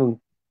yace min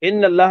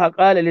inna allaha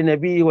qala li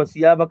nabiyyi wa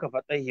siyabaka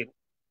fatahhir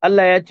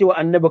Allah ya ce wa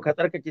annabi ka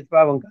tsarkake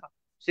tufafinka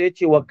sai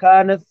ce wa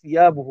kana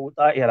siyabuhu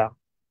ta'ira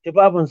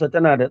tufafinsa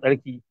tana da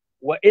tsarki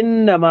wa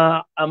inna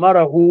ma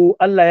amarahu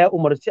Allah ya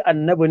umarci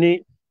annabi ne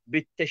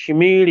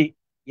bitashmiri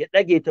ya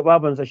dage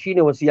tufafinsa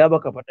shine wa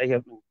siyabaka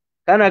fatahhir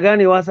kana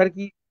ganewa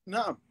sarki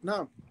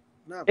na'am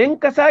in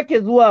ka sake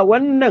zuwa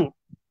wannan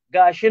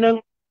gashi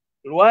nan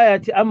riwaya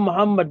ce an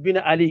Muhammad bin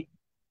Ali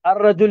an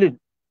rajulin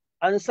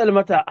an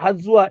salmata har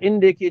zuwa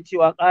inda yake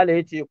cewa kala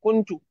yace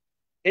kuntu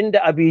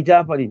inda Abi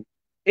Jafarin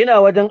ina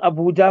wajen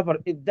Abu Jafar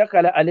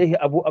iddakala alaihi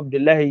Abu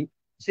Abdullahi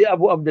sai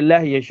Abu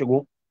Abdullahi ya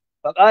shigo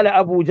fa qala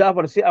Abu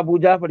Jafar sai Abu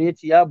Jafar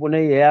yace ya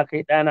bunayya ya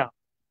kai dana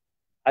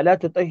ala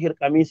tutahhir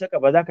qamisaka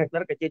ba za ka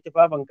tsarkake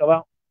tufafinka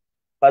ba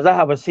fa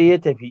zahaba sai ya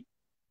tafi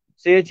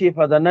sai ya ce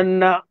fa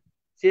zananna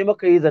sai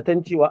muka yi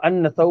zaton cewa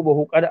anna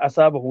thawbahu qad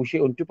asabahu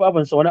shay'un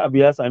tufafinsa wani abu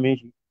ya same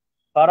shi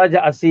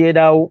faraja sai ya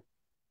dawo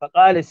fa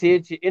qala sai ya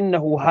ce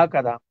innahu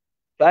hakaza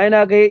to ai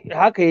na ga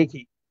haka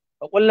yake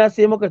fa kullu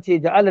sai muka ce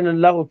ja'alana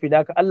Allahu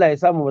fidaka Allah ya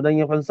samu madan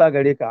ya fansa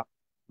gare ka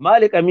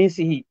malik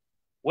amisihi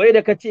wai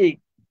da kace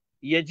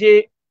ya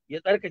je ya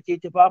tsarkake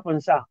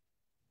tufafinsa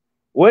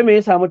wai me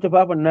ya samu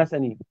tufafin nasa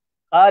ne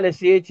qala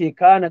sai ya ce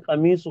kana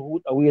qamisuhu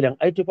tawilan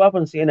ai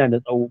tufafinsa yana da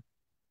tsawo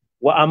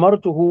wa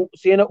amartuhu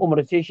sai na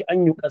umarce shi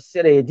an yi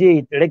kassira ya je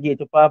ya rage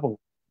tufafin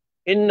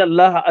inna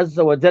Allah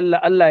azza wa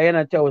jalla Allah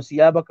yana cewa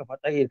siyabaka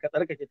fatahir ka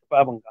tsarkake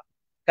tufafinka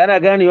kana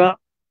ganewa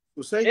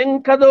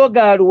in ka zo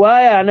ga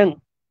ruwaya nan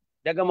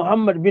daga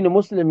Muhammad bin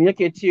Muslim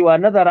yake cewa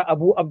nazara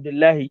Abu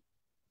Abdullahi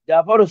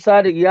Jafaru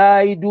Sadiq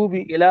ya yi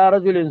dubi ila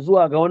rajulin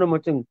zuwa ga wani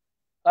mutum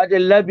qad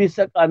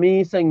labisa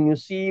qamisan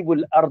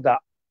yusibul arda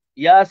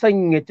ya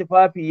sanya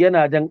tufafi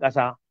yana jan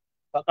ƙasa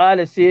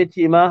faƙala sai ya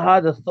ce ma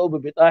hada saubu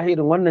bi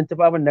tsahirin wannan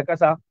tufafin da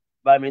ƙasa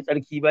ba mai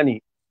tsarki ba ne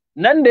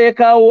nan da ya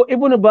kawo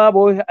ibnu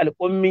babu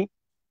al-qummi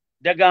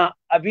daga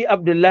abi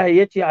abdullahi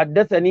ya ce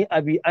haddathani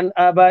abi an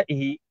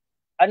aba'ihi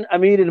an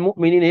amirul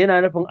mu'minin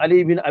yana nufin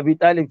ali bin abi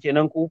talib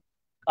kenan ku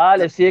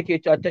qala sai yake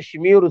cewa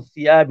tashmiru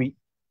siyabi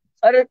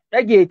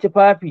dage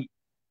tufafi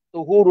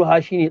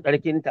tsuhuruha shine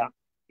tsarkinta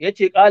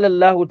yace qala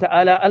Allah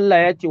ta'ala Allah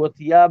ya ce wa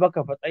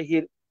siyabaka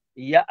fatahir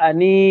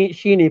ya'ani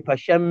shine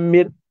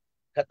fashammir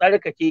ka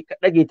tsarkake ka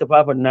ɗage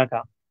tufafin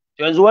naka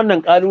yanzu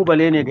wannan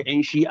ƙalubale ne ga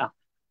 'yan shi'a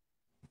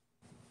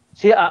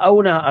sai a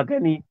auna a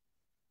gani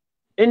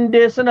in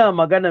dai suna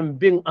maganan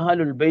bin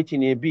ahalul baiti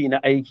ne bi na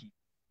aiki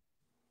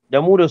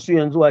da mu da su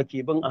yanzu wa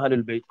ke bin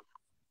ahalul baiti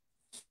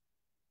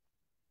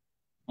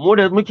mu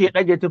da muke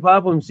ɗage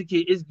tufafin suke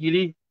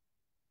izgili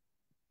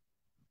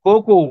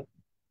koko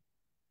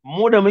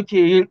mu da muka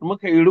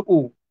yi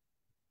riko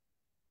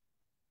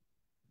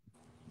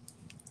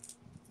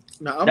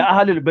da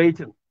ahalul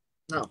baitin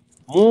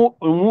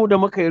mu da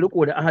muka yi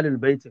riko da ahalul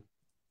baitin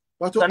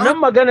sannan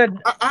magana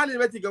ahalul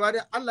baiti gaba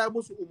da Allah ya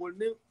musu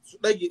umarnin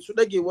su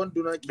dage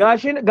wanduna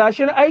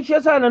gashin aiki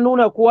yasa na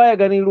nuna kowa ya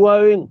gani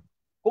ruwayoyin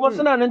kuma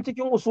suna nan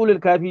cikin usulul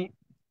kafi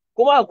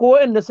kuma akwai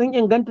wanda sun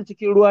inganta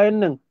cikin ruwayoyin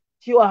nan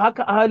cewa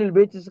haka ahalul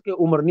baiti suka yi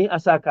umarni a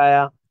sa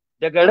kaya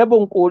daga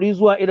rabin kori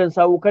zuwa idan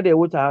sawu kada ya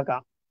wuce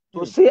haka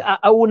to sai a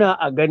auna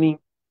a gani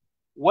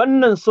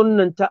wannan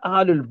sunnan ta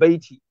ahalul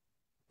baiti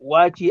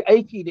wace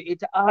aiki da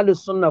ita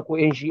ahalus sunna ko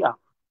yan shi'a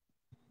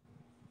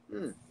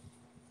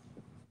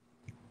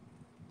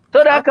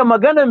to da haka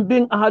maganan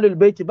bin ahalul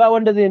baiti ba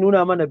wanda zai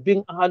nuna mana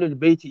bin ahalul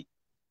baiti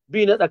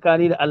bi na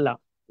tsakani da Allah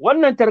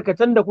wannan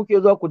tarkatan da kuke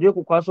zuwa ku je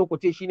ku kwaso ku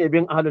ce shine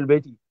bin ahlul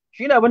baiti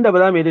shine abin da ba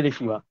za mu yi da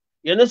shi ba.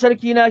 Yanzu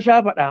sarki na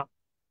sha faɗa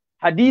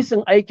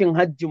hadisin aikin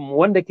hajjin mu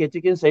wanda ke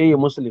cikin sahih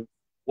Muslim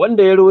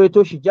wanda ya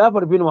ruwaito shi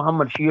Jafar bin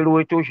Muhammad shi ya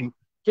ruwaito shi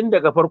tun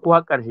daga farko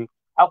har ƙarshe.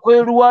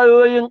 Akwai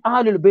ruwayoyin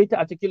ahlul baiti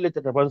a cikin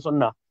littattafan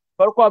sunna.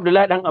 Farko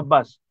Abdullahi dan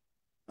Abbas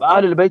ba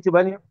ahlul baiti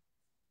bane?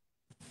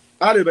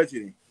 Ahlul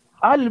baiti ne.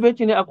 Ahlul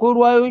baiti ne, akwai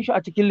ruwayoyin shi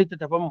a cikin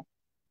littattafan mu.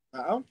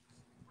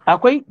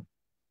 Akwai.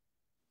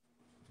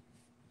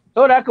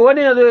 Saboda haka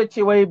wani yanzu ya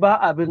ce wai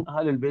ba abin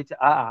ahlul baiti,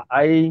 a'a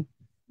ai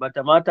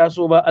bata mata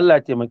so ba,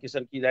 Allah taimaki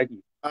sarki zaki.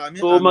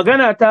 So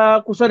magana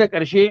ta kusa da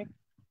ƙarshe,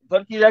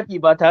 sarki zaki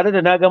ba tare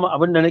da na gama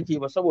abin da nake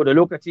ba saboda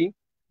lokaci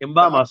in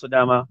ba masu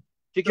dama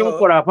cikin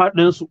kurafa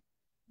ɗinsu.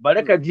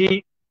 Bari ka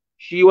ji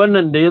shi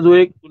wannan da ya zo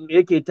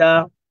yake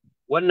ta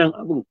wannan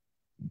abu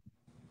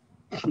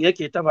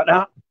yake ta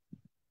faɗa,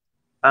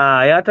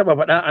 ya taɓa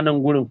faɗa a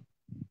nan gurin.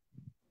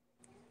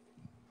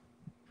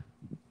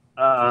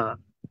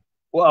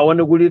 Ko a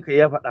wani guri ka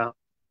ya faɗa,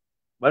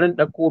 bari in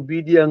ɗauko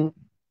bidiyon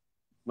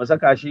mu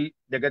saka shi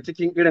daga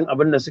cikin irin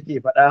abin da suke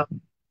faɗa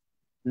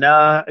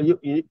na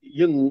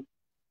yin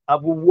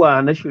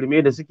abubuwa na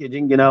shirme da suke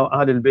jingina wa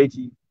ahlul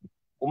baiti,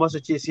 kuma su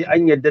ce sai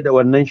an yadda da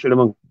wannan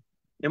shirmin.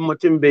 In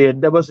mutum bai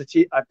yadda ba su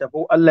ce a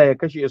tafi Allah ya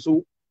kashe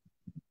su,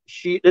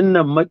 shi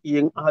ɗinnan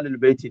maƙiyin ahlul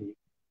baiti ne.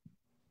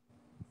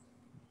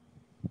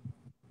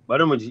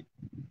 Bari mu ji.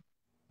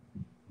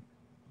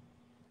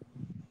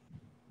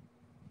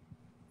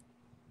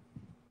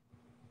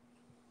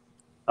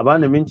 A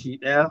bani minti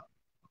ɗaya.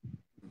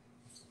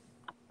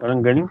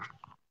 Bari gani.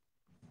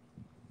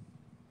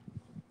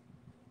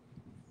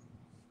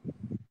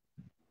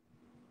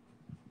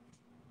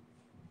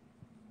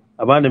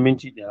 A bani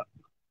minti ɗaya.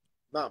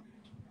 Na'am.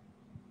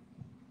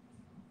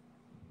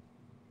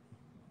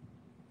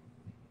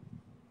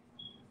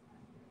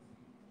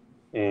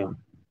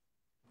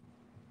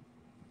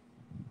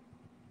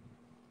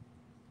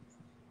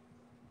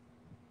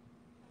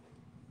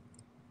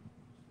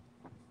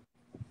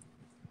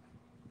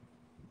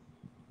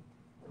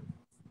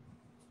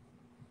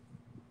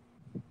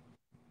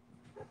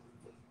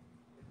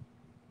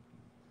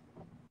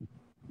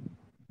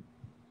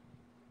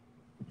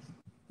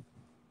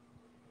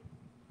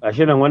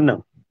 Ashirin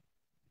wannan.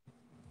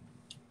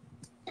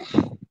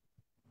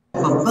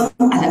 Babban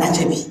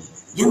al'ajabi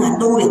yana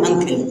ɗaure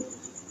hankali.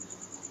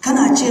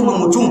 Kana ce ma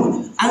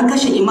mutum an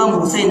kashe Imam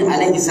Hussein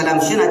alaihi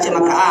salam, shi na ce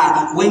maka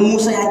a wai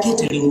Musa ya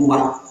ketare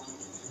ruwa.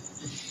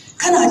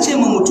 Kana ce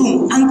ma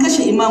mutum an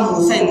kashe Imam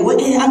Hussein, wai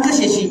an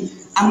kashe shi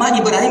amma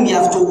Ibrahim ya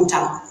fito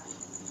wuta.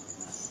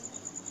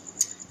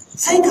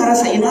 Sai ka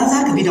rasa ina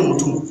za ka bi da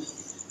mutum.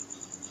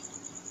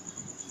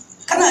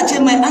 Kana ce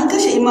mai an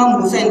kashe Imam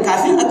Hussein,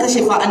 kafin a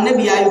kashe fa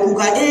annabi ya yi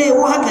kuka,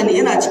 ko haka ne,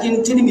 yana cikin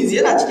Tirmidhi,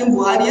 yana cikin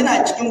Buhari,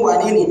 yana cikin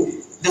wane ne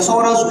da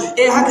sauransu,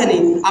 haka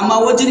ne, amma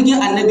wa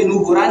jirgin annabi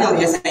Nuhu ranar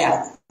ya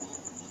tsaya.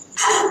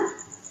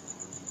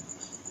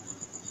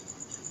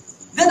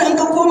 Dan an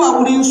ka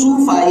koma wurin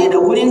sufaye da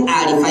wurin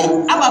arifai,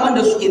 ababen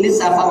da suke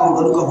lissafa wa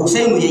garuka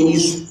Husainu ya yi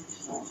su.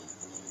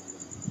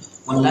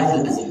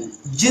 Wallahi azim,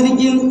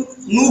 jirgin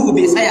Nuhu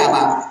bai tsaya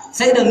ba,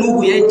 sai da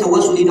Nuhu ya yi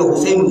tawassuli da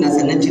Husainu na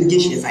sannan jirgin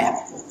shi ya tsaya.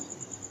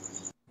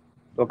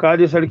 To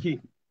kaji sarki.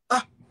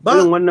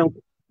 Wannan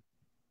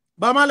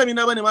ba malami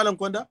na bane malam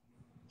Konda?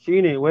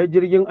 Shine wai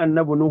jirgin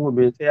Annabi Nuhu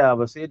bai tsaya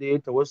ba sai da ya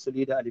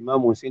tawassuli da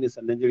al-Imam Hussein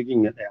sannan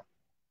jirgin ya tsaya.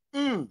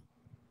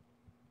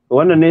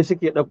 Wannan ne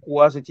suke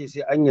ɗaukowa su ce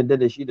sai an yadda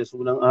da shi da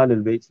sunan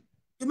Ahlul Bait.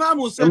 Imam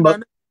Hussein da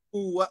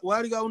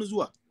wa riga wani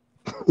zuwa.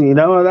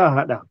 Ina ma za a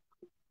haɗa.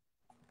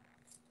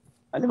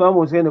 Al-Imam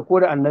Hussein ko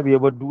da Annabi ya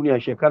bar duniya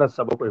shekarar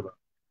 7 ba.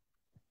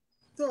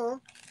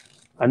 To.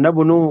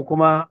 Annabi Nuhu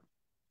kuma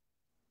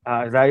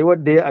a rayuwar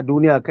da ya a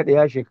duniya kada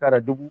ya shekara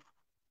 1000,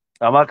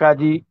 amma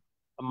kaji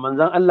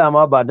manzon Allah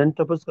ma ba dan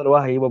ta fuskar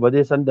wahayi ba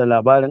zai san da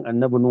labarin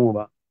annabi Nuhu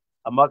ba,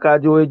 amma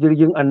kaji wai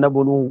jirgin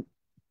annabi Nuhu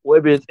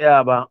wai bai tsaya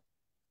ba,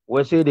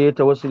 wai sai da ya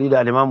tawassuli da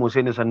al-Imam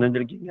Hussein sannan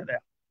jirgin ya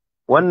tsaya.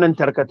 Wannan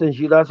tarkatan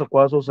shi za su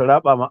kwaso su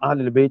raba ma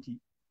ahlul baiti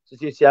su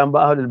ce sai an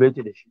ba ahlul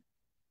baiti da shi.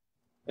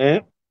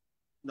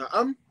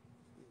 Na'am.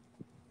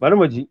 Bari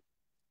mu ji.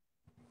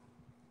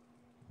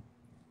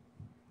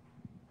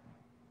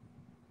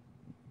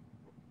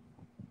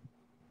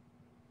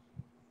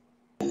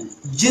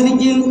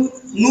 Jirgin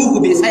Nuhu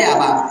bai tsaya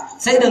ba,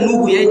 sai da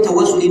Nuhu ya yi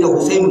tawassuli da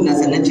Husainu na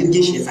sannan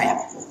jirgin shi ya tsaya.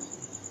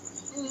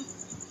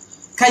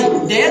 Kai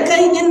da ya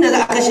kai inda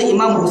za a kashe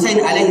Imam Hussein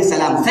alaihi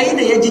salam, sai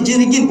da ya ji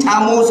jirgin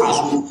ta motsa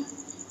su,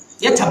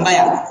 ya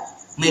tambaya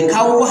mai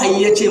kawo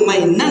wahayi ya ce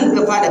mai nan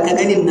gaba da ka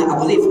ganin na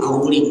abu zai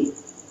faru wuri.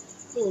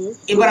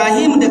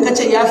 Ibrahim da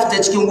kace ya fita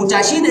cikin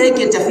wuta, shi da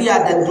yake tafiya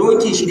da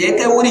dokin shi da ya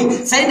kai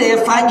wuri sai da ya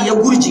faɗi ya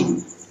gurji.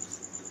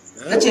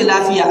 Kace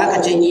lafiya,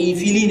 aka ce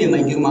fili ne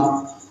mai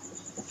girma,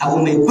 abu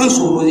mai ban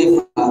tsoro zai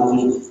faru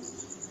ne.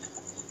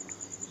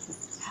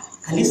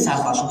 Ka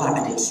lissafa su ba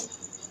adadi.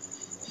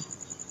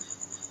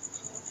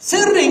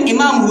 Sirrin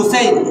Imam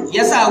Hussein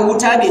ya sa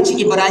wuta bai ci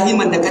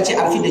Ibrahiman da kace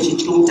an fi da shi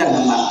cikin wutar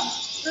nan ba.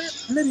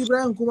 Annabi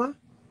Ibrahim kuma?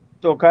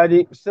 To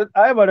kaji,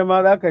 ai bari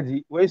ma za ka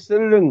ji, wai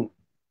sirrin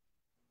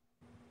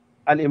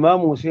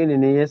al-Imam Husaini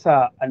ne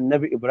yasa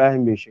Annabi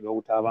Ibrahim bai shiga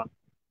wuta ba.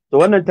 To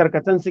wannan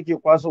tarkatan suke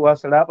kwasowa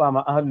su raba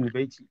ma ahlul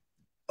baiti.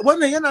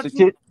 Wannan yana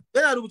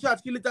rubuce a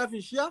cikin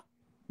littafin Shi'a?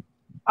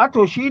 A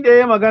to shi da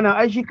ya magana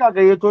ai shi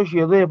kaga ya toshi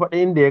ya zo ya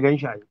faɗi inda ya gan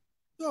shi.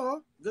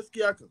 To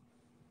gaskiya kan.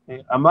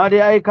 Amma dai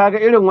ai kaga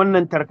irin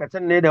wannan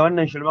tarkatan ne da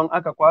wannan shirman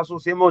aka kwaso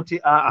sai mu ce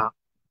a'a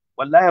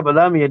wallahi ba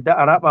za mu yadda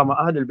a raba ma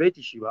ahlul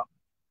baiti shi ba.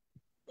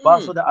 Ba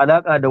su da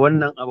alaka da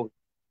wannan abin.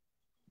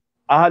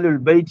 Ahlul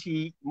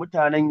baiti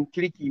mutanen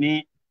kirki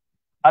ne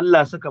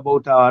Allah suka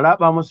bautawa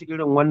raba musu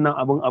irin wannan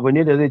abin abu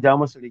ne da zai ja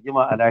musu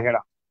rigima a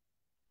lahira.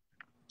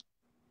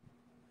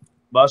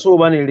 Ba so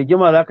bane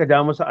rigima zaka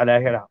ja musu a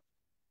lahira.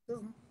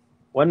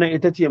 Wannan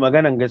ita ce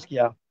maganan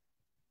gaskiya.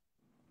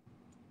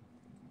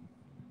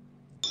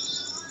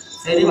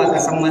 Sai dai ba ka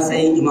san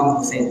matsayin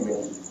Imam Hussein ba.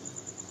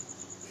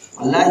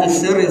 Wallahi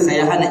sirrinsa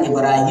ya hana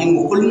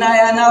Ibrahim kulna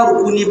ya na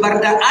rukuni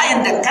barda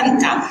ayar da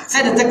kanta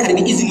sai da ta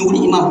karbi izini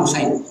wurin Imam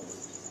Hussein.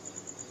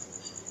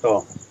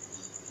 To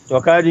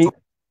kaji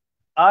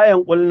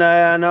ayan kulna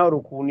ya na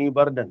rukuni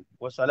bardan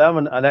wa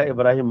salamun ala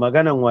Ibrahim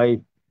maganan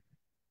waye?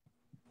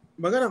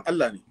 Maganan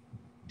Allah ne.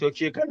 To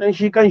ke kanan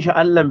shi kanshi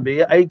Allah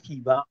bai yi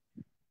aiki ba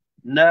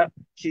na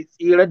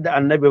tsirar da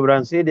Annabi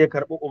Ibrahim sai da ya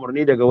karɓi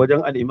umarni daga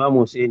wajen al-Imam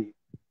Hussein.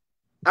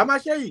 Amma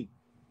shayi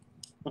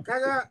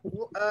kaga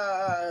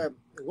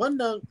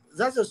wannan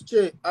za su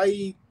ce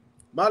ai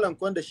malam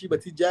kwanda shi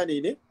batijjani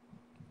ne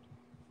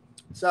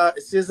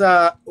sai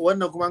za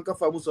wannan kuma an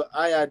kafa musu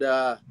aya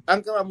da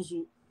an kafa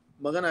musu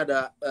magana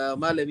da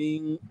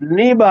malamin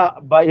ni ba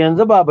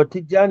yanzu ba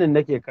batijjanin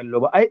nake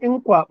kallo ba ai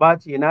in kwaba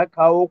ce na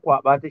kawo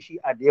kwaba ta shi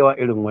a da yawa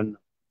irin wannan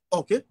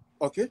okay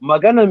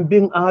maganan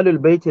bin ahlul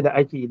baiti da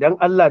ake dan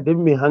Allah din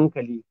mai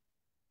hankali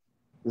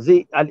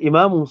zai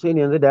al-Imam Hussein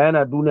yanzu da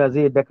yana duniya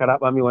zai yadda ka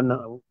raba mai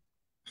wannan abu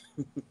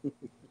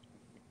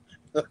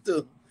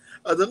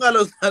a zan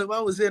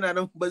al-Imam Hussein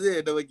nan ba zai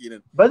yadda ba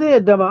kenan ba zai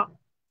yadda ma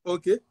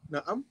okay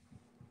na'am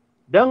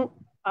dan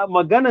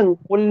maganan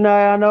kulna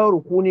ya na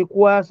rukuni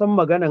kowa ya san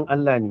maganan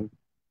Allah ne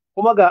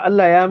kuma ga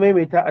Allah ya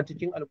maimaita a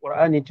cikin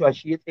alkur'ani cewa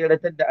shi ya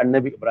tseratar da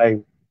Annabi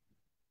Ibrahim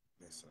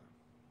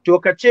to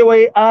ka ce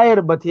wai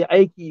ayar ba ta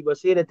aiki ba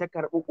sai da ta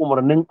karɓi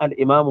umarnin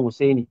al-Imam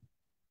Husaini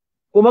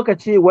kuma ka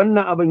ce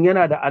wannan abin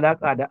yana da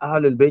alaka da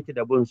ahlul baiti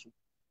da bin su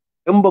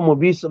in ba mu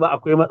bi su ba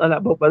akwai matsala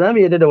ba za mu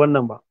yarda da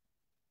wannan ba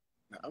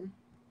na'am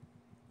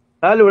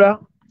ka lura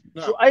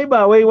su ai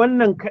ba wai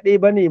wannan kaɗai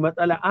bane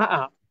matsala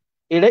a'a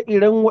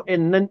ire-iren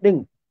waɗannan ɗin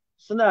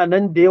suna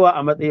nan da yawa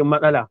a matsayin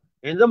matsala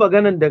yanzu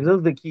maganan da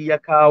zazzaki ya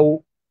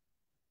kawo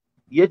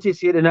ya ce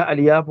sai da na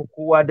Ali ya fi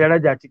kowa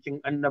daraja cikin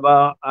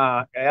annaba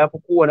ya fi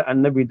kowane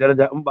annabi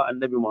daraja in ba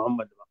annabi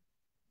Muhammad ba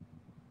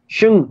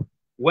shin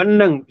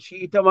wannan shi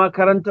ita ma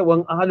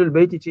karantawan ahlul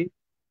baiti ce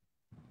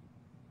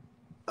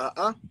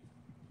a'a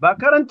ba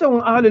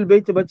karantawan ahlul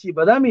baiti bace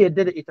ba za mu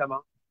yadda da ita ma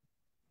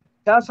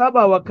ta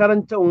saba wa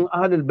karantawan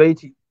ahlul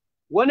baiti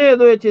wani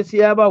yazo ya ce sai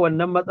ya ba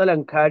wannan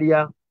matsalan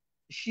kariya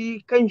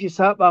shi kanshi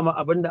saba ma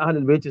abin da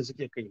ahlul baiti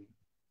suke kai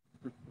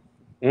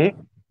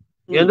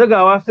yanzu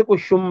ga wasu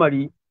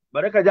kushummari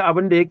bari ka ji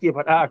abin da yake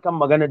faɗa akan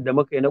maganar da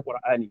muka yi na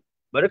Qur'ani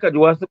bari ka ji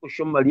wasu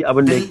kushummari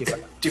abin da yake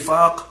faɗa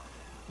ittifaq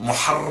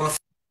muharraf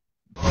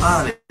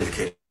القرآن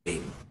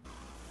الكريم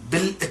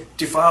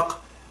بالاتفاق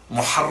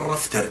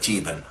محرف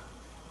ترتيبا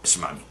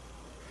اسمعني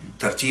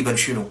ترتيبا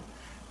شنو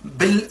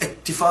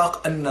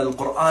بالاتفاق أن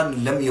القرآن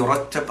لم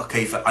يرتب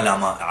كيف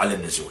على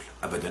النزول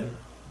أبدا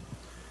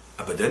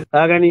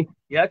كاغني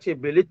ياتي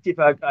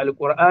بالاتفاق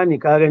القرآن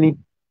كاغني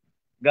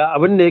ga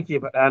abin da yake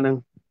faɗa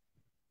nan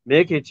me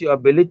yake cewa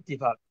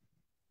bilittifaq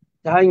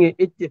ta hanyar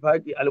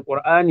ittifaqi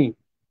alqur'ani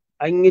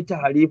an yi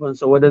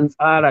taharifansa wajen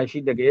tsara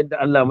shi daga yadda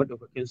Allah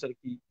madaukakin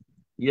sarki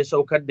ya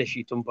saukar da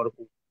shi tun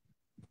farko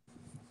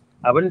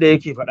abin da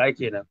yake faɗa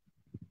kenan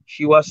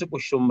shi wasu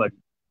kushin mari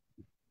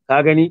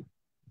ka gani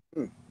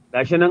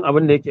gashi nan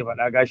abin da yake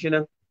faɗa gashi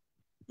nan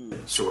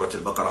سورة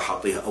البقرة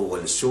حاطيها أول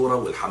السورة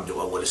والحمد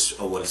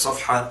أول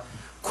صفحة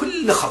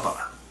كل خطأ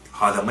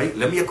هذا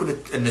لم يكن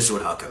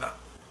النزول هكذا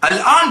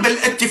الآن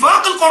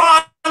بالاتفاق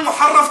القرآن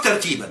محرف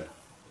ترتيبا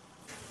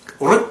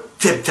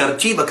رتب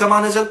ترتيبه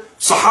كما نزل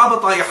صحابة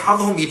طايح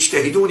حظهم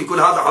يجتهدون يقول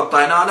هذا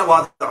عطيناه له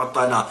وهذا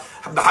عطيناه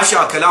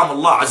حاشا كلام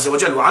الله عز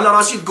وجل وعلى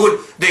راسي تقول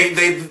دي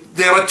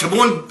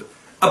يرتبون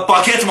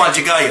باكيت مال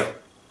جقاير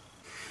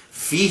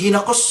فيه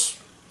نقص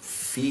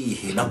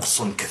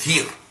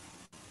كثير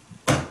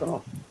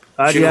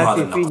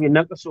هذه فيه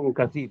نقص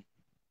كثير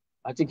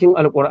a cikin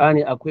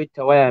alkur'ani akwai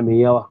tawaya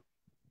mai yawa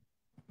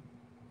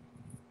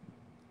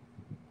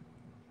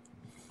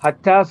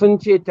hatta sun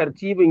ce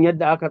tartibin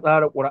yadda aka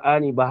tsara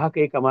ƙur'ani ba haka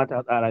ya kamata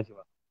a tsara shi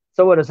ba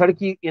saboda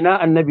sarki ina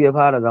annabi ya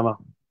fara zama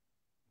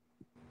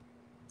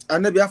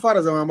annabi ya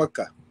fara zama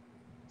makka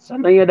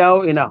sannan ya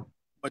dawo ina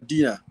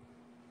madina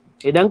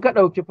idan ka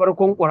ɗauki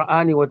farkon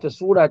ƙur'ani wata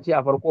sura ce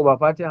a farko ba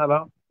fatiha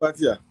ba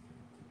fatiha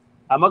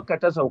a makka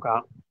ta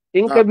sauka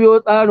in ka biyo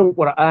tsarin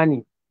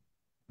ƙur'ani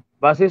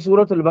ba sai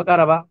suratul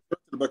baqara ba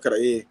suratul baqara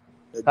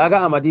kaga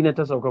a madina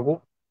ta sauka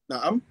ko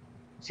na'am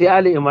sai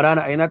ali imran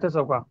a ina ta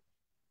sauka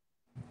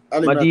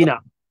Madina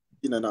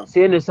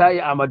sai nisa'i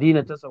a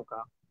Madina ta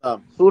sauka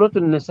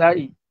suratul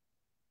nisa'i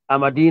a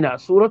Madina,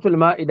 suratul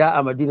Ma'ida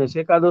a Madina,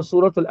 sai ka zo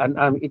suratul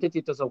An'am ita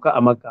ce ta sauka a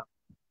Makka.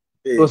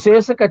 To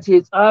sai suka ce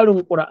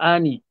tsarin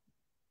Qur'ani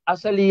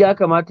asali ya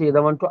kamata ya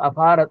zamanto a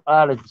fara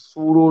tsara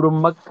surorin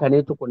Makka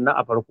ne tukunna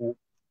a farko,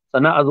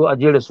 sannan a zo a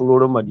jera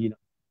surorin Madina.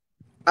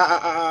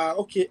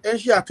 Okay, ƴan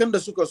shi akan da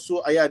suka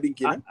so a yabin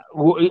kenan.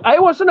 Ai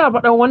wasu na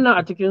faɗan wannan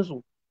a cikin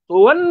su. To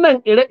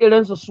wannan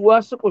ire-iren su suwa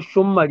suka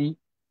shummari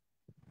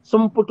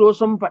sun fito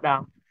sun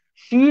faɗa.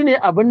 Shine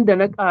abin da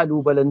na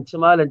ƙalubalanci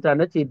malanta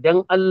nace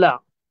dan Allah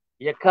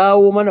ya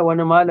kawo mana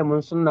wani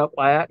malamin sunna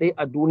ƙwaya ɗaya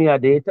a duniya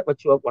da ya taɓa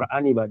cewa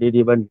Ƙur'ani ba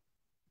daidai ba ne.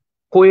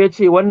 Ko ya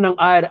ce wannan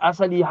ayar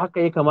asali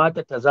haka ya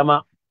kamata ta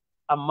zama,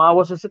 amma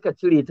wasu suka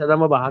cire ta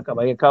zama ba haka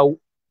ba ya kawo.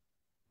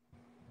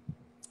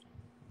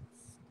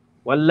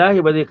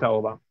 Wallahi ba zai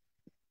kawo ba.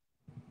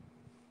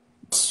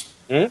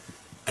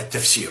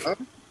 التفسير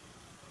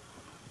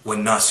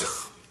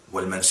والناسخ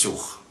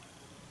والمنسوخ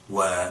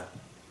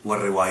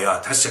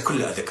والروايات هسه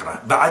كلها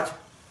ذكرها بعد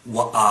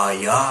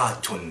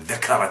وآيات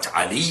ذكرت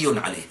علي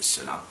عليه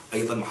السلام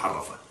أيضا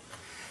محرفة.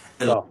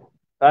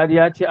 Kadi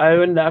ya ce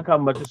ayoyin da aka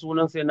ambaci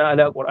sunan sai na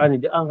ala Qur'ani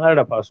duk an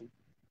harrafa su.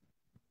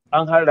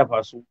 An harrafa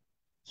su.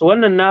 So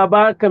wannan na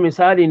baka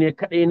misali ne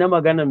kadai na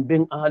maganan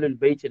bin ahlul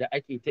baiti da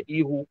ake ta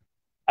ihu,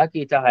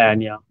 ake ta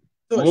hayaniya.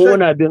 Mu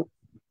muna bin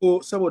ko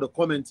saboda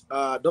comment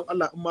don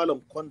Allah in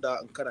malam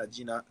Konda in kana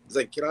jina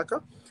zan kira ka.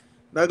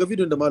 Na ga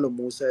bidiyon da malam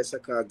Musa ya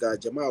saka ga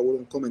jama'a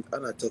wurin comment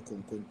ana ta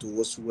kunkunto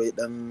wasu wai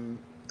dan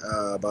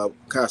ba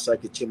ka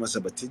sake ce masa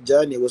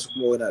batijja ne wasu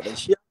kuma wani dan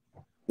shiya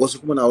wasu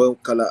kuma na wani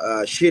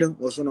shirin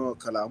wasu na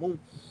kalamun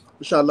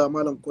insha Allah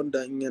malam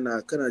Konda in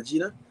yana kana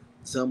jina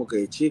za mu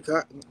gayyace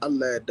ka in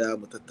Allah ya da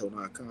mu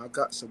tattauna kan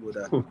haka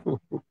saboda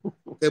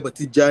kai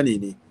batijja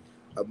ne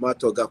amma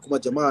to ga kuma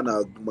jama'a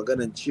na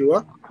maganan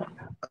cewa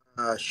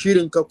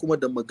shirin ka kuma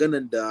da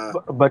maganan da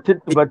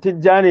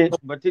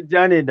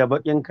batijja ne da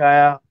bakin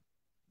kaya.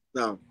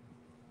 Na'am.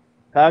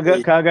 Ka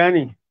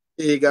gane?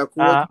 Ga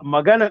kuma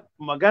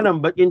maganan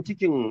bakin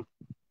cikin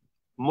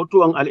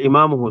mutuwan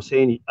al-Imam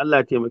Husaini, Allah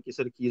ya taimaki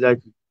sarki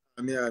zaki.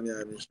 Amin.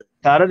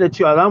 Tare da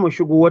cewa za mu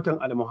shigo watan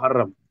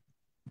al-Muharram.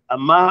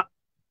 Amma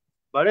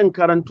bari in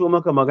karanto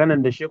maka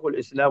maganan da Sheikhul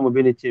Islam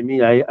bin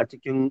Taymiyyah yayi a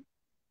cikin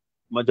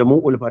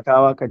Majmu'ul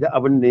Fatawa ka ji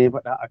abin da ya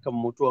faɗa akan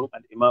mutuwan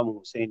al-Imam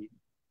Husaini.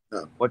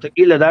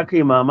 Wataƙila za ka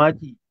yi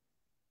mamaki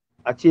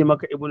a ce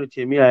maka Ibn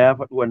Taymiyyah ya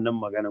faɗi wannan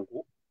maganan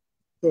ko?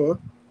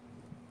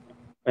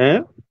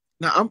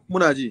 Na'am,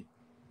 muna ji.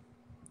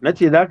 Na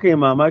ce za ka yi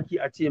mamaki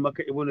a ce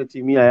maka Ibn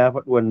Taymiyyah ya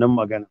faɗi wannan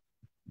magana.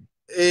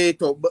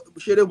 To,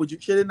 shere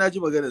na ji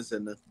maganar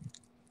sannan.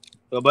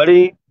 To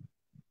bari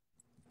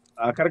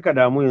a karka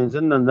damu yanzu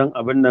nan zan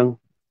abin nan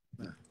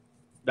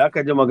da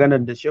ka ji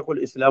maganar da Sheikhul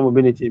Islam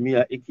bin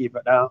Taymiyyah yake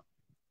faɗa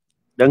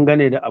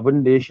dangane da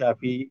abin da ya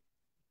shafi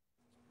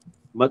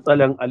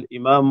matsalan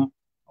al-Imam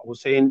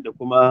Hussein da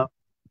kuma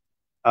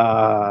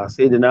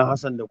Sayyidina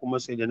Hassan da kuma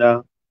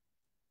Sayyidina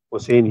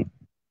Husaini.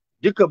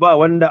 Duka ba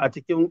wanda a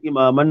cikin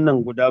imaman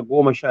nan guda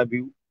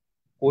 12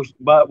 ko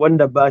ba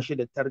wanda ba shi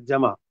da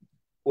tarjama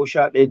ko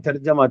 11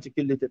 tarjama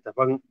cikin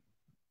littattafan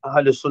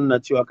ahli sunna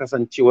cewa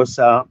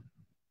kasancewarsa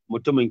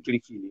mutumin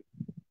kirki ne.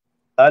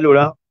 Ka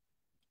lura?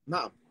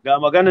 Na'am. Ga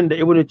maganan da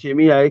Ibn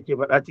Taymiyyah yake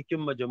faɗa cikin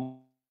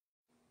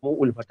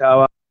Majmu'ul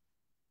Fatawa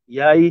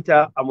ya yi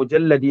ta a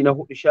mujalladi na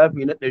 4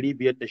 shafi na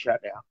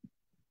 511.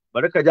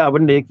 Bari ka ji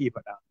abin da yake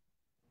faɗa.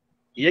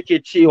 Yake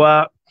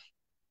cewa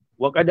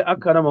wa qad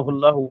akramahu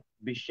Allah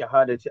bi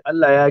shahadati,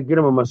 Allah ya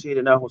girmama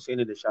sayyidina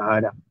Husaini da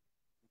shahada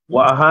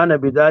wa ahana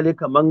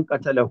bidalika man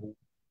qatalahu,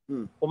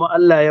 kuma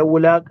Allah ya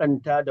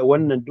wulakanta da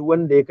wannan duk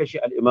wanda ya kashe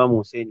al-Imam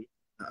Husaini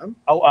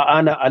aw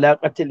aana ala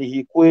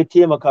qatlihi ko ya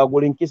taimaka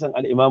gurin kisan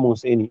al-Imam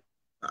Husaini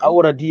aw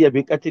radiya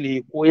bi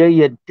qatlihi ko ya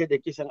yadda da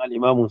kisan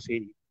al-Imam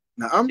Husaini.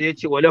 Sai ya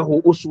ce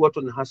walahu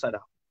uswatun hasana.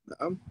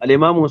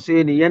 Al-Imam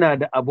Husaini yana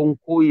da abun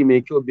koyi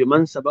mai kyau bi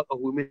man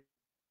sabaqahu min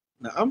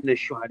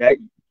shuhada'i,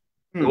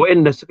 da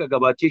waɗanda suka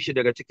gabace shi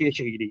daga cikin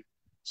shahidai.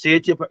 Sai ya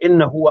ce fa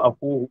innahu wa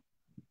akuhu,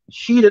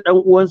 shi da dan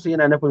uwansa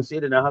yana nufin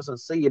sayyidina Hassan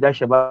sayyida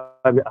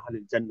shababi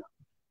ahlil janna,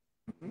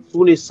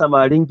 su ne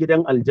samarin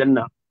gidan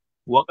aljanna.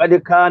 Wa qad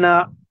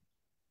kana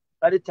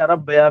qad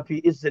tarabbaya fi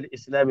izzil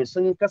islami,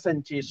 sun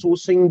kasance su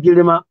sun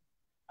girma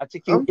a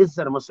cikin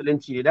izzar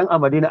musulunci idan a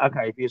Madina aka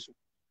haife su.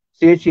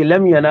 Sai ya ce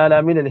lam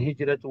yanala min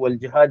al-hijrati wal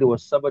jihad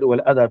was sabr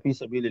wal adha fi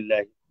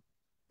sabilillah,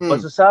 ba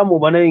su samu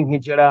ba na yin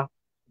hijira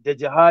da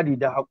jihadi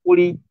da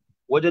haƙuri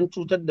wajen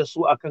cutar da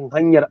su akan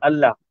hanyar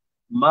Allah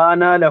ma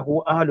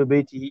nalahu ahlu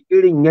baitihi,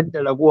 irin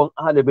yadda ragowan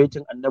ahlu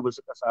baitin annabi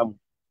suka samu.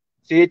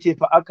 Sai ya ce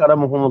fa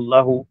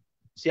akramuhumullahu,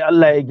 sai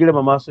Allah ya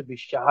girmama su bi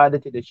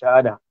shahadati da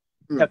shahada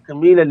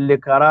takmilan li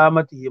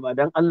karamatihi,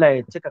 dan Allah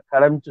ya cika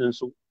karamcin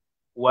su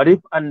wa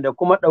rif'an da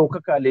kuma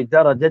ɗaukaka li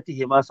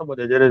darajatihi ma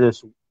saboda darajar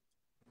su.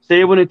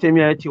 Sai Ibn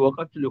Taymiyyah ya ce wa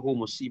qatluhu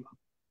musiba,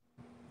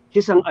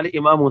 kisan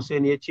al-Imam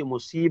Hussein ya ce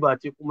musiba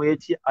ce kuma ya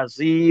ce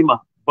azima,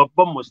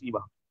 babban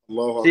musiba.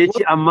 Sai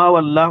ce amma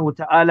wallahu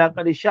ta'ala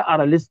qad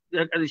sha'ara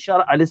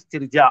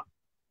al-istirja,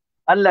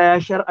 Allah ya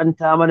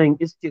shar'anta mana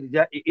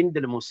istirja'i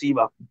inda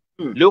musiba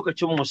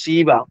lokacin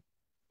musiba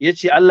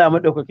yace Allah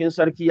madaukakin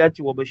sarki ya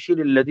ce wa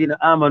bashiril ladina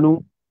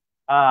amanu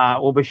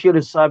wa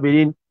bashiris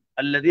sabirin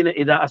alladina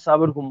idza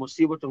asabarhum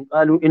musibatun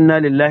qalu inna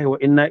lillahi wa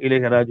inna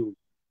ilaihi raji'un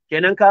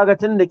kenan kaga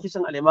tun da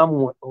kisan al-Imam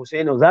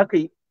Husaini zaka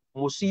yi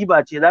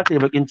musiba ce zaka yi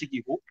bakin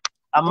ciki ko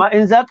amma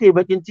in zaka yi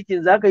bakin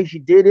cikin zaka yi shi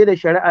daidai da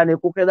shari'a ne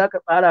ko kai zaka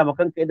tsara ma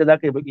kanka yadda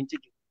zaka yi bakin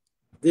ciki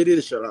daidai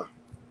da shari'a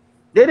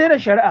daidai da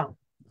shari'a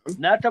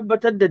na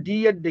tabbatar da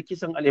diyar da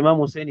kisan al-Imam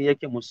Husaini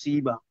yake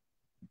musiba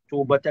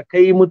to bata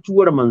kai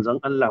mutuwar manzon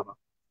Allah ba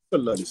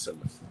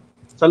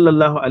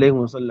sallallahu alaihi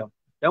wasallam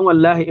dan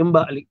wallahi in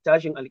ba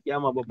tashin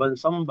alkiyama ba ban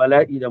san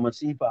bala'i da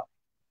masifa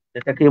da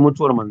ta kai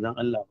mutuwar manzon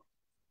Allah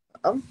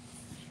ba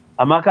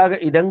amma kaga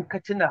idan ka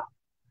tuna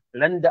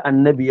ran da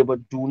annabi ya bar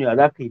duniya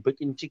za ka yi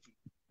bakin ciki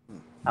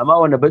amma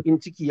wanda bakin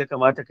ciki ya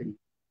kamata ka yi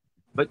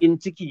bakin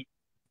ciki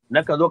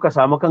na ka zo ka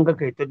samu kanka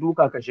kai ta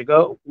duka ka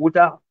shiga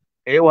wuta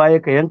ka yi waye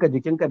ka yanka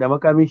jikinka da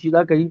makamin shi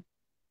za ka yi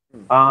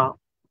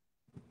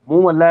mu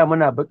wallahi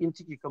muna bakin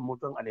ciki kan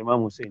mutuwar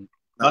al-Imam Hussein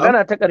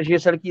magana ta ƙarshe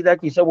sarki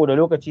zaki saboda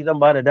lokaci zan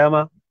ba da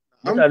dama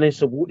mutane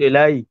su buɗe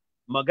layi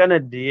maganar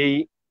da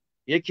yayi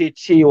yake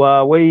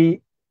cewa wai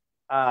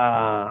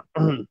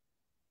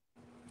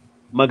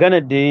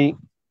maganar da yayi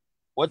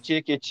wacce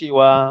yake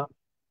cewa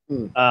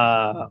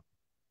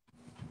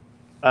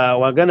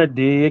maganar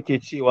da yake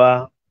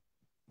cewa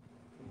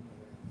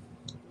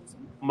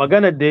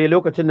maganar da yayi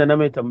lokacin da na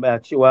mai tambaya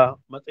cewa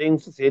matsayin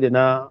su sai da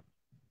na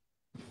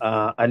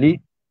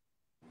Ali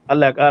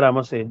Allah ya ƙara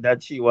masa yadda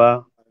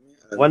cewa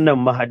wannan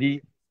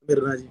mahadi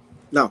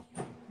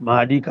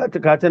mahadi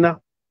katina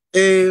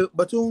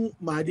batun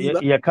mahadi ba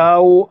ya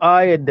kawo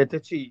ayar da ta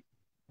ce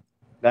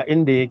ga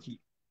inda yake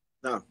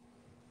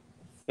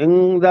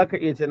in za ka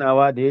iya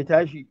tunawa da ya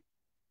tashi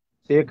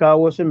sai ya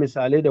kawo wasu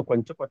misalai da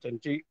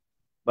kwance-kwatance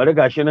bari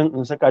gashi nan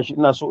in saka shi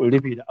ina so in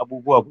rufe da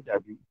abubuwa guda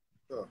biyu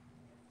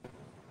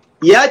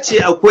ya ce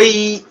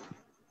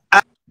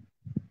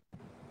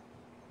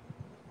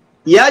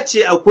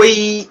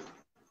akwai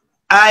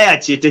aya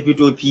ce ta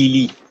fito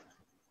fili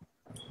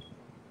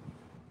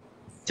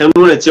ta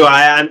nuna cewa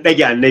an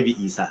ɗage annabi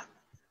Isa.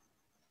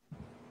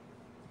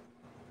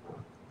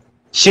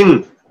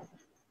 Shin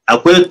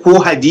akwai ko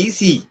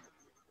hadisi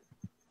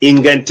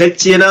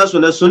ingantacce nasu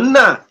na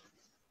sunna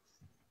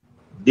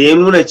da ya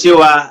nuna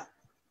cewa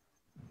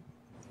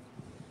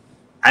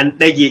an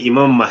ɗage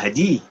Imam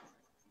Mahdi?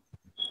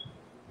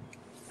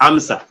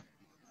 Amsa.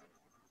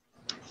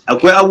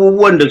 Akwai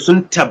abubuwan da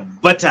sun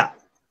tabbata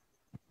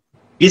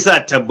bisa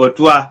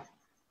tabbatuwa,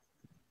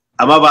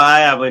 amma ba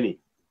aya ba ne.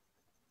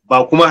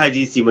 Ba kuma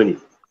hadisi bane,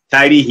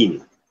 tarihi ne.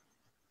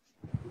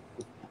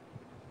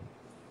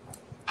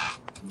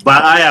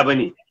 Ba aya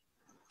bane,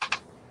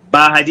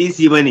 ba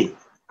hadisi bane,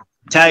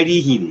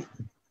 tarihi ne.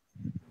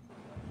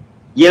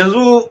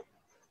 Yanzu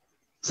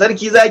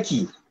sarki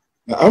zaki.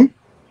 Na'am.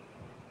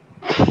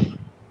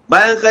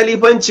 Bayan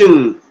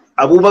khalifancin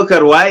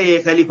Abubakar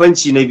waye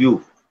khalifanci na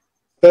biyu?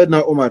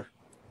 Sayyidina Umar.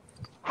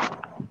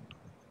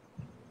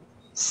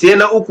 Sai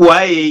na uku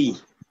waye yi?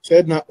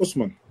 Sayyidina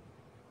Usman.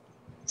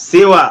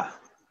 Sewa.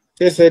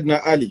 Sai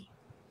Sayyidina Ali.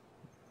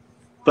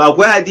 To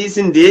akwai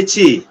hadisin da ya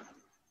ce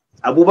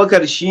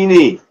Abubakar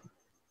shine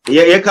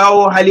ya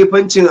kawo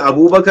halifancin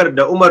Abubakar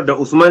da Umar da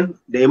Usman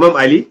da Imam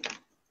Ali?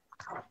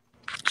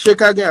 She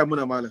ka gaya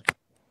muna malam.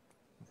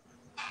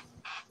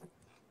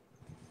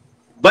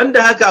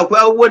 Banda haka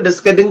akwai abubuwan da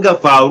suka dinga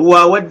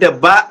faruwa wadda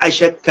ba a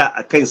shakka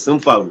akan sun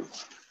faru,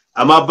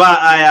 amma ba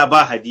aya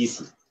ba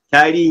hadisi.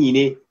 Tarihi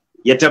ne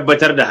ya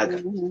tabbatar da haka.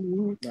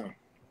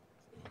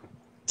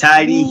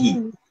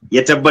 Tarihi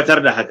ya tabbatar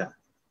da haka.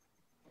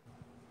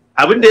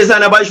 Abin da yasa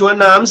na bashi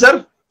wannan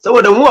amsar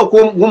saboda mu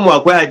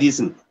akwai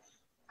hadisin,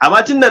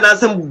 amma tunda na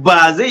san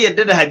ba zai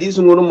yadda da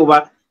hadisin wurin mu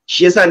ba,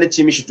 shi yasa na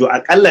ce mishi to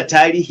akalla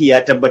tarihi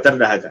ya tabbatar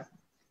da haka.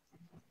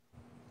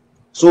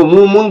 So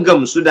mu mun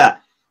gamsu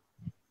da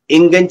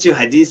ingancin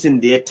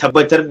hadisin da ya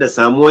tabbatar da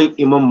samuwan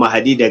Imam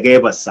Mahdi da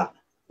gaibarsa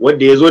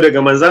wanda ya zo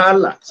daga manzon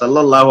Allah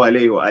sallallahu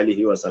alaihi wa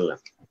alihi wa sallam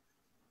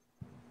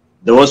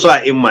da wasu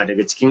a'imma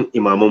daga cikin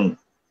imamanmu.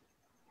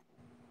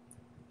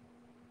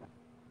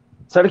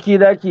 Sarki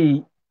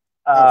daki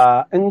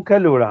in ka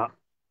lura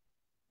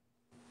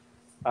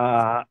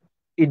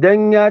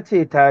idan ya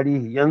ce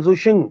tarihi yanzu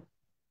shin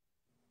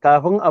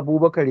kafin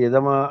Abubakar ya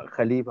zama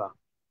khalifa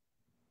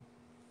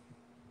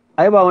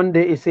ai ba wanda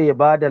ya isa ya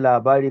ba da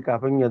labari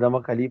kafin ya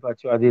zama khalifa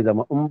cewa zai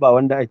zama in ba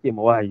wanda ake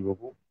ma wahayi ba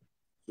ko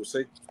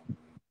sosai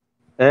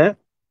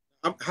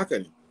haka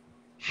ne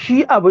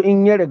shi abu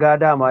in ya riga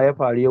dama ya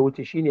faru ya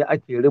wuce shine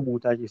ake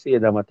rubuta shi sai ya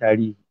zama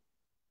tarihi.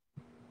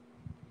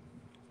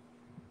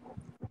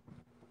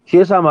 Shi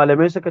yasa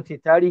malamai suka ce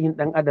tarihin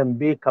ɗan adam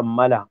bai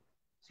kammala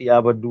sai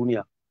ya bar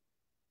duniya.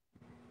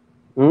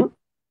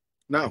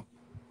 Na'am.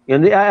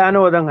 Yanzu 'ya'ya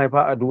nawa zan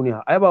haifa a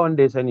duniya ai ba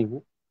wanda ya sani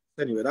ko?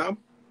 Sani ba na'am.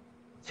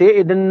 Sai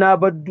idan na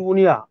bar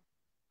duniya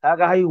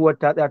kaga haihuwar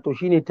ta tsaya to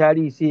shine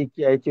tarihi sai ya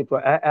kiyaye ce to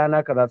 'ya'ya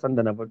na kaza san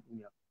da na bar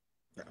duniya.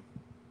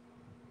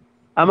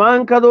 Amma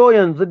in ka zo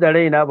yanzu da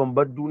raina ban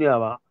bar duniya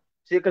ba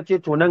sai ka ce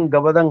to nan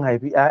gaba zan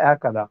haifi 'ya'ya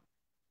kaza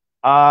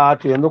a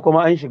to yanzu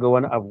kuma an shiga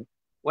wani abu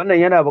wannan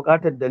yana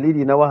buƙatar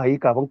dalili na wahayi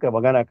kafin kai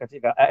magana ka ce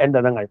ga 'ya'yan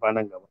da zan haifa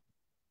nan gaba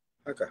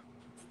haka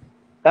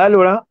ka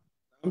lura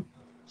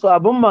so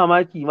abin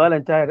mamaki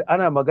malam tahir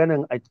ana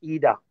maganan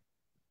aƙida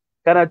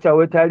kana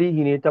cewa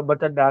tarihi ne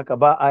tabbatar da haka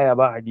ba aya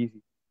ba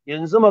hadisi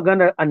yanzu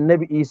maganar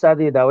annabi isa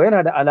zai dawo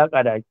yana da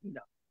alaƙa da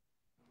aƙida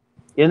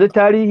yanzu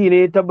tarihi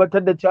ne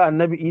tabbatar da cewa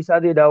annabi isa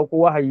zai dawo ko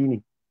wahayi ne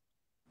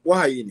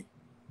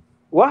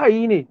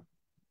wahayi ne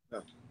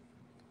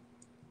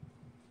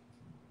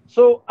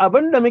so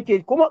abin da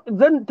muke kuma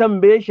zan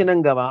tambaye shi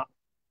nan gaba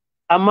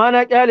amma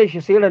na kyale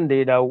shi sai ran da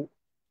ya dawo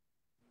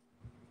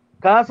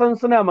ka san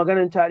suna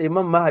maganin cewa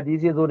imam mahadi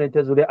zai zo ne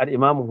ta zuri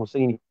al-imam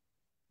husaini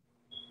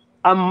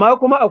amma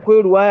kuma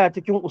akwai ruwaya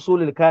cikin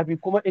usulul kafi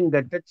kuma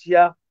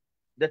ingantacciya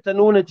da ta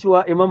nuna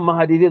cewa imam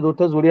mahadi zai zo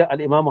ta zuri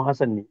al-imam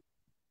hasan ne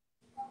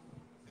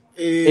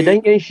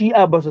idan yan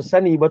shi'a ba su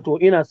sani ba to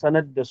ina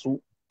sanar da su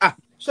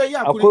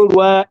akwai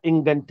ruwa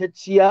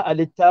ingantacciya a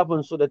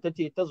littafin su da ta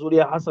ce ta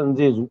zuriya hasan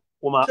zai zo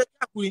kuma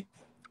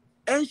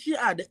yan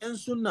shi'a da yan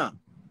sunna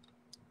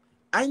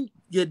an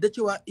yadda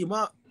cewa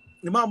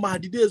imam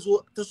mahadi zai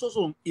zo ta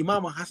soson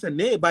imam hasan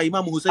ne ba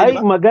imam husaini ba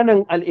ai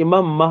maganan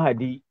al-imam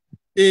mahadi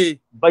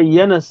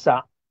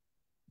bayyanarsa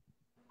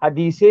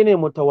hadisai ne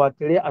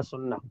mutawatire a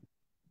sunna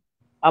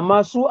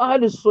amma su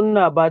ahlus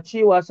sunna ba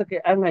cewa suka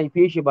yi an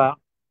haife shi ba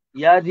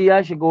ya ji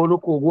ya shiga wani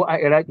kogo a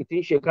Iraki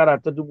tun shekara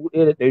ta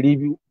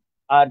 1200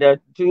 a da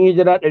tun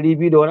hijira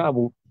 200 da wani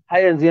abu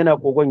har yanzu yana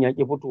kogon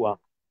yaƙi fitowa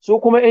su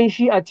kuma yan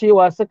shi'a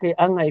cewa suka yi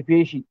an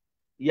haife shi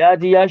ya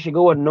ji ya shiga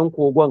wannan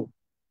kogon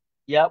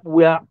ya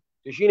ɓuya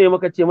to shine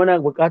muka ce muna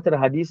buƙatar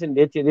hadisin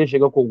da yace zai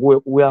shiga kogo ya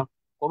ɓuya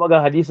kuma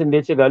ga hadisin da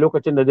yace ga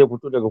lokacin da zai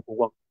fito daga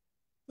kogon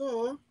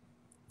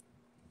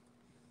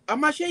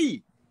amma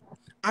shayi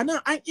anan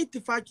an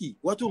ittifaki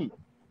wato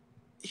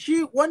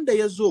shi wanda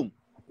ya zo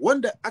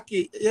wanda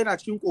ake yana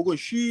cikin kogon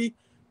shi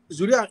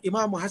zuriyar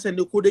Imam Hassan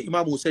ne ko da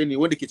Imam Hussein ne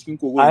wanda ke cikin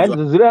kogon a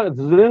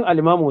zuriyar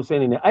al-Imam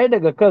Hussein ne ai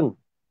daga kan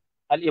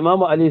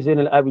al-Imam Ali Zain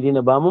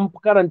al-Abidin ba mun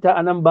karanta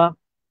anan ba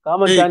ka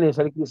manta ne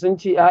sarki sun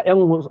ce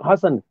ƴaƴan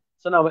Hassan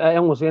suna wa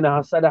ƴaƴan Hussein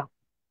hasada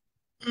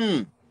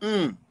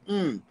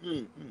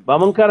ba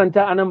mun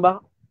karanta anan ba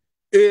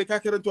ka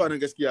karanto anan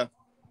gaskiya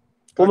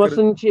kuma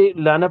sun ce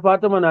Lana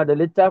Fatima na da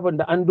littafin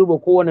da an duba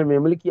kowane mai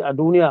mulki a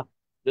duniya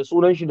da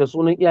sunan shi da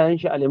sunan iyayen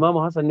shi al-Imam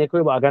Hassan ne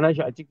kai ba a gana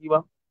shi a ciki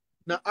ba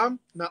na'am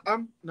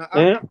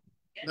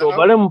to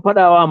bari mu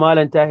fadawa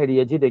malam Tahir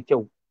ya ji da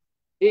kyau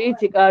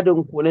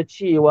i'tiqadin ku na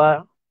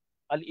cewa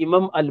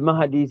al-Imam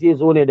al-Mahdi zai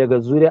zo ne daga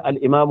zuriyar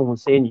al-Imam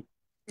Husaini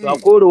to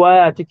akwai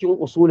riwaya cikin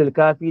usulul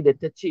kafi da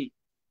ta ce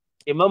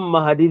Imam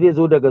Mahdi zai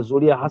zo daga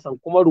zuriyar Hassan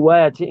kuma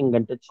riwaya ce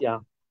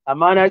ingantacciya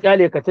amma na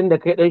kyale ka tun da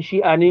kai dan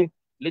Shi'a ne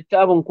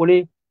littafin ku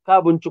ne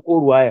ka binciko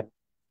riwayar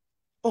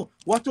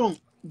wato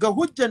ga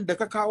hujjan da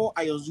ka kawo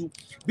a yanzu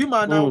bi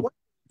ma'ana wanda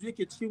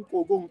yake cikin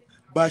kogon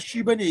ba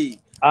shi bane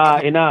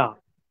ina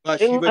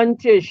in an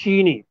ce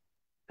shi ne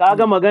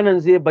kaga maganan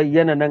zai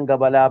bayyana nan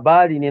gaba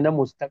labari ne na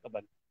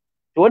mustaqbal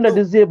to wanda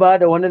duk zai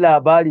bada wani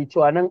labari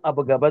cewa nan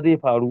abu gaba zai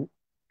faru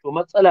to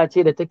matsala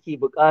ce da take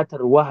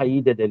buƙatar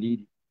wahayi da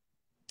dalili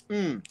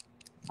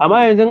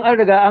amma yanzu an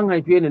riga an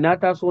haife ni na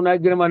taso na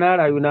girma na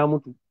rayu na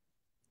mutu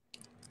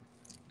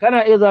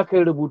kana iya za ka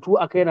yi rubutu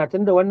a kaina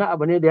tunda wannan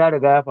abu ne da ya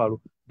riga ya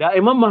faru da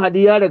Imam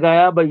Mahdi ya riga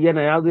ya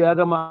bayyana ya zo ya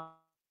gama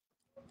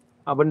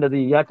abin da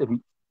zai ya tafi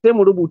sai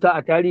mu rubuta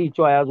a tarihi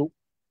cewa ya zo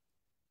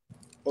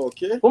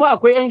kuma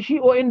akwai yan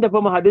shi'o'in da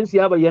fa mahadinsu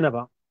ya bayyana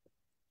ba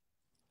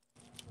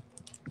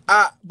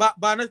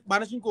ba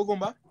na cikin kogon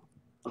ba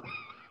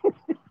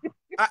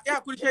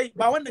ya kulce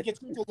ba wanda ke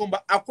cikin kogon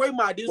ba akwai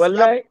mahadinsu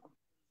wallahi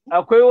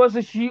akwai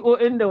wasu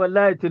shi'o'in da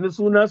wallahi tuni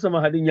suna su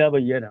mahadin ya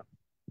bayyana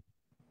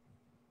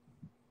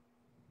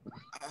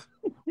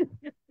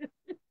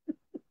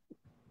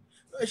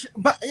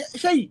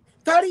shai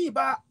tarihi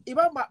ba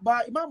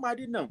imam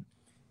Mahdi nan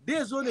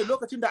zai zo ne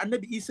lokacin da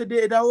annabi Isa da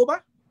ya dawo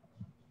ba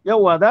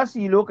yawa za su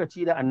yi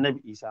lokaci da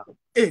annabi Isa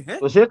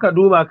to sai ka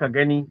duba ka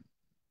gani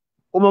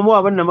kuma mu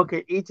abin da muka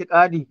yi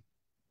itiqadi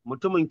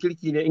mutumin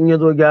kirki ne in ya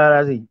zo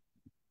gyara zai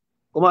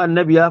kuma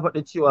annabi ya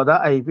faɗi cewa za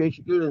a haife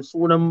shi irin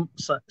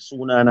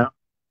sunana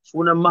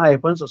sunan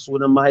mahaifinsa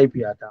sunan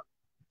mahaifiyata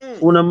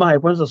sunan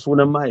mahaifinsa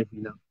sunan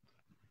mahaifina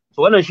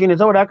to wannan shine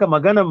saboda haka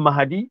maganar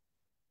Mahdi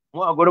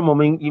mu a gurin mu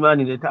mun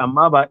imani da ita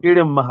amma ba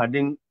irin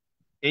mahadin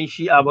yan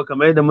shi'a ba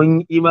kamar yadda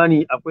mun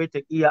imani akwai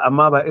taqiya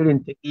amma ba irin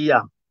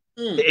taqiya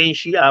da yan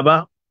shi'a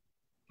ba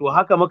to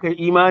haka muka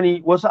yi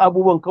imani wasu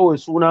abubuwan kawai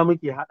suna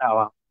muke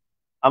haɗawa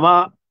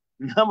amma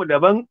namu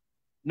daban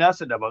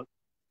nasu daban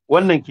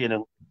wannan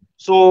kenan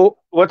so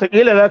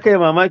watakila za ka yi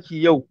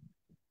mamaki yau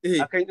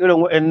akan irin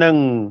waɗannan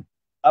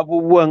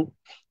abubuwan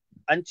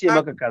an ce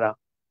maka kaza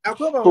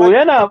to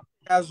yana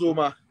ya zo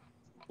ma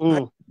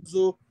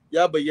zo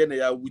ya bayyana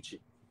ya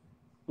wuce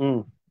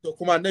to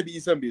kuma annabi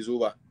Isa bai zo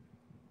ba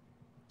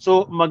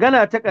so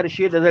magana ta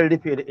ƙarshe da zan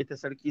rufe da ita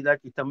sarki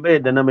zaki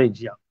tambayar da na mai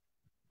jiya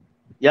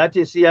ya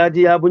ce sai ya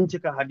ji ya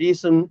bincika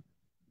hadisin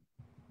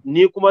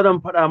ni kuma zan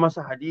faɗa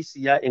masa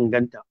hadisi ya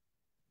inganta.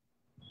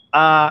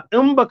 A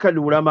in baka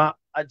lura ma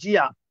a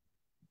jiya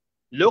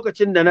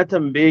lokacin da na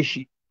tambaye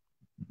shi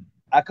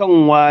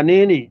akan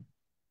wane ne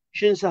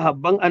shin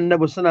sahabban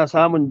annabi suna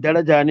samun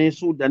daraja ne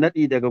su da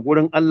naɗi daga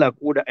gurin Allah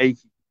ko da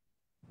aiki.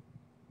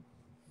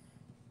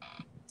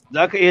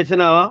 Za ka iya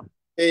tunawa?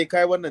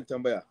 Kai wannan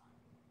tambaya.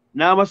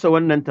 Na masa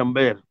wannan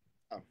tambayar.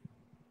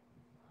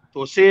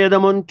 To sai ya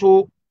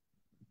zamanto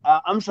a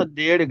amsar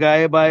da ya riga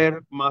ya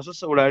bayar masu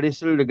saurare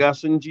sun riga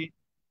sun ji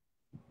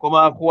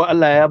kuma kuwa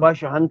Allah ya ba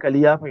shi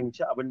hankali ya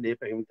fahimci abin da ya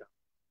fahimta.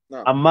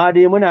 Amma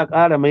dai muna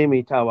ƙara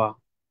maimaitawa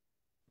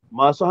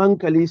masu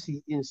hankali su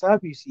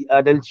insafi su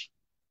adalci.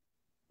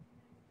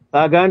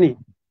 Ka gane?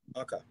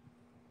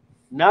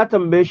 Na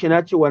tambaye shi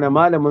na ce wani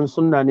malamin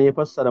sunna ne ya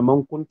fassara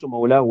man kuntu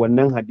maula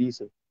wannan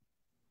hadisin.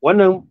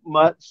 Wannan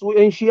su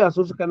 ‘yan shi'a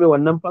su suka mai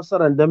wannan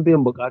fassarar don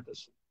biyan bukatar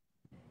su.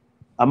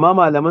 Amma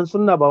malaman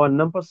sunna ba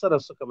wannan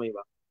fassarar suka mai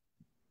ba.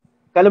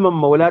 Kalmar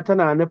maula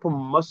tana nufin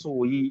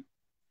masoyi.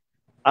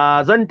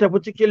 Zan tafi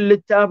cikin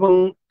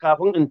littafin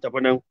kafin in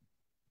tafi nan.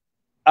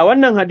 A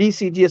wannan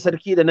hadisi jiya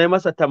sarki da na yi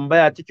masa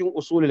tambaya cikin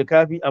usulul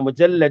kafi a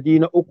mujalladi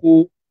na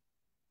 3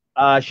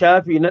 a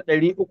shafi na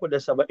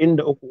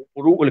 373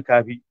 ru'ul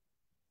kafi.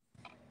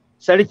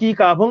 Sarki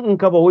kafin in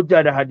kafa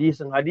hujja da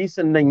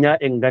hadisin nan ya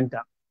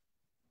inganta.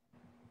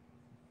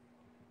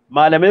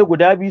 Malamai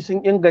guda biyu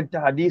sun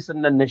inganta hadisin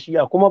nan na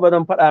shi'a kuma ba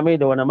zan faɗa mai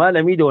da wani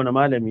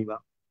malami ba.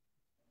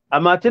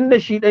 Amma tun da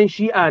shi ɗan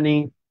shi'a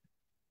ne,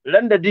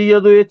 ran da duk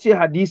ya zo ya ce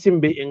hadisin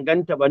bai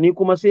inganta ba, ni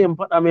kuma sai in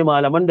faɗa mai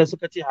malaman da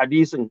suka ce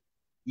hadisin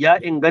ya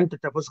inganta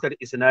ta fuskar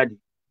isnadi.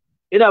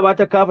 Ina ba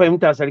ta ka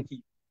fahimta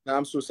sarki.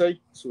 Na'am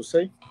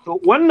sosai. To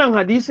wannan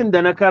hadisin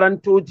da na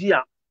karanto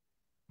jiya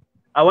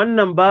a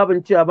wannan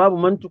babin cewa babu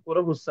man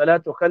tukurahu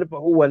salatu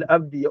khalfahu wal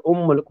abdi ya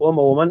ummul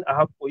qawma wa man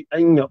ahaqqu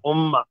an ya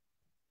umma.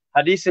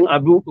 Hadisin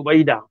Abu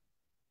Ubaida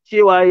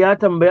cewa ya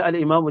tambayi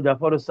al-Imam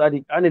Ja'far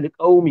as-Sadiq anil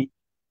qaumi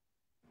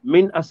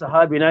min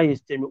ashabina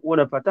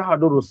yastami'una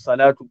fatahaduru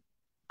salatu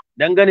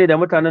dangane da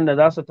mutanen da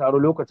za su taru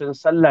lokacin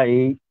sallah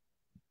yayi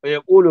fa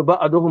yaqulu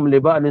ba'duhum li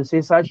ba'din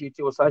sai sashi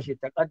ce wa sashi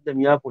taqaddam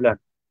ya fulan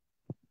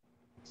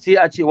sai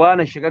a ce wa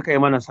na shiga kai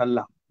mana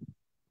sallah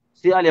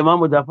sai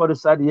al-Imam Ja'far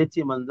as-Sadiq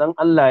yace manzon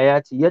Allah ya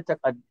ce ya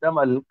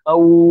taqaddama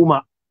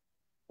al-qauma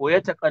ko ya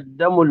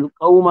taqaddamu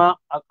al-qauma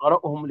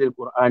aqra'uhum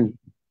lil-Qur'ani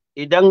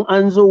idan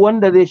an zo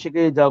wanda zai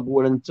shiga ya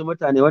jagoranci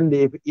mutane wanda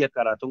ya fi iya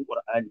karatun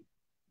Qur'ani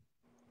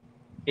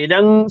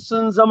idan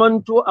sun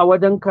zamanto a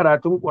wajen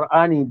karatun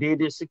Qur'ani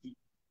daidai suke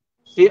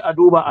sai a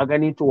duba a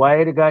gani to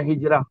waye riga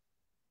hijira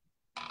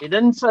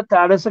idan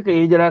tare suka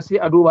hijira sai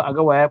a duba a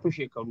ga waye fi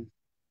shekaru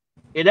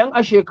idan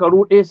a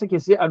shekaru ɗaya suke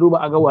sai a duba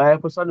a ga waye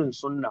fi sanin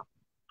sunna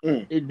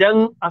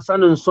idan a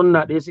sanin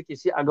sunna ɗaya suke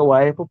sai a ga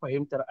waye fi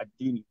fahimtar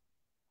addini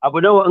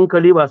abu nawa in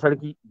kaliba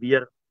sarki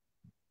 5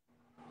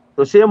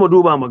 to sai mu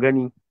duba mu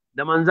gani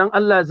da manzon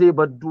Allah zai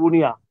bar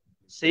duniya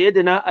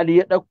sayyidina Ali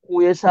ya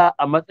ɗauko ya sa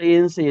a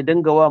matsayinsa ya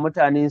dinga wa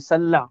mutane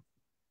sallah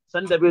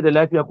sanda bai da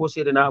lafiya ko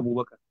sayyidina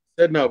Abubakar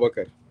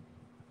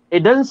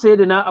idan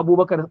sayyidina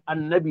Abubakar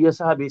annabi ya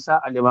sa bai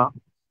sa Ali ba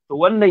to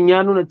wannan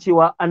ya nuna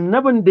cewa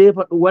annabin da ya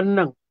faɗi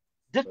wannan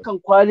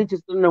dukkan qualities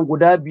din nan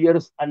guda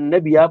 5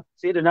 annabi ya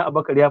sayyidina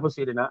Abubakar ya fi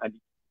sayyidina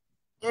Ali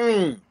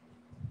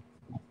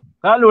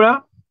ka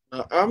lura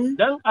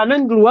dan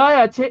anan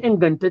ruwaya ce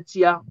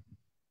ingantacciya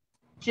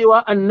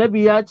cewa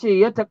annabi ya ce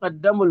ya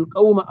taqaddamul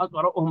qauma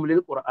aqra'uhum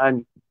lil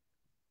qur'ani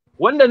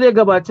wanda zai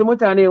gabaci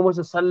mutane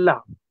musu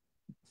sallah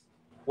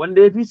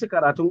wanda ya fi su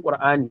karatun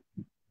qur'ani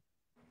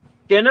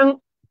kenan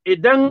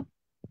idan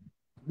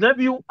na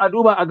biyu a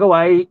duba a ga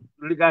waye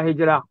riga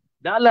hijira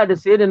da Allah da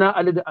sayyidina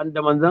Ali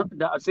da manzon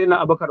da sayyidina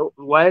Abubakar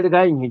waye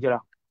riga yin hijira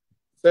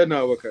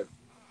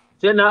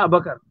sayyidina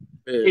Abubakar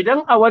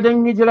idan a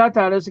wajen hijira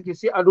tare suke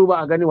sai a duba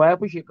a gani waye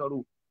fi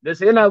shekaru da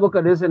sayyidina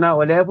Abubakar da sayyidina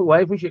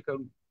waye fi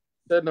shekaru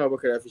Sayyidina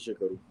Abubakar ya fi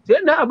shekaru.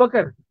 Sayyidina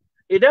Abubakar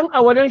idan a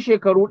wajen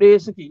shekaru ɗaya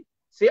suke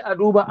sai a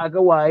duba a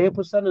ga waye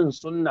fi sanin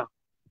sunna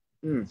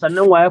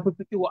sannan waye fi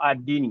fiqhu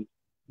addini.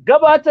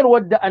 Gabatar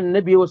wadda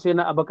annabi wa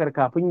sayyidina Abubakar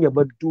kafin ya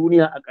bar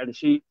duniya a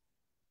ƙarshe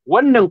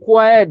wannan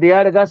kowa ya da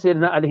ya riga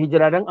sayyidina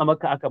al-hijra dan a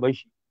Makka aka bar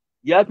shi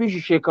ya fi shi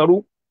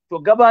shekaru to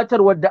gabatar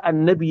wadda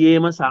annabi ya yi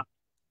masa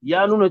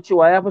ya nuna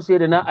cewa ya fi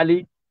sayyidina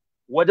Ali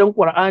wajen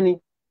Qur'ani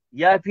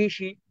ya fi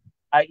shi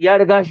ya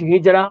riga shi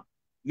hijira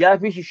ya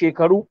fi shi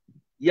shekaru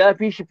ya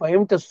fi shi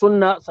fahimtar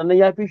sunna sannan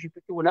ya fi shi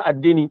fiqhu na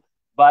addini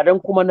ba dan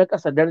kuma na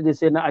ƙasa daraja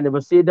sai na Ali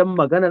ba sai dan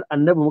maganar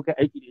annabi muka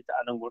aiki da ita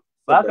a nan gurin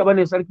ba haka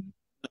bane sarki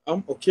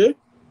okay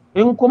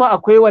in kuma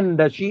akwai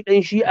wanda shi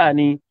dan shi'a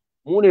ne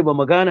mu ne ba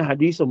mu gane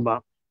hadisin ba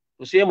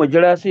to sai mu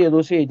jira sai ya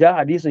zo sai ya ja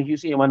hadisin shi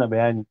sai ya mana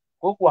bayani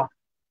ko kuwa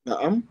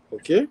na'am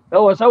okay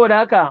yawa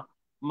saboda haka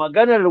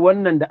maganar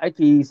wannan da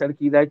ake yi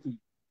sarki zaki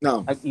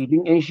na'am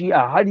aqidin yan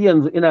shi'a har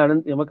yanzu ina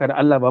rantse maka da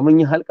Allah ba mun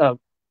yi halka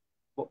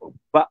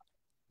ba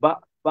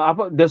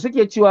da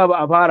suke cewa ba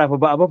a fara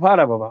ba a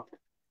fara ba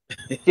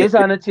ke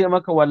sa na ce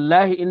maka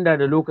wallahi inda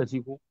da lokaci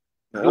ko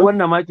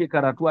wannan ma ke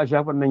karatu a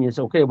shafin nan ya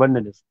sauka ya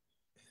banna da su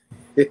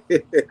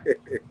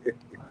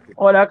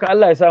wala haka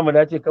Allah ya sa mu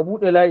dace ka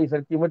bude layi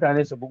sarki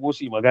mutane su bugo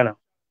su magana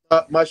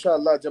masha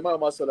Allah jama'a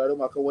masu sauraro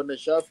ma kan wannan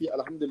shafi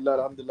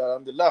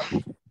alhamdulillah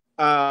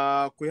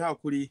ku yi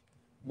hakuri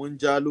mun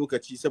ja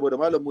lokaci saboda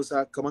malam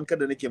Musa kaman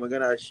kada nake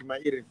magana shi ma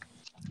irin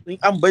in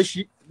an bar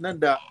shi nan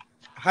da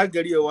har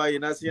gari ya waye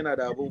na sai yana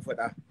da abun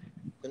faɗa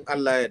in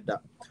Allah ya yarda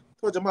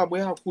to jama'a mu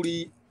yi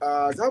hakuri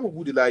za mu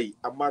bude layi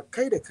amma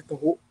kai da ka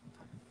taho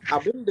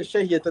abin da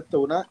shehi ya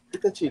tattauna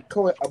ita ce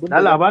kawai abin da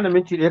Allah bani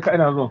minti ɗaya ka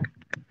ina zo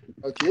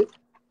okay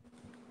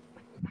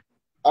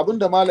abin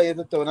da malam ya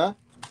tattauna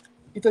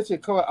ita ce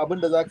kawai abin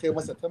da za ka yi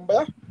masa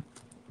tambaya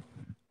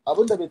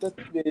abin da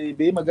bai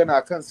yi magana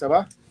a kansa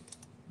ba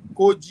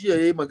ko jiya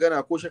ya yi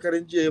magana ko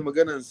shekarun jiya ya yi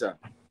maganansa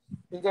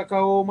in ka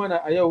kawo mana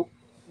a yau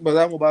ba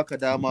za mu baka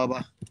dama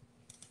ba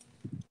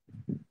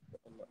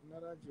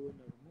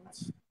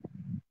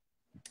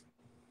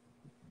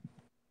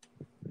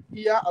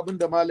iya abin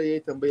da malam ya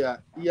yi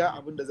tambaya iya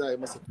abin da za a yi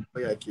masa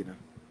tambaya kenan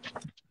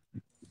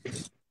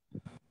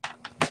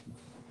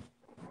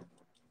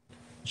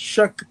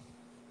shak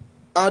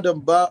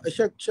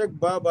shak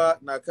baba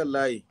na kan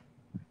layi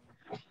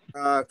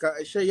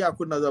shai ya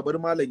kunna zabar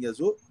malam ya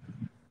zo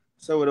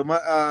saboda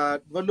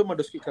malluman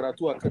da suke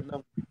karatu a kan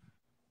nan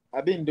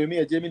abin domin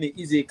ya je mini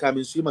ize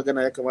kamin su yi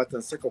magana ya kamata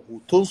in saka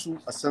hotonsu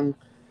a san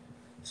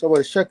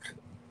saboda shak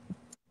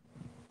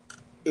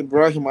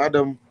Ibrahim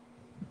Adam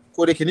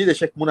ko da ke ni da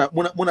shak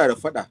muna da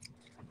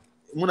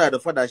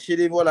fada shi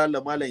dai wala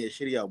Allah malam ya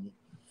shirya mu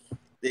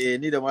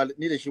ni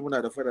da shi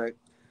muna da fada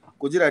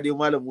ku jira dai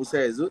malam Musa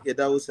ya zo ya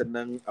dawo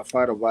sannan a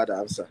fara ba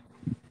da amsa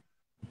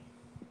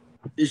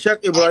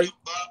Shak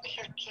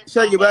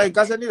Ibrahim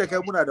ka sani da kai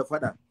muna da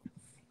fada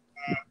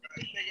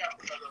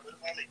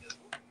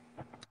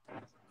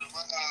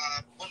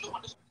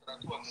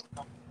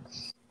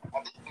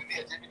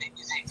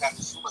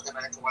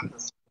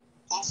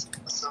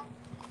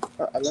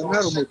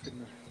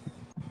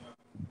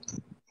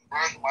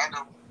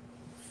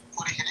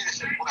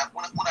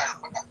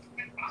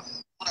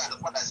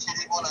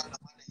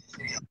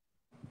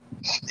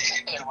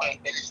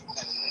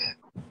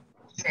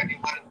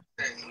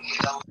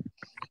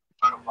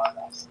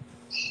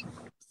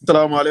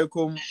Assalamu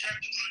alaikum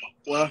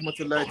wa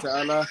rahmatullahi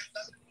ta'ala.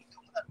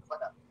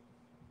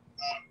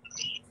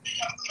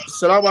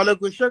 Assalamu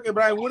alaikum Sheikh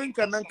Ibrahim wurin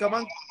kan nan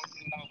kaman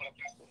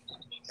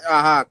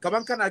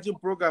kana jin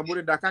program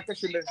wurin da ka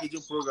kashe da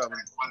jin program.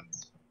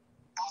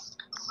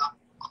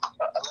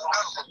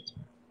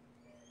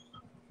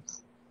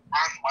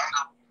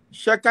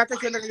 Sheikh ka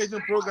kashe da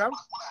jin program?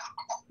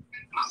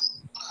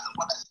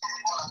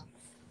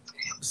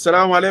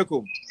 Assalamu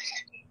alaikum.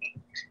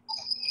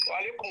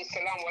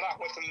 Salam wa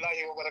rahmatullahi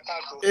wa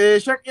barakatuh.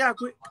 Shak ya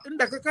ku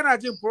inda ka kana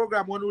jin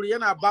program wani wuri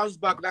yana bounce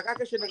back da ka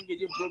kashe da kake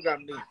jin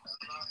program ne.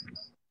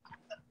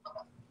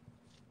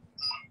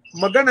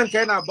 Maganan ka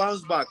yana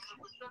bounce back.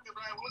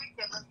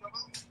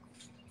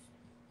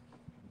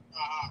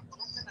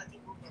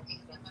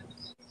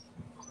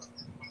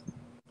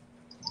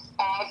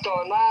 To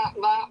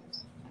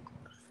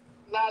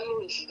na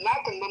lunchi na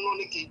kan nan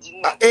nake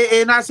jin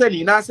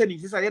na sani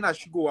sai yana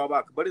shigowa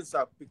ba bari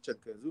sa picture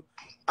ka yanzu.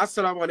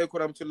 Assalamu alaikum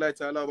warahmatullahi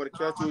ta'ala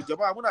wabarakatuh.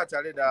 Jama'a muna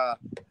tare da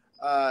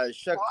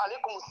Shek. Wa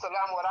alaikum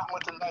assalam wa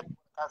rahmatullahi wa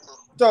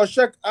barakatuh. To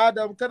Shek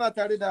Adam kana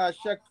tare da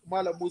Shek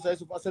Malam Musa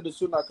Yusuf Asadus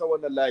Sunna kan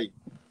wannan layi.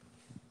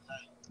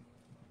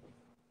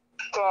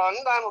 To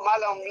ina ma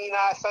Malam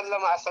Mina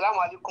sallama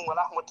assalamu alaikum wa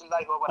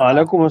rahmatullahi wa barakatuh. Wa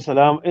alaikum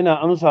assalam ina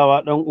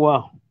amsawa dan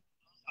uwa.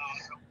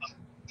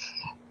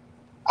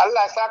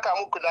 Allah ya saka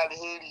muku da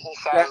alheri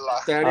insha Allah.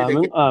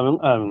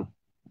 Amin.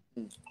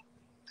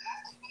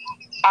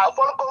 A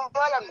farkon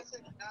malam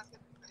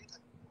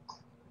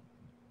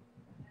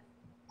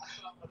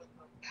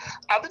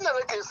abin da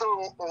nake so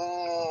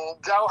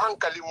jawo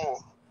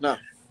hankalinmu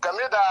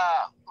game da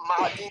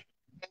mahadin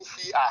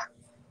shi'a.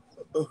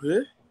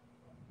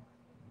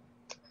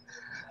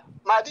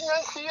 Mahadin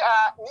shi'a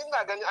ni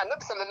na gani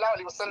annabi sallallahu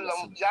alaihi wasallam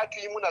ya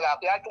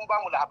tun ba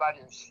mu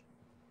labarin shi.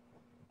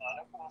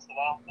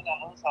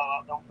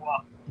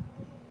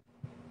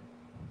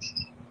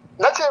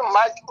 Na ce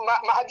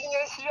mahadin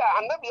shi'a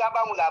annabi ya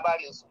ba mu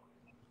labarin su.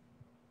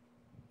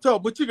 To,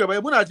 mu ci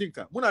gaba, muna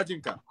jinka.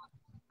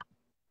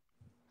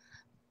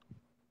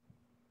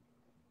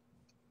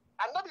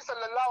 Annabi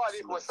sallallahu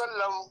alaihi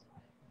wasallam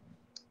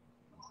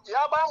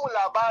ya ba mu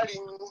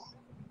labarin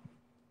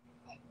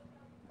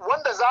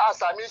wanda za a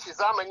same shi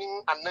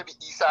zamanin annabi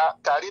Isa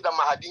tare da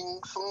mahadin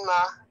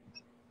sunna.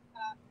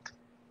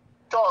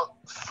 To,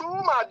 su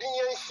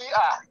mahadin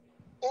shi'a,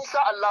 insha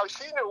Allah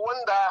shi ne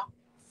wanda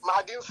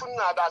mahadin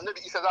sunna da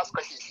annabi Isa za su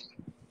kashe shi.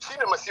 Shi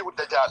ne Masihu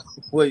Dajjal.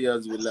 Wai ya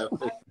zuwa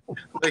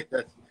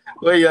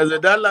Wai ya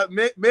da Allah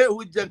me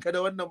hujjanka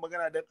da wannan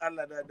magana dan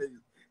Allah da Annabi?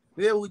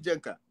 Me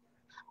hujjanka?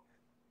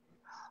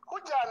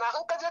 Hujja na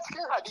in ka je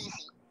cikin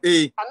hadisi.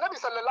 Annabi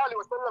sallallahu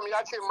alaihi wasallam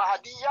ya ce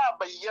Mahdi ya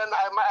bayyana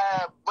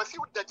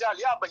Masihu Dajjal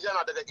ya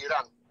bayyana daga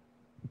Iran.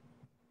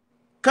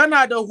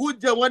 Kana da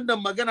hujjan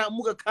wannan magana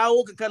muka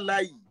kawo ka kan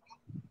layi.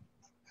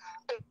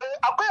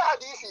 Akwai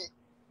hadisi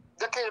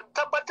da ke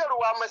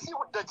tabbatarwa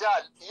Masihu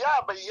Dajjal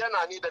ya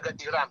bayyana ne daga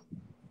Iran.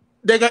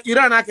 Daga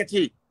Iran aka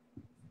ce?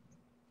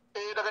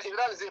 Daga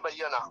Iran zai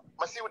bayyana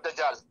Masihu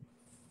Dajjal.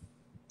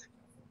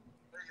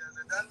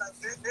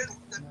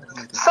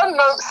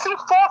 Sannan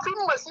siffofin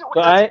Masihu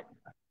Dajjal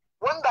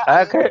wanda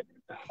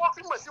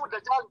siffofin Masihu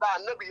Dajjal da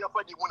annabi ya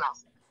faɗi muna.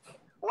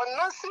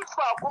 Wannan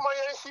siffa kuma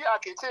yan shi'a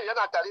ke ce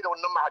yana tare da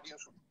wannan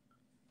mahadinsu.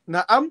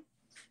 Na'am.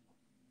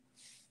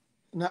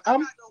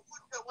 Na'am.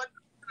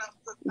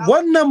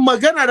 Wannan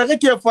magana da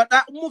kake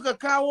faɗa in muka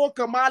kawo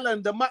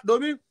kamalan da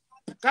domin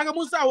kaga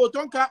mun sa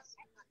hotonka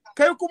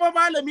kai kuma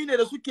malami ne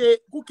da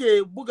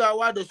kuke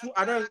bugawa da su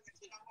a nan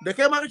da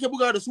kai ma kake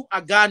bugawa da su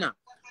a Ghana.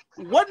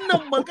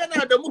 Wannan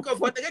magana da muka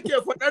faɗa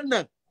kake faɗan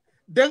nan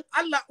dan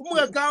Allah in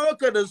muka kawo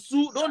ka da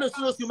su dole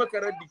su yi maka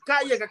raddi ka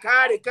iya ka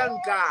kare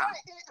kanka.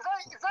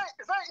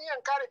 Zan iya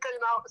kare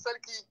kaina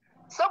sarki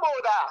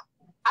saboda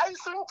ai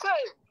sun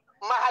ce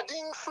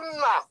mahadin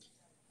sunna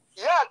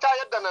ya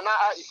tayar da na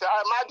Aisha,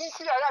 mahadin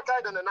shi'a ya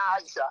tayar da na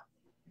Aisha,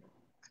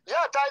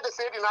 ya tayar da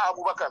Sayyidina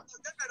Abubakar.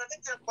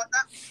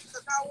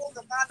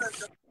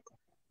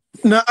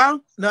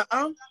 Na'am.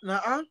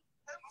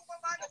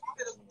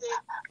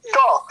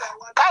 To,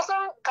 ka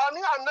san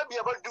kamin annabi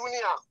ya bar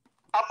duniya,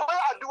 akwai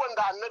addu'an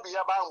da annabi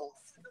ya bamu.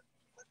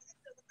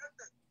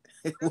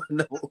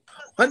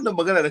 Wannan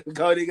magana da ka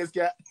kawo ne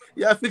gaskiya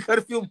ya fi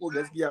karfin mu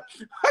gaskiya.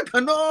 Haka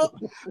no,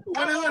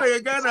 wani zai daga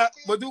Ghana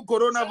batu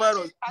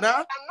coronavirus. Na?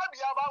 Annabi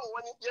ya bamu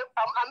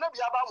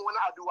wani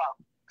addu'a.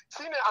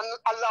 Shine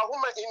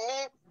Allahumma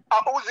inni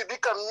a'udhu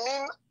bika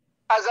min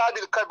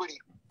azabil kabri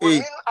wa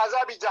min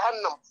azabi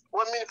jahannam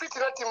wa min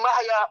fitnati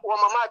mahya wa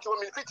mamati wa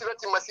min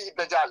fitnati masih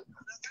dajjal.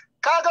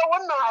 Kaga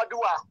wannan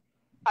addu'a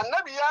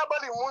annabi ya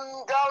bari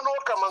mun gano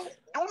kaman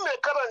duk mai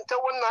karanta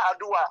wannan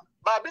addu'a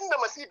ba abin da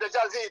Masih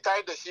Dajjal zai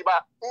tayar da shi ba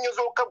in ya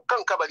zo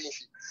kan kabarin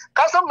shi.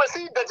 Ka san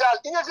Masih Dajjal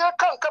in ya je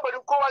kan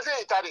kabarin kowa zai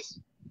yi tare shi.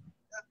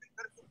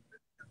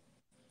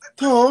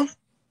 To,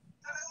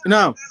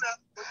 na.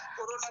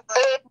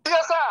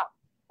 Yasa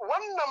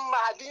wannan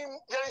mahadin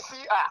yan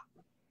shi'a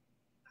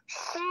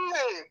shi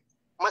ne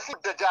Masih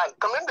Dajjal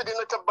kamar da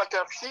na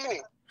tabbatar shi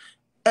ne.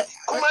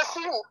 Kuma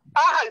shi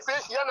an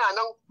haife shi yana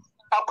nan.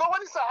 Akwai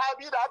wani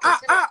sahabi da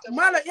aka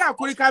Malam ya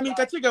hakuri kamin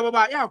ka ci gaba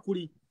ba ya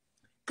hakuri.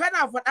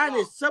 Kana faɗa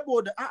ne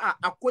saboda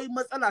akwai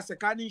matsala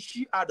tsakanin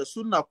shi'a da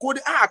sunna ko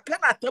da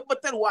kana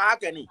tabbatarwa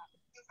haka ne.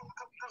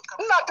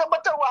 Ina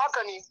tabbatarwa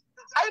haka ne.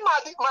 Ai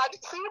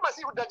shi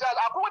Masihu Dajjal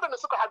akwai wanda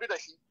suka hadu da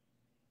shi.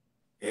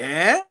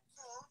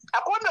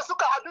 Akwai wanda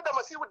suka hadu da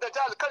Masihu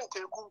Dajjal kan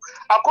teku.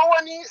 Akwai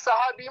wani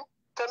sahabi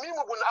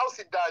Tamimu bin Aus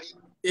Dari.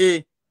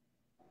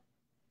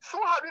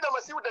 Sun hadu da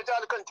Masihu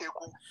Dajjal kan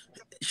teku.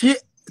 Shi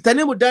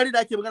Tanimu Dari da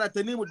ake magana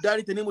Tanimu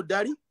Dari? Tamimu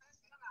Dari.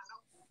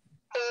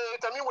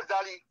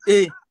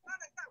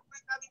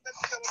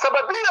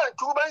 Sababiyar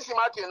tuban shi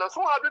ma kenan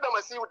sun hadu da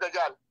Masihu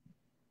Dajjal.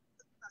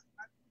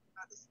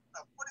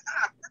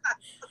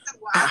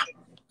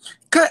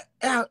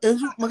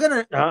 Yanzu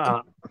magana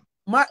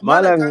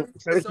Malam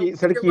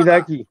sarki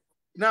zaki.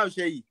 Na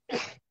shayi.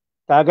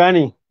 Ta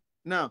gane?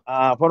 Na.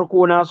 A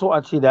farko na so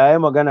a ce da yayi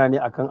magana ne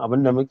akan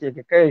abin da muke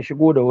kai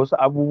shigo da wasu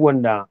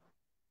abubuwan da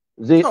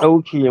zai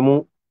ɗauke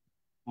mu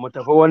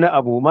tafi wani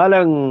abu.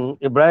 Malam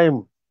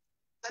Ibrahim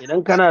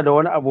idan kana da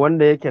wani abu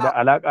wanda yake da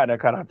alaka da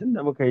karatun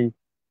da muka yi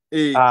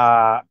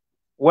a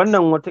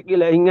wannan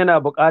watakila in yana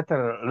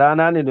buƙatar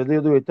rana ne da zai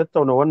zo ya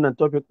tattauna wannan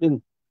topic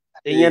din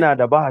in yana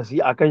da bahasi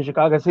a kan shi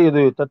kaga sai ya zo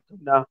ya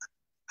tattauna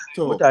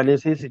mutane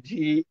sai su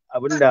ji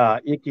abin da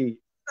yake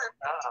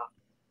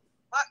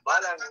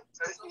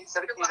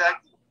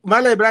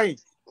Malam Ibrahim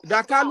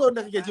da kalo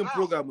da kake jin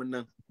programin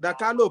nan da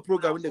kalo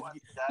programin da kake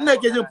ina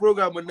ke jin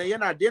programin nan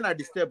yana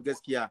disturb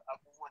gaskiya.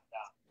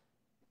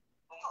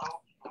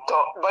 To,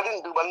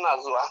 barin duban na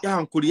zuwa. Ya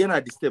hankuri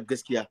yana disturb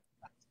gaskiya.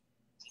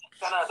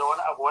 Kana da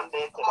wani abu wanda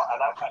yake da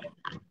alaka da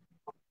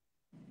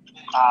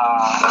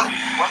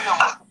wannan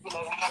wasu in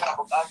yana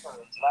buƙatar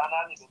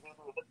rana ne da zai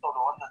zo ya tattauna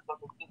wannan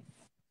topic din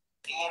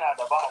in yana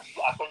da bahasi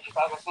a kan shi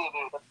kaga sai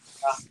zai tattauna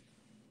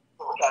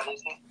mutane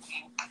sai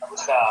abin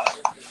da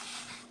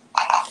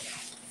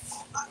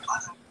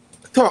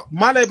to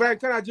Malam Ibrahim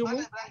kana jin mu?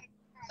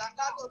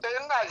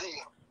 Ina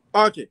ji.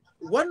 Okay.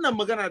 Wannan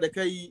magana da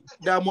kai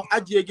da mu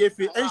ajiye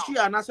gefe ɗan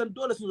shi'a na san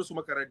dole sun zo su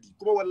maka raddi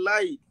kuma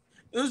wallahi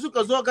in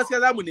suka zo gaskiya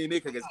za mu neme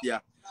ka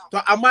gaskiya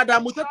to amma da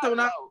mu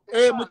tattauna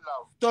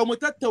mu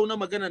tattauna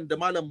maganan da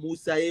Malam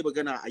Musa yayi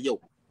magana a yau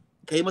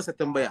kai masa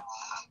tambaya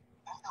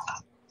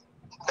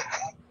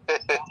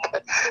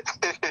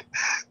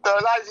to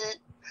laji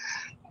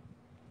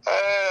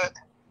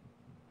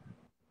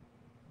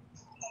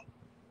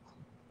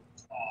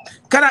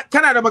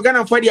kana da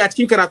maganan fadi a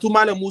cikin karatu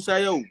Malam Musa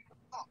yau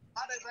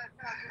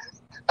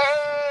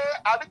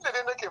abin da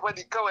dai nake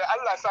faɗi kawai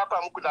Allah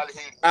saka muku da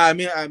alheri.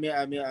 Amin, amin,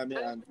 amin, amin,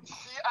 amin.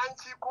 Shi an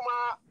ci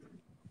kuma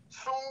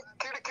sun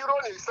kirkiro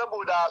ne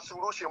saboda su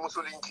rushe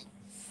musulunci.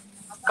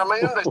 Kamar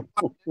yadda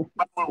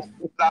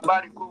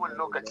labari kowane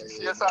lokaci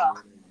shi yasa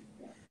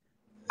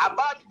a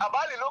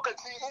bani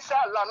lokaci insha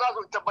Allah na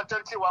zo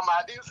tabbatar cewa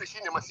mahadin su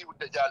shine Masihu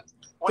Dajjal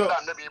wanda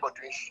annabi ya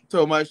batun shi.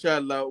 To masha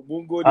Allah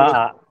mun gode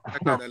A'a.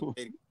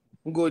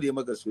 mun gode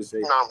maka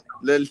sosai.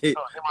 Lalle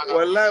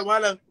wallahi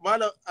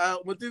malam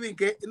mutumin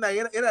kai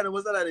yana da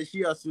matsala da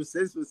shi'a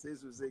sosai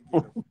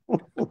kenan.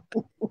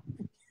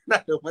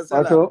 Ina da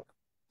matsala. Wato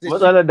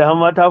matsalar da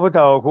hamma ta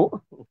fitawa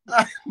ko?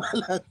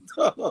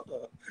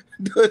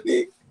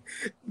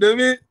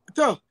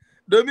 Malam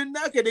domin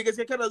naka ne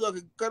gaske kana zuwa ka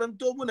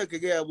karanto muna ka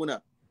gaya muna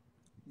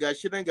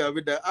gashi nan ga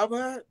abin da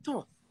amma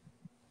to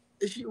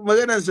shi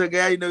maganar sa ga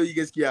yayi nauyi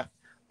gaskiya.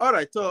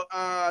 Alright, to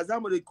za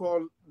mu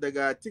call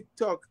daga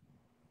TikTok.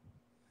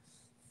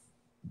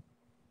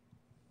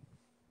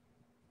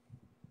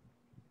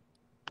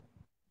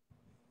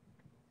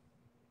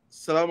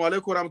 Assalamu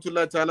alaikum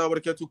warahmatullahi ta'ala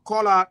wabarakatuh.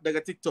 Kola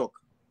daga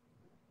TikTok.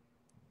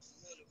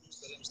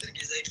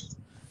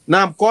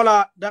 Na'am,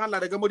 kola dan Allah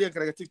daga muryanka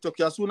daga TikTok.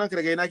 Ya sunan ka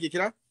daga ina ke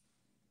kira?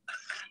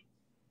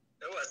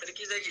 Yawa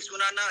sarki zaki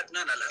suna na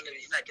Adnan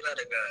Al-Alawi ina kira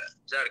daga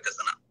jihar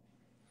Katsina.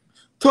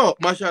 To,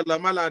 masha Allah,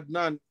 Malam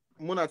Adnan,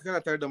 muna kana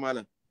tare da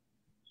Malam.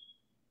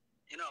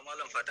 Ina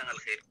Malam fatan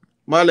alkhairi.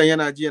 Malam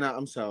yana ji yana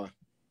amsawa.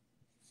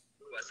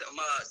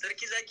 Amma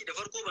sarki zaki da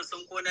farko ban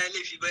san ko na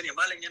laifi bane,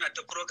 Malam yana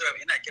ta program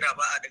ina kira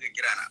ba a daga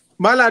kirana.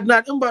 Malam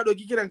Adnan in ba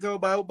doki kiran ka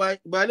ba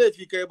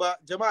laifi kai ba,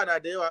 jama'a na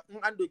da yawa in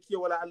an doki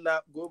wala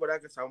Allah gobe ba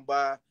za ka samu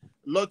ba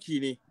lucky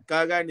ne.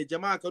 Ka gane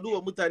jama'a ka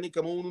duba mutane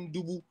kamar wurin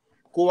 1000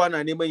 kowa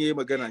na neman yayi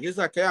magana.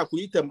 Yasa kai ku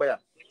yi tambaya.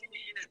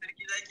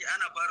 Sarki zaki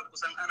ana fara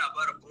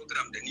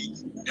program da ni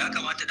ya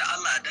kamata da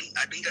Allah a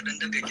dinga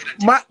daga kiran.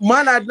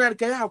 Malam Adnan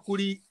kai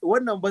hakuri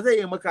wannan ba zai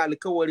yi maka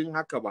alkawarin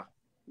haka ba.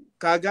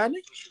 Ka gane?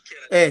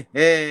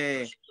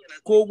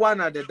 Kowa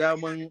na da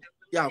daman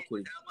ya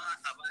hakuri.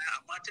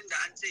 Amma tun da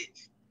an ce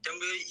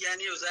tambayoyi iya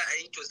ne yau za a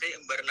yi to sai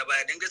in bar na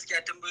baya don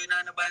gaskiya tambayoyi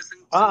na baya sun.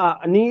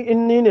 A'a ni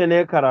in ni ne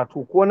na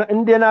karatu ko na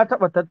in dai na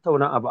taba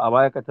tattauna abu a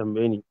baya ka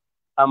tambaye ni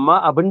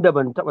amma abin da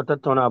ban taba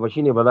tattauna ba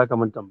shine ba za ka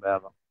min tambaya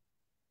ba.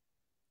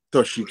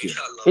 To shi ke.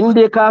 In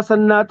dai ka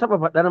san na taba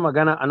faɗar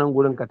magana a nan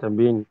gurin ka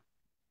tambaye ni.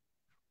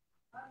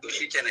 To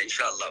shi kenan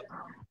insha Allah.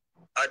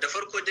 Da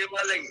farko dai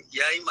malam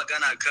ya yi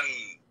magana kan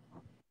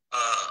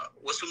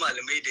wasu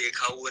malamai da ya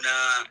kawo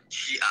na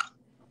shi'a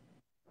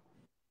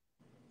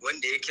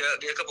wanda ya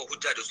kafa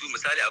hujja da su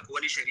misali akwai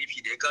wani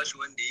sharifi da ya kashi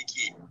wanda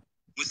yake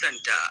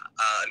musanta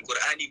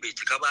alkur'ani bai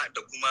cika ba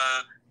da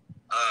kuma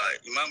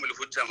imamul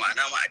hujja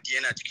ma'ana ma'adi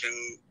yana cikin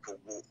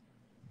kogo.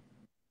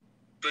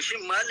 To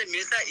shin malam me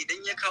yasa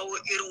idan ya kawo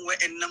irin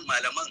wa'annan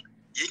malaman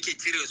yake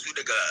cire su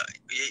daga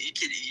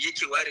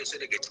yake ware su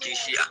daga cikin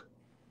shi'a?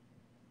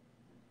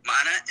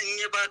 Ma'ana in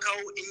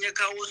ya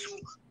kawo su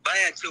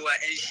baya cewa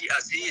yan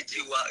shi'a sai ya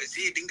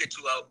dinga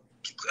cewa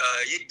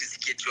yadda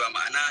suke cewa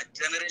ma'ana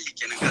generally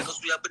kenan kaga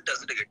su ya fitta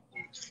su daga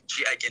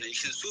shi'a kenan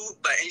shin su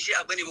ba yan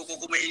shi'a bane ba ko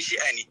kuma yan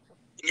shi'a ne?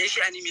 In yan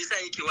shi'a ne me yasa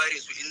yake ware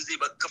su in zai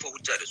kafa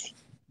hujja da su?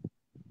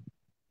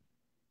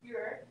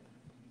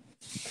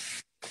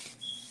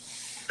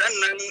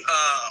 Sannan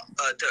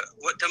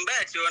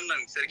tambaya ce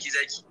wannan sarki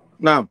zaki.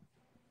 Na'am.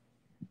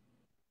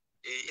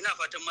 Ina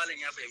fatan malam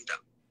ya fahimta.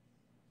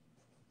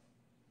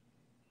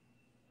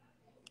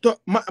 To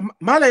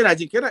malam yana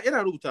jin ka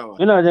yana rubutawa.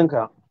 Ina jin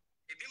ka.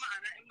 Bi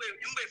ma'ana in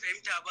bai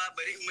fahimta ba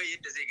bari in mai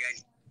yadda zai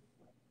gane.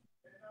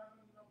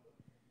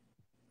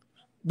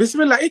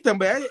 Bismillah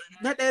tambaya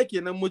na ɗaya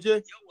kenan mu je.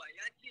 Yawa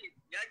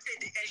ya ce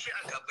da yan shi'a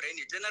kafirai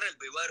ne general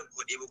bai ware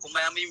kuɗi ba kuma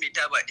ya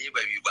maimaita ba ɗaya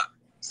ba biyu ba.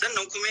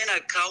 Sannan kuma yana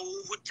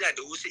kawo hujja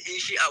da wasu 'yan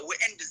shi'a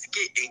waɗanda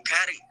suke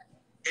inkarin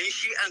 'yan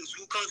shi'an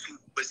su kansu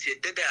ba su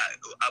yadda da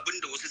abin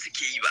da wasu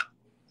suke yi ba.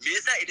 Me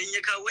yasa idan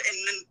ya kawo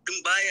waɗannan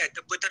din baya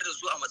tabbatar da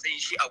su a matsayin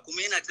shi'a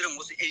kuma yana jiran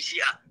wasu 'yan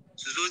shi'a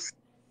su zo su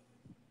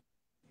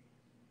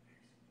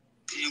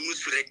yi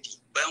musu raddi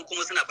bayan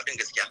kuma suna faɗin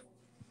gaskiya.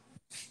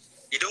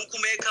 Idan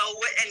kuma ya kawo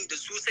waɗanda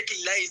su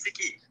sakin layi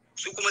suke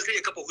su kuma sai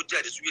ya kafa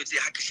hujja da su ya ce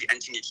haka shi an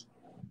cinye ki.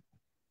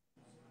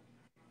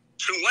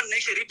 Shin wannan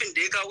sharifin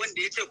da ya kawo wanda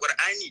ya ce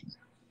Qur'ani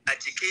a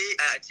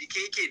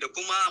cike yake da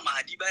kuma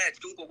mahadi baya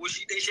cikin kogo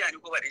shi dan shi'a ne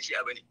ko ba dan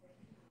shi'a bane?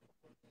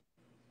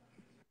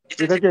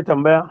 Ita kake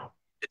tambaya?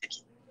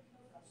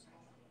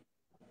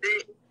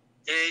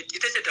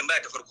 Ita ce tambaya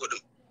ta farko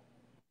din.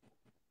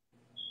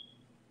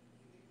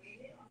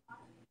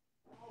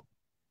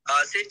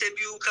 Sai ta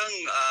biyu kan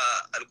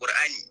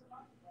Alƙur'ani.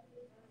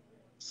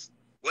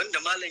 Wanda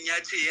malam ya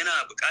ce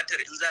yana buƙatar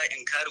in za a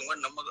inkarin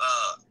wannan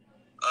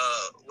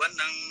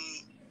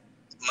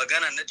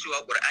magana na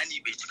cewa Qur'ani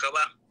bai cika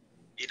ba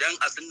idan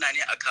a sunna ne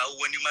a kawo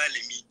wani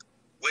malami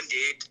wanda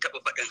ya taɓa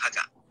faɗin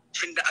haka.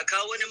 Shin da a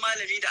kawo wani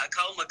malami da a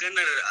kawo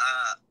maganar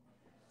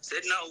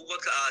Sayyidina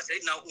Abubakar,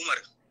 Sayyidina Umar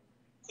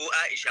ko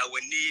Aisha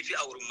wanne ya fi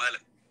a wurin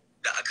malam?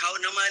 Da a kawo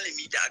na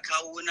malami da a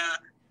kawo na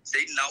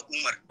Sayyidina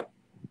Umar.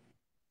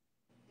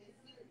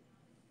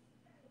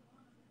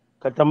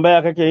 Ka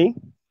tambaya kake yi?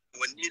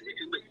 Wanne zai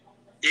fi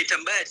mai?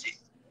 Tambaya ce.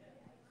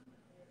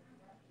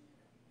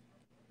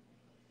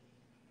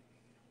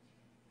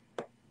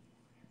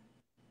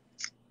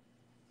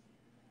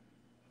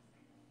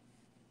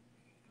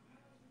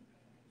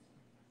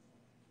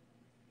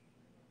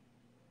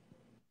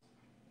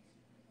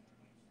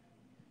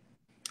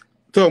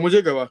 To mu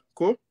je gaba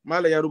ko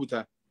Malam ya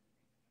rubuta.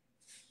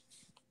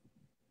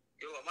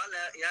 Yawa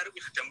Malam ya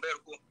rubuta tambayar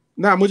ko.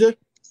 Na mu je.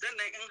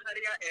 Sannan in har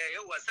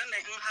sannan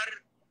in har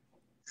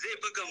zai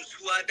fi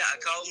gamsuwa da a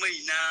kawo mai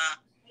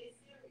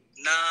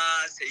na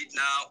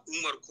Sayyidina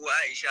Umar ko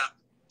Aisha.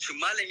 Shin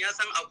Malam ya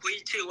san akwai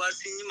cewa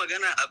sun yi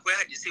magana akwai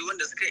hadisai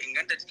wanda suka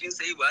inganta cikin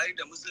Sahih Buhari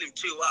da Muslim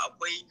cewa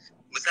akwai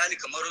misali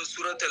kamar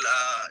suratul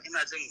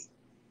ina jin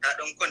ta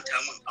dan kwanta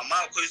min amma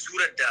akwai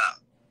surar da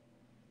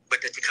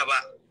bata cika ba.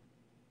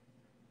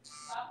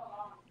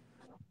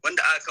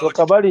 Wanda aka kawo. To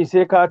ka bari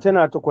sai ka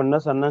tuna tukunna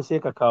sannan sai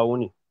ka kawo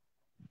ne.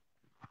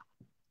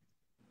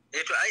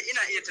 To ai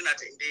ina iya tuna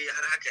ta inda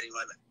har haka ne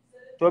Malam.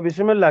 To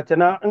bismillah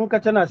tana in ka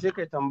tana sai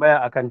kai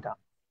tambaya akan ta.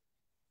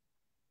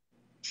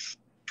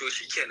 To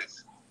shikenan.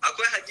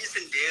 Akwai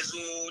hadisin da ya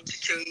zo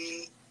cikin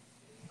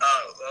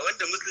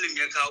wanda Muslim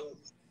ya kawo.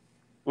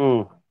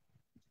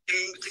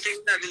 Cikin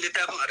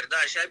littafin Arda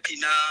shafi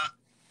na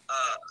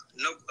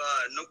 10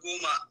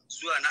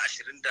 zuwa na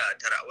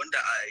 29 wanda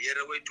ya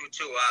rawaito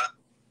cewa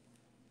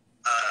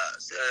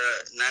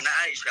Nana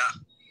Aisha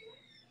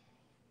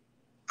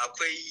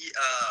akwai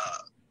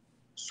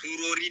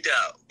surori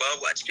da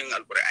babu a cikin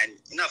Alkur'ani.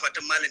 Ina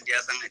fatan Malam da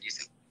ya san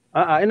hadisin.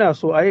 A'a ina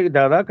so ai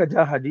da zaka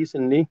ja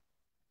hadisin ne.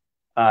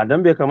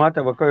 Dan bai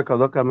kamata ba kawai ka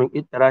zo ka min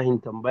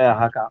ittirahin tambaya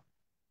haka.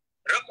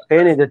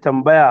 Kai ne da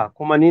tambaya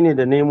kuma ni ne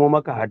da nemo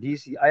maka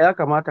hadisi. Ya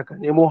kamata ka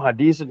nemo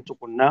hadisin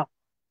tukunna.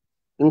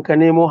 In ka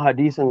nemo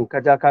hadisin ka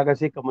ja kaga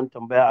sai ka min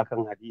tambaya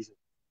akan hadisin.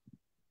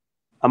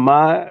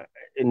 Amma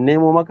in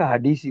nemo maka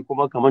hadisi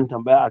kuma ka min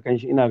tambaya akan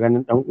shi ina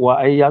ganin dan uwa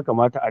ai ya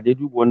kamata a dai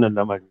duba wannan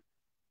lamari.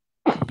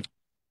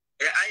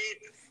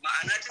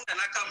 Ma'ana tun da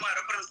na kama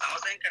reference a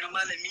matsayin ka na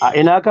malami. A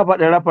ina ka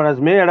faɗi reference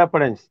me ya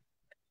reference?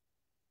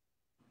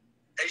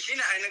 Shi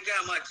ne ainihin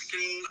gaya ma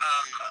cikin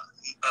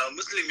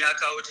Muslim ya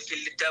kawo cikin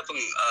littafin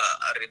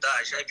Rida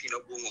a shafi na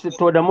 10.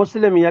 To da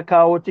Muslim ya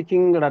kawo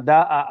cikin Rida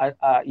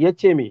ya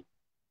ce me?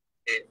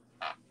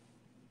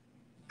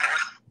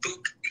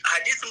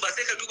 Hadisin ba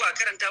sai ka duba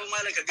karanta ba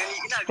malam ka gani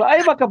ina. To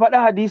ai baka faɗi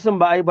hadisin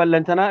ba ai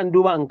ballantana in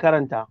duba in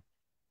karanta.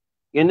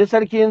 Yanzu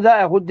sarki in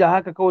za a hujja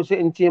haka kawai sai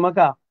in ce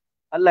maka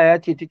Allah ya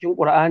ce cikin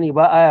Qur'ani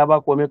ba aya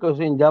ba komai kawai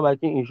sai in ja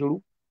bakin in shiru.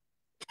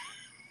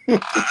 Ba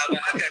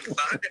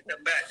haka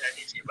tambaya ta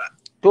ce ba.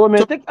 To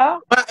me take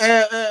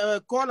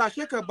kola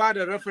she ka ba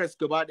da reference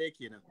gaba ɗaya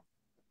kenan.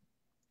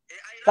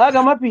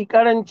 Kaga mafi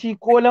karanci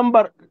ko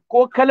lambar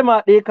ko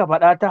kalma ɗaya ka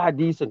faɗa ta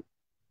hadisin.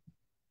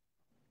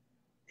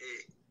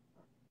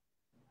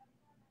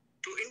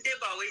 To in dai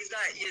ba wai za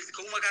a iya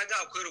kuma kaga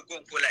akwai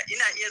ragon kola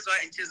ina iya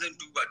zuwa in ce zan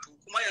duba to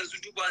kuma yanzu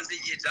dubawan zai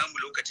iya jamu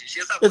lokaci shi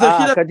yasa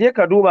ka je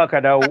ka duba ka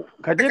dawo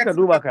ka je ka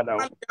duba ka dawo.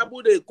 Ya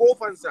bude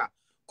kofansa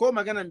ko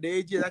maganan da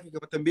ya je zaka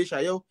ga tambaye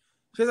shi yau.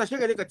 Sai sa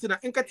shegare ka tuna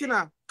in ka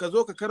tuna ka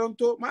zo ka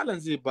karanto malam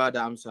zai ba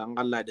da amsa an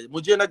Allah da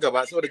mu je na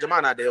gaba saboda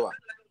jama'a na da yawa.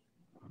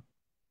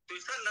 To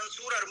sannan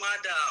surar ma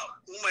da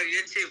Umar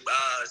ya ce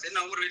sai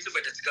na Umar ya ce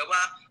bata cika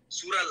ba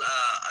surar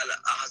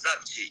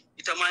al-Ahzab ce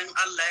ita ma in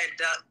Allah ya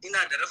yarda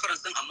ina da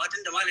reference din amma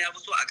tunda malam ya fi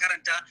so a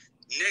karanta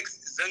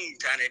next zan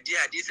tanadi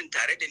hadisin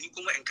tare da ni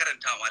kuma in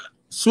karanta malam.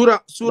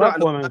 Sura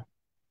al-Ahzab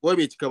wai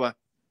bai cika ba.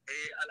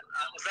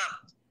 Al-Ahzab.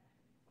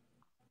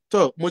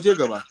 To mu je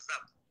gaba.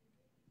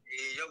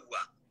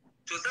 Yawwa.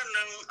 To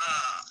sannan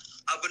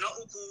abu na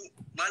uku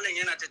malam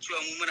yana ta cewa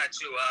mu muna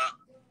cewa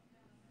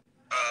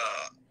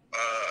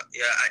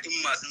ya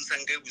a'imma sun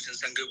san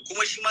gaibu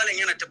kuma shi malam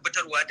yana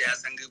tabbatarwa da ya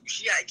san gaibu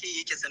shi ya ake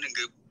yake sanin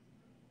gaibu.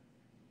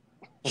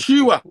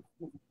 Shiwa.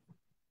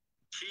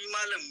 Shi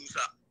malam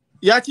Musa.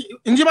 Ya ce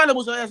in ji malam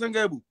Musa ya san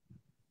gaibu.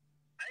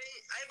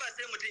 Ai ba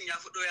sai mutum ya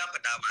fito ya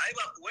faɗa ba ai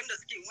ba wanda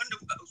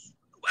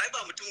ai ba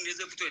mutum ne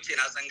zai fito ce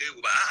na san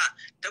gaibu ba a'a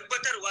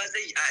tabbatarwa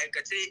zai a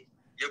aikace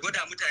ya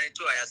gwada mutane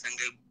cewa ya san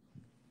gaibu.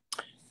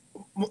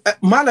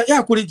 Malam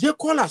ya kuri je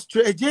kola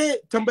straight je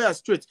tambaya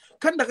straight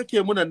kan da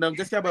kake munan nan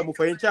gaskiya ba mu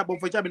fahimci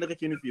abin da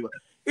kake nufi ba.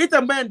 Ita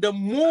tambayan da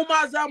mu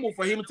ma za mu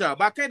fahimta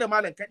ba kai da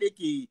malam kaɗai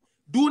ke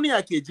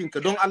duniya ke jin ka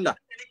don Allah.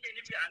 Nake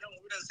nufi a nan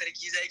wurin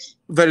sarki zaki.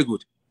 Very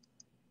good.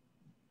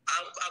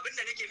 Abin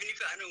da nake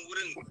nufi a nan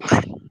wurin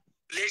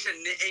population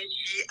na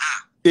SHI'A.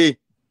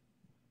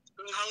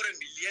 Sun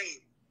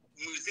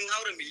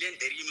haura miliyan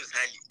 100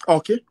 misali.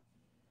 Okay.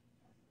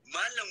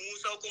 Malam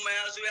Musa kuma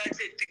ya zo ya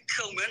ce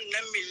dukkan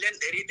wannan miliyan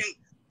 100 din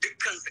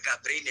dukkan su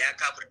kafirai ne ya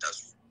kafirta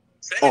su.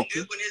 Sanin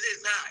gaibu ne zai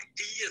sa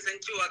duk ya san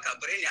cewa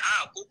kafirai ne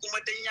ko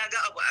kuma dan ya ga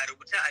abu a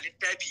rubuta a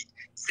littafi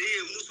sai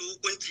ya musu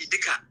hukunci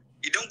duka.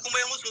 Idan kuma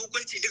ya musu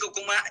hukunci duka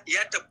kuma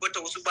ya tabbata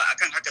wasu ba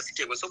akan haka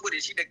suke ba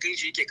saboda shi da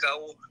kanshi yake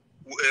kawo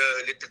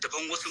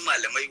littattafan wasu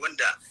malamai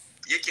wanda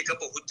yake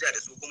kafa hujja da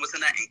su kuma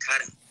suna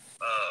inkarin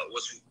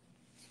wasu.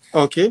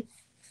 Okay.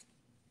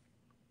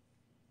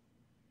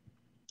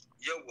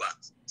 Yawwa.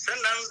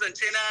 Sannan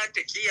zance na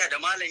takiya da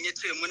malam ya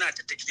ce muna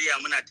ta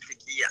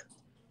takiya.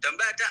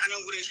 Tambaya ta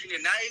anan gurin shine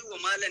na yi wa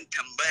malam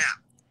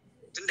tambaya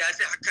tunda ya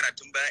ce har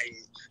karatun baya in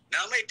yi.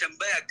 Na mai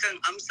tambaya kan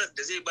amsar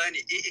da zai bani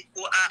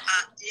ko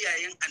a'a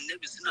iyayen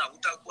annabi suna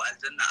wuta ko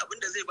aljanna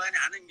abinda zai bani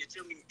anan ya ce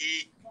min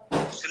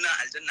suna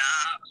aljanna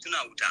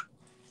suna wuta.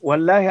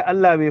 wallahi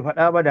Allah bai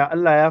faɗa ba, da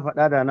Allah ya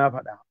faɗa da na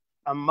faɗa,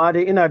 amma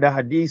dai ina da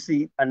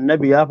hadisi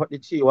annabi ya faɗi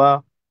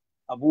cewa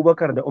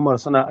Abubakar da Umar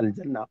suna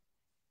aljanna.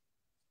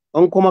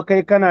 In kuma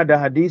kai kana da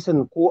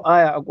hadisin ko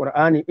aya a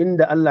Qur'ani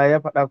inda Allah ya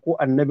faɗa ko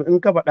annabi, in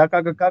ka faɗa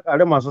kaga ka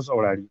ƙari masu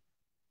saurari.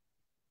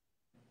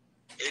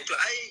 To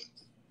ai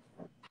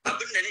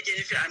abin da nake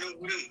nufi a nan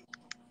gurin,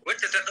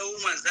 wacce ta ɗau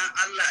manzan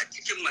Allah a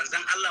cikin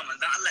manzan Allah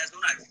ya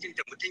zauna a cikin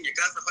ta, mutum ya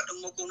kasa faɗin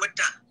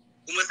makomarta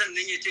kuma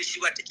sannan ya ce shi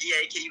ba taƙiya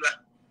yake yi ba.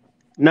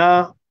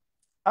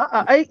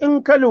 Ai in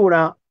ka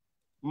lura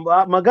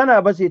ba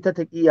magana ba ce ta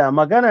taƙiya,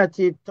 magana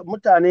ce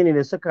mutane ne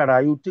da suka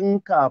rayu tun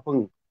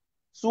kafin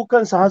su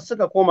kansu har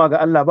suka koma ga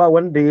Allah, ba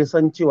wanda ya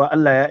san cewa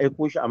Allah ya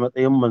aiko shi a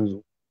matsayin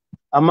manzo.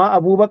 Amma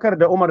Abubakar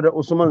da Umar da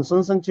Usman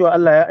sun san cewa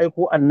Allah ya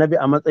aiko annabi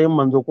a matsayin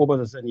manzo ko ba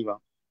su sani ba.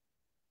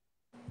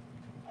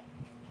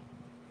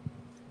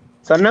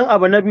 Sannan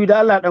abu na biyu da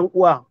Allah ɗan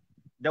uwa,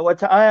 da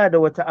wata aya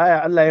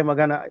Allah ya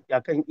magana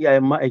akan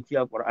iyayen ma'aiki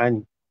a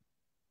Qur'ani.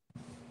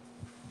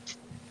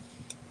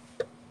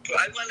 To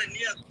ai malam ni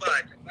yanzu ba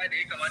da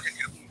ya kamata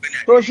ka yi bane.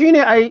 To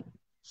shine ai,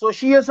 so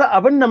shi yasa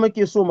abin da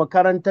muke so mu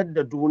karantar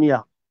da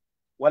duniya,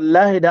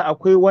 wallahi da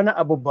akwai wani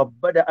abu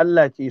babba da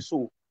Allah ke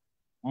so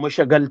mu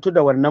shagaltu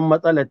da wannan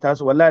matsalar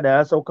tasu, wallahi da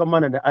ya sauka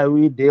mana da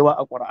ayoyi da yawa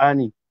a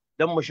Qur'ani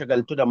don mu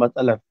shagaltu da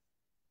matsalar.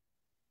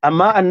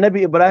 Amma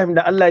annabi Ibrahim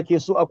da Allah ke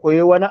so a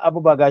koyi wani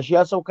abu, ba gashi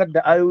ya saukar da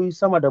ayoyi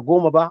sama da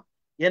 10 ba,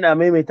 yana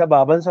maimaita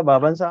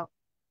babansa.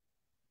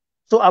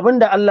 So abin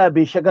da Allah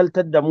bai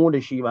shagaltar da mu da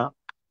shi ba,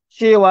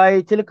 cewa ya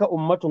tilka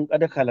ummatun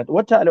qad khalat,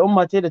 wata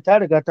al'umma ce da ta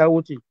riga ta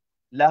wuce,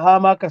 laha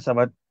ma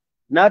kasabat.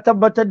 Na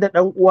tabbatar da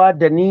ɗan uwa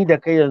da ni da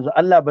kai yanzu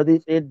Allah ba zai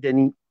tsayar da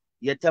ni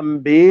ya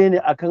tambaye ni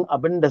akan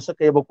abin da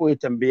suka yi ba, ko ya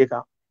tambaye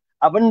ka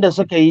abin da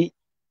suka yi.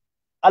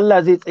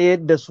 Allah zai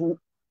tsayar da su,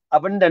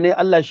 abin da ne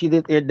Allah shi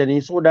zai tsayar da ni.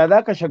 So da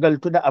zaka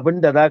shagaltu da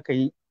abin da zaka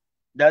yi,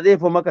 da zai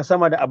fi maka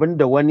sama da abin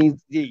da wani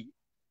zai yi.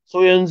 So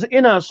yanzu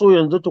ina so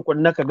yanzu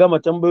tukunna ka gama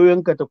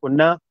tambayoyinka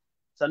tukunna,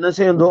 sannan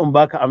sai yanzu in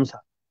baka amsa.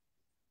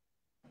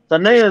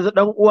 Sannan yanzu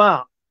ɗan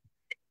uwa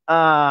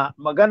a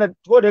magana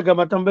ko da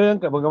gama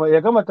tambayoyinka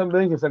ya gama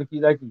tambayoyinki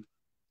sarki zaki.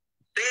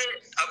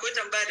 Akwai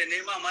tambaya da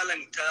nema malam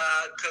ta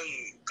kan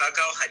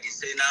kakawo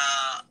hadisai na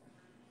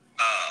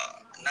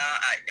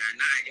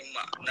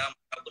a'imma na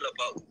kula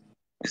ba'u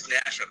isna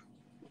ashar,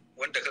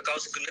 wanda ka kawo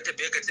su na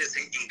tafiye ka ce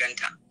sun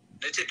inganta.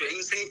 Na ce to in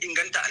sun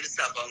inganta a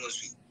lissafa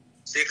musu,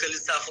 sai ka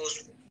lissafo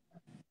su.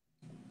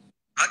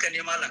 Haka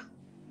ne malam?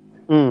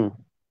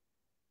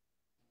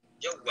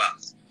 Yawwa,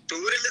 to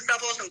wurin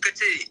lissafo sun ka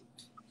ce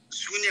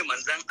su ne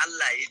manzan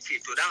Allah ya ce,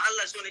 to dan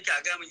Allah so nake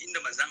a gamin inda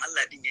manzan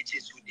Allah din ya ce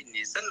su din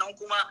ne, sannan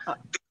kuma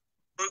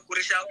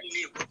kurshawan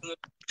ne ko kuma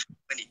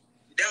bane,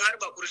 idan har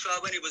ba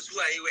kurshawa bane ba, su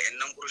waye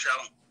wa'annan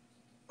kurshawan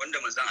wanda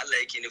manzan Allah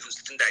yake nufin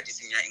su, tunda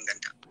hadisin ya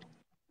inganta.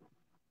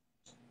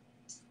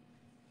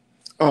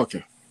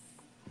 Okay,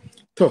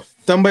 to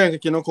tambayan ka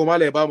kenan ko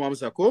mala ya ba mu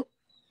amsa ko?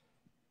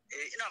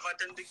 Ina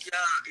fatan duk ya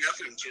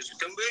fahimce su.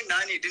 Tambayoyin na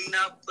ne din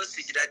na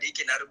basu gida da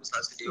yake na rubuta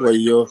su da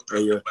yawa.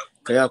 Wayyo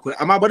kai hakuri,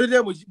 amma bari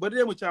dai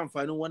mu ci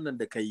amfanin wannan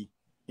da kai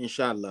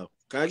insha Allah.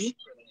 Kagi?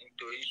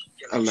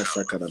 Allah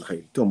saka da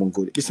alkhairi. To mun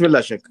gode.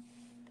 Bismillah shek.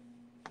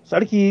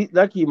 Sarki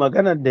zaki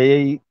maganar da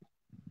yayi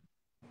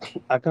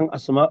akan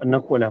asma na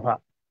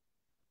kulafa.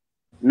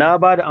 Na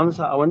ba da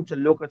amsa a wancan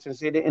lokacin,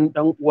 sai dai in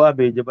dan uwa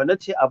bai ji ba.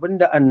 Nace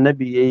abinda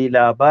annabi yayi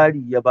labari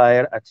ya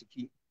bayar a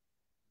ciki,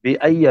 bai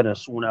ayyana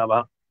suna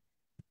ba.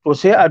 To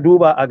sai a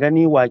duba a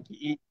gani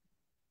waƙi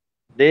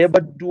da ya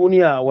bar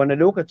duniya wani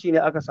lokaci ne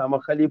aka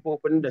samu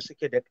khalifofin da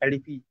suke da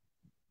ƙarfi,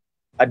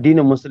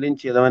 addinin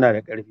musulunci ya zama na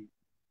da ƙarfi.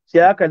 Sai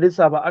aka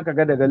lissafa aka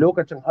ga daga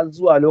lokacin har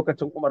zuwa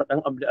lokacin Umar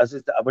dan Abdul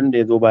Aziz da abin da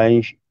ya zo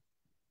bayan shi.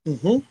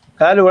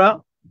 Ka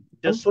lura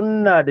da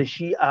sunna da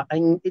shi'a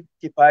an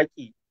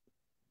ittifaki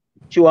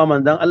cewa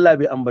manzon Allah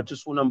bai ambaci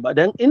sunan ba,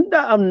 dan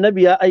inda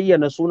annabi ya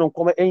ayyana sunan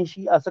kuma 'yan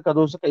shi'a suka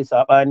zo suka yi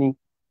saɓani,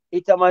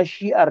 ita ma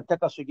shi'ar ta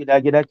kasu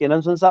gida-gida, kenan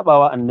sun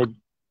sabawa annabi.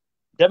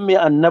 Dan me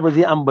annabi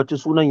zai ambaci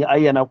sunan ya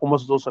ayyana kuma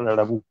su zo su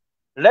rarrabu?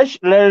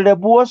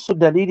 Rarrabuwar su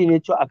dalili ne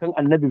cewa akan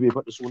annabi bai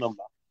faɗi sunan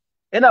ba.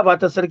 Ina ba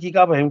ta sarki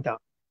ka fahimta.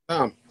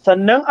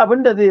 Sannan abin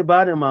da zai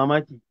bani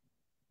mamaki,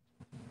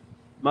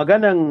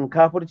 maganan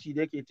kafirci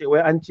da yake ce wai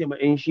an ce ma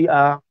 'yan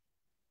shi'a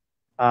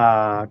a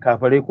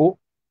kafare ko?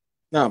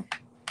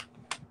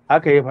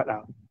 Haka ya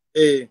faɗa.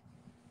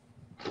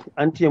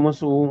 An ce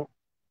musu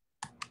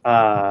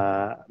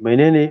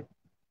menene,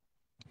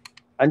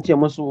 an ce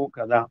musu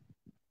kaza.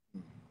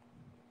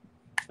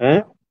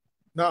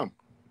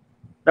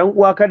 Dan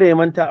uwa kada ya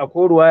manta a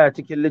ruwaya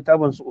cikin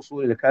littafin su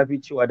usulul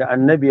kafi cewa da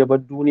annabi ya bar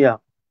duniya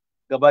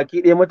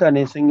gabaki ɗaya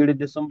mutane sun yi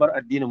ridda, sun bar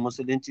addinin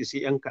musulunci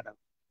sai 'yan kaɗan.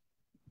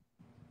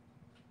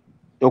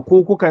 Da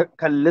ku kuka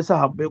kalli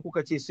sahabbai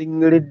kuka ce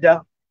sun yi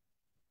ridda,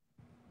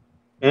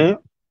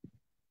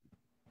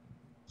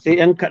 sai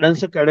 'yan kaɗan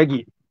suka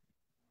rage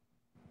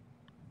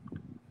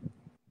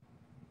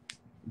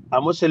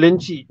a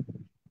musulunci,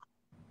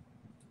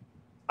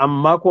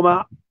 amma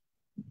kuma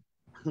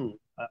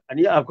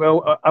ni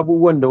akwai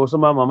abubuwan da wasu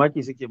ma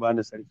mamaki suke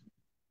bani sarki.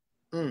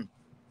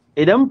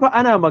 idan fa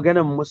ana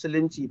maganan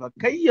musulunci ba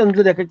kai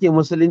yanzu da kake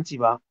musulunci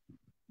ba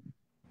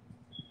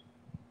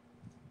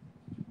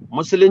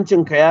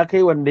musuluncinka ya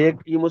kai wanda ya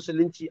yi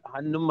musulunci a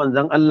hannun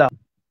manzon Allah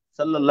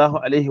sallallahu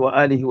alaihi wa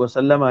alihi wa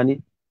sallama ne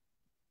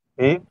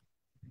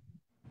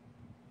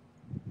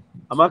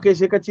amma kai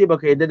sai ka ce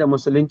baka yadda da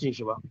musuluncin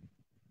shi ba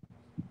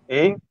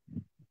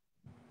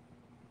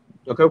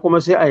to kai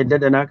kuma sai a yadda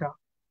da naka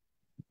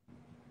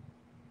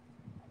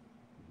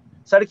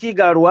sarki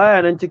ga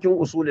ruwaya nan cikin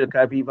usulul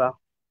kafi fa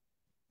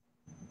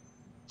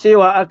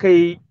cewa aka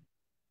yi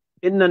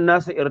innan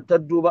nasa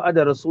irtaddu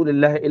ba'da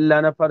rasulillahi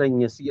illa nafaran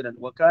yasiran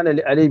wa kana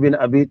li ali bin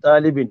abi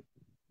talib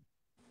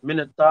min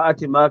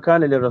at-ta'ati ma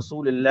kana li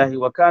rasulillahi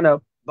wa kana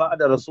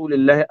ba'da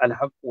rasulillahi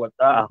al-haqq wa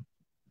ta'a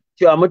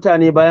cewa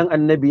mutane bayan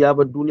annabi ya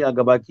bar duniya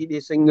gabaki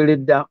ɗaya sun yi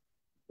ridda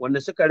wanda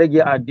suka rage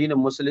a addinin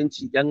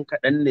musulunci yan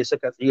kaɗan ne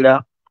suka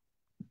tsira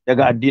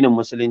daga addinin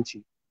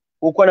musulunci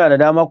ko kuna da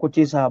dama ku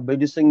ce sahabbai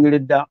duk sun yi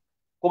ridda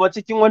kuma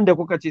cikin wanda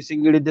kuka ce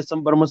sun yi ridda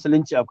sun bar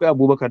musulunci akwai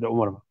Abubakar da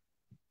Umar ba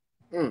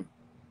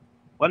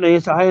wannan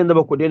yasa har yanzu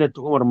ba ku daina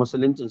tuhumar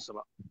musuluncinsu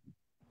ba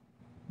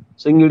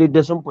sun yi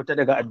ridda sun fita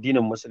daga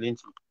addinin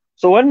musulunci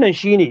so wannan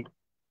shine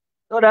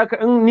saboda haka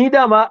in ni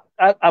dama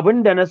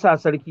abinda na sa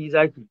sarki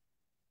zaki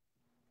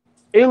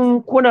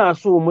in kuna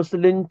so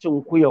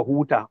musuluncin ku ya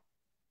huta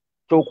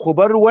to ku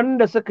bar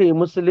wanda suka yi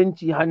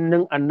musulunci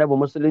hannun annabi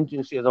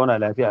musuluncin su ya zauna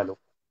lafiya lau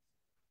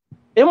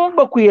in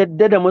ba ku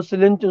yadda da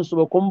musuluncin su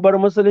ba kun bar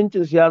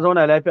musuluncin su ya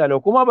zauna lafiya lau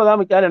kuma ba za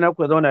mu kyale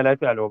naku ya zauna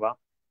lafiya lau ba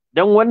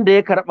dan wanda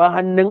ya karba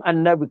hannun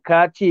annabi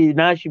ka ce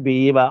nashi bai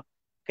yi ba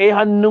kai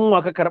hannun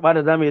wa ka karba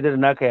da zamu yadda da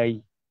naka yayi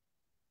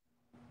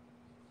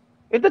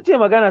ita ce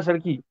magana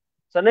sarki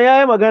sannan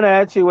yayi magana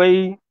ya ce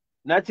wai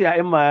na ce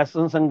a'imma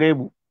sun san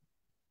gaibu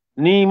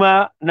ni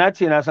ma na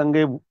ce na san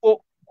gaibu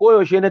ko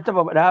yaushe na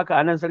taba faɗa haka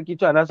anan sarki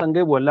cewa na san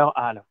gaibu wallahi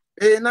a'lam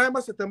na yi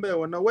masa tambaya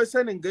wannan wai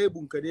sanin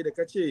gaibun ka ne da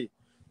kace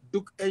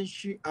duk ƴan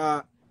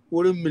shi'a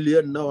wurin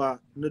miliyan nawa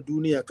na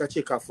duniya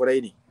kace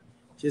kafurai ne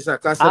shi yasa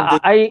ka san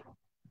ai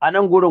a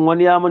nan gurin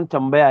wani ya mun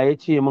tambaya ya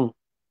ce min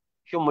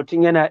shin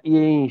mutum yana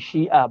iya yin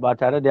shi'a ba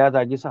tare da ya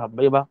zagi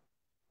sahabbai ba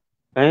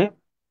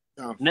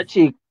na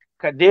ce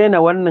ka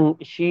daina wannan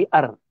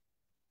shi'ar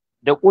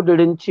da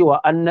ƙudurin cewa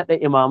an naɗa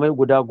imamai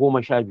guda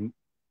 12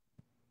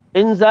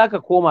 in za ka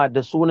koma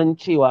da sunan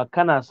cewa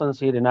kana son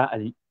sai da na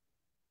Ali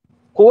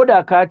ko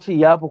da ka ce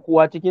ya fi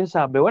kowa cikin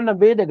sahabbai wannan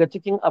bai daga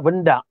cikin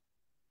abin da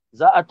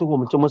za a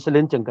tuhumci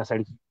musuluncin ka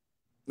sarki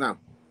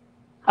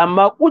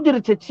amma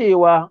ƙudurta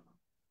cewa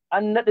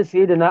an naɗa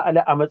sai da na Ali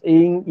a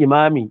matsayin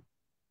imami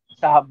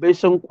sahabbai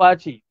sun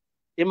kwace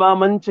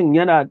imamancin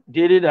yana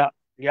daidai da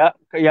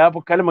ya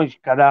fi kalmar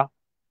kaza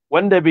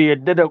wanda bai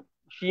yadda da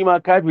shi ma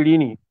kafiri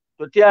ne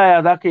to ta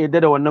yaya za ka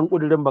yadda da wannan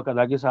ƙudurin baka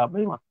zagi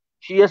sahabbai ma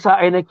shi yasa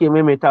ai nake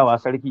maimaitawa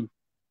sarki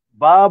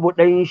babu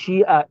ɗan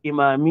shi'a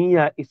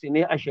imamiyya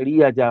isne a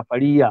shari'a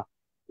jafariya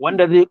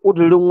wanda zai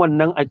ƙudurin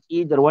wannan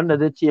aƙidar wanda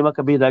zai ce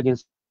maka bai zagin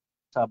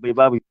sahabbai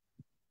babu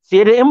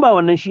sai dai in ba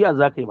wannan shi'a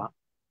za ka yi ba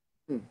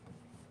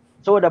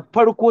saboda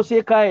farko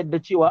sai ka yadda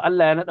cewa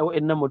Allah ya naɗa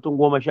wa'annan mutum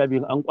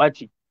 12 an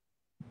ƙwace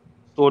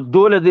to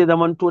dole zai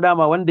zaman to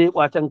dama wanda ya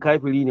ƙwacen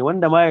kafiri ne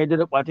wanda ma ya yarda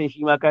da ƙwacen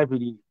shi ma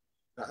kafiri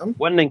ne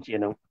wannan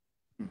kenan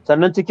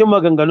sannan cikin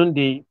maganganun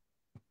da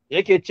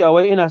yake cewa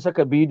wai ina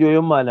saka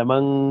bidiyoyin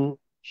malaman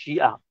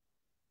shi'a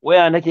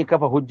waya nake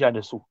kafa hujja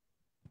da su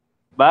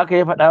ba haka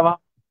ya faɗa ba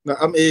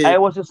ai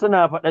wasu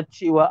suna faɗa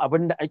cewa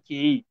abin da ake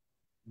yi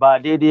ba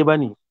daidai ba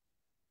ne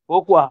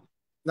ko kuwa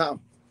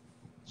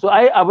so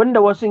ai abin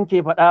da wasu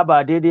ke faɗa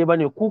ba daidai ba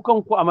ne ku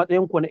kanku a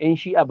matsayin ku na 'yan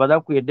shi'a ba za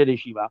ku yarda da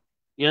shi ba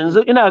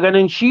yanzu ina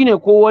ganin shi ne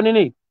ko wani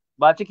ne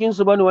ba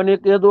cikinsu ba ne wani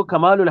ya zo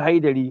Kamalul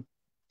Haidari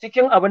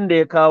cikin abin da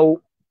ya kawo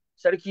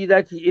sarki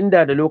zaki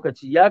inda da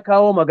lokaci ya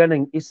kawo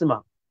maganan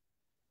isma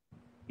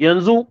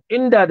yanzu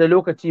inda da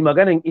lokaci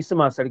maganan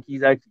isma sarki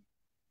zaki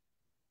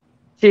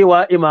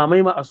cewa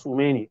imamai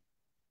ma'asume ne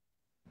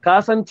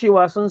ka san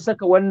cewa sun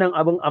saka wannan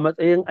abin a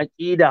matsayin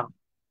aƙida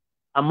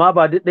amma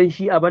ba duk ɗan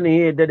shi'a bane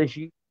ya yarda da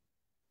shi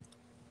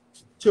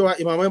cewa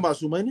imamai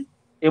ma'asumai ne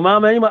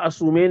imamai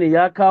ma'asume ne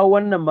ya kawo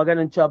wannan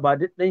maganan cewa ba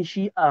duk ɗan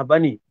shi'a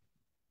bane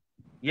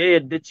ya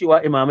yarda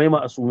cewa imamai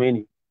ma'asume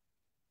ne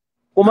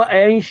kuma a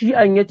yan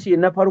shi'an ya ce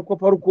na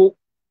farko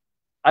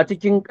a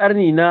cikin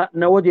ƙarni na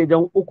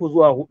wajejen 3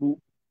 zuwa 4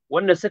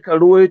 wanda suka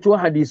ruwaito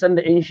hadisan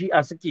da yan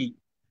shi'a suke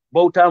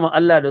bauta ma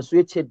Allah da su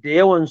ya ce da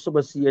yawan su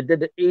ba su yarda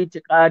da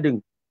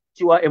itiqadin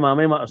cewa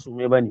imamai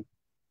ma'asume bane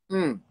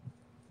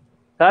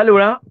ka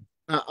lura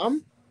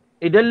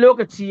idan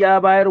lokaci ya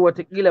bayar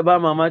watakila ba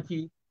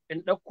mamaki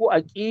in ɗauko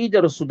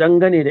aƙidar su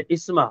dangane da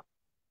isma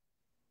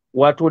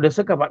wato da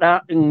suka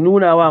faɗa in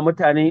nuna wa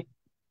mutane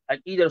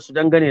aƙidar su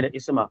dangane da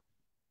isma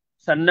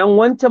sannan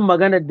wancan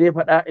maganar da ya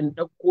faɗa in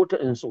ɗauko ta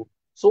in so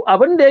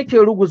abin da yake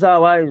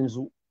ruguzawa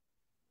yanzu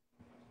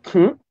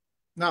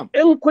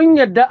in kun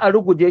yadda a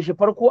ruguje shi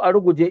farko a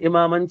ruguje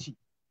imamanci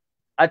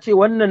a ce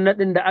wannan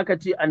naɗin da aka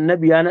ce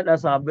annabi ya naɗa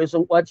sahabbai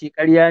sun ƙwace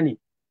ƙarya ne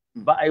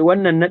ba a yi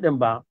wannan naɗin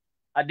ba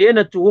a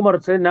daina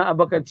tuhumar sai na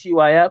Abubakar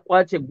cewa ya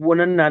ƙwace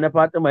gonan na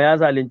Fatima ya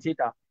zalunce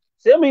ta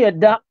sai mu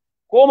yadda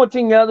ko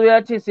mutum ya zo ya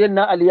ce sai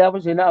na Ali ya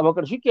fi sai na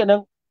Abubakar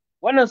shikenan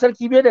wannan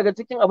sarki bai daga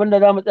cikin abin da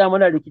za mu tsaya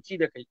muna rikici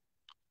da kai.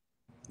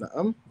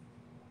 Na'am.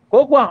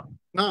 Ko kuwa?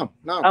 Na'am,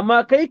 na'am.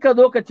 Amma kai ka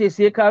zo ka ce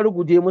sai ka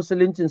ruguje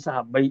musuluncin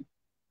sahabbai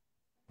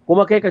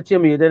kuma kai ka ce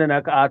mai yadda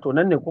naka a to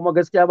nan ne kuma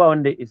gaskiya ba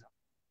wanda ya isa.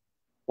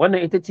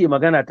 Wannan ita ce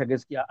magana ta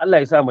gaskiya Allah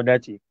ya sa mu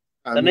dace.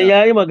 Sannan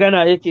ya yi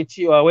magana yake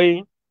cewa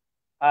wai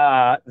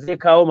zai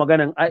kawo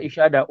maganan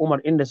Aisha da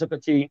Umar inda suka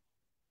ce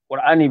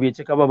Qur'ani bai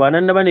cika ba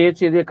nan na bane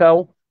yace zai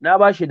kawo na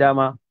ba shi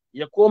dama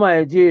ya koma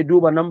ya je ya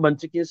duba namban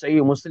cikin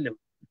sahih Muslim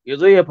ya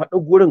zo ya faɗi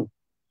gurin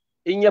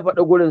in ya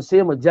faɗi gurin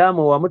sai mu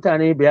jamawa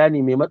mutane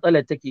bayani mai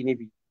matsalar take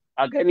nufi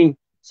a gani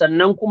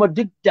sannan kuma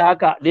duk da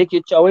haka da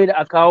yake cewa wai da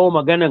a kawo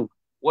maganan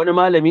wani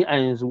malami a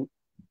yanzu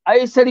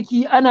ai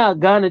sarki ana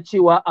gane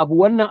cewa abu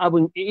wannan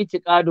abin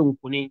i'tiqadin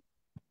ku ne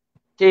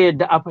ta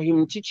yadda a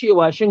fahimci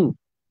cewa shin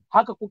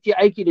haka kuke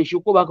aiki da shi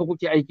ko ba haka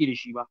kuke aiki da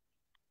shi ba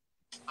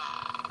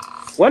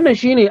wannan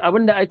shine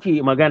abin da ake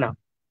magana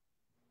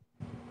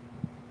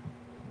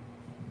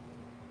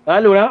ka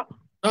lura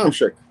na'am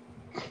shek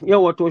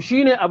yawa to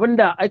shine abin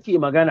da ake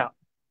magana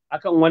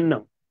akan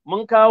wannan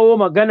mun kawo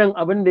maganan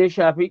abin da ya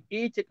shafi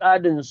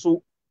itiqadin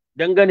su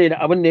dangane da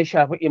abin da ya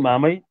shafi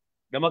imamai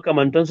da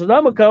makamantansu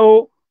za mu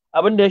kawo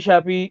abin da ya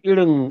shafi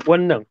irin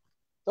wannan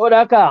saboda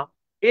haka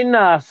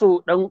ina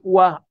so dan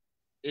uwa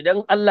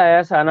idan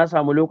Allah ya sa na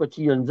samu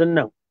lokaci yanzu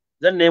nan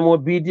zan nemo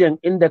bidiyon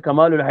inda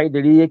Kamalul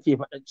Haidari yake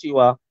faɗa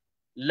cewa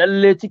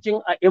lalle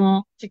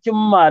cikin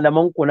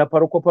malaman ku na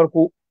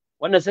farko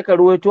wanda suka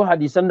ruwaito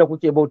hadisan da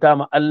kuke bauta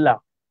ma Allah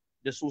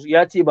da su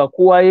ya ce ba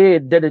kowa ya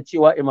yarda da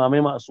cewa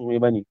imamai ma'asumai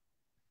bane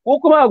ko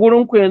kuma a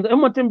gurin ku yanzu in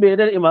mutum bai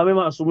yarda da imamai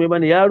ma'asumai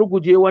bane ya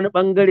ruguje wani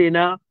bangare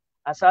na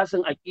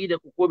asasin aqida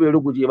ku ko bai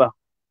ruguje ba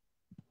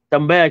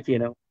tambaya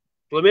kenan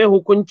to me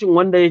hukuncin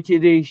wanda yace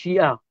zai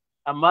shi'a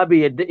amma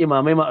bai yarda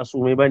imamai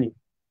ma'asumai bane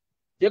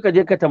sai ka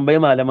je ka tambayi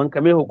malaman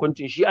ka me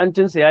hukuncin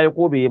shi'ancinsa yayi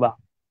ko bai yi ba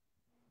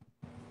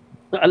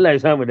Allah ya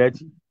sa mu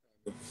dace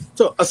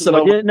to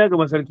assalamu na ga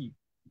masarki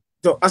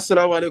to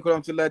assalamu alaikum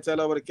warahmatullahi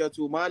ta'ala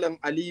barakatuh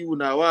malam Aliyu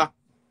nawa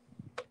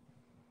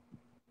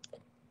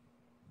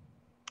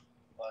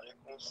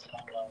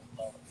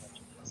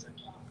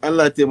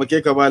Allah ya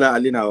taimake ka malam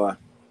Ali nawa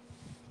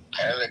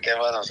tare da kai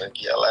malam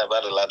sarki Allah ya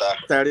bada lada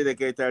tare da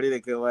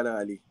kai malam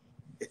Ali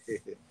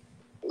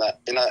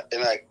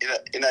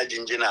ina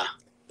jinjina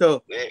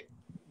to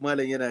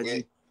malam yana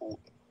ji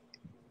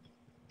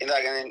ina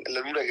ganin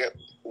lalura ga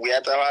wuya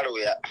ta fara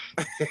wuya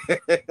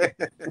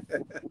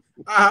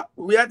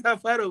wuya ta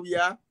fara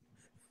wuya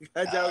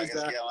ka jawo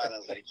sa gaskiya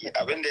malam sarki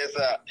abinda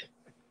yasa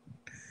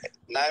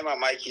na yi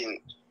mamakin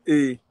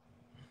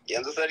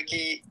yanzu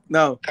sarki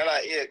kala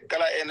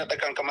iya naɗa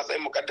kanka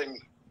matsayin mukaddami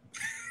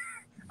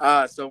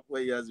son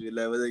kwai ya zuwa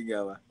lai bazan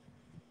ya ba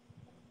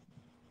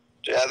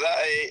to ya za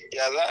a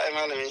yi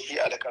malamin shi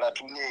a da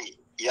karatu ne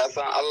ya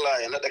san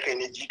Allah ya naɗa kai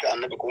ne jika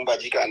annabi kuma ba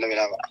jika annabi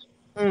na ba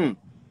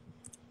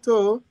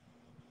to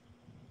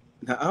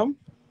na'am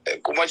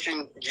kuma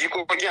shin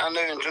jikokin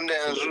annabin tun da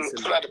yanzu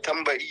suna da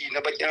tambari na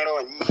bakin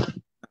rawani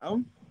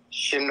na'am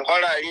shin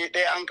horare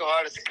ɗaya an ka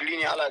fara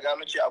sikirini ala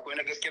gano ce akwai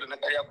na gaske da na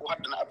ƙarya ko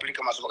hadda na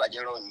Afirka masu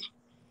bakakin rawani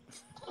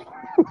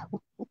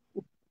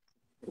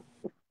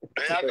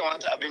don ya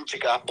kamata a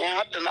bincika in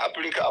hadda na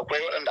Afirka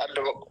akwai waɗanda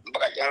hadda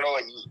bakakin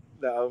rawani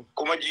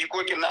kuma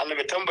jikokin na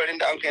annabi tambarin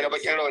da an kai na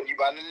bakin rawani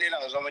ba lalle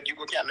na zama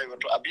jikokin annabi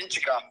to a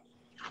bincika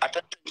a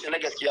tantance na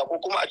gaskiya ko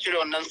kuma a cire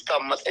wannan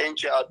stamp matsayin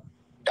cewa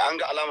da an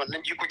ga alamar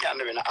nan jikokin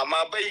annabi na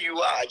amma bai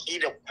yiwu a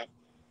aqida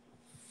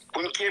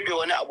kun kebe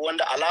wani abu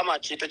wanda alama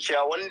ce ta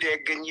cewa wanda ya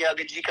gani ya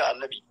ga jika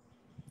annabi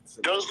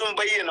don sun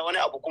bayyana wani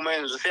abu kuma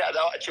yanzu sai a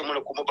dawo a ce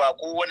mana kuma ba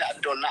ko wani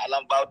adda wannan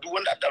alama ba duk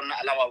wanda adda wannan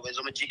alama bai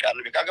zama jika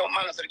annabi kaga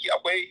malam sarki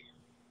akwai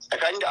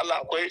tsakanin da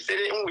Allah akwai sai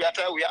dai in wuya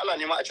ta wuya Allah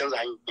ne ma a canza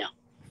hanya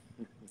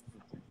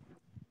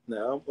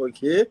na'am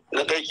okay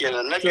na kai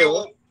kenan na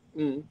biyu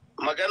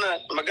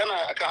magana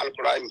akan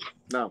alkur'ani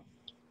na'am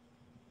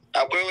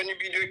akwai wani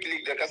bidiyo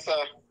clip da kasa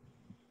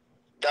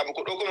da ba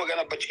ku ɗauko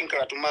magana ba cikin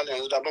karatun malam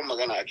yanzu da ban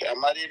magana akai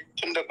amma dai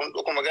tun da kun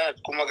ɗauko magana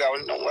kuma ga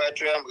wani ɗan waya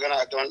to ya magana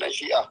akan wani ɗan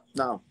shi'a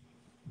na'am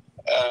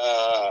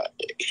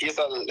shi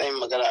yasa zan ɗan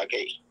magana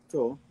akai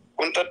to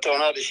kun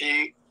tattauna da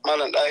shi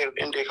malam ɗahir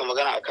ɗin da yake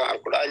magana akan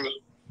alkur'ani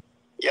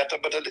ya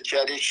tabbatar da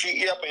cewa dai shi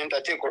iya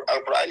fahimta ce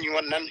alkur'ani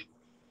wannan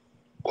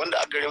wanda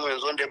a gare mu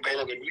yanzu wanda ya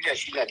bayyana ga duniya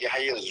shi na dai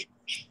har yanzu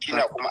shi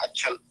na kuma a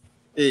can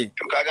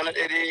to kaga na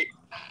ɗaya dai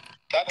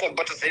ta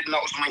tabbata sai na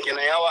Usman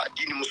kenan yawa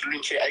addini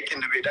musulunci aikin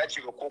da bai dace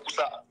ba ko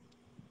kusa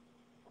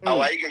a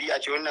wayi gari a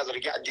ce wannan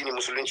zargin addini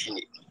musulunci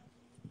ne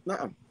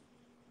na'am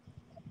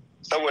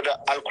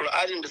saboda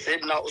alkur'anin da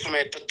sayyidina Usman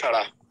ya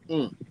tattara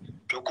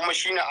to kuma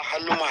shine a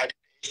hannun mahadi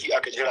shi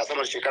aka jira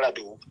sama shekara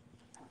 2000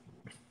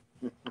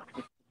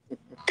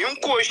 in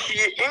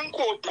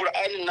ko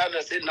qur'anin na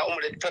da sayyidina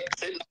Umar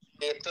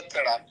ya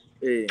tattara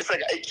bisa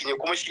ga aiki ne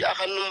kuma shi a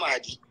hannun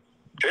mahadi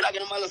to yana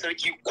ganin malam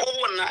sarki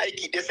kowanne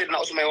aiki dai sai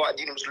na Usman yawa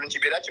addinin musulunci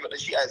bai dace ba da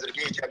shi a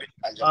zarge ya ci abin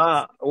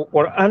aljanna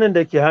Qur'anin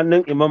da ke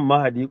hannun Imam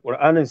Mahdi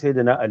Qur'anin sai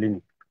da na Ali ne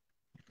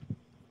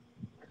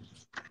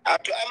A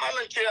to ai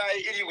malam ce ya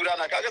yi iri guda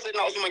na kaga sai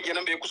na Usman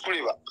kenan bai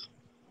kuskure ba.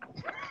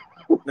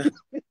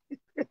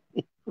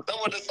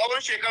 Saboda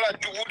tsawon shekara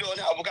 2000 da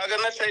wani abu kaga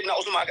na sai na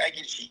Usman aka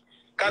aiki shi.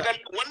 Kaga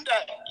wanda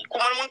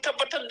kuma mun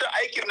tabbatar da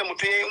aikin da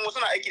mutum ya yi mu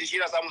suna aiki da shi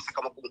yana samun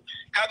sakamako.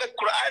 Kaga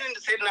Qur'anin da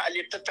Sayyidina Ali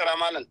ya tattara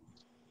malam.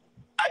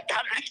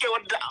 Har rike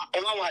wadda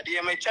Imam Hadi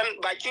ya mai can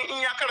bakin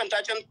in ya karanta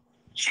can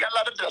shi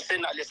Allah da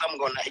Sayyidina Ali ya samu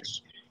ga wannan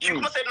aiki. Shi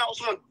kuma Sayyidina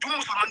Usman duk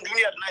musulman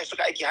duniya da nayi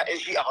suka aiki har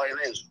shi a hawaye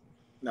yanzu.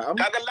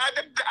 Kaga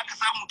ladar da aka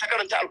samu ta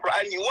karanta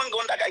Alkur'ani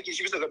wanda aka ake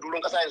shi bisa ga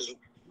duron kasa yanzu.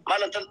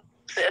 Malam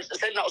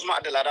Sayyidina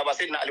Usman da lada ba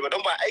Sayyidina Ali ba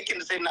don ba aikin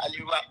da Sayyidina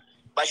Ali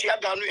ba shi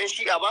aka hannu yan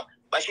Shi'a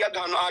ba shi aka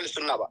hannu ahli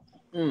sunna ba.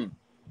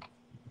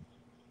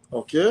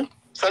 Okay.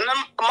 Sannan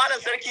malam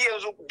sarki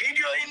yanzu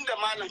bidiyoyin da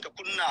malam ka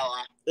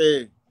kunnawa.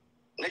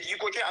 Na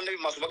jikokin annabi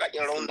masu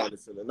bakakin raunda.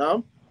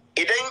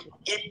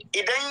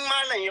 Idan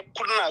malam ya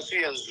kunna su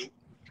yanzu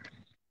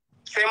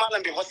sai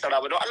malam bai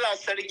fassara ba don Allah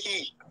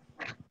sarki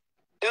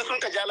in sun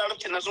ka ja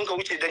larabcin nan sun ka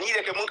wuce da ni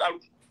da kai mun karu.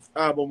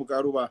 Ba mu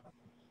karu ba.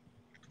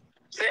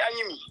 Sai an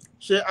yi mi.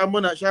 Sai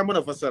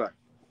muna fassara.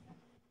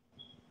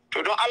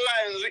 To don Allah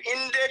yanzu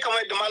in dai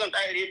kamar da malam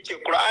Tahir ya ce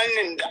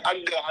Qur'anin da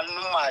aga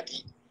hannun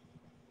Mahdi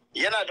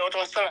yana da wata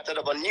fassara ta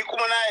daban ni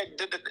kuma na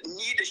yadda da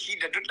ni da shi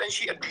da duk dan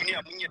shi a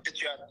duniya mun yadda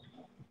cewa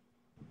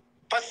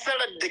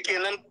fassarar da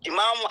kenan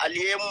Imamu Ali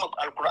ya yi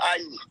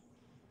Al-Qur'ani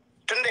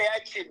tunda ya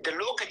ce da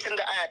lokacin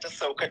da aya ta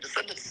sauka da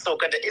sanda ta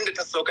sauka da inda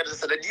ta sauka da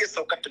sanadiyar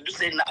saukar ta duk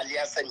sai na Ali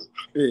ya sani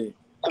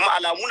kuma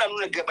alamu na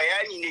nuna ga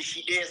bayani ne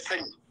shi ɗaya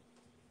sani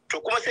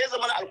to kuma sai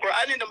zama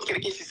Al-Qur'ani da muke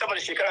rike shi sama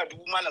da shekara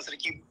 2000 malam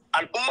sarki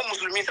al'ummar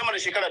musulmi sama da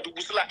shekara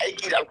 2000 suna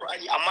aiki da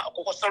Al-Qur'ani amma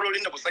akwai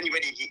fassarorin da ba sani ba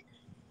da yake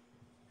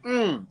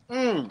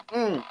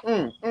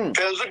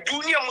yanzu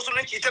duniyar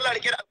musulunci ta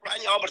larike da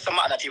Al-Qur'ani amma ba san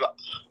ma'ana ce ba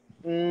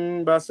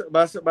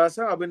ba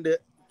san abin da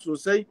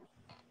sosai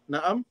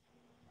na'am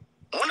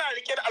muna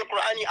rike da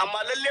Al-Qur'ani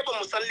amma lalle ba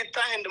mu san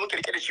littafin da muke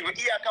rike da shi ba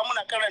iyaka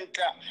muna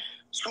karanta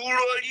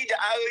surori da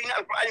ayoyi na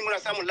Al-Qur'ani muna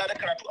samun ladan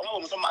karatu amma ba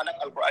mu san ma'anar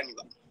Al-Qur'ani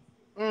ba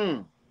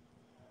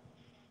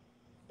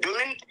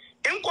domin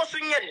in ko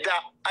sun yadda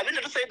abin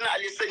da Sayyidina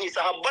Ali sani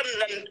sahabban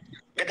nan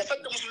daga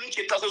sanda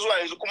musulunci ta zuwa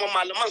yanzu kuma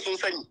malaman sun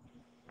sani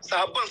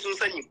sahabban sun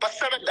sani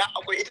fassarar da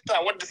akwai ita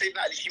wadda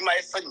Sayyidina Ali shi ma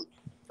ya sani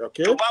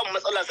to babu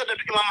matsala sai da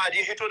duk Imam Mahdi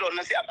ya fito da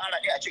wannan sai a ƙara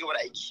ɗaya a cigaba da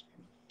aiki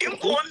in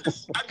ko wanda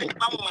aka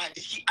Imam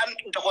Mahdi shi an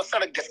da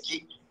fassarar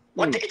gaske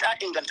wanda ita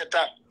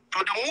ingantatta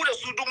to da mu da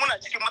su duk muna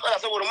cikin matsala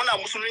saboda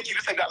muna musulunci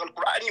bisa ga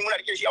Alƙur'ani muna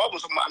rike shi amma ba mu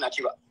san ma'ana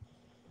ce ba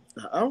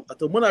a'a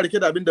to muna rike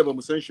da abin da ba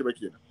mu san shi ba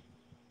kenan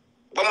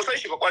ba mu san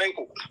shi ba kwarai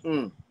ko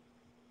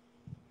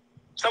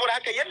saboda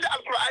haka yadda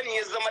Alƙur'ani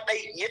ya zama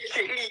ɗai ya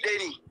ce iri ɗaya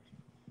ne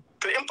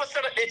to in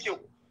fassara ɗaya ce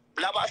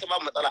la ba ba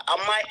matsala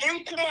amma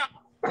in kuma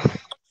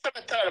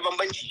fassara tana da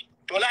bambanci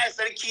to la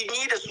sarki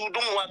ni da su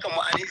dun waka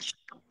mu adalci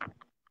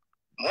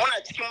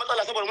muna cikin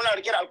matsala saboda muna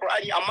rike da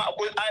Alƙur'ani amma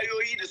akwai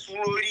ayoyi da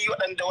surori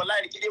waɗanda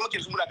wallahi rike muke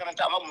su muna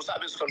karanta amma ba mu san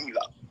abin su karmi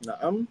ba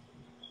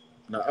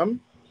na'am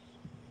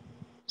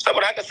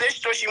saboda haka sai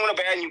shi to shi muna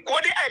bayani ko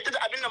dai a yadda da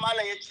abin da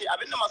malam ya ce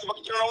abin da masu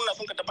bakakin rauna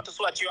sun ka tabbata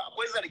suwa cewa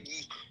akwai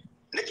zargi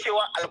na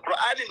cewa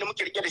Alƙur'anin da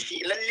muke rike da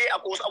shi lalle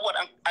akwai wasu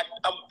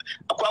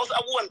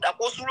abubuwan da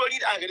akwai surori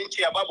da aka ganin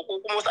cewa babu ko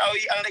kuma wasu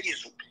ayoyi an rage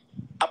su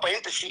a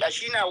fahimta shi a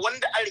shi na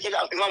wanda an rike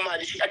ga Imam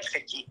Mahdi shi a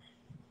cikakke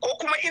ko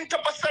kuma in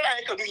ta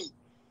fassara ya kanuni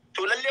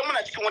to lalle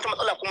muna cikin wata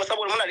matsala kuma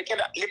saboda muna rike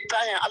da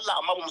littafin Allah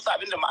amma ba mu san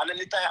abin da ma'anar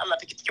littafin Allah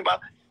take ciki ba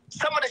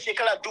sama da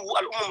shekara 2000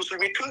 al'umma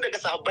musulmi tun daga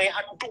sahabbai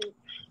har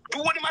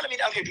duk wani malami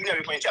da aka yi duniya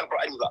bai fahimci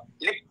Alƙur'ani ba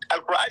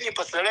Alƙur'ani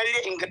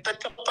fassararre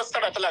ingantaccen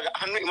fassara ta ga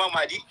hannun Imam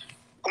Mahdi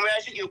kuma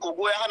ya shige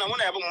kogo ya hana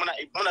muna yabin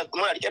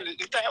muna rike da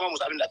littafi amma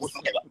musu abin da aka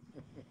kai ba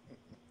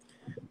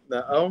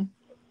na'am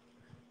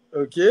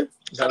okay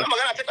sannan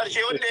magana ta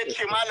ƙarshe wanda ya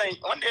ce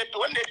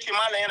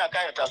malam yana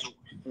kayata su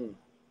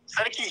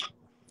sarki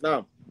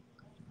na'am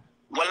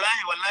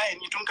wallahi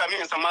ni tun kamin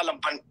in san malam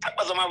ban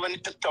taba zama ba ni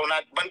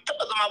tattauna ban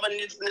taba zama ba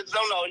ni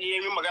zauna wani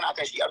yayi min magana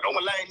akan shi a don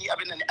wallahi ni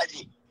abin da ni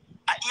aji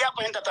a iya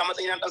fahimta ta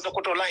matsayin dan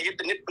Sokoto wallahi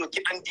yadda ni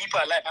doki dan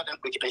difa life haka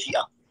doki dan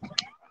Shi'a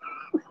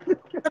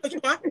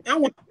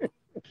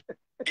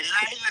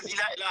billahi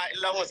la ilaha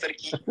illa huwa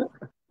sarki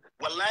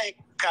wallahi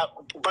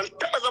ban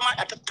taba zama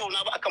a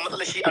tattauna ba akan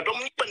matsalar Shi'a don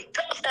ni ban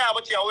taba tsaya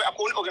ba cewa wai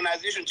akwai wani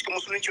organization cikin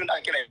musulunci wanda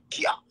aka kira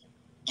Shi'a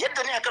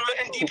yadda ne a kallo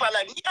yan difa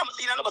la ni a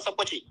matsayin na ba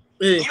sabbace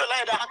ni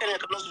wallahi da haka ne a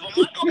kallon su ba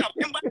ma doka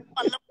in ba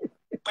Allah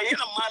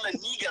bayanan malam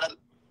ni garan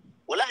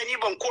wallahi ni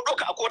ban ko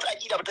doka akwai wata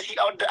aqida ba ta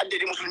Shi'a wadda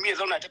addini musulmi ya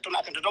zauna tattauna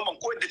akan ta don ban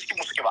koyar da cikin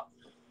musuke ba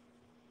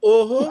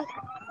oho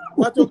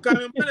wato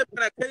kamin mana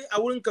fara kai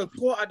a wurin ka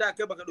ko a da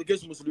kai baka doke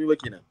su musulmi ba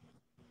kenan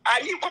a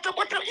ni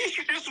kwata-kwata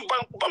ishi din su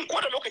ban ko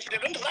da lokaci da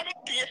don da zaɓin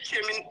mutum ya ce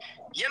min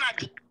yana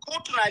da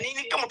ko tunani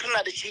ni ga mutum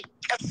na da shi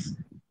kas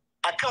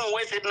akan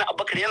wai sai na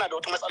Abubakar yana da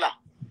wata matsala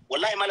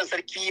wallahi malam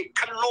sarki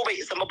kallo bai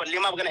isa ba balle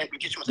ma magana ya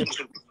duke shi matsayin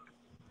musulmi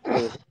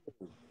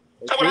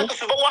saboda haka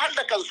su ba wahal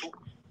da kansu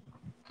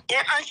in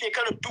an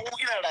shekarar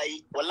 2000 ina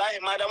raye wallahi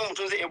ma da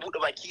mutum zai iya buɗe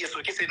baki ya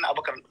soke sai na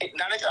Abubakar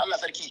na nace Allah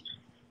sarki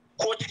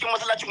ko cikin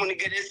masallacin mu ni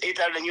gade tsaye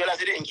tare da ni wala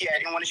sai dai in kiyaye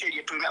in wani shiri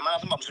ya tumi amma na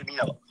san ba musulmi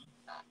na ba.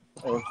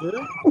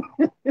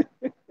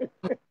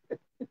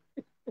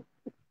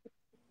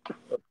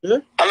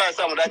 Allah ya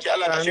sa mu dace,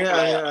 Allah ya shi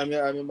kula.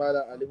 Amin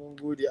malam Ali, mun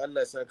gode,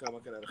 Allah ya saka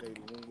maka da alkhairi,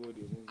 mun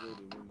gode.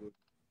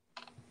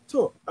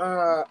 To,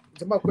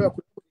 jama'a koya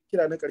ku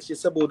kira na karshe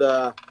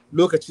saboda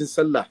lokacin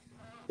sallah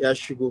ya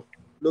shigo,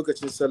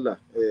 lokacin sallah.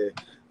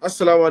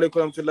 Assalamu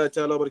alaikum warahmatullahi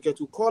ta'ala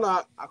barakatuh.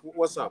 Kola a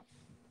WhatsApp.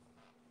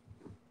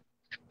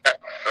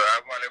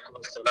 Assalamu alaikum,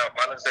 assalam,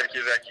 malam sarki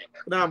zaki.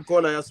 Na'am,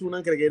 kola ya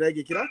sunan ka daga ina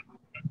ke kira?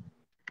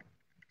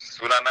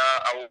 Sunana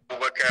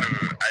Abubakar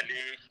Ali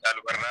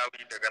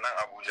Albarnawi daga nan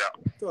Abuja.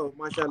 To,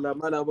 masha Allah,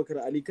 Malam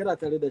Abubakar Ali, kana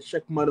tare da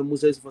Sheikh Malam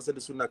Musa Yusuf Asad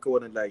da Sunna kawai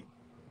wannan layi.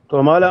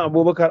 To, Malam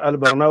Abubakar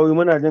Albarnawi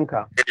muna jin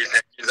ka.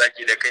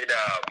 Zaki da kai da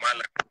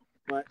Malam.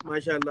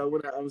 Masha Allah,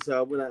 muna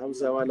amsa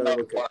Malam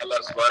Abubakar. Allah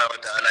subhanahu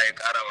wataala ya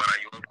kara wa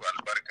rayuwarku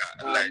albarka.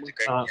 Allah ya ji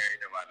kan iyaye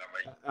da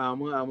malamai.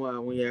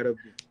 Amin ya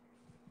rabbi.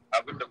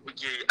 Abin da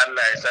kuke yi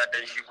Allah ya sa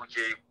dan shi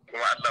kuke yi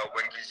kuma Allah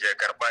ubangiji ya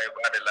karba ya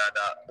bada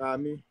lada.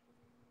 Amin.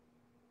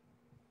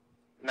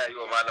 Ina yi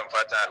wa malam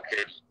fata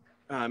alkhairi.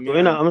 To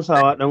ina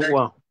amsawa dan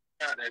uwa.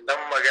 Dan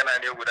magana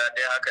ne guda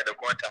ɗaya haka da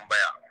kuma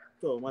tambaya.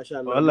 To masha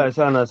Allah. Allah ya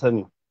sa na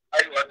sani.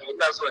 Ai wato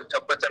ina so in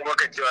tabbatar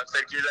maka cewa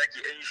sarki zaki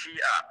ɗan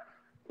Shi'a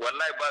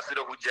wallahi ba su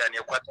da hujja ne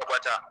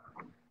kwata-kwata.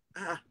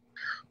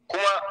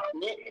 Kuma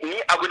ni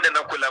abin da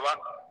na kula ba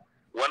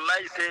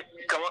wallahi sai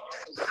kamar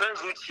san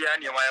zuciya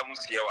ne ma ya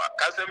musu yawa.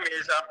 Ka san me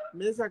yasa?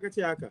 Me yasa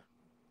kace haka?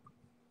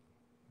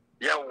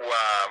 Yawwa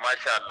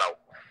masha Allah.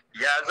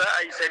 Ya za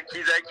a yi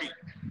sarki zaki?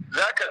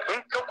 Zaka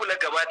in ka kula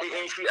gaba ɗaya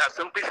yan Shi'a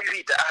sun fi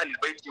firita ahlul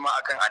baiti ma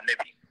akan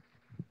annabi.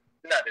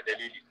 Ina da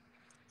dalili.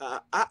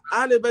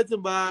 Ahlul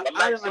baitin ba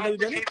ahlul annabi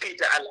bane? Sun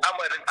firita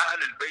al'amarin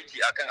ahlul baiti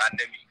akan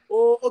annabi.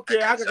 Oh, okay,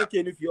 haka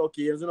kake nufi.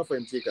 Okay, yanzu na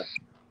fahimce ka.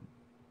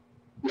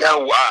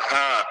 Yawwa,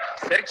 ha,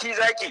 sarki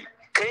zaki,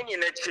 kai ne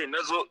na ce na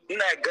zo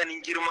ina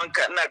ganin girman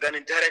ka, ina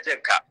ganin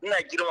darajar ka, ina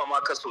girmama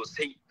ka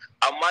sosai,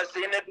 amma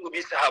sai na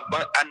dubi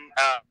sahabban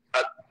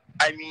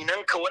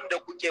aminanka wanda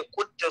kuke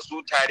kutta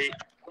su tare,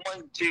 kuma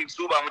in ce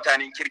su ba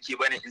mutanen kirki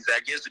bane in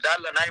zage su, da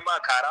Allah na yi ma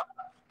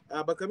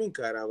kara? Baka min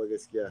kara ba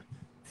gaskiya.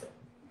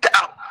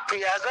 To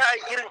ya za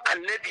a irin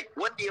annabi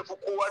wanda ya fi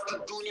kowa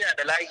duk duniya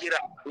da lahira,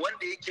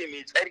 wanda yake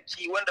mai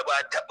tsarki, wanda ba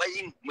taɓa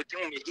yin mutum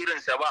mai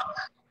irinsa ba,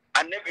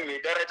 annabi mai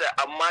daraja,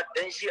 amma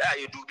dan Shi'a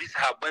ya dubi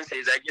sahabbansa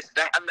ya zage su,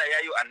 dan Allah ya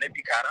yi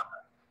annabi kara?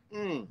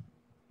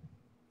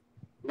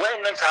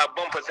 Wayannan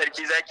sahabban fa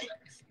sarki zaki,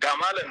 ga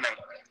malam nan,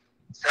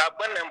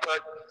 sahabban nan fa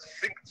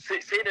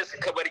sai da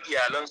suka bar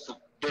iyalansu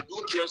da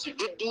dukiyarsu,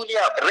 duk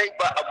duniya rai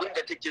ba abin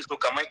da take so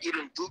kamar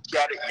irin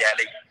dukiya da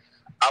iyalai.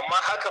 Amma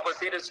haka ba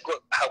sai da suka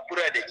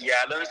hakura da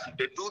iyalansu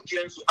da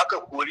dukiyansu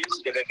aka kore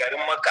su daga garin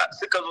Makka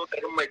suka zo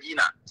garin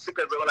Madina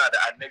suka zauna da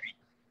annabi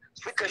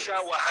suka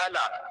sha wahala,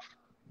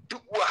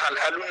 duk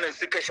wahalhalun nan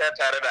suka sha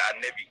tare da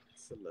annabi,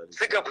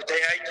 suka fita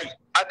yaki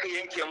aka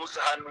yanke musu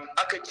hannu,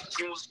 aka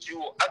ciki musu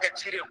ciwo, aka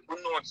cire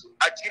kunnuwansu,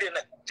 a cire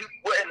na duk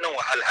waɗannan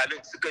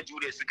wahalhalun suka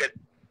jure suka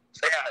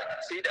tsaya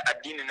sai da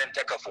addinin nan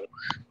ta kafo,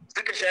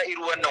 suka sha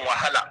irin wannan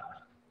wahala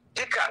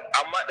duka,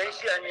 amma dan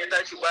Shi'a ne ya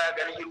tashi baya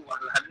ganin irin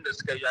wahalhalun da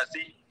suka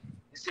yi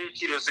sai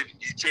cire su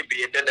ce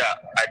bai yadda da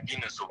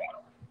addinin su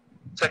ba.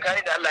 Tsakani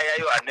da Allah ya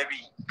yi wa annabi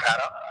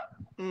kara?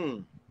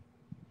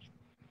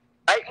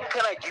 Ai in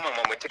kana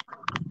girmama mutum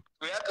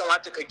to ya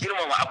kamata ka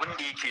girmama abin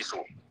da yake so.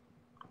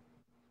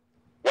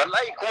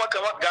 Wallahi kuma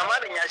ga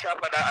malam ya sha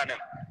faɗa a nan,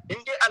 in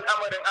dai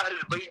al'amarin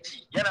ahlul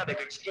baiti yana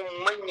daga cikin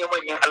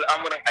manya-manyan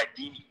al'amuran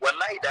addini,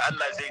 wallahi da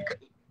Allah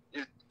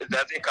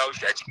zai kawo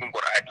shi a cikin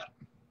Qur'ani.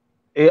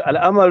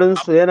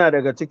 Al'amarinsu yana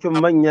daga cikin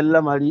manyan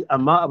lamari,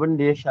 amma abin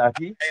da ya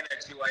shafi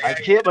a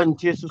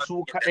keɓance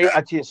su kaɗai,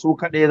 a ce su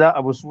kaɗai za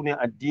a bi su ne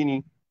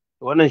addini,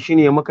 wannan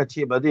shine muka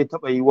ce ba zai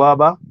taɓa yiwa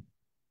ba.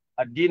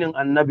 Addinin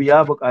annabi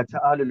ya buƙaci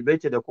ahlul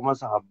baiti da kuma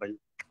sahabbai.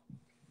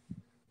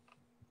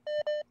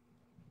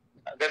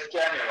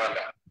 Gaskiya ne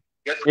wala.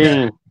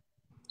 Gaskiya.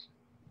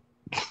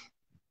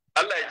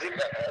 Allah ya ji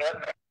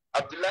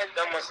Abdullahi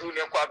dan Mas'ud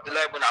ne ko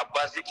Abdullahi ibn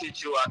Abbas yake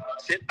cewa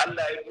sai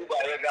Allah ya duba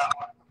ya ga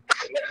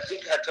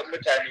zukatan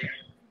mutane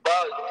ba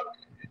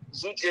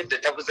zuciyar da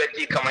ta fi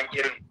zaki kamar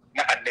irin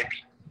na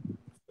annabi,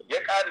 ya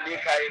ƙara ne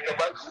ya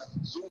gaba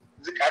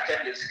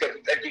zukatan da suka fi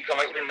tsarki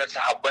kamar irin na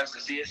sahabbansa,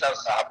 sai ya sa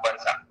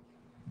sahabbansa.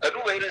 Ka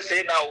duba irin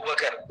sai na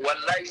Abubakar,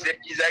 wallahi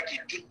sarki zaki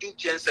duk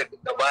dukiyarsa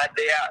gaba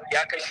daya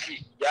ya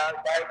kashe, ya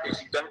bayar da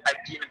shi don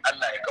addinin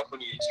Allah ya kafu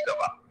ne ya ci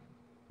gaba.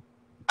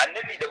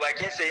 Annabi da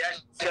bakinsa ya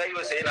shayi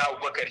wa sai na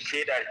Abubakar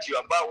shaida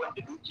cewa ba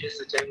wanda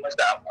dukiyarsa ta yi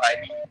masa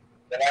amfani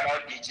da rana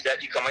wanda ya ji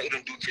daɗi kamar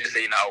irin dukiyar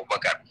sai na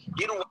Abubakar.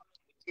 Irin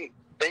wannan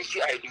dan shi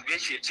a dube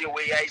shi ya ce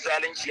wai ya yi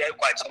zalunci, ya yi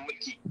kwacin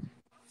mulki,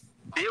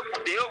 da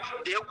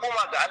ya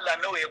koma ga Allah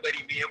nawa ya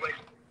bari, me ya bari?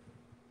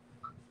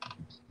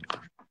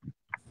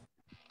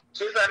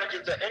 Sai za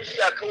nake ta ɗan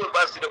Shi'a kawai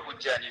ba su da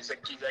hujja ne,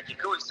 sarki zaki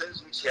kawai san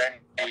zuciya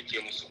ne yake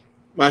musu.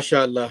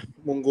 Masha Allah,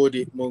 mun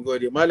gode.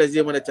 Malam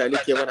zai mana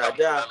talike mana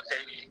da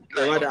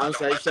gaba da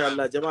amsa insha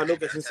Allah. Jama'a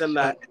lokacin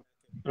sallah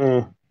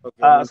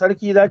A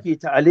sarki zaki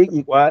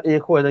ta'aliki kwaya ɗaya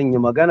kawai zan yi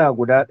magana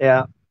guda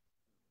ɗaya.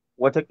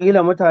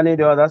 Wataƙila mutane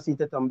da yawa za su yi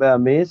ta tambaya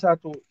me yasa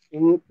to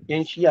in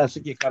yan shi'a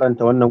suke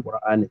karanta wannan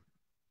Qur'ani.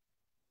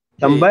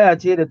 Tambaya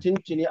ce da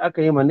tuntuni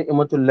aka yi ma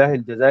Ni'matullahi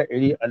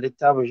al-Jazairi a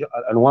littafin shi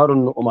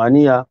al-Anwarun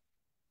Nu'maniya.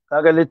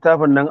 Kaga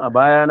littafin nan a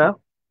bayana?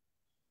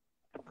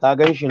 Ka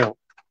gan shi nan.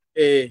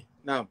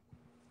 Na'am.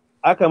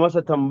 Aka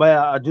masa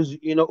tambaya a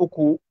juz'i na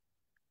 3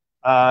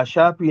 a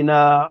shafi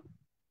na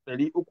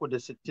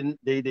 360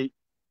 daidai.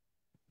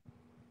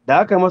 Da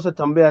aka masa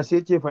tambaya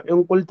sai ce fa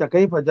in qulta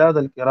kaifa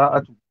jazal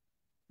qira'atu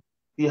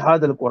fi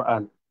hada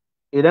al-Qur'an.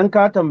 Idan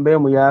ka tambaye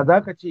mu ya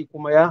zaka ce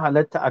kuma ya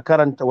halatta a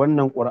karanta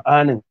wannan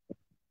Qur'anin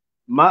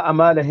ma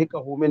amala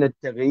hikahu min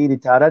at-taghyir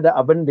tare da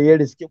abin da ya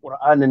riski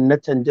Qur'anin na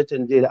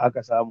canje-canje da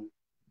aka samu.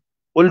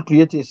 Qultu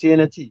yace sai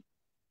na ce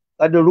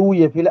qad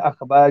ruwiya fil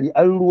akhbari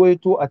an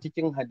ruwaito a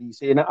cikin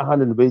hadisai na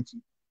ahlul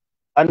baiti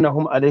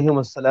annahum alaihim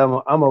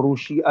assalamu amaru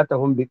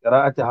shi'atahum bi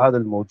qira'ati hadha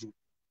al-mawjud.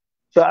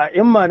 Fa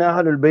a'imma na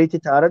ahlul baiti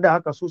tare da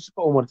haka su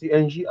suka umarci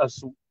yan shi'ar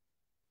su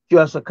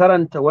cewa su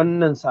karanta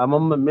wannan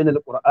samamman min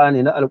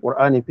al-Qur'ani na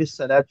al-Qur'ani fi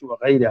salati wa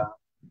ghayriha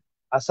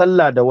a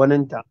sallah da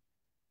waninta.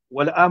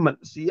 Wal amal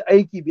su yi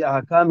aiki bi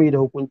ahkami da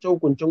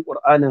hukunce-hukuncen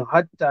Qur'anin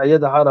hatta ya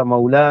zahara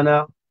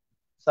maulana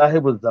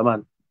sahibul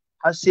zaman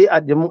har sai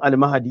addimin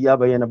al-mahdi ya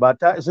bayyana ba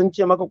ta sun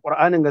ce maka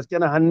Qur'anin gaske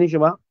na hannun shi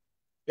ba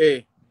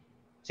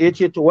sai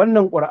ce to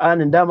wannan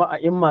Qur'anin dama a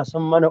imma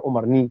sun mana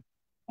umarni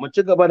mu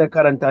ci gaba da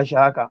karanta shi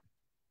haka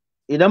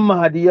idan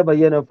mahdi ya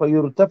bayyana fa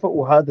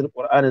yurtafa'u hadal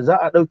Qur'ani za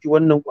a dauki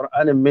wannan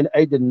Qur'anin min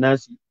aidin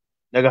nasi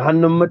daga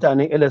hannun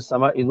mutane ila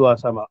sama'i zuwa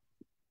sama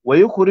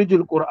ويخرج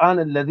القرآن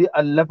الذي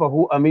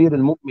ألفه أمير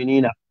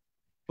المؤمنين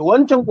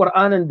wancan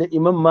Qur'anin da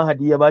Imam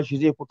Mahdi ya bashi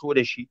zai fito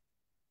da shi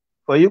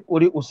fa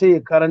yuqri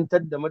sai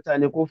karantar da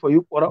mutane ko fa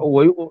yuqra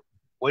wa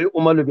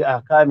yu'malu bi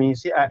ahkami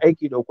sai a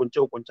aiki da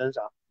hukuncen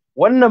sa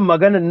wannan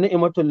maganar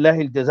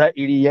Ni'matullahi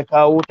al-Jazairi ya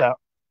kawo ta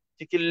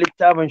cikin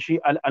littafin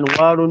shi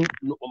al-Anwarun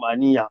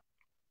Nu'maniya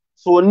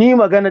so ni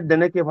maganar da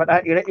nake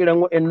faɗa ire-iren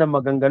waɗannan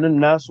maganganun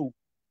nasu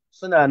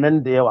suna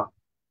nan da yawa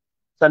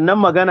sannan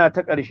magana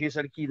ta ƙarshe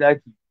sarki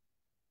zaki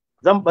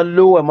zan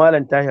ballo wa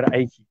Malam Tahir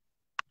aiki.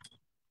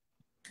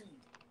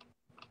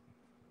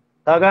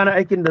 Ka gane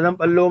aikin da zan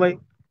ballo mai?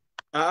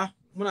 A'a,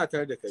 muna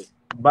tare da kai.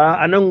 Ba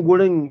a nan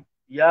gurin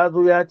ya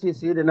zo ya ce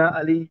sai da na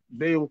Ali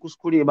bayin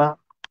kuskure ba?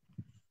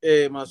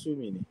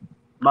 Masumi ne.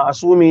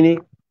 Ma'asumi ne?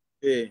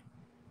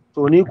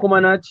 To ni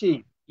kuma na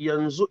ce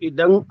yanzu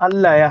idan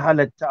Allah ya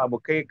halatta abu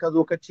kai ka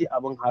zo ka ce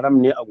abin haram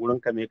ne a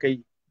gurinka me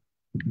kai?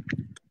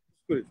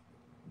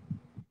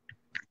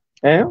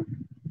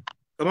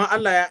 Kamar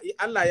Allah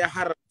ya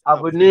haramta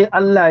abu ne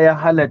Allah ya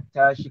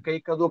halatta shi kai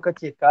ka zo ka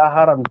ce ka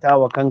haramta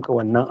wa kanka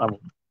wannan abu.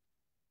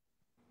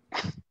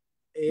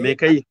 Me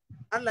kai?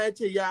 Allah ya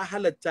ce ya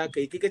halatta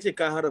kai ka ce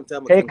ka haramta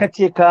ma kanka. Kai ka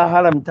ce ka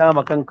haramta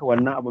ma kanka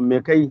wannan abu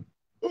me kai?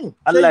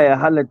 Allah ya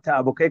halatta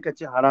abu kai ka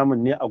ce haramun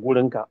ne a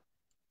gurinka.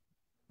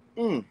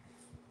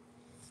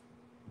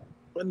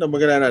 Wannan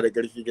magana yana da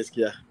ƙarfi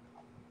gaskiya.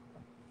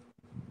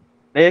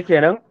 Ɗaya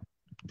kenan?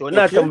 To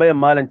ina tambayan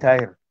Malam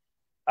Tahir.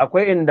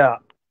 Akwai inda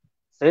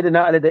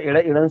Sayyidina Ali da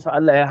ire-irensu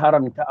Allah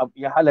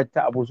ya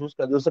halatta abu su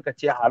suka zo suka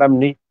ce haram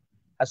ne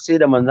har sai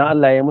da manzon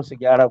Allah ya musu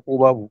gyara ko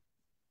babu.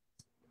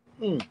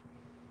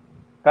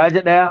 Ka ji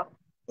ɗaya?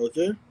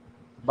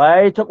 Ba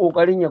ya yi ta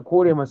ƙoƙarin ya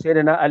kore ma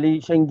Sayyidina Ali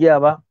shan giya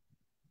ba?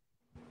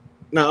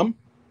 Na'am.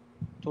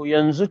 To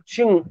yanzu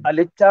cin a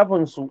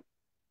littafinsu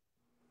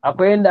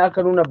akwai yadda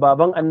aka nuna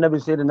baban annabi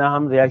Sayyidina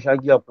Hamza ya sha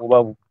giya ko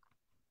babu?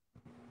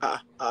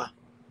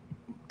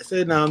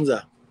 Sayyidina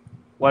Hamza.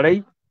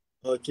 Warai?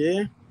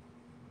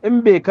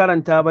 In bai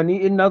karanta ba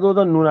ni in nazo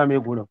zan nuna mai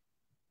gurin.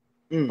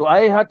 To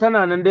ai har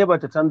tana nan dai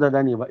bata canza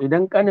gane ba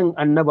idan kanin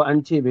annabi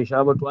an ce bai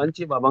sha ba to an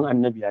ce baban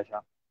annabi ya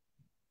sha.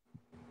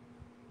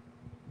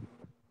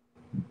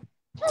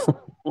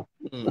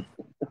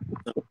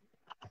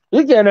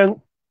 Shikenan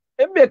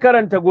in bai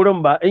karanta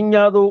gurin ba in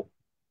ya zo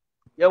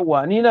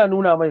yawa ni na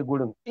nuna mai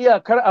gurin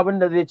iyakar abin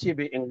da zai ce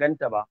bai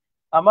inganta ba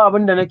amma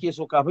abin da nake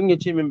so kafin ya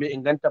ce min bai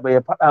inganta ba ya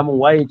faɗa min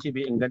waye ce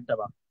bai inganta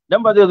ba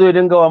dan ba zai zo ya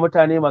dinga wa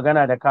mutane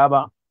magana da ka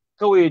ba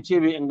kawai ya ce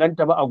bai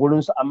inganta ba a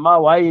gurinsu amma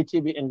waye ya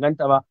ce bai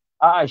inganta ba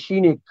a'a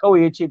shine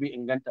kawai ya ce bai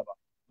inganta ba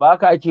ba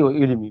haka ake wa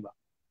ilimi ba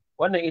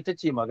wannan ita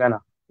ce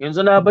magana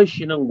yanzu na bar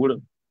shi nan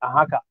gurin a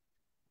haka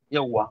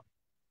yawwa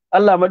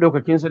Allah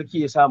madaukakin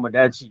sarki ya sa mu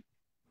dace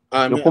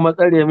da kuma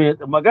tsare mai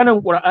maganan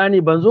Qur'ani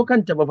ban zo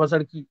kanta ba fa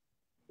sarki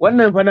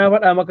wannan fa na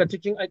faɗa maka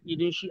cikin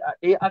aqidin shi a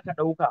ɗaya aka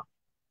ɗauka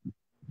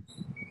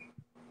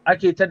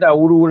ake ta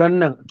dawururan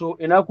nan to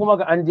ina kuma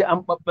ga an je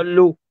an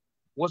babballo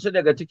wasu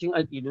daga cikin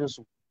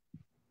aqidinsu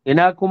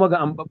ina kuma ga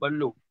an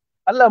baballo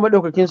Allah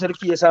madaukakin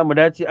sarki ya sa mu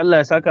dace Allah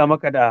ya saka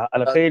maka da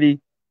alkhairi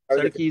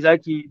sarki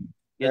zaki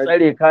ya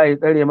tsare ka ya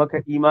tsare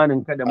maka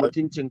imaninka da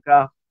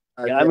mutuncinka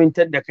ya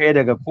amintar da kai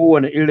daga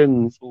kowane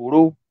irin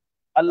tsoro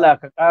Allah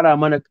ka ƙara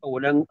mana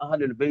ƙaunan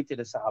ahlul baiti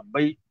da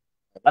sahabbai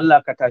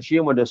Allah ka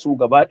tashe mu da su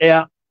gaba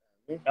ɗaya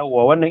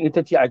yawwa wannan ita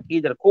ce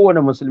aqidar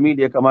kowane musulmi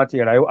da ya kamata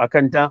ya rayu a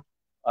kanta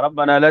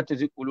ربنا لا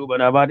تزغ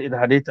قلوبنا بعد إذ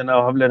هديتنا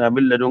وهب لنا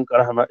من لدنك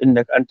رحمة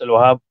إنك أنت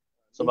الوهاب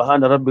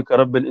سبحان ربك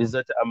رب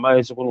العزة عما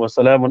يصفون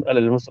وسلام على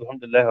المرسلين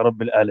الحمد لله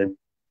رب العالمين.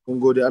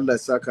 Mungode Allah ya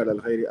saka da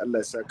alkhairi, Allah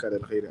ya saka da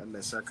alkhairi, Allah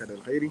ya saka da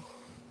alkhairi.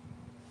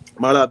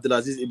 Malam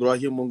Abdulaziz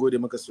Ibrahim mun gode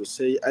maka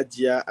sosai.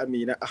 Ajiya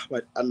Amina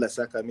Ahmad Allah ya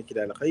saka miki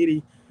da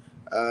alkhairi.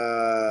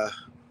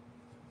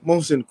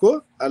 Muhsin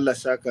ko Allah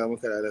ya saka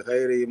maka da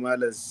alkhairi.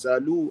 Malam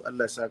Salu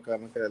Allah ya saka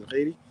maka da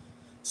alkhairi.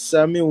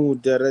 Samiu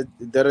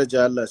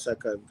daraja Allah ya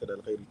saka maka da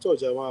alkhairi. To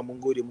jama'a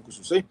mun gode muku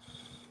sosai.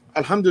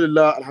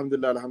 Alhamdulillah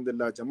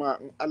jama'a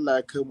in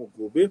Allah ya kai mu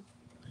gobe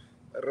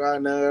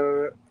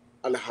ranar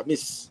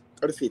Alhamis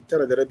karfe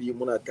 9:30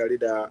 muna tare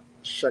da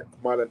Shak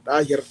Malam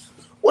Dahir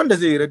wanda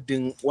zai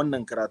raddin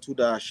wannan karatu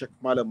da Shak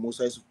Malam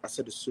Musa Yusuf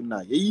Asadus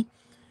Sunna yayi.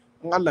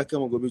 In Allah kai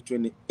mu gobe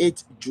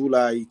 28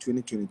 July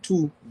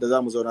 2022 da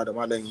zamu zauna da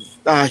Malam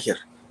Dahir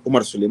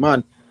Umar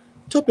Suleiman.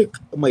 Topic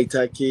mai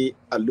take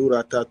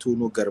allura ta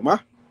tono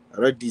garma,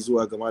 raddi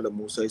zuwa ga Malam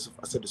Musa Yusuf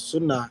Asadus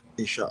Sunna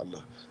insha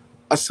Allah.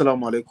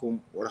 Assalamu alaikum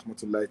wa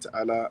rahmatullahi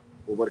ta'ala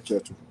wa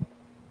barakatuh.